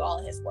have to do all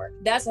of his work.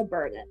 That's a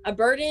burden. A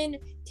burden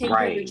taking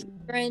care of your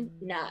children,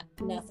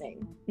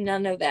 nothing.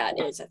 None of that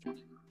is a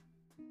thing.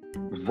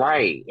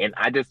 Right. And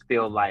I just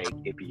feel like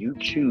if you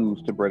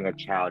choose to bring a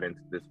child into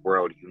this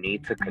world, you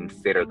need to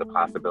consider the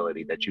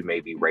possibility that you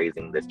may be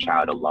raising this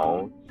child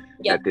alone,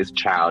 that this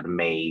child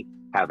may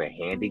have a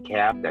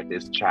handicap, that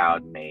this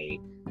child may,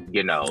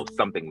 you know,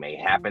 something may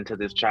happen to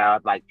this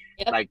child. Like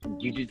I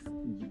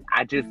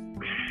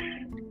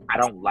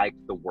don't like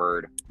the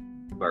word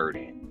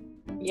burden.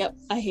 Yep,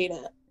 I hate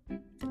it.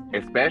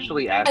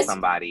 Especially as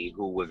somebody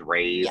who was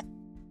raised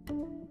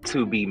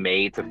to be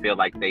made to feel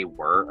like they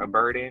were a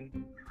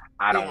burden.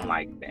 I don't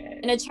like that.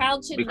 And a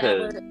child should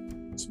never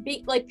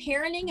be like,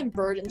 parenting and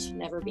burden should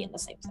never be in the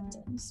same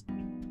sentence.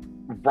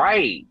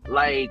 Right.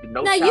 Like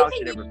no child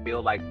should ever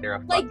feel like they're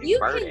a fucking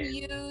burden.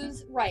 You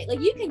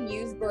can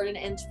use burden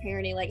into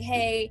parenting, like,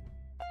 hey,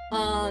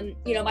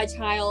 you know, my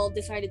child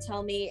decided to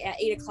tell me at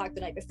 8:00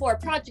 the night before a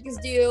project is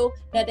due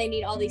that they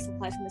need all these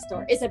supplies from the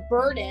store. It's a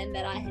burden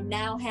that I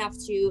now have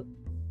to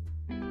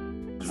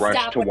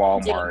rush to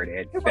Walmart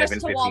at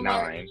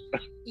 7:59.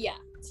 Yeah,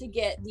 to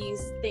get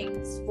these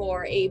things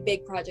for a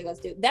big project that's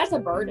due. That's a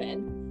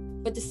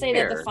burden. But to say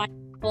that the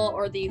financial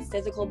or the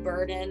physical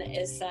burden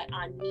is set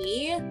on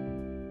me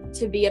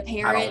to be a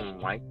parent,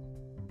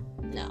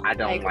 I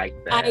don't like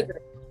that. I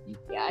agree.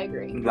 Yeah, I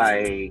agree.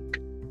 Like,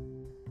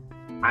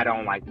 I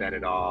don't like that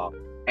at all.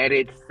 And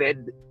it's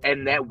said,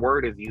 and that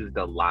word is used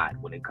a lot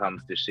when it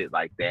comes to shit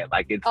like that.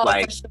 Like, it's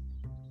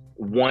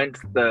once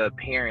the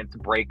parents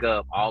break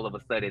up, all of a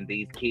sudden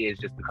these kids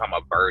just become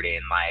a burden.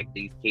 Like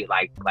these kids,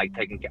 like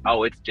taking care.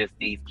 Oh, it's just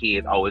these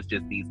kids. Oh, it's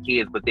just these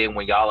kids. But then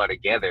when y'all are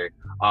together,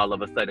 all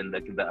of a sudden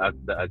the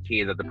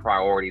kids are the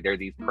priority. They're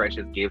these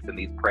precious gifts and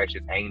these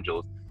precious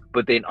angels.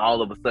 But then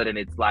all of a sudden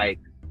it's like,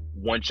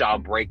 once y'all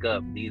break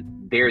up,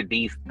 they're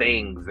these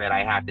things that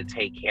I have to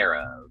take care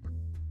of.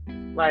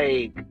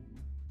 Like,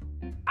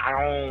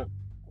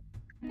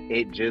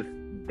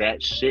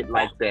 that shit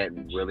like that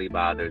really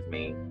bothers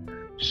me.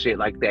 Shit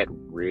like that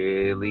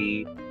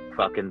really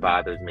fucking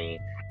bothers me.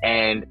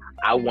 And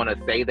I want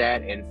to say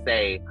that and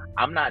say,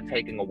 I'm not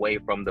taking away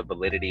from the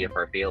validity of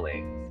her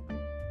feelings.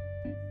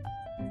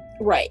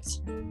 Right.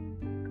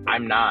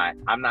 I'm not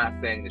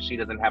saying that she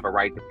doesn't have a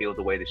right to feel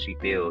the way that she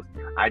feels.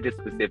 I just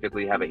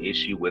specifically have an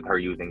issue with her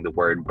using the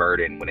word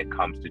burden when it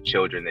comes to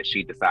children that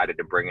she decided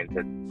to bring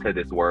into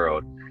this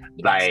world.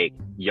 Yes. Like,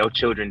 your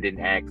children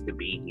didn't ask to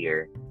be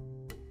here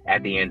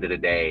at the end of the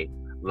day.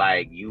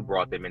 Like, you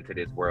brought them into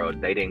this world.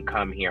 They didn't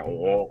come here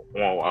on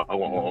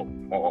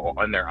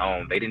their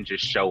own. They didn't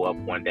just show up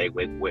one day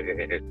with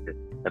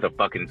a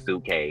fucking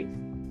suitcase.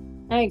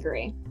 I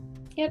agree.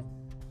 Yep.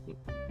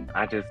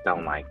 I just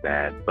don't like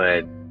that.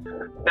 But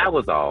that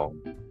was all.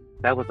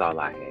 That was all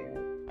I had.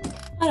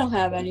 I don't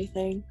have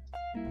anything.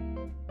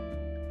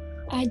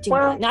 I do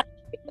not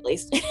at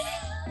least.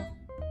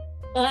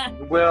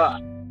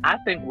 Well, I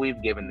think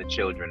we've given the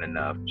children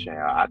enough,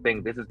 child. I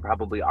think this is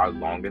probably our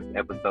longest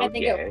episode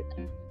yet.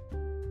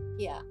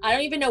 Yeah, I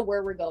don't even know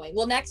where we're going.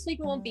 Well, next week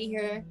we won't be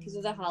here because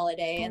of the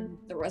holiday, and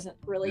there wasn't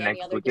really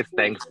any other. Next week is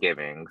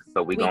Thanksgiving,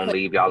 so we're gonna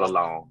leave y'all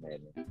alone.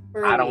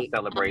 I don't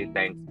celebrate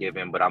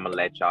Thanksgiving, but I'm gonna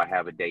let y'all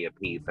have a day of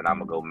peace, and I'm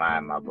gonna go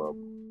mind my book.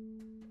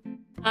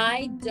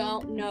 I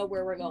don't know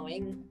where we're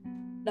going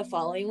the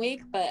following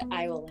week, but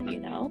I will let you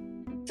know.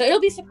 So it'll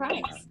be a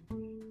surprise.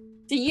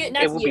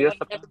 It will be a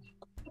surprise.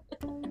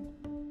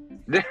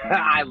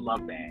 I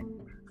love that.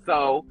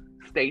 So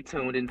stay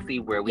tuned and see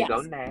where we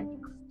go next.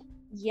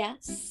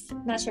 Yes.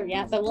 Not sure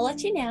yet, but we'll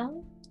let you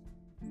know.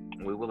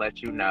 We will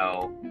let you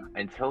know.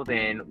 Until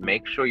then,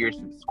 make sure you're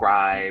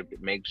subscribed.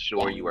 Make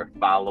sure you are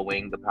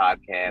following the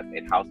podcast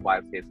at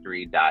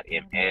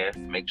housewiveshistory.ms.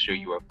 Make sure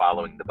you are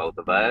following the both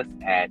of us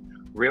at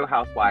Real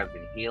Housewives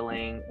in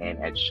Healing and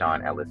at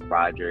Sean Ellis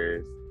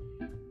Rogers.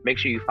 Make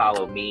sure you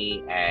follow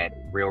me at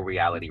Real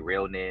Reality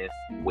Realness,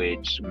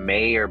 which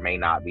may or may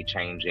not be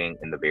changing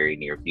in the very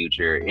near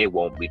future. It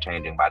won't be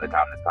changing by the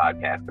time this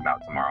podcast comes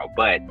out tomorrow.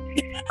 But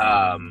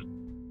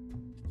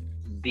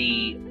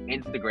the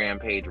Instagram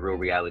page, Real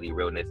Reality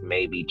Realness,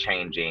 may be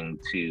changing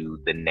to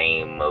the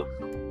name of...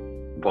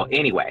 Well,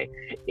 anyway,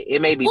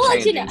 it may be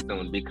changing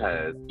soon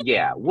because...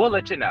 Yeah, we'll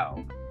let you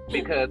know.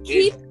 Because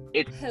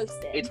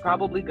it's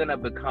probably going to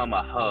become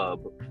a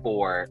hub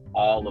for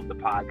all of the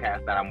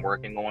podcasts that I'm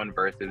working on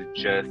versus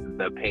just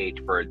the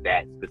page for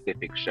that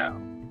specific show.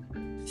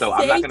 So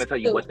I'm not going to tell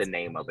you what the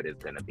name of it is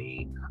going to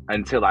be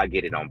until I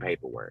get it on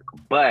paperwork.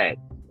 But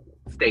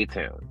stay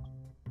tuned.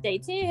 Stay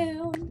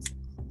tuned.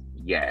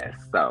 Yes.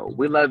 So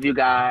we love you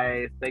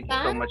guys. Thank you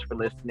so much for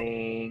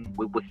listening.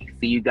 We will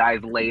see you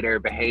guys later.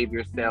 Behave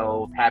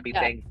yourselves. Happy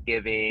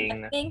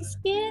Thanksgiving.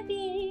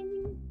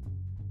 Thanksgiving.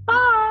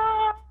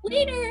 Bye.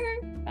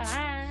 Later.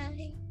 Bye.